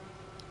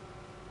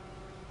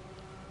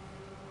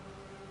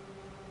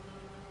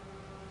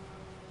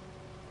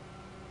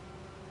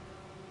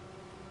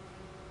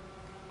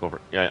 Go for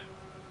it. Yeah, yeah.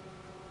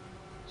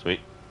 Sweet.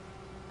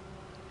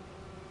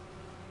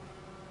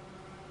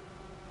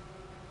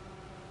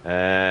 We're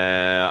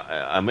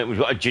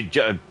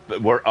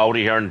out of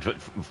here, and as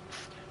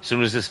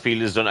soon as this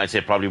field is done, I'd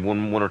say probably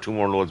one or two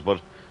more loads, but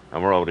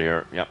and we're out of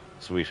here. Yep,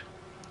 sweet.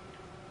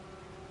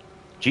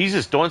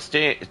 Jesus, don't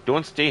stay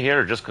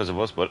here just because of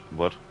us, but.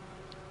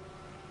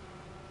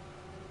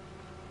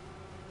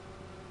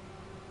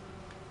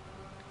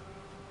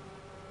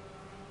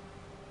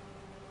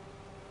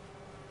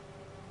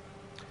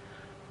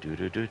 Do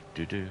do do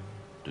do do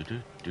do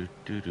do do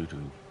do do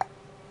do.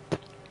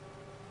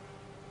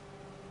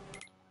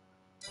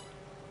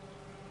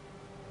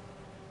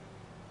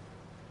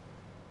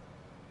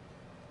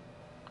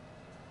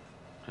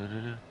 Do, do,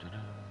 do, do, do.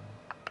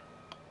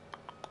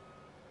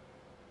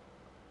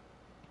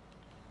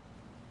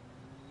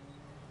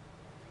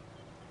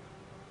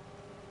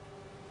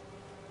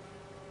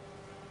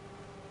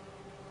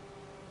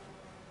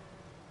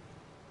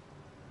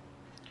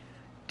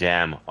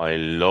 Damn, I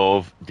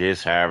love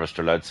this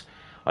harvester, lads.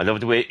 I love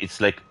the way it's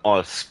like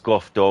all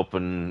scuffed up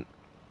and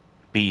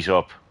beat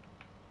up.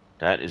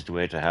 That is the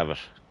way to have it.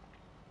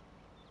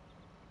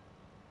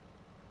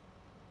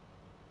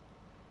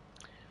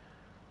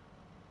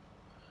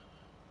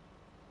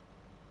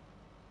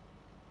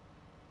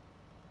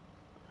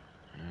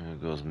 There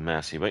goes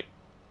Massey, right?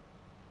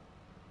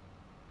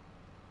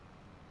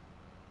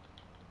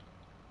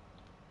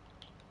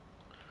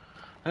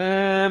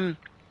 We'll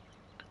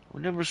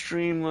never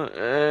stream.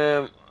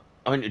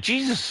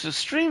 Jesus,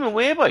 stream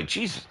away, by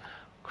Jesus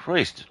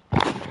Christ.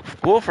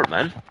 Go for it,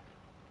 man.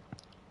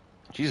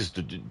 Jesus,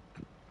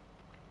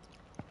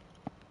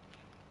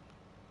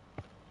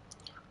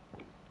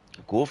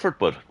 go for it,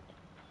 bud.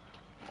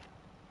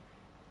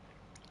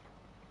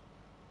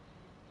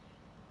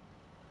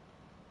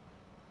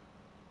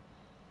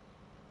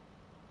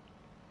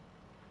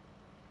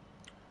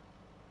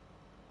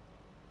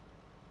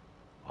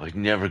 I'd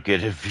never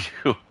get a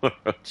view.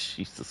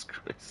 Jesus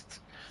Christ.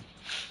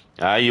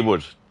 Ah, you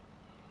would.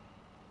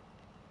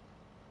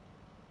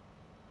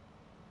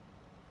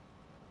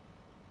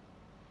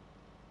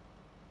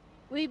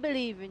 We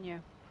believe in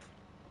you.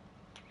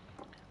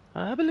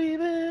 I believe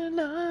in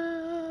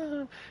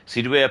love.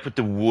 See the way I put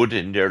the wood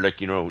in there,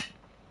 like,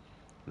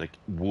 like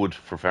wood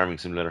for Farming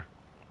Simulator.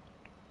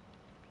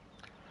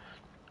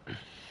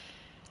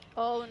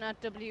 Oh, not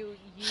WOULD,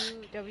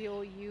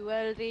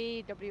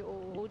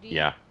 WOOD.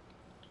 Yeah.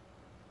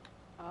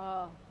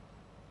 Oh,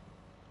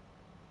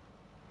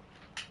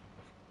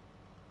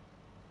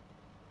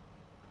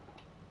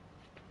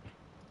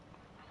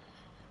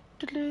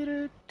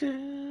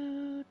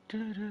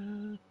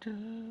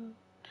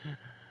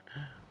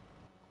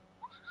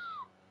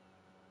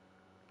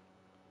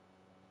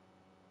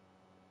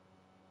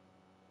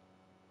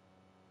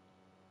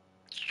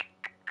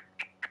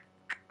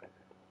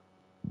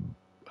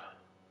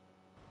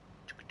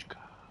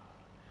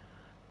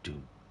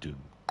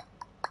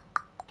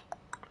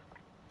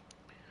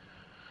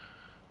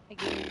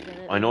 Again, the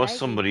I little know laggy.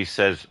 somebody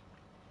said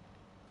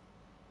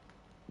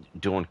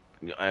don't.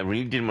 I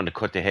really didn't want to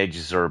cut the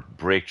hedges or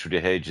break through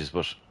the hedges,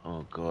 but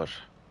oh god,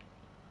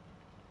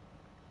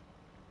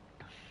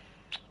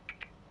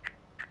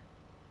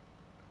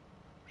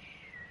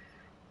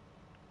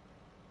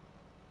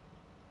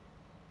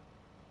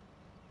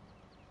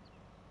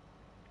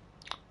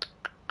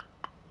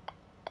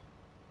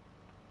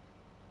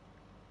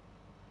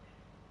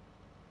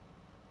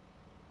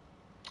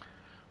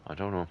 I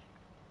don't know.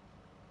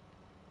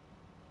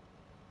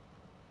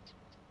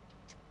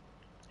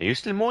 Are you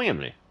still mowing,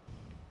 Emily?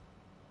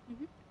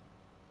 Hmm.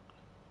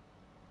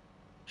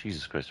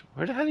 Jesus Christ,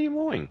 where the hell are you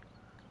mowing?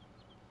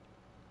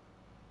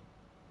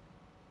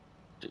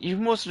 You've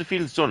most of the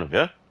fields done, have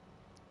you?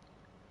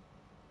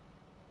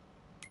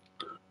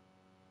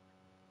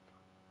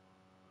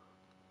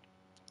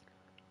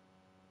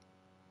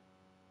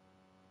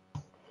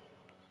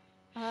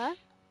 Huh?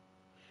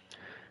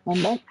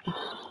 I'm back.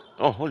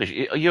 Oh, holy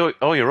shit. You're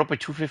up at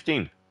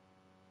 2:15.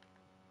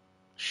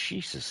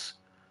 Jesus.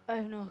 I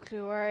have no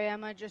clue where I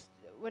am. I just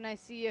when I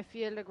see a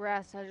field of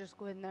grass, I just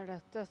go in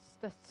there. That's.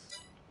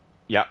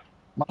 Yeah.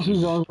 Massey's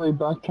He's, on his way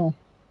back, Tom.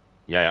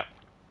 yeah, yeah.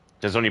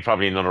 There's only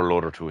probably another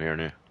load or two here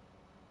now.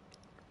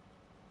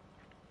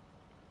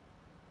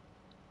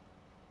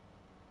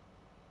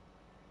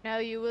 Now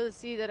you will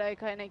see that I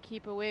kind of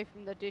keep away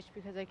from the ditch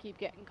because I keep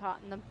getting caught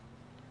in them.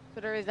 So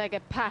there is like a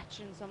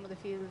patch in some of the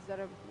fields that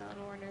are not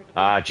nowhere near the ditch.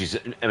 Ah,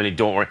 jeez, Emily,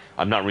 don't worry.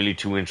 I'm not really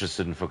too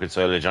interested in fucking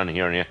silage on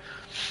here, yeah.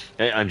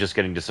 I'm just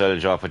getting the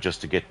silage off it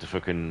just to get the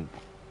fucking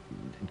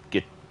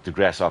get the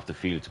grass off the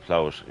field to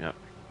plow it. Yeah,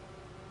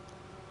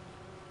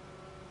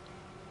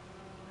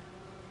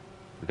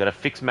 we got to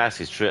fix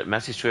Massey's trail.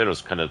 Massey's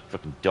trailer's kind of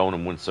fucking down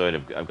on one side.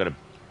 I've got to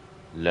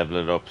level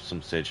it up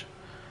some stage.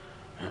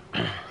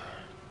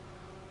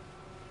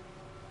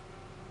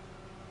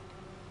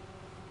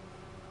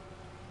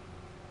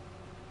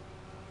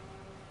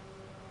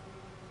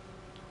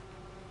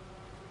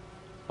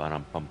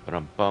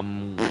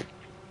 Ba-dum-bum.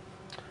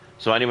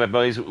 So anyway,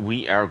 boys,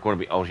 we are going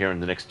to be out here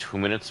in the next 2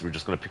 minutes. We're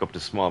just going to pick up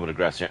this small bit of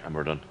grass here, and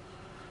we're done.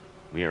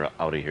 We are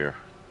out of here.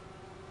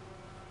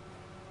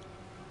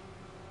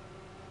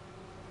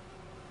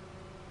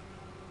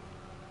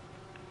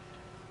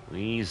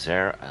 We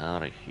are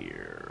out of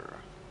here.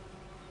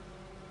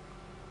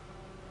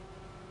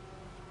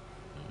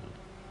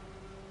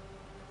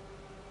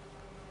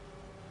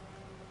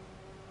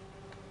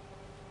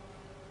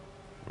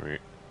 We're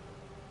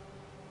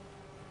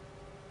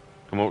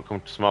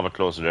come small bit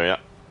closer there, yeah.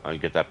 I'll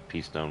get that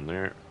piece down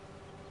there.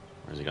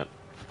 Where's he got?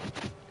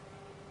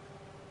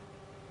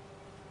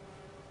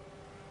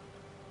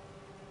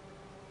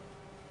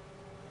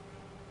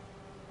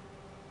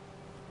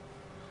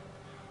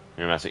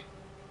 Here, Massey.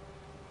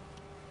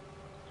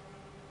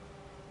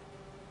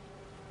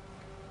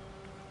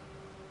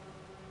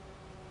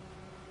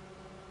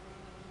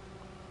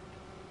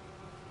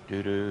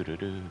 Do do do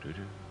do do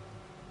do.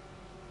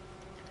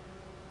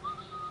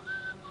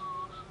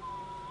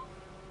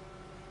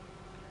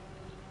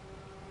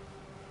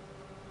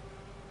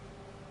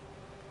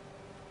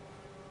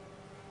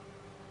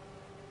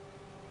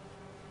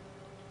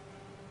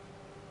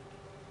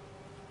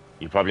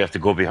 You probably have to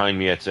go behind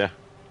me, I'd say.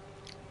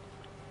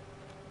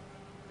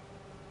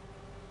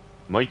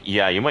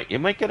 Yeah, you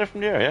might get it from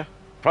there, yeah.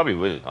 Probably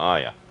will. Oh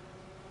yeah.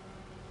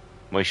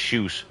 My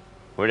shoot.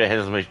 Where the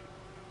hell is my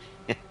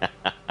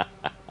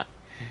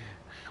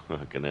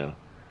fucking hell.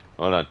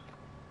 Hold on.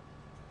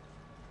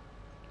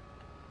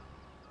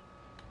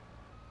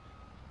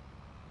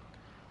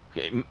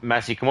 Okay,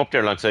 Massey, come up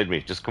there alongside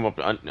me. Just come up.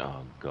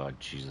 Oh God,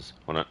 Jesus.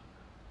 Hold on.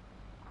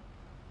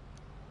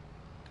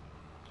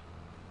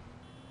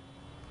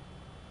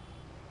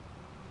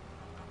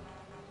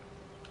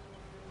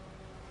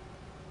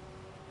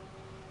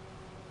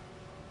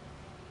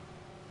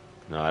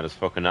 No, there's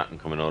fucking nothing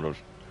coming out of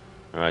it.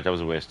 Alright, that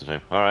was a waste of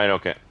time. Alright,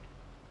 okay.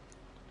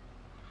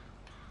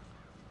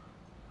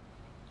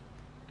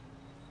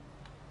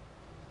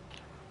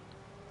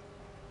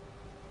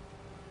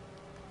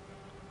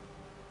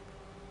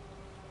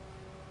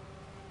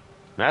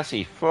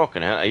 Massey,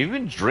 fucking hell. Have you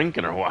been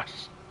drinking or what?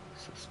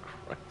 Jesus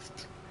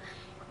Christ.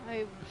 I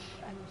was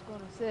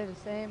going to say the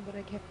same, but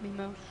I kept my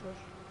mouth shut.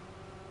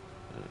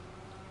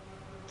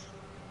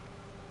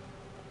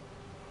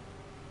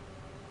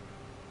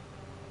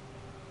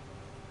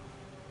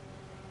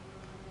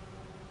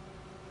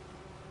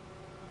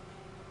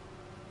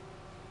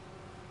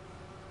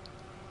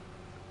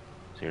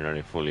 So you're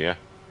nearly full, yeah?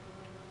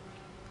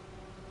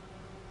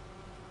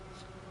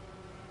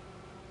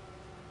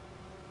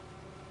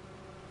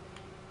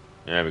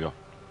 There we go.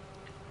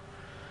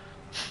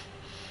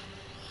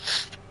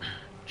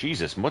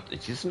 Jesus, what?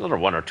 It's just another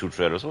one or two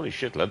trailers. Holy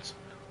shit, lads.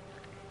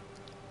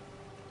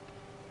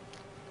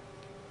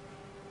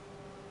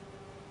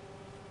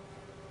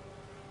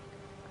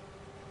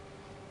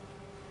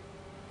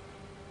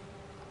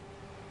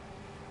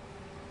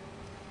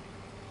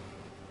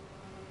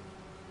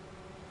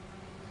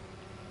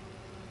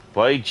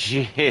 By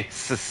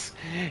Jesus.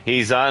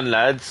 He's on,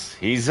 lads.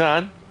 He's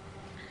on.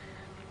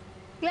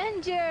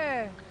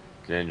 Glenger!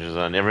 Danger's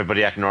on.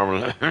 Everybody act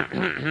normal.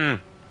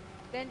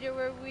 Glenger,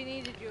 where we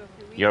needed you a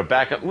few weeks You're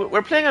back. ago.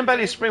 We're playing on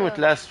Where's Ballyspring with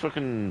Will? last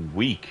fucking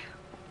week.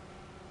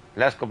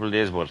 Last couple of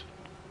days, but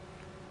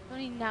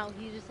Only now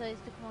he decides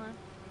to come on.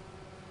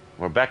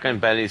 we're back on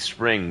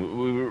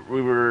Ballyspring.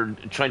 We were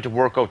trying to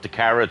work out the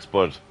carrots,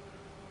 but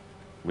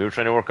we were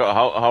trying to work out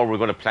how we're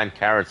going to plant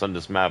carrots on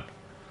this map.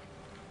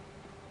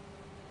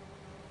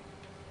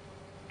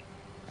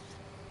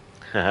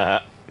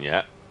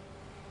 Yeah.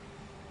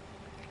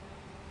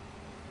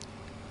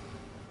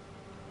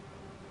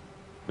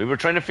 We were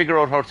trying to figure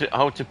out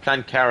how to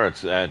plant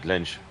carrots at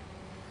Lynch.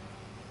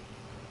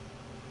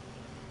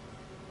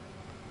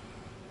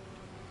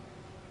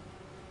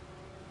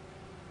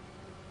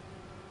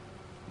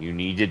 You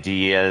need a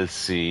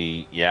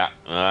DLC. Yeah.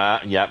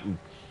 Yeah.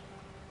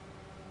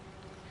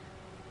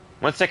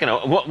 1 second.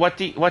 What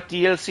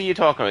DLC you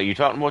talking about? You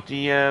talking about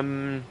the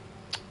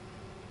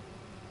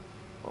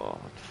Oh,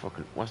 what the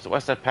fucking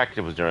what's that pack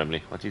that was there,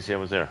 Emily? What did you say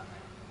was there?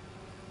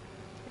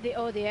 The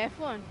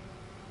F1.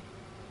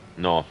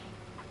 No.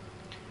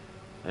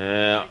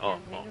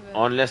 can't think of it.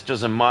 Unless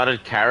there's a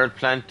modded carrot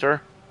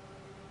planter.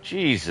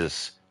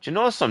 Jesus. Do you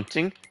know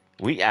something?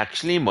 We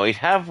actually might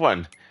have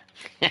one.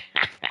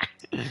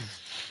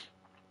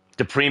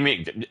 The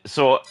premium.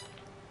 So,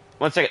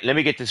 1 second. Let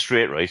me get this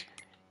straight, right?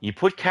 You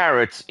put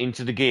carrots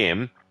into the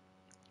game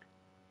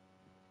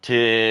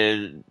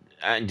and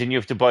then you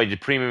have to buy the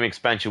premium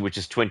expansion, which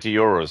is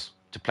 €20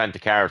 to plant the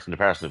carrots and the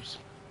parsnips.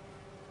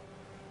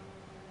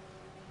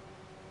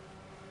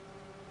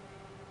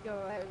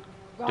 Your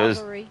Does-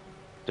 robbery.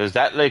 Does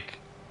that like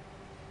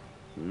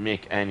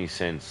make any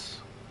sense?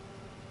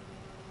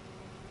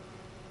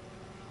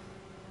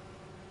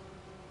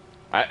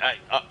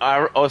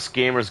 Are us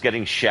gamers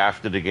getting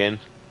shafted again?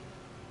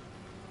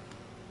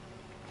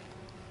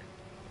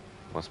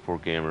 Us poor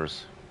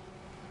gamers.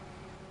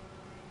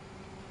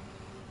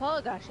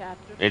 Paul got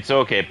shafted. It's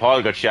okay.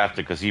 Paul got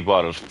shafted because he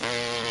bought it.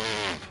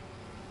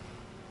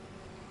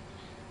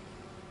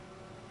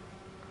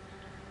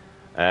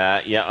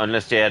 Yeah,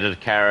 unless they added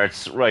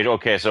carrots. Right,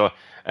 okay, so,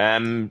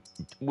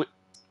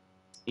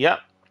 yeah.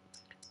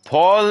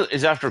 Paul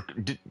is after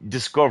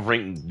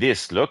discovering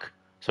this, look.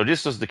 So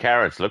this was the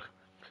carrots, look.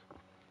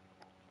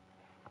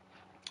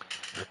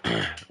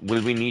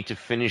 Will we need to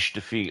finish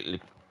the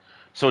field?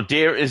 So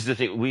there is the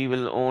thing. We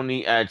will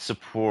only add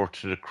support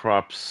to the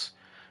crops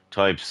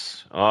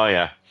types. Oh,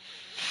 yeah.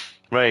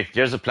 Right,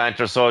 there's a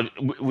planter. So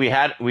we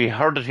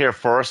heard it here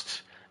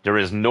first. There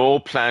is no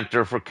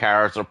planter for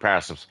carrots or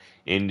parsnips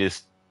in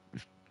this.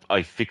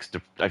 I fixed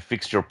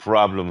your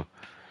problem.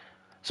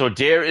 So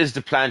there is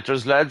the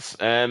planters, lads.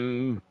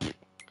 There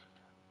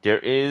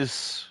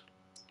is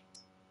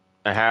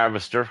a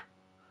harvester.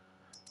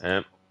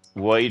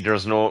 Why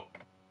there's no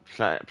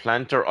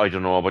planter? I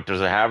don't know, but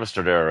there's a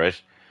harvester there, right?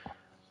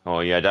 Oh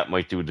yeah, that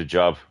might do the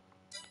job.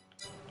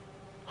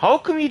 How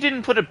come you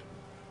didn't put a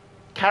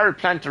carrot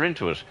planter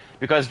into it?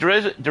 Because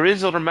there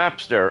is other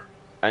maps there,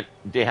 and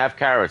they have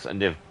carrots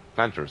and they have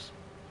planters.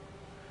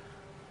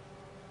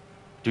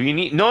 Do you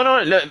need? No.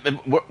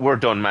 We're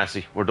done,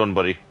 Massey. We're done,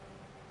 buddy.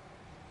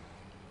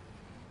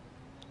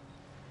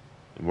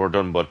 We're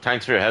done, bud.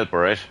 Thanks for your help,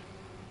 alright?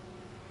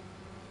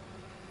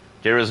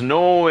 There is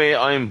no way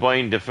I'm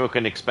buying the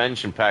fucking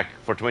expansion pack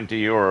for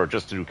 €20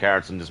 just to do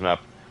carrots in this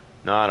map.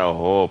 Not a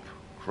hope.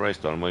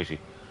 Christ almighty.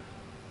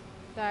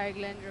 Sorry,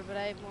 Glendra, but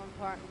I have more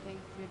important things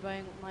to be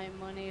buying with my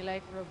money,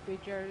 like rugby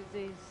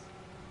jerseys.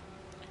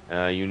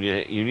 You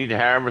need a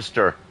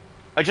harvester.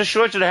 I just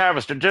showed you the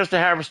harvester. There's the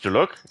harvester.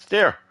 Look, it's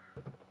there.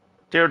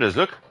 There it is.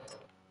 Look.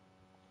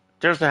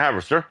 There's the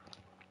harvester.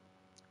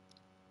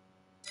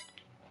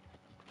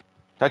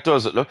 That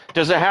does it. Look,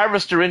 there's a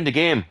harvester in the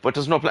game, but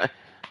there's no plant.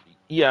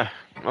 Yeah.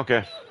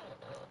 Okay.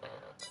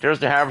 There's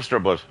the harvester,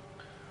 bud.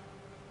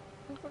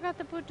 I forgot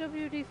to put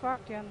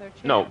WD-40 on their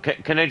chair. No,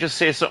 can I just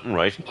say something,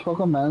 right?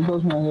 Fucking man,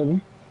 does my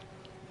head.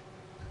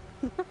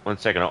 1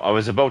 second. I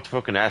was about to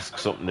fucking ask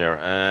something there.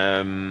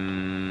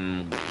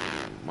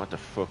 What the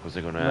fuck was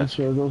I going to Not ask?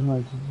 sure, does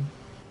my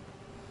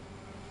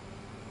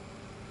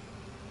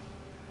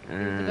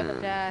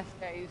Are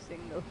you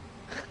single?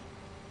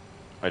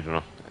 I don't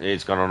know.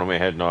 It's gone on my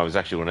head now. I was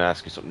actually going to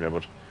ask you something there,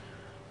 but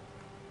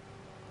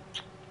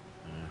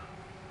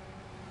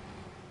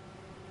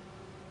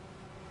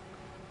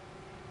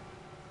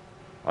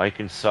I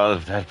can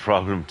solve that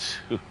problem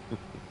too.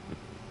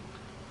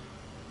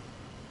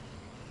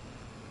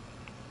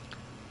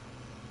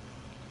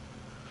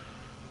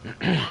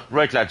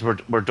 Right, lads,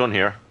 we're done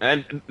here.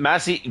 And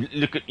Massey,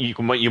 look, you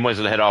might as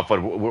well head off,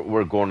 but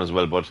we're going as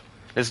well. But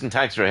listen,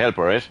 thanks for your help,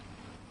 all right?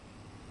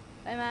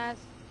 Hey, Matt.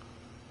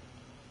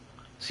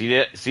 See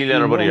you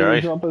later, buddy. All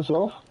right. Drop us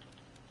off.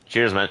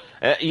 Cheers, man.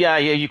 Yeah,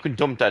 you can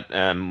dump that.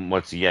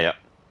 Yeah.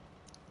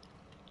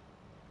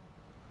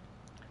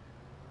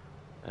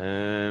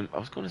 I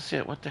was going to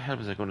say, what the hell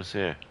was I going to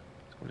say? I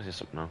was going to say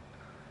something now.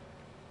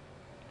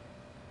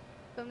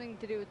 Something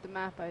to do with the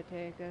map, I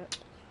take it.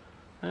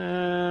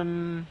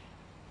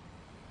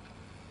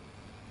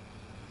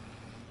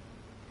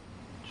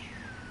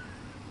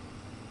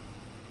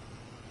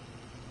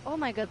 Oh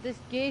my god, this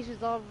gate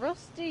is all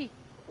rusty.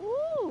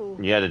 Ooh.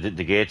 Yeah, the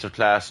gates are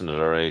class and it,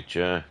 alright,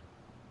 yeah.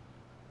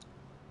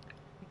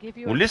 I give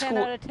you Will a this 10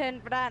 go, out of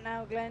 10 for that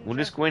now, Glenn. will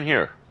this go in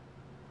here?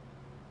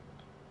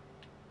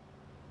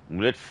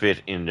 Will it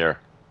fit in there?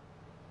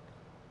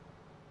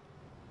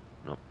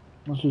 No.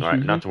 That's what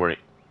Alright, she not said. to worry.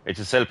 It's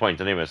a sell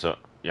point anyway, so,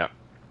 yeah.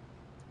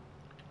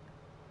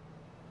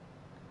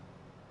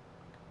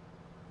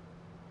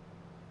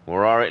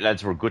 We're alright,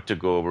 lads, we're good to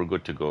go, we're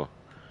good to go.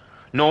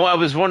 No, I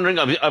was wondering,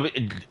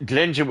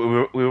 Glenn,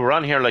 we were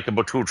on here like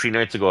about 2 or 3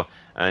 nights ago,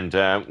 and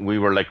we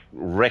were like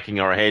wrecking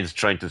our heads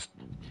trying to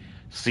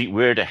see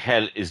where the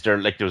hell is there,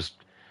 like there's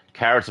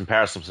carrots and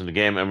parsnips in the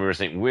game, and we were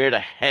saying, where the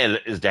hell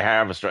is the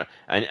harvester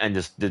and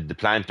the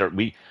planter?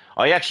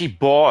 I actually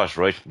bought,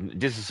 right,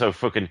 this is how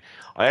fucking,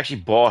 I actually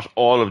bought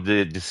all of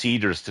the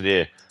seeders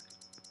today,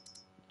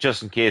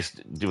 just in case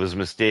there was a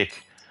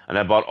mistake, and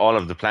I bought all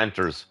of the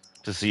planters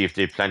to see if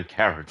they plant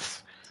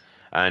carrots.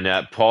 And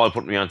Paul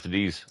put me onto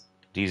these.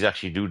 These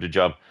actually do the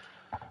job.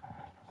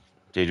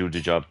 They do the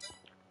job.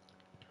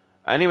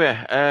 Anyway,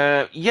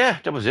 yeah,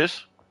 that was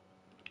it.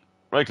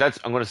 Right, lads,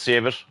 I'm going to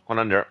save it. Hold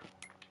on there.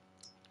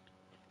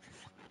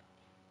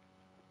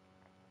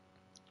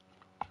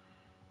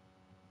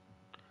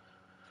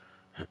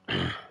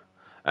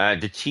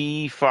 The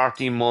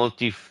T40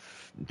 multi,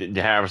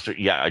 the harvester.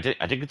 Yeah,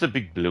 I think it's a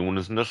big balloon,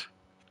 isn't it?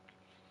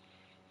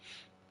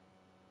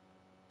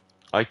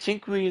 I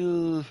think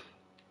we'll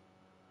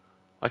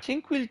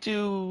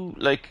do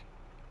like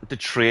the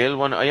trail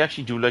one. I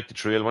actually do like the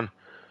trail one.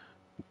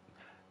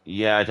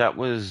 Yeah, that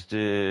was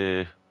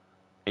the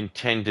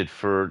intended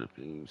for.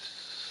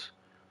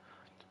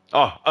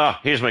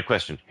 Here's my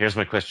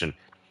question.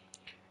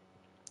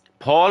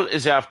 Paul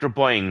is after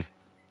buying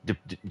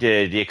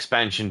the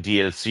expansion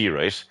DLC,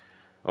 right?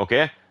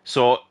 Okay.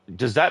 So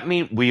does that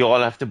mean we all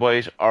have to buy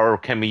it, or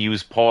can we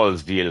use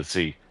Paul's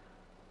DLC?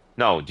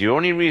 No. The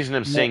only reason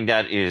I'm No. saying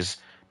that is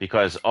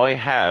because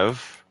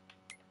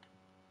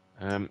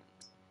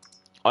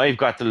I've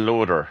got the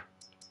loader,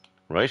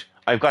 right?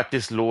 I've got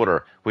this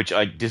loader,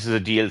 this is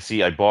a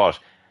DLC I bought.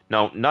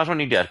 Now, not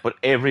only that, but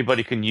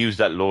everybody can use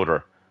that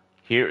loader.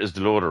 Here is the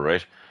loader,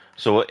 right?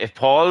 So if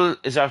Paul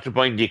is after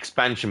buying the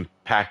expansion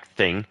pack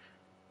thing,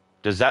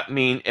 does that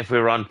mean if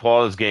we're on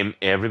Paul's game,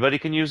 everybody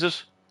can use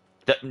it?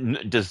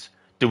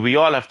 Do we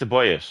all have to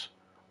buy it?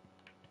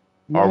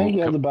 No, I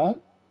get the back.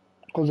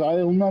 Because I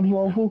own that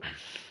Volvo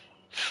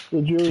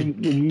that you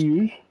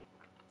use.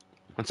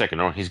 1 second,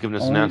 no, he's giving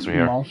us an answer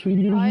here.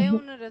 I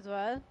own it as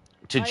well.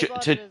 To I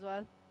bought it as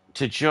well.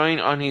 To join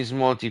on his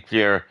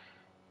multiplayer,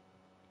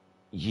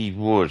 ye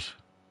would.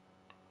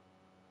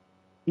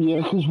 Yeah,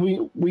 because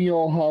we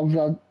all have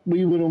that.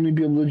 We would only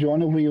be able to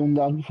join if we own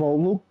that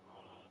Volvo.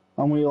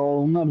 And we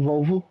all own that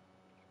Volvo.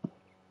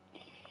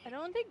 I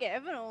don't think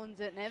Evan owns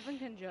it and Evan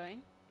can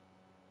join.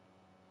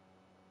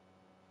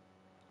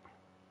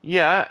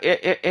 Yeah,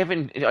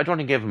 Evan. I don't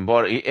think Evan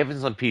bought it.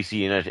 Evan's on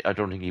PC, and I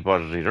don't think he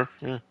bought it either.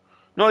 Yeah.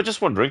 No,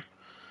 just wondering.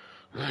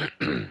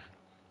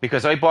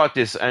 Because I bought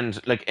this,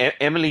 and like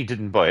Emily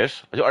didn't buy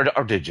it,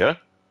 or did you?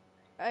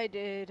 I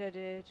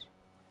did.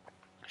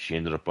 She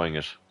ended up buying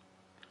it.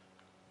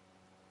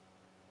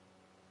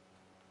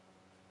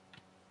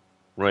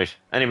 Right.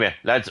 Anyway,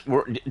 lads,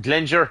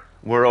 Glenger,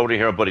 we're out of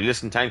here, buddy.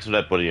 Listen, thanks for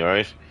that, buddy. All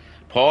right.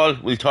 Paul,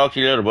 we'll talk to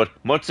you later, bud.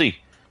 Mutzi.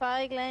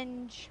 Bye,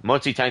 Glenge.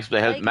 Mutzi, thanks for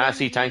the help. Bye,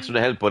 Massey, Glengie. thanks for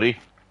the help, buddy.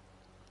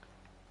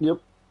 Yep.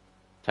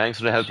 Thanks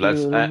for the help, See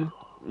lads. you later.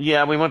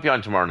 Yeah, we might be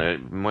on tomorrow night.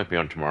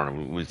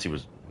 We'll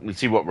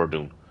see what we're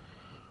doing.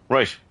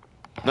 Right.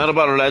 Not a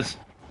bother, lads.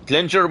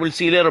 Glenger, we'll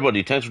see you later,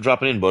 buddy. Thanks for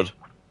dropping in, bud.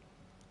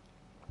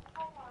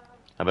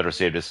 I better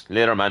save this.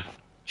 Later, man.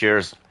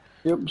 Cheers.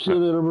 Yep, see you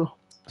later, bro.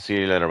 See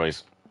you later,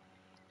 boys.